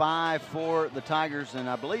about 5 for the Tigers, and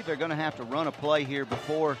I believe they're going to have to run a play here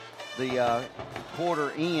before the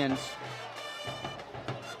quarter ends.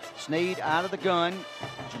 Sneed out of the gun.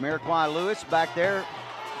 Jamiroquai Lewis back there.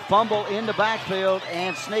 Fumble in the backfield,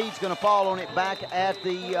 and Sneed's going to fall on it back at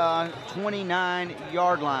the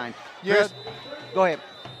 29-yard line. Chris, go ahead.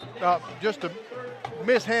 Just a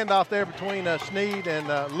missed handoff there between Sneed and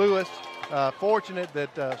Lewis. Fortunate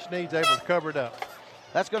that Sneed's able to cover it up.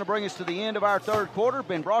 That's going to bring us to the end of our third quarter.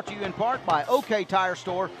 Been brought to you in part by OK Tire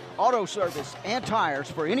Store, auto service and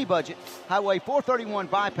tires for any budget. Highway 431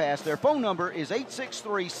 bypass. Their phone number is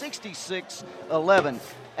 863-6611.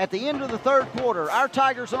 At the end of the third quarter, our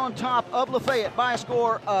Tigers on top of LaFayette by a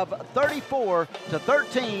score of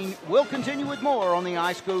 34-13. We'll continue with more on the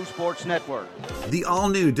iSchool Sports Network. The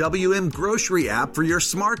all-new WM Grocery app for your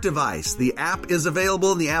smart device. The app is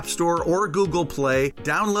available in the App Store or Google Play.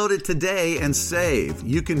 Download it today and save.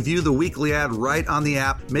 You can view the weekly ad right on the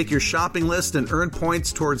app, make your shopping list, and earn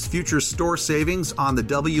points towards future store savings on the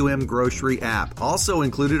WM Grocery app. Also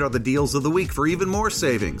included are the deals of the week for even more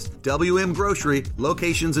savings. WM Grocery,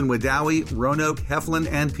 locations in Wedowee, Roanoke, Heflin,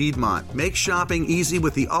 and Piedmont. Make shopping easy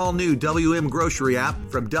with the all-new WM Grocery app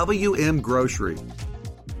from WM Grocery.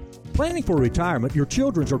 Planning for retirement, your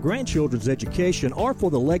children's or grandchildren's education, or for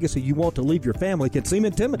the legacy you want to leave your family can seem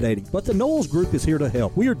intimidating, but the Knowles Group is here to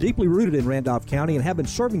help. We are deeply rooted in Randolph County and have been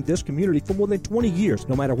serving this community for more than 20 years.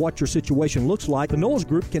 No matter what your situation looks like, the Knowles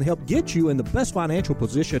Group can help get you in the best financial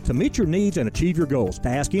position to meet your needs and achieve your goals. To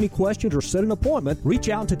ask any questions or set an appointment, reach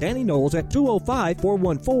out to Danny Knowles at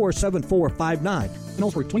 205-414-7459.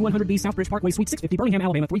 Knowles Group, 2100B Southbridge Parkway, Suite 650, Birmingham,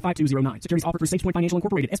 Alabama, 35209. Securities offered through SafePoint Financial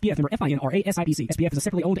Incorporated, SPF member FINRA SIPC. SPF is a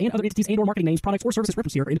separately owned and other entities and/or marketing names, products, or services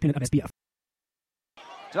referenced here are independent of SPF.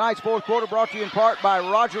 Tonight's fourth quarter brought to you in part by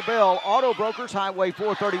Roger Bell Auto Brokers, Highway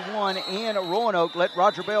 431 in Roanoke. Let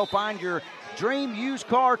Roger Bell find your dream used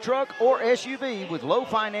car, truck, or SUV with low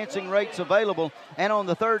financing rates available. And on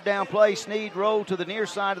the third down play, Sneed rolled to the near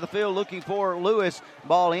side of the field looking for Lewis.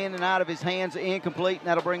 Ball in and out of his hands, incomplete, and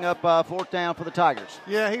that'll bring up fourth down for the Tigers.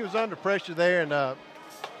 Yeah, he was under pressure there, and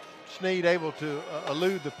Sneed able to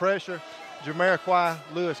elude the pressure. Jamiroquai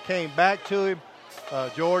Lewis came back to him.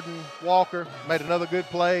 Jordan Walker made another good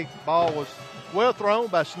play. Ball was well thrown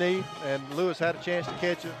by Sneed, and Lewis had a chance to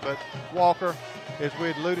catch it, but Walker, as we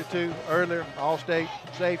had alluded to earlier, all-state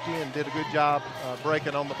safety, and did a good job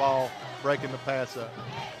breaking on the ball, breaking the pass up.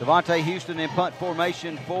 Devontae Houston in punt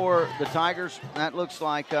formation for the Tigers. That looks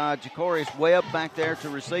like Jacorius Webb back there to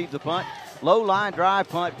receive the punt. Low line drive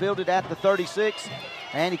punt fielded at the 36,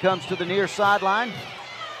 and he comes to the near sideline.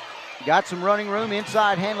 Got some running room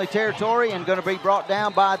inside Handley territory and going to be brought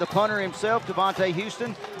down by the punter himself, Devontae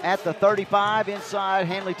Houston, at the 35 inside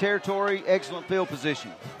Handley territory. Excellent field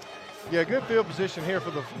position. Yeah, good field position here for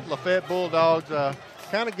the LaFayette Bulldogs.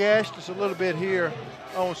 Kind of gashed us a little bit here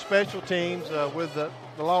on special teams with the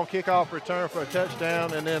long kickoff return for a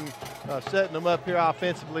touchdown, and then setting them up here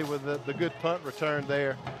offensively with the good punt return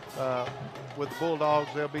there. With the Bulldogs,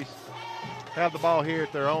 they'll have the ball here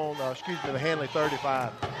at their own, the Handley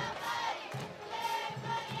 35.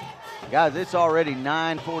 Guys, it's already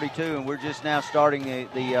 9:42, and we're just now starting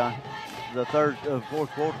the fourth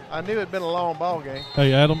quarter. I knew it had been a long ball game.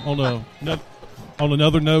 Hey, Adam, on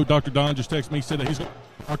another note, Dr. Don just texted me, said that he's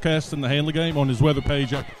forecasting the Handley game on his weather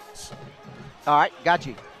page. All right, got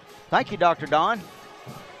you. Thank you, Dr. Don.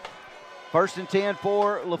 1st and 10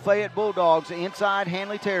 for Lafayette Bulldogs inside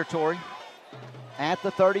Handley territory at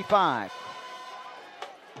the 35.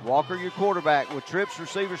 Walker, your quarterback, with trips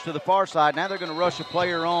receivers to the far side. Now they're going to rush a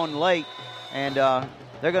player on late, and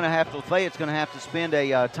Lafayette's going to have to spend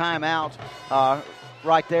a timeout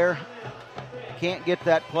right there. Can't get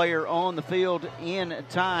that player on the field in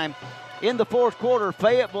time. In the fourth quarter,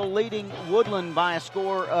 Fayetteville leading Woodland by a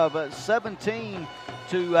score of 17-8.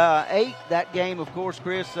 That game, of course,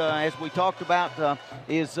 Chris, as we talked about,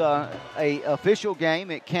 is a official game.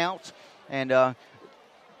 It counts, and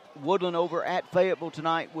Woodland over at Fayetteville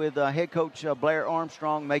tonight with head coach Blair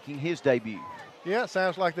Armstrong making his debut. Yeah, it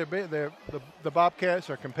sounds like the Bobcats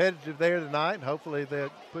are competitive there tonight, and hopefully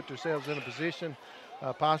they'll put themselves in a position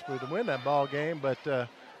possibly to win that ball game. But,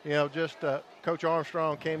 Coach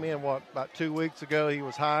Armstrong came in, about 2 weeks ago. He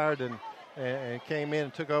was hired and came in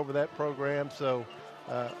and took over that program. So,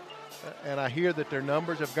 and I hear that their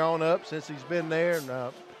numbers have gone up since he's been there, and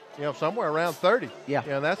somewhere around 30. Yeah.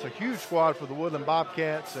 And that's a huge squad for the Woodland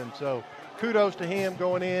Bobcats. And so kudos to him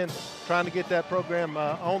going in, trying to get that program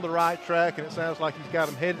on the right track. And it sounds like he's got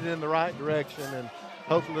them headed in the right direction. And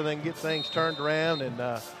hopefully they can get things turned around and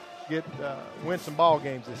win some ball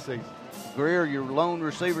games this season. Greer, your lone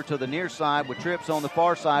receiver to the near side with trips on the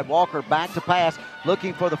far side. Walker back to pass,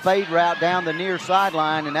 looking for the fade route down the near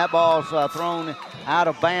sideline. And that ball's thrown out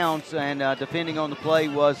of bounds. And defending on the play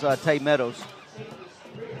was Tay Meadows.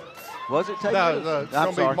 Was it Tay Meadows? No, it's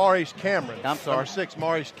going to be Maurice Cameron. I'm sorry. Number 6,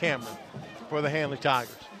 Maurice Cameron for the Handley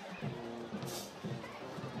Tigers.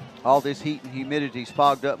 All this heat and humidity's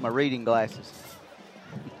fogged up my reading glasses.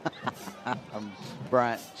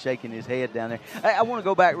 Bryant shaking his head down there. I want to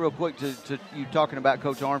go back real quick to you talking about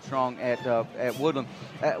Coach Armstrong at Woodland.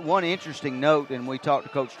 One interesting note, and we talked to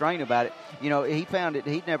Coach Strain about it. He found it.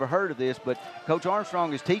 He'd never heard of this, but Coach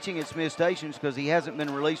Armstrong is teaching at Smith Stations because he hasn't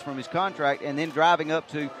been released from his contract, and then driving up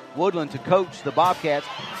to Woodland to coach the Bobcats.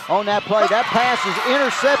 On that play, that pass is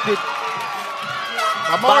intercepted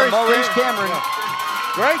by Maurice Cameron. Yeah.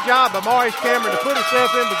 Great job by Maurice Cameron to put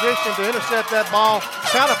himself in position to intercept that ball.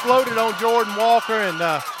 Kind of floated on Jordan Walker, and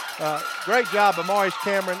great job by Maurice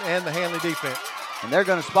Cameron and the Handley defense. And they're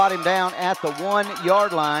going to spot him down at the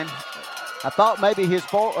 1-yard line. I thought maybe his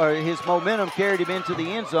momentum carried him into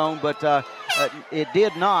the end zone, but it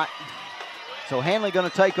did not. So Handley going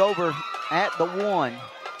to take over at the 1.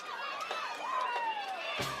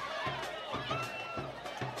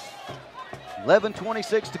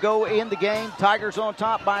 $11:26 to go in the game. Tigers on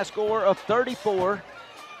top by a score of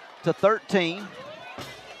 34-13.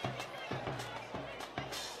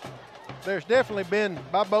 There's definitely been,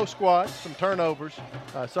 by both squads, some turnovers.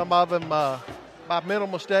 Some of them by mental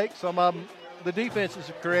mistakes. Some of them the defenses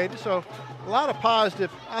have created. So a lot of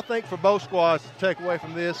positive, I think, for both squads to take away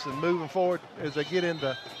from this and moving forward as they get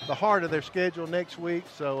into the heart of their schedule next week.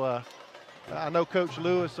 So I know Coach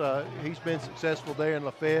Lewis, he's been successful there in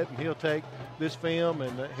LaFayette, and he'll take this film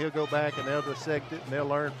and he'll go back and they'll dissect it and they'll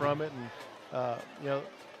learn from it. And,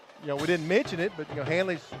 we didn't mention it, but,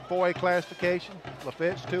 Handley's 4A classification,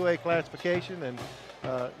 LaFayette's 2A classification, and,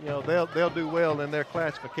 they'll do well in their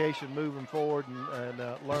classification moving forward and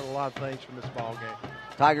learn a lot of things from this ball game.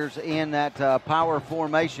 Tigers in that power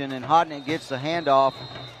formation, and Hodnick gets the handoff,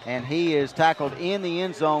 and he is tackled in the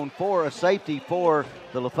end zone for a safety for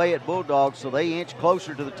the Lafayette Bulldogs, so they inch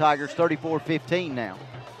closer to the Tigers, 34-15 now.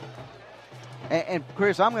 And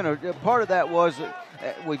Chris, part of that was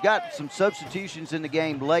we've got some substitutions in the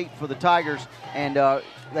game late for the Tigers, and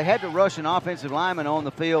they had to rush an offensive lineman on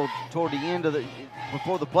the field toward the end of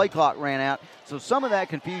before the play clock ran out. So some of that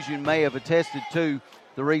confusion may have attested to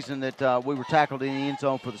the reason that we were tackled in the end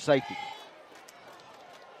zone for the safety.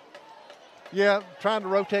 Yeah, trying to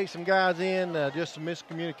rotate some guys in, just some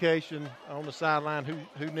miscommunication on the sideline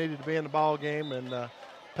who needed to be in the ball game, and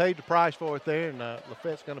paid the price for it there. And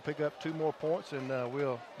Lafayette's going to pick up 2 more points, and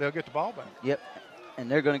they'll get the ball back. Yep,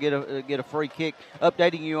 and they're going to get a free kick.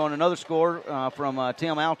 Updating you on another score from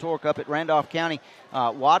Tim Altork up at Randolph County.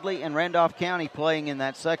 Wadley and Randolph County playing in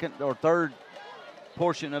that second or third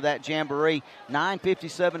portion of that jamboree.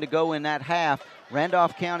 9:57 to go in that half.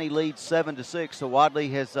 Randolph County leads 7-6. So Wadley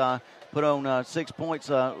has put on 6 points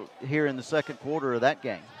here in the second quarter of that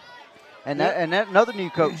game. And that another new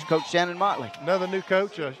coach, Coach Shannon Motley. Another new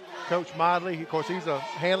coach, Coach Motley. Of course, he's a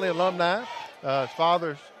Handley alumni. His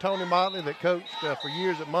father's Tony Motley, that coached for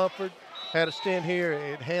years at Mumford, had a stint here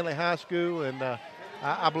at Handley High School, and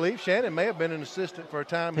I believe Shannon may have been an assistant for a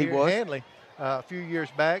time here at Handley a few years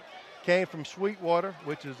back. Came from Sweetwater,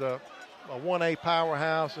 which is a 1A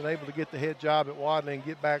powerhouse, and able to get the head job at Wadley and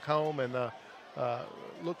get back home and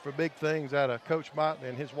look for big things out of Coach Motley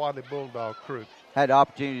and his Wadley Bulldog crew. Had the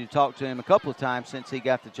opportunity to talk to him a couple of times since he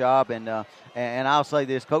got the job, and I'll say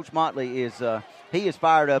this: Coach Motley is he is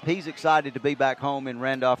fired up. He's excited to be back home in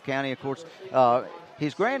Randolph County. Of course,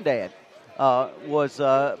 his granddad was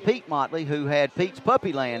Pete Motley, who had Pete's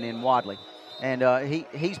Puppy Land in Wadley, and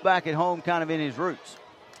he's back at home, kind of in his roots.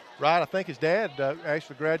 Right, I think his dad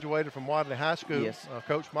actually graduated from Wadley High School. Yes.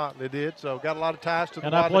 Coach Motley did, so got a lot of ties to the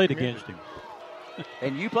and Wadley I played community. against him.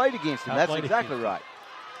 And you played against him. That's exactly right.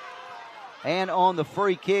 And on the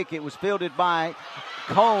free kick, it was fielded by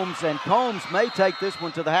Combs, and Combs may take this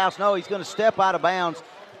one to the house. No, he's going to step out of bounds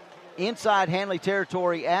inside Handley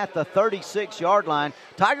territory at the 36-yard line.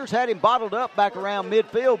 Tigers had him bottled up back around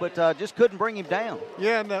midfield, but just couldn't bring him down.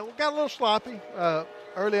 Yeah, and we got a little sloppy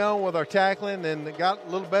early on with our tackling, and got a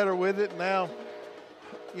little better with it. Now,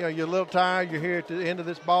 you're a little tired. You're here at the end of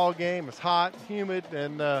this ball game. It's hot, humid,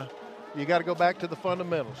 and you got to go back to the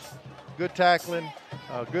fundamentals. Good tackling,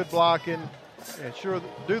 good blocking, and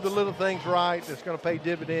do the little things right. That's going to pay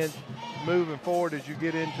dividends moving forward as you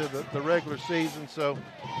get into the regular season. So,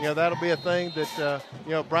 that'll be a thing that,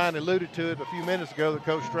 Brian alluded to it a few minutes ago, that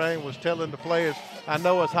Coach Strain was telling the players, I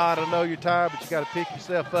know it's hot, I know you're tired, but you got to pick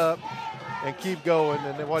yourself up and keep going.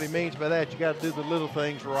 And what he means by that, you got to do the little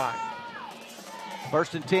things right.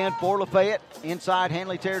 1st and 10 for Lafayette, inside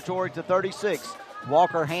Handley territory to 36.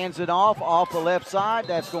 Walker hands it off the left side.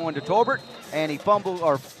 That's going to Torbert, and he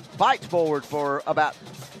fights forward for about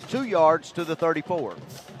 2 yards to the 34.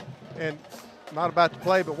 And not about the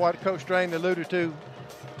play, but what Coach Strain alluded to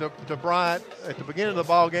Bryant at the beginning of the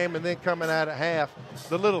ball game, and then coming out at half,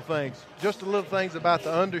 the little things, just the little things about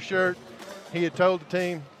the undershirt, he had told the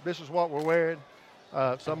team, this is what we're wearing.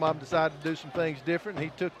 Some of them decided to do some things different.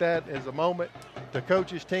 He took that as a moment to coach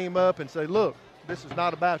his team up and say, look, this is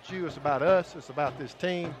not about you. It's about us. It's about this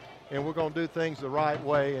team, and we're going to do things the right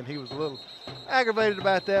way. And he was a little aggravated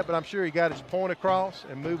about that, but I'm sure he got his point across,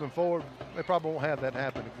 and moving forward, they probably won't have that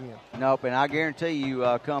happen again. Nope, and I guarantee you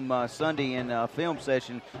come Sunday in film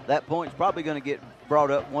session, that point's probably going to get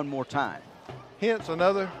brought up one more time. Hence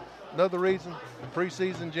another reason,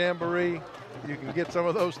 preseason jamboree, you can get some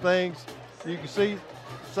of those things. You can see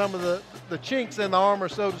some of the chinks in the armor,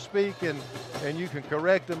 so to speak, and you can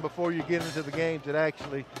correct them before you get into the games that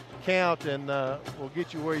actually count and will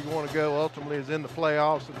get you where you want to go ultimately is in the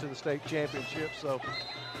playoffs and to the state championship. So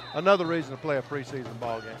another reason to play a preseason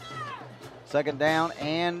ball game. Second down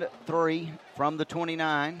and 3 from the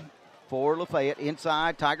 29 for LaFayette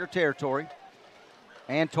inside Tiger territory.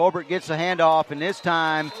 And Torbert gets the handoff, and this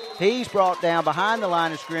time he's brought down behind the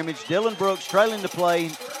line of scrimmage. Dylan Brooks trailing the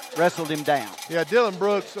play, wrestled him down. Yeah, Dylan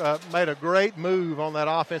Brooks made a great move on that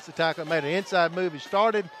offensive tackle, made an inside move. He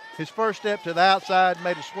started his first step to the outside,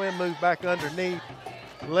 made a swim move back underneath,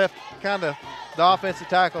 left kind of the offensive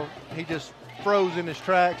tackle. He just froze in his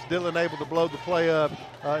tracks. Dylan able to blow the play up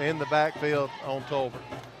in the backfield on Tolbert.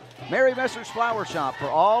 Mary Messer's Flower Shop for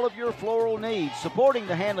all of your floral needs. Supporting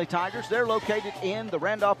the Handley Tigers. They're located in the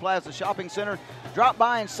Randolph Plaza Shopping Center. Drop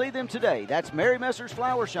by and see them today. That's Mary Messer's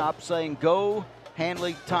Flower Shop saying go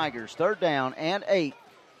Handley Tigers. Third down and 8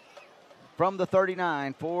 from the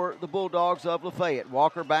 39 for the Bulldogs of Lafayette.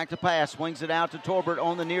 Walker back to pass, swings it out to Torbert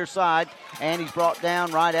on the near side, and he's brought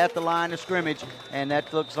down right at the line of scrimmage, and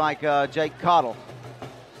that looks like Jake Cottle.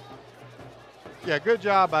 Yeah, good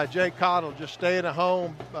job by Jake Cottle, just staying at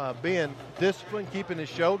home, being disciplined, keeping his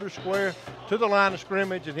shoulders square to the line of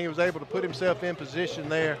scrimmage, and he was able to put himself in position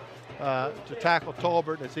there to tackle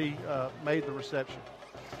Tolbert as he made the reception.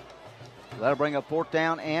 That'll bring up 4th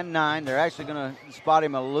down and 9. They're actually going to spot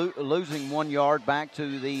him losing 1 yard back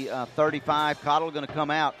to the 35. Cottle going to come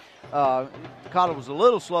out. Cottle was a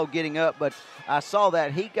little slow getting up, but I saw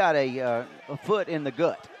that he got a foot in the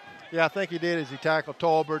gut. Yeah, I think he did as he tackled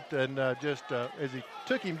Tolbert, and just as he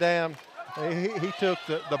took him down, he took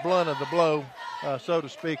the blunt of the blow, so to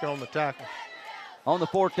speak, on the tackle. On the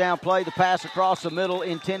 4th down play, the pass across the middle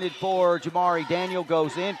intended for Jamari Daniel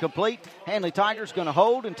goes incomplete. Handley Tigers going to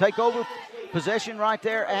hold and take over possession right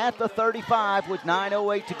there at the 35 with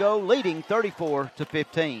 9:08 to go, leading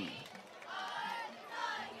 34-15.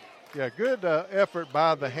 Yeah, good effort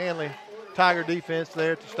by the Handley Tiger defense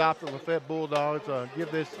there to stop the Lafayette Bulldogs.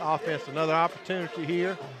 Give this offense another opportunity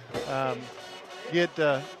here. Get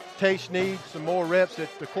Tay Sneed some more reps at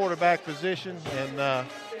the quarterback position, and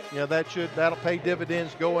that'll pay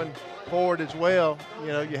dividends going forward as well.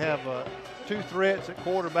 You have 2 threats at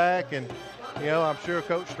quarterback, and I'm sure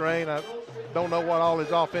Coach Strain, I don't know what all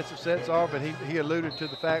his offensive sets are, but he alluded to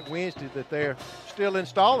the fact Wednesday that they're still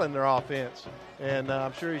installing their offense. And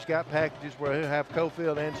I'm sure he's got packages where he'll have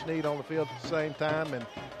Cofield and Sneed on the field at the same time and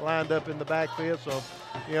lined up in the backfield. So,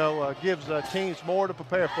 gives teams more to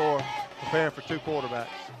prepare for, preparing for 2 quarterbacks.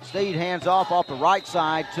 Sneed hands off the right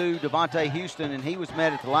side to Devontae Houston, and he was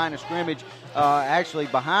met at the line of scrimmage, actually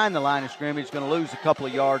behind the line of scrimmage, going to lose a couple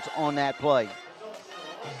of yards on that play.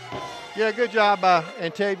 Yeah, good job by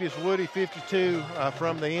Antavius Woody, 52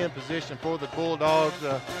 from the end position for the Bulldogs.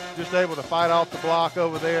 Just able to fight off the block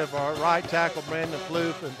over there of our right tackle, Brandon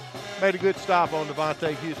Floof, and made a good stop on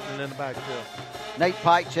Devontae Houston in the backfield. Nate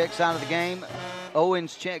Pike checks out of the game.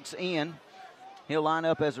 Owens checks in. He'll line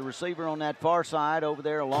up as a receiver on that far side over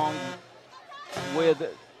there along with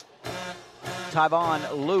Tyvon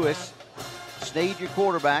Lewis. Sneed, your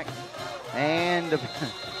quarterback. And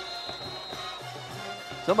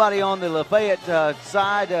somebody on the Lafayette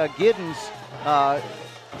side, Giddens,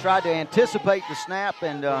 tried to anticipate the snap,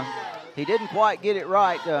 and he didn't quite get it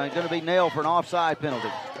right. Going to be nailed for an offside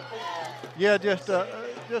penalty. Yeah, just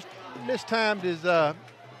mistimed his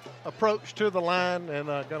approach to the line, and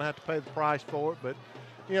going to have to pay the price for it. But,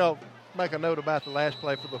 make a note about the last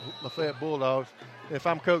play for the Lafayette Bulldogs. If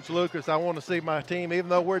I'm Coach Lucas, I want to see my team, even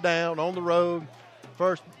though we're down on the road,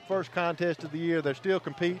 first contest of the year, they're still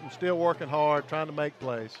competing, still working hard, trying to make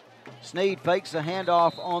plays. Sneed fakes a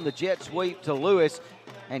handoff on the jet sweep to Lewis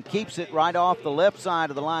and keeps it right off the left side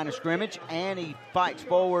of the line of scrimmage, and he fights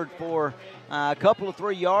forward for a couple of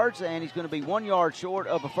 3 yards, and he's going to be 1 yard short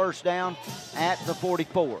of a first down at the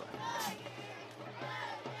 44.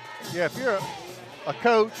 Yeah, if you're a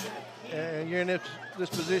coach and you're in this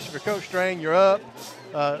position for Coach Strain, you're up.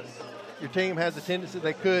 Your team has a tendency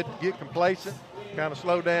they could get complacent, kind of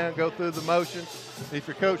slow down, go through the motions. If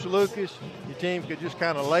you're Coach Lucas, your team could just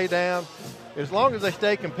kind of lay down, as long as they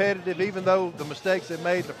stay competitive, even though the mistakes they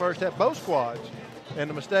made in the first half, both squads, and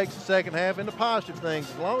the mistakes in the second half and the positive things,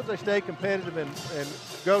 as long as they stay competitive and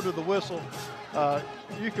go to the whistle,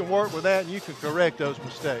 you can work with that and you can correct those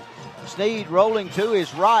mistakes. Sneed rolling to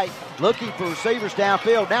his right, looking for receivers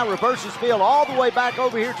downfield. Now reverses field all the way back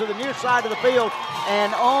over here to the near side of the field.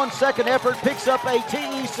 And on second effort, picks up a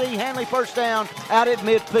TEC Handley first down out at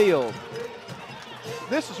midfield.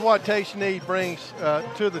 This is what Tay Sneed brings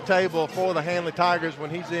to the table for the Handley Tigers when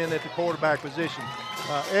he's in at the quarterback position.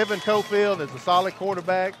 Evan Cofield is a solid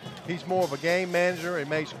quarterback. He's more of a game manager and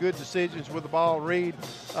makes good decisions with the ball. Reed,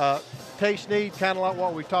 Tay Sneed, kind of like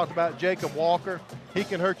what we talked about, Jacob Walker. He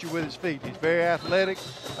can hurt you with his feet. He's very athletic.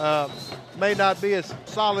 May not be as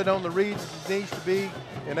solid on the reads as he needs to be,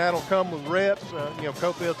 and that'll come with reps.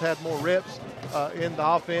 Cofield's had more reps in the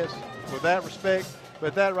offense with that respect.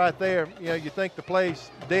 But that right there, you think the play's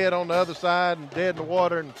dead on the other side and dead in the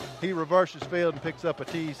water, and he reverses field and picks up a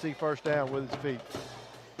TEC first down with his feet.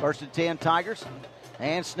 1st and 10 Tigers.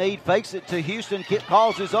 And Sneed fakes it to Houston,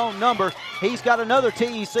 calls his own number. He's got another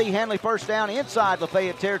TEC Handley first down inside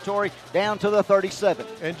Lafayette territory, down to the 37.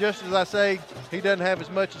 And just as I say, he doesn't have as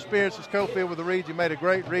much experience as Cofield with the reads. He made a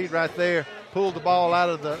great read right there, pulled the ball out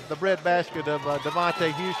of the breadbasket of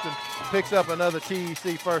Devontae Houston, picks up another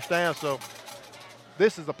TEC first down. So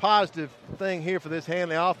this is a positive thing here for this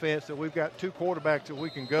Handley offense, that we've got two quarterbacks that we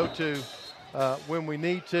can go to when we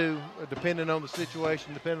need to, depending on the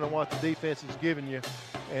situation, depending on what the defense is giving you.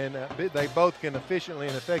 And they both can efficiently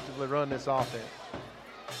and effectively run this offense.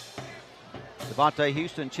 Devontae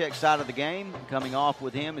Houston checks out of the game. Coming off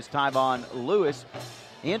with him is Tyvon Lewis.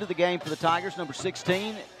 Into the game for the Tigers, number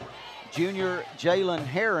 16, junior Jalen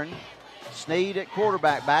Herron. Sneed at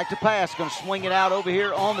quarterback, back to pass, going to swing it out over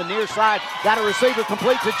here on the near side. Got a receiver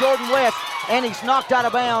complete to Jordan West, and he's knocked out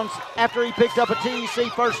of bounds after he picked up a TEC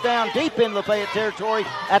first down deep in Lafayette territory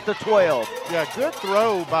at the 12. Yeah, good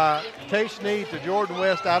throw by Tay Sneed to Jordan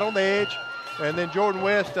West out on the edge, and then Jordan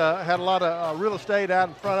West had a lot of real estate out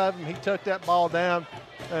in front of him. He took that ball down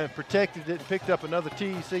and protected it and picked up another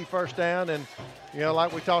TEC first down. And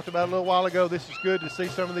like we talked about a little while ago, this is good to see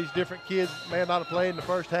some of these different kids may not have played in the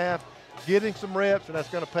first half, getting some reps, and that's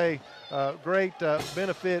going to pay great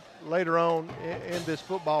benefit later on in this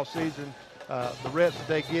football season, the reps that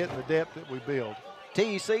they get and the depth that we build.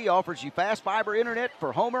 TEC offers you fast fiber internet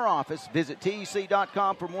for home or office. Visit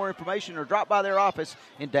TEC.com for more information or drop by their office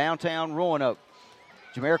in downtown Roanoke.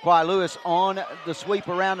 Jamiroquai Lewis on the sweep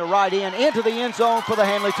around the right end into the end zone for the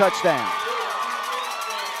Handley touchdown.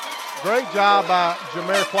 Great job by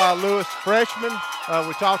Jamiroquai Lewis, freshman.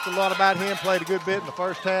 We talked a lot about him, played a good bit in the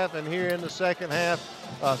first half, and here in the second half,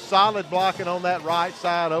 solid blocking on that right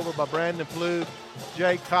side over by Brandon Plough,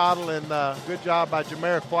 Jake Cottle, and good job by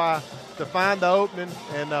Jamiroquai to find the opening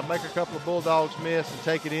and make a couple of Bulldogs miss and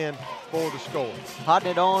take it in for the score.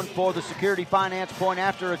 Hotting it on for the Security Finance point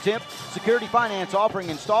after attempt. Security Finance offering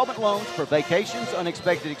installment loans for vacations,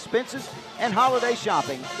 unexpected expenses, and holiday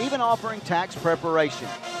shopping, even offering tax preparation.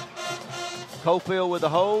 Cofield with the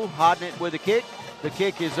hold, Hodden it with the kick. The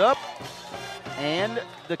kick is up, and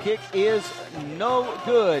the kick is no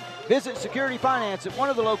good. Visit Security Finance at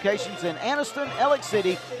one of the locations in Anniston, Alex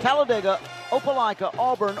City, Talladega, Opelika,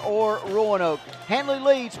 Auburn, or Roanoke. Handley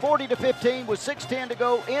leads 40-15 with 6:10 to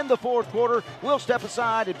go in the fourth quarter. We'll step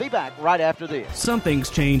aside and be back right after this. Some things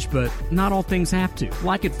change, but not all things have to.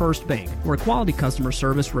 Like at First Bank, where quality customer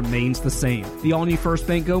service remains the same. The all-new First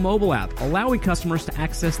Bank Go mobile app, allowing customers to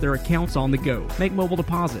access their accounts on the go, make mobile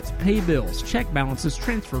deposits, pay bills, check balances,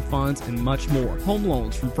 transfer funds, and much more. Home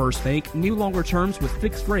loans from First Bank, new longer terms with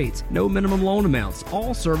fixed rates, no minimum loan amounts,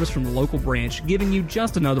 all service from the local branch, giving you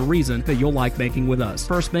just another reason that you'll like banking with us.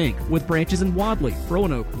 First Bank, with branches in Wadley,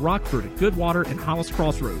 Roanoke, Rockford, Goodwater, and Hollis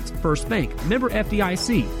Crossroads. First Bank, member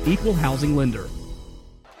FDIC, equal housing lender.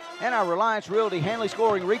 And our Reliance Realty Handley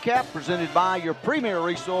scoring recap presented by your premier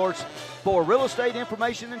resource for real estate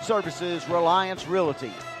information and services, Reliance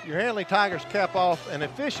Realty. Your Handley Tigers cap off an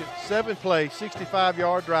efficient 7-play,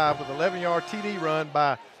 65-yard drive with 11-yard TD run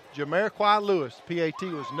by Jamiroquai Lewis. PAT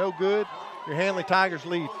was no good. Your Handley Tigers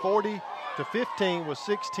lead 40-15 with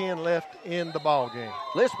 6:10 left in the ball game.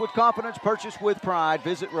 List with confidence, purchase with pride.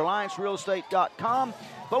 Visit RelianceRealEstate.com.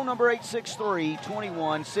 Phone number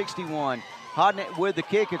 863-2161. Hodden it with the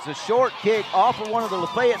kick. It's a short kick off of one of the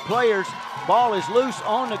Lafayette players. Ball is loose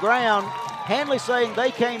on the ground. Handley saying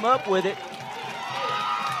they came up with it.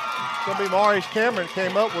 It's going to be Maurice Cameron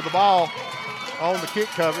came up with the ball on the kick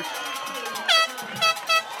coverage.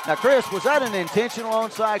 Now, Chris, was that an intentional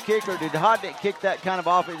onside kick, or did Hodden kick that kind of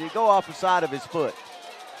off? Did it go off the side of his foot?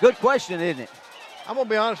 Good question, isn't it? I'm going to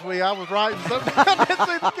be honest with you. I was right. I didn't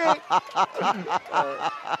see the kick.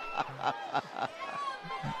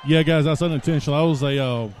 Yeah, guys, that's unintentional. That was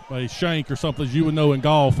a shank or something, as you would know in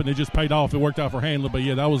golf, and it just paid off. It worked out for Handley, but,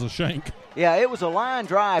 yeah, that was a shank. Yeah, it was a line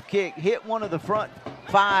drive kick. Hit one of the front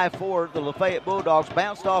 5 for the Lafayette Bulldogs,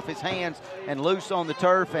 bounced off his hands and loose on the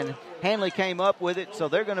turf, and Handley came up with it, so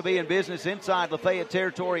they're going to be in business inside Lafayette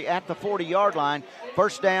territory at the 40-yard line.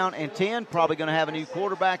 First down and 10, probably going to have a new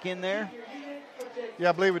quarterback in there. Yeah,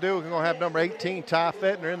 I believe we do. We're going to have number 18, Ty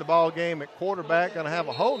Fettner, in the ball game at quarterback. Going to have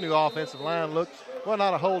a whole new offensive line. Well,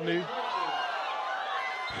 not a whole new.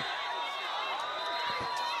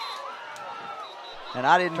 And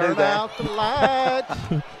I didn't Turn do that. out the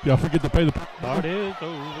lights. Y'all forget to pay the Part is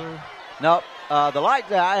over. Nope. The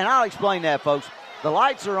lights, and I'll explain that, folks. The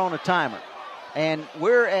lights are on a timer, and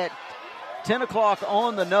we're at 10 o'clock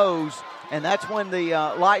on the nose, and that's when the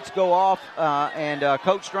lights go off, and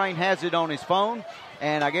Coach Strain has it on his phone,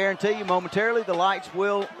 and I guarantee you momentarily the lights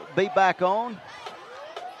will be back on.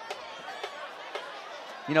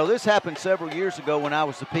 You know, this happened several years ago when I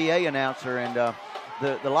was the PA announcer, and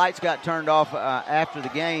the lights got turned off after the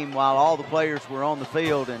game while all the players were on the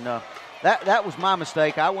field, and that was my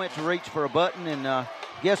mistake. I went to reach for a button, and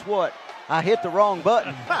guess what? I hit the wrong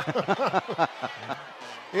button.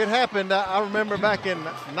 It happened, I remember back in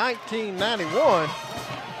 1991. I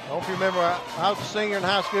don't know if you remember, I was a senior in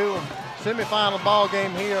high school, semifinal ball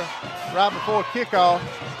game here right before kickoff.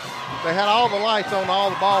 They had all the lights on all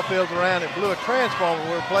the ball fields around. It blew a transformer.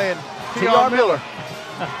 We were playing T.R. Miller.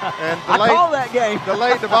 And I called that game.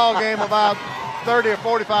 Delayed the ball game about 30 or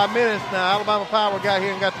 45 minutes. Now, Alabama Power got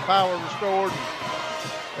here and got the power restored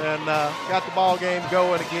and got the ball game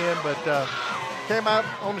going again. But came out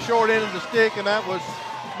on the short end of the stick, and that was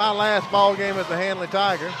my last ball game as the Handley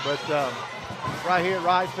Tiger. But right here at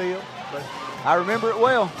right field. But I remember it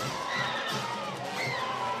well.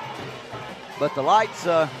 But the lights,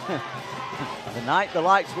 the night the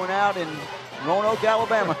lights went out in Roanoke,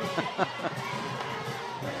 Alabama.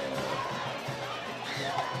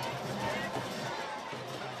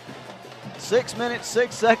 Six minutes,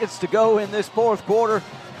 6 seconds to go in this fourth quarter.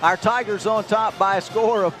 Our Tigers on top by a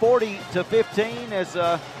score of 40-15 as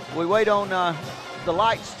we wait on the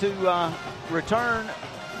lights to return.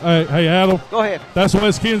 Hey, Adam. Go ahead. That's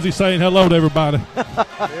Wes Kinsey saying hello to everybody.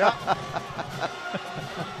 Yeah.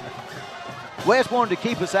 Wes wanted to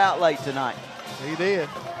keep us out late tonight. He did.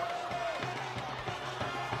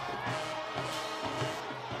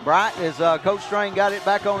 Bryant, has Coach Strain got it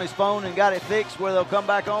back on his phone and got it fixed where they'll come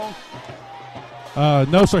back on?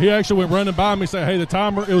 No, sir. He actually went running by me and said, hey,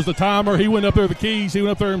 it was the timer. He went up there with the keys. He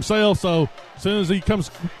went up there himself. So as soon as he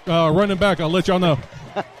comes running back, I'll let y'all know.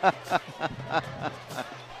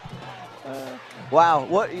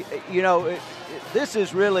 Wow. This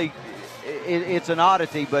is really, it's an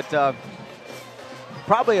oddity, but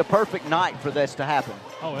probably a perfect night for this to happen.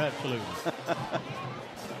 Oh, absolutely.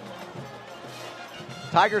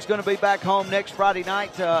 Tigers going to be back home next Friday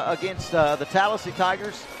night against the Tallahassee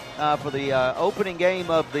Tigers for the opening game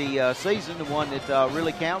of the season, the one that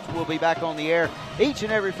really counts. We'll be back on the air each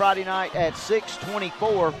and every Friday night at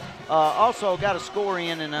 6:24. Also got a score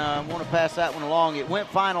in, and I want to pass that one along. It went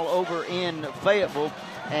final over in Fayetteville,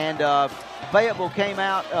 and Fayetteville came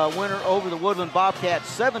out winner over the Woodland Bobcats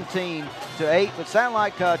 17-8. But sound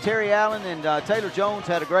like Terry Allen and Taylor Jones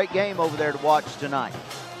had a great game over there to watch tonight.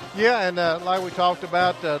 Yeah, and like we talked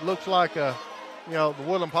about, looks like the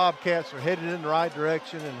Woodland Bobcats are headed in the right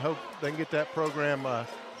direction, and hope they can get that program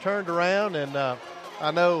turned around. And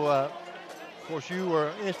I know, of course, you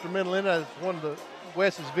were instrumental in it. It's one of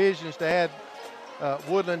Wes's visions to add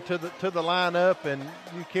Woodland to the lineup, and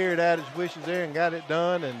you carried out his wishes there and got it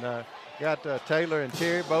done. And got Taylor and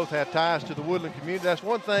Terry both have ties to the Woodland community. That's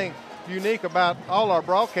one thing unique about all our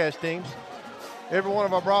broadcast teams. Every one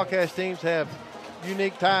of our broadcast teams have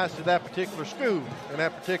unique ties to that particular school and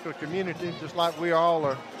that particular community, just like we all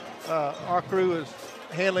are. Our crew is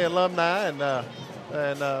Handley alumni, and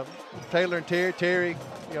Taylor and Terry,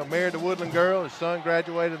 married a Woodland girl. His son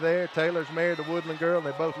graduated there. Taylor's married a Woodland girl, and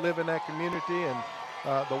they both live in that community. And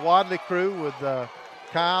the Wadley crew with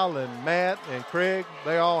Kyle and Matt and Craig,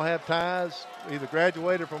 they all have ties, either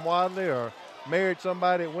graduated from Wadley or married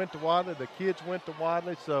somebody that went to Wadley. The kids went to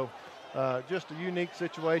Wadley, so just a unique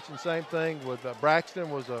situation. Same thing with Braxton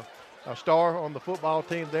was a star on the football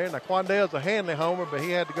team there. Now, Quandale's a Handley homer, but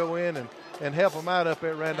he had to go in and help him out up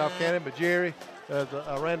at Randolph County. But Jerry is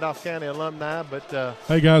a Randolph County alumni. But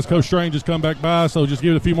hey, guys, Coach Strange has come back by, so just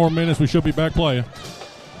give it a few more minutes. We should be back playing.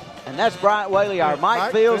 And that's Bryant Whaley, our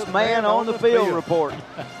Mike Fields man on the field report.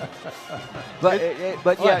 But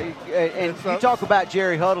yeah, and you talk about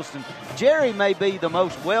Jerry Huddleston. Jerry may be the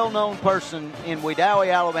most well-known person in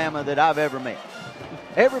Wedowee, Alabama that I've ever met.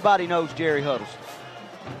 Everybody knows Jerry Huddleston.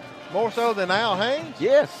 More so than Al Haynes?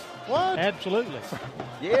 Yes. What? Absolutely.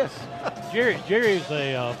 Yes. Jerry is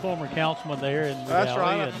a former councilman there in Wedowee. That's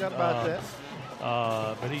right. I forgot about that.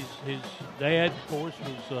 But his dad, of course,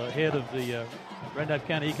 was head of the Randolph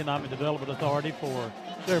County Economic Development Authority for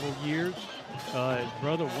several years. His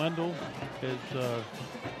brother Wendell is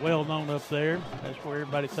well known up there. That's where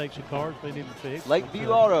everybody takes the cars they need to fix. Lakeview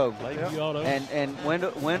Auto. Lakeview Auto. And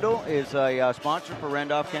Wendell is a sponsor for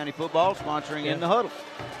Randolph County football, sponsoring In the Huddle.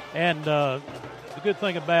 And the good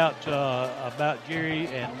thing about Jerry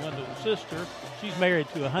and Wendell's sister, she's married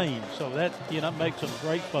to a Haynes, so that makes them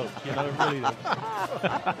great folks. It really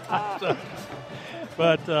does.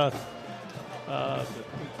 But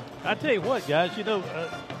I tell you what, guys,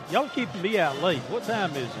 y'all keeping me out late. What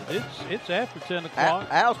time is it? It's after 10 o'clock.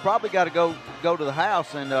 Al's probably got to go to the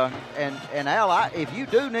house, and Al, if you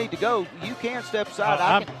do need to go, you can step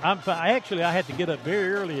aside. Actually, I had to get up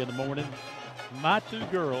very early in the morning. My two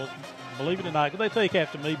girls, believe it or not, because they take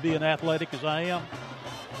after me being athletic as I am.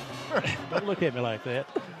 Don't look at me like that.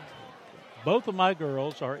 Both of my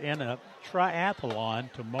girls are in a triathlon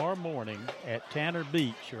tomorrow morning at Tanner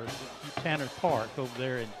Beach or Tanner Park over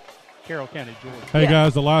there in Carroll County, Georgia. Hey,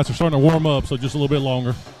 guys, the lights are starting to warm up, so just a little bit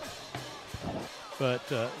longer. But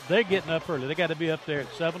they're getting up early. They got to be up there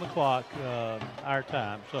at 7 o'clock our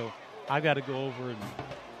time. So I got to go over and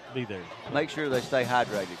be there. Make sure they stay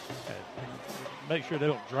hydrated. Make sure they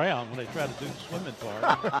don't drown when they try to do the swimming part.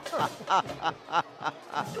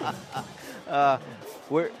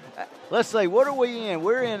 Let's see, what are we in?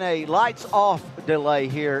 We're in a lights-off delay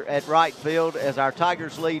here at right field as our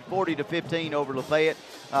Tigers lead 40-15 over LaFayette.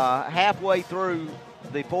 Halfway through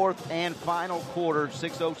the fourth and final quarter,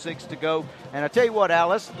 6:06 to go. And I tell you what, Al,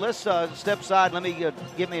 let's step aside. Let me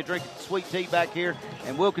give me a drink of sweet tea back here,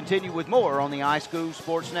 and we'll continue with more on the iSchool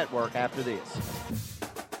Sports Network after this.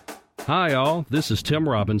 Hi, all. This is Tim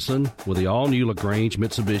Robinson with the all-new LaGrange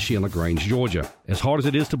Mitsubishi in LaGrange, Georgia. As hard as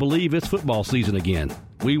it is to believe, it's football season again.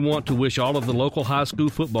 We want to wish all of the local high school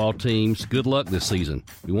football teams good luck this season.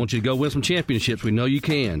 We want you to go win some championships. We know you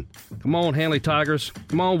can. Come on, Handley Tigers.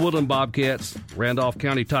 Come on, Woodland Bobcats, Randolph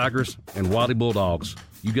County Tigers, and Wadley Bulldogs.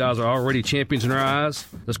 You guys are already champions in our eyes.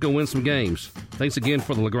 Let's go win some games. Thanks again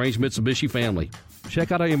for the LaGrange Mitsubishi family.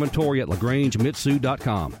 Check out our inventory at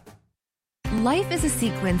LaGrangeMitsu.com. Life is a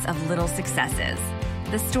sequence of little successes.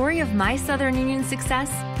 The story of my Southern Union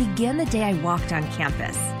success began the day I walked on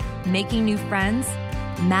campus, making new friends,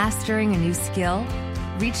 mastering a new skill,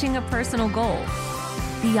 reaching a personal goal,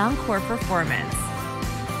 the encore performance,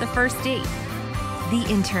 the first date, the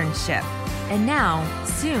internship, and now,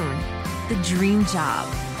 soon, the dream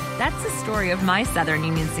job. That's the story of my Southern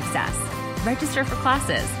Union success. Register for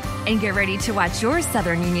classes and get ready to watch your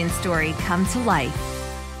Southern Union story come to life.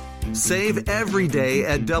 Save every day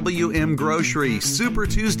at WM Grocery. Super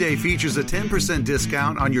Tuesday features a 10%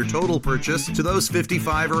 discount on your total purchase to those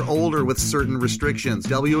 55 or older with certain restrictions.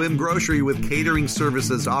 WM Grocery with catering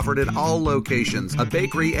services offered at all locations. A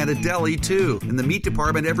bakery and a deli, too. In the meat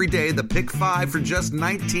department every day, the Pick 5 for just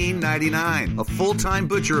 $19.99. A full-time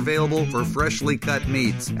butcher available for freshly cut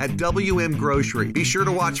meats at WM Grocery. Be sure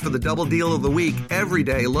to watch for the double deal of the week. Every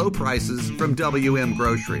day, low prices from WM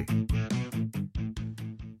Grocery.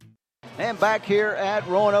 And back here at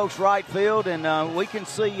Roanoke's right field, and we can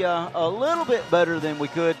see a little bit better than we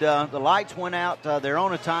could. The lights went out. They're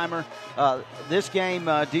on a timer. This game,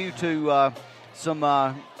 due to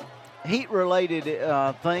some heat-related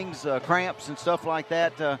things, cramps and stuff like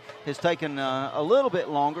that, has taken a little bit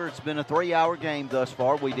longer. It's been a 3-hour game thus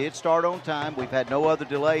far. We did start on time. We've had no other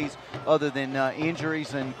delays other than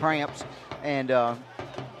injuries and cramps. And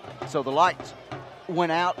so the lights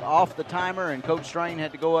went out off the timer, and Coach Strain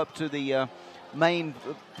had to go up to the main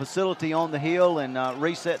facility on the hill and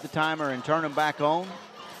reset the timer and turn them back on.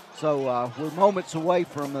 So we're moments away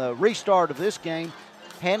from the restart of this game.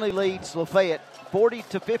 Handley leads LaFayette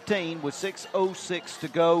 40-15 with 6:06 to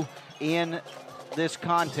go in this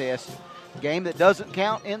contest. Game that doesn't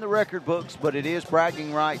count in the record books, but it is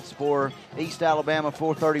bragging rights for East Alabama,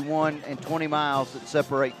 431 and 20 miles that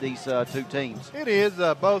separate these two teams. It is.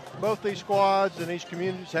 Both these squads and these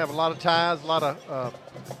communities have a lot of ties, a lot of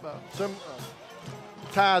some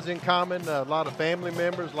ties in common, a lot of family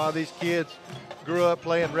members. A lot of these kids grew up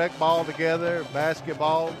playing rec ball together,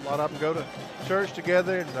 basketball. A lot of them go to church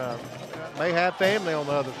together and may have family on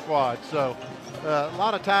the other squad. So a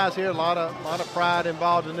lot of ties here, a lot of pride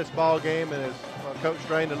involved in this ball game, and as Coach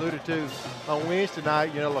Strain alluded to on Wednesday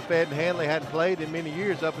night. LaFayette and Handley hadn't played in many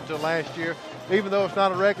years up until last year. Even though it's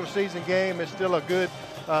not a regular season game, it's still a good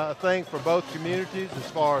thing for both communities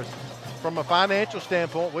as far as from a financial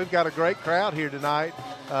standpoint. We've got a great crowd here tonight.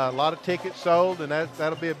 A lot of tickets sold, and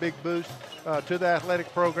that'll be a big boost to the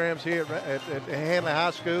athletic programs here at Handley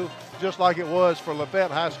High School, just like it was for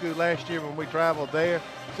LaFayette High School last year when we traveled there.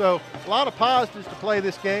 So a lot of positives to play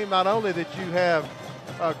this game. Not only that you have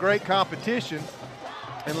great competition,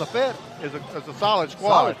 and LaFayette is a solid squad.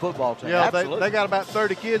 Solid football team, absolutely. They got about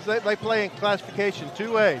 30 kids. They play in classification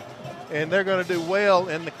 2A, and they're going to do well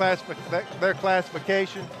in their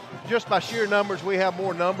classification. Just by sheer numbers, we have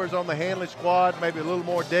more numbers on the Handley squad, maybe a little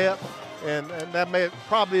more depth, and that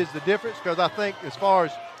probably is the difference, because I think as far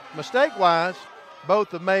as mistake-wise,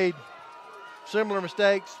 both have made similar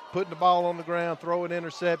mistakes, putting the ball on the ground, throwing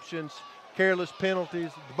interceptions, careless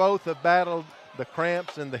penalties. Both have battled the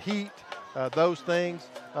cramps and the heat, those things.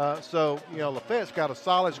 Lafayette's got a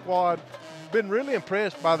solid squad. Been really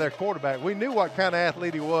impressed by their quarterback. We knew what kind of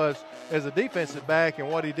athlete he was as a defensive back and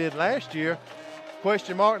what he did last year.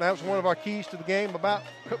 Question mark, and that was one of our keys to the game about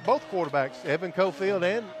both quarterbacks, Evan Cofield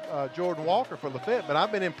and Jordan Walker for Lafayette. But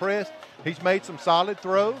I've been impressed. He's made some solid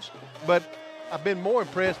throws, but I've been more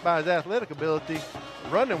impressed by his athletic ability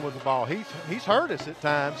running with the ball. He's hurt us at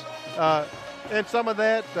times. And some of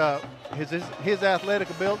that, his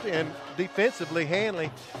athletic ability, and defensively,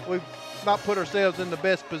 Handley, we've not put ourselves in the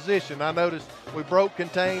best position. I noticed we broke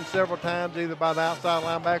contain several times, either by the outside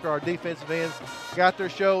linebacker or our defensive ends. Got their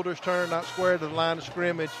shoulders turned, not square to the line of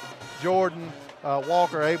scrimmage. Jordan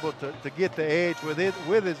Walker able to get the edge with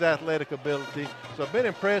his athletic ability. So I've been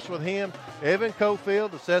impressed with him. Evan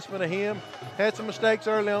Cofield, assessment of him, had some mistakes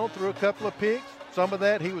early on, threw a couple of picks. Some of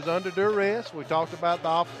that, he was under duress. We talked about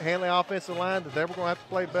the Handley offensive line, that they were going to have to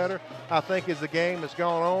play better. I think as the game has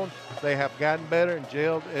gone on, they have gotten better and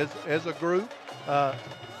gelled as a group.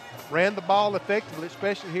 Ran the ball effectively,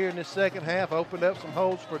 especially here in this second half. Opened up some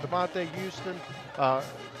holes for Devontae Houston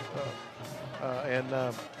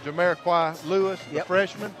and Jamariquai Lewis, the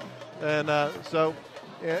freshman. And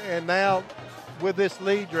and now with this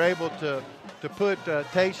lead, you're able to put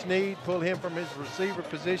Tay Sneed, pull him from his receiver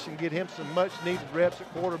position, get him some much-needed reps at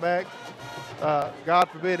quarterback. God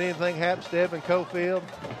forbid anything happens to Evan Cofield,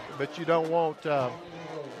 but you don't want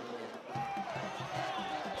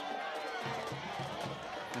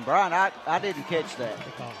And, Brian, I didn't catch that.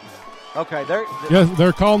 Okay,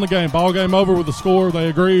 they're calling the game. Ball game over with the score. They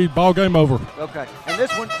agreed. Ball game over. Okay, and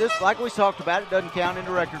this like we talked about, it doesn't count in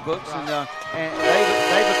the record books, and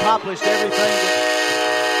they've accomplished everything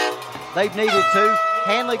that they've needed to.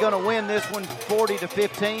 Handley going to win this one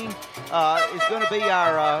 40-15. Is going to be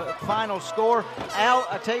our final score. Al,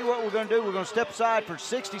 I tell you what we're going to do. We're going to step aside for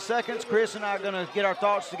 60 seconds. Chris and I are going to get our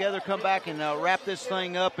thoughts together, come back and wrap this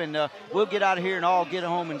thing up, and we'll get out of here and all get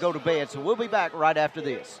home and go to bed. So we'll be back right after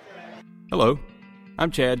this. Hello, I'm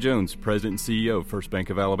Chad Jones, President and CEO of First Bank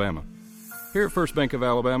of Alabama. Here at First Bank of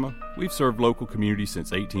Alabama, we've served local communities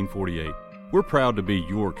since 1848. We're proud to be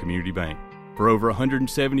your community bank. For over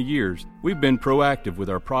 170 years, we've been proactive with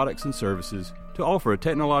our products and services to offer a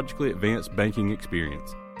technologically advanced banking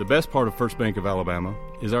experience. The best part of First Bank of Alabama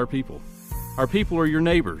is our people. Our people are your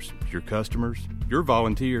neighbors, your customers, your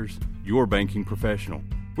volunteers, your banking professional.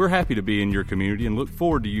 We're happy to be in your community and look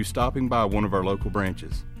forward to you stopping by one of our local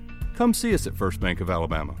branches. Come see us at First Bank of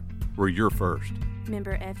Alabama. We're your first.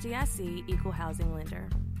 Member FDIC, Equal Housing Lender.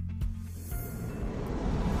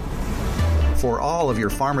 For all of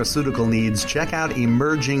your pharmaceutical needs, check out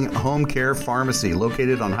Emerging Home Care Pharmacy,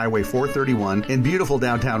 located on Highway 431 in beautiful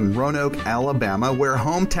downtown Roanoke, Alabama, where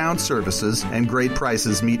hometown services and great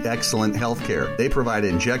prices meet excellent health care. They provide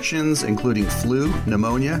injections, including flu,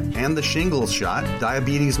 pneumonia, and the shingles shot,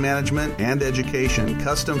 diabetes management and education,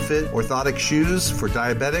 custom-fit orthotic shoes for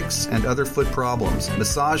diabetics and other foot problems,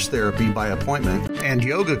 massage therapy by appointment, and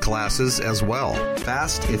yoga classes as well.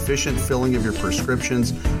 Fast, efficient filling of your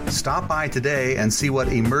prescriptions. Stop by today and see what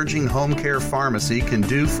Emerging Home Care Pharmacy can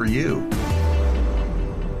do for you.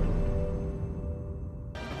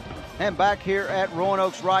 And back here at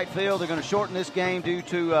Roanoke's right field, they're going to shorten this game due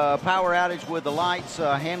to power outage with the lights.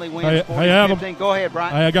 Handley wins 40-15. Go ahead,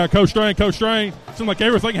 Brian. I got Coach Strain. Coach Strain, seems like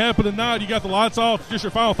everything happened tonight. You got the lights off. Just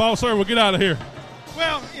your final thoughts, sir. We'll get out of here.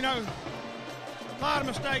 Well, a lot of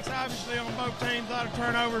mistakes, obviously, on both teams, a lot of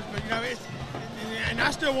turnovers, but, and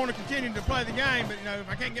I still want to continue to play the game, but, if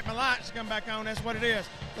I can't get my lights to come back on, that's what it is.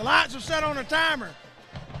 The lights are set on a timer.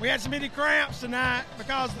 We had some many cramps tonight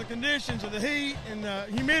because of the conditions of the heat and the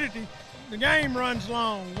humidity. The game runs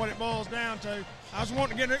long, what it boils down to. I was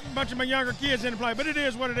wanting to get a bunch of my younger kids in to play, but it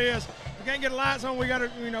is what it is. If we can't get the lights on, we got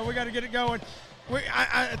to get it going.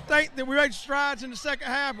 I think that we made strides in the second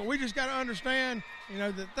half, but we just got to understand,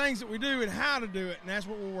 the things that we do and how to do it, and that's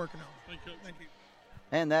what we're working on. Thank you.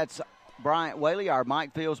 And that's Bryant Whaley, our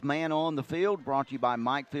Mike Fields man on the field, brought to you by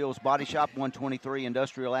Mike Fields Body Shop, 123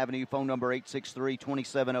 Industrial Avenue, phone number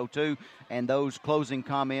 863-2702. And those closing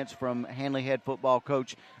comments from Handley head football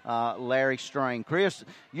coach Larry Strain. Chris,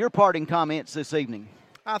 your parting comments this evening.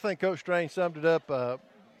 I think Coach Strain summed it up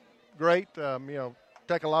great.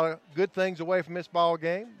 Take a lot of good things away from this ball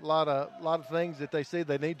game. A lot of things that they see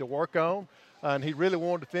they need to work on. And he really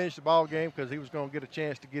wanted to finish the ball game because he was going to get a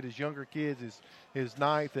chance to get his younger kids, his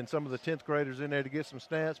ninth and some of the 10th graders in there to get some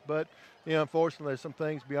stats. But, unfortunately, there's some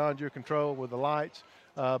things beyond your control with the lights.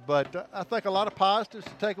 But I think a lot of positives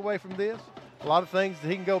to take away from this. A lot of things that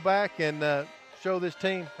he can go back and show this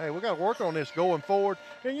team, hey, we got to work on this going forward.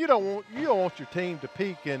 And you don't want your team to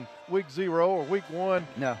peak in week 0 or week 1.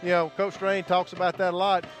 No. Coach Strain talks about that a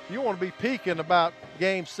lot. You want to be peaking about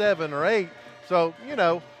game 7 or 8. So,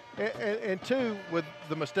 and two, with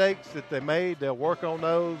the mistakes that they made, they'll work on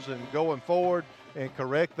those and going forward and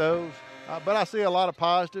correct those. But I see a lot of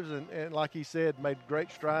positives, and like he said, made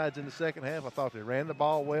great strides in the second half. I thought they ran the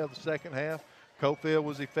ball well the second half. Cofield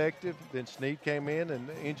was effective. Then Snead came in and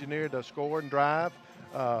engineered a score and drive.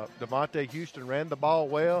 Devontae Houston ran the ball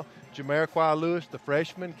well. Jamiroquai Lewis, the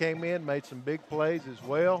freshman, came in, made some big plays as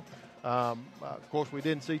well. Of course, we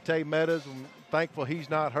didn't see Tay Meadows. I'm thankful he's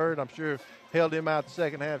not hurt. I'm sure held him out the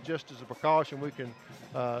second half just as a precaution. We can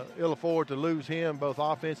ill afford to lose him both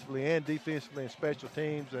offensively and defensively in special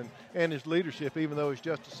teams and his leadership, even though he's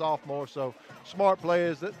just a sophomore. So smart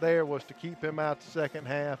players there was to keep him out the second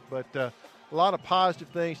half. But a lot of positive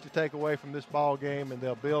things to take away from this ball game, and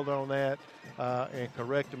they'll build on that and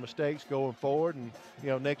correct the mistakes going forward. And,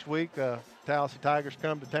 next week, Tallahassee Tigers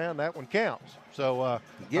come to town. That one counts. So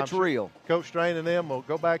gets real. Coach Strain and them will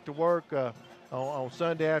go back to work on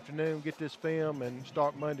Sunday afternoon, get this film, and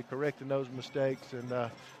start Monday correcting those mistakes.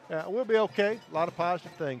 And we'll be okay. A lot of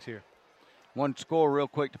positive things here. One score real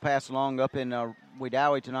quick to pass along up in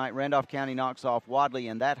Wedowee tonight. Randolph County knocks off Wadley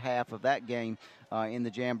in that half of that game in the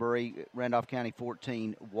Jamboree. Randolph County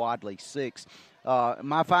 14, Wadley 6.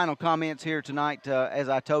 My final comments here tonight, as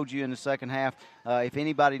I told you in the second half, if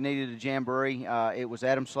anybody needed a Jamboree, it was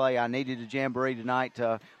Adam Slay. I needed a Jamboree tonight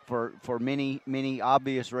for many, many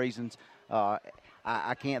obvious reasons.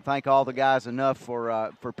 I can't thank all the guys enough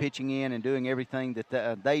for pitching in and doing everything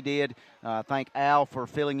that they did. Thank Al for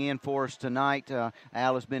filling in for us tonight.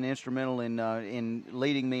 Al has been instrumental in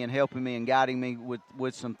leading me and helping me and guiding me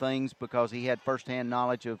with some things because he had firsthand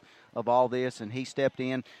knowledge of all this, and he stepped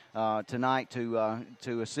in tonight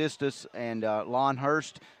to assist us. And Lon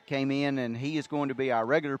Hurst came in, and he is going to be our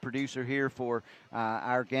regular producer here for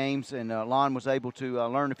our games. And Lon was able to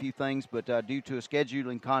learn a few things, but due to a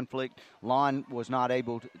scheduling conflict, Lon was not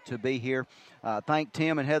able to be here. Thank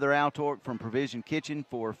Tim and Heather Altork from Provision Kitchen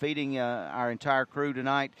for feeding our entire crew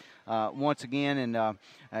tonight once again.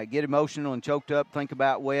 And get emotional and choked up. Think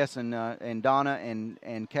about Wes and Donna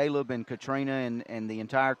and Caleb and Katrina and the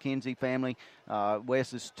entire Kinsey family,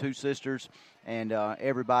 Wes's 2 sisters, and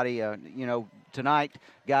everybody. Tonight,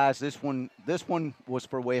 guys, this one was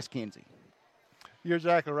for Wes Kinsey. You're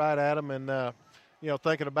exactly right, Adam. And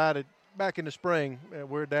thinking about it back in the spring,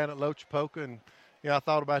 we're down at Lochapoka, and I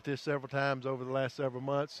thought about this several times over the last several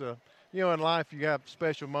months. In life, you have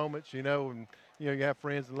special moments, and you have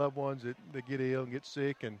friends and loved ones that get ill and get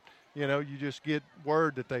sick, and you just get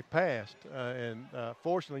word that they passed.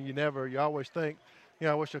 Fortunately, you always think,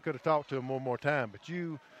 I wish I could have talked to him one more time. But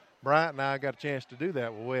Bryant and I got a chance to do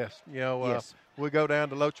that with Wes. Yes. We go down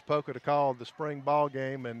to Lochapoka to call the spring ball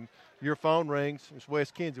game, and your phone rings. It's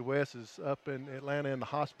Wes Kinsey. Wes is up in Atlanta in the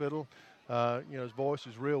hospital. His voice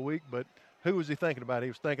is real weak, but who was he thinking about? He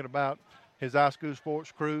was thinking about his high school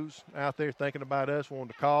sports crews out there, thinking about us,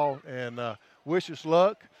 wanted to call and wish us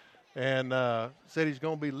luck, and said he's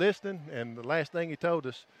going to be listening. And the last thing he told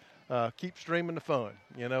us, keep streaming the fun,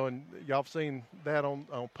 and y'all have seen that on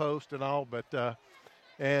post and all, but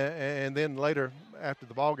and then later after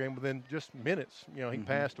the ball game, within just minutes, he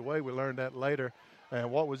passed away. We learned that later. And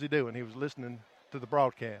what was he doing? He was listening to the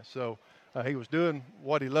broadcast. So he was doing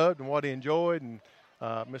what he loved and what he enjoyed, and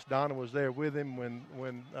Miss Donna was there with him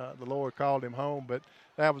when the Lord called him home. But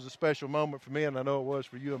that was a special moment for me, and I know it was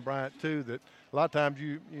for you and Bryant too, that a lot of times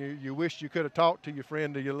you wish you could have talked to your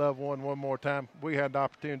friend or your loved one more time. We had the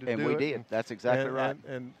opportunity to do it. And we did. That's exactly right.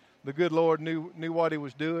 And the good Lord knew what he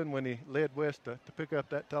was doing when he led Wes to pick up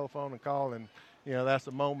that telephone and call. And, that's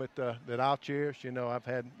a moment that I'll cherish. I've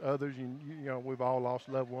had others, we've all lost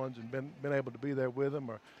loved ones and been able to be there with them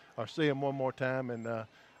or see them one more time. And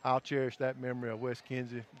I'll cherish that memory of Wes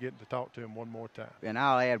Kinsey, getting to talk to him one more time. And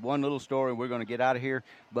I'll add one little story, and we're going to get out of here.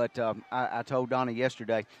 But I told Donna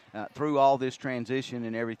yesterday, through all this transition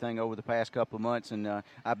and everything over the past couple of months, and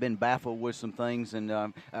I've been baffled with some things.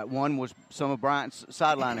 And one was some of Bryant's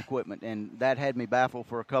sideline equipment, and that had me baffled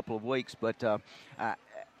for a couple of weeks. But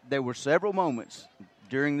there were several moments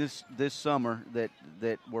during this summer that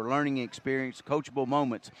were learning experience, coachable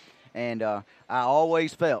moments. And I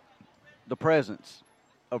always felt the presence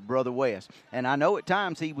of Brother Wes. And I know at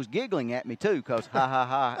times he was giggling at me too, because ha, ha,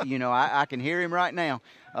 ha, you know, I can hear him right now.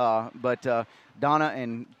 But Donna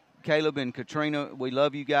and Caleb and Katrina, we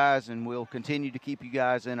love you guys, and we'll continue to keep you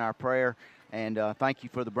guys in our prayer. And thank you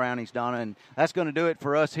for the Brownies, Donna. And that's going to do it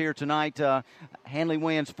for us here tonight. Handley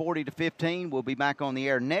wins 40-15. We'll be back on the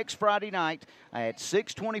air next Friday night at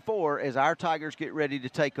 6:24 as our Tigers get ready to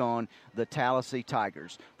take on the Tallahassee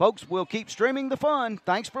Tigers. Folks, we'll keep streaming the fun.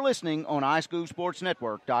 Thanks for listening on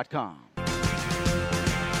iSchoolSportsNetwork.com.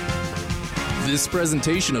 This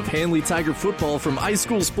presentation of Handley Tiger football from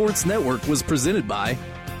iSchool Sports Network was presented by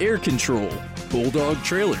Air Control, Bulldog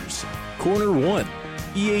Trailers, Corner One,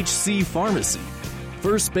 EHC Pharmacy,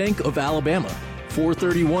 First Bank of Alabama,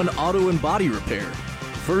 431 Auto and Body Repair,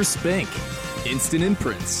 First Bank, Instant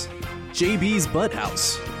Imprints, JB's Butt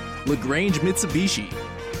House, LaGrange Mitsubishi,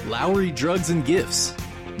 Lowry Drugs and Gifts,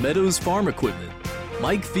 Meadows Farm Equipment,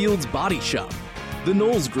 Mike Fields Body Shop, The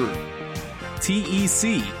Knowles Group,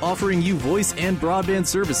 TEC offering you voice and broadband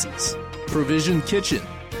services, Provision Kitchen,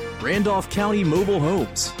 Randolph County Mobile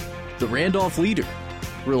Homes, The Randolph Leader,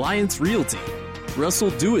 Reliance Realty, Russell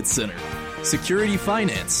Do-It Center, Security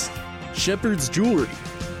Finance, Shepherd's Jewelry,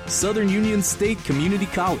 Southern Union State Community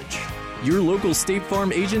College, your local State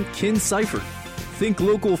Farm agent Ken Seifert, Think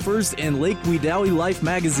Local First and Lake Wedowee Life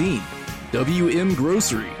Magazine, WM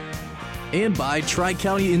Grocery, and by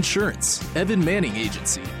Tri-County Insurance, Evan Manning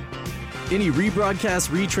Agency. Any rebroadcast,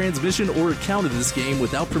 retransmission, or account of this game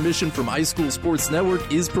without permission from iSchool Sports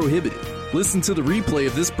Network is prohibited. Listen to the replay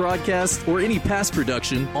of this broadcast or any past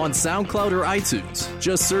production on SoundCloud or iTunes.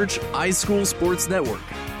 Just search iSchool Sports Network.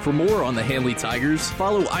 For more on the Handley Tigers,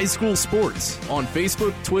 follow iSchool Sports on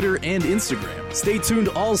Facebook, Twitter, and Instagram. Stay tuned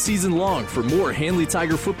all season long for more Handley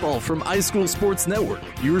Tiger football from iSchool Sports Network,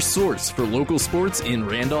 your source for local sports in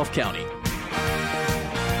Randolph County.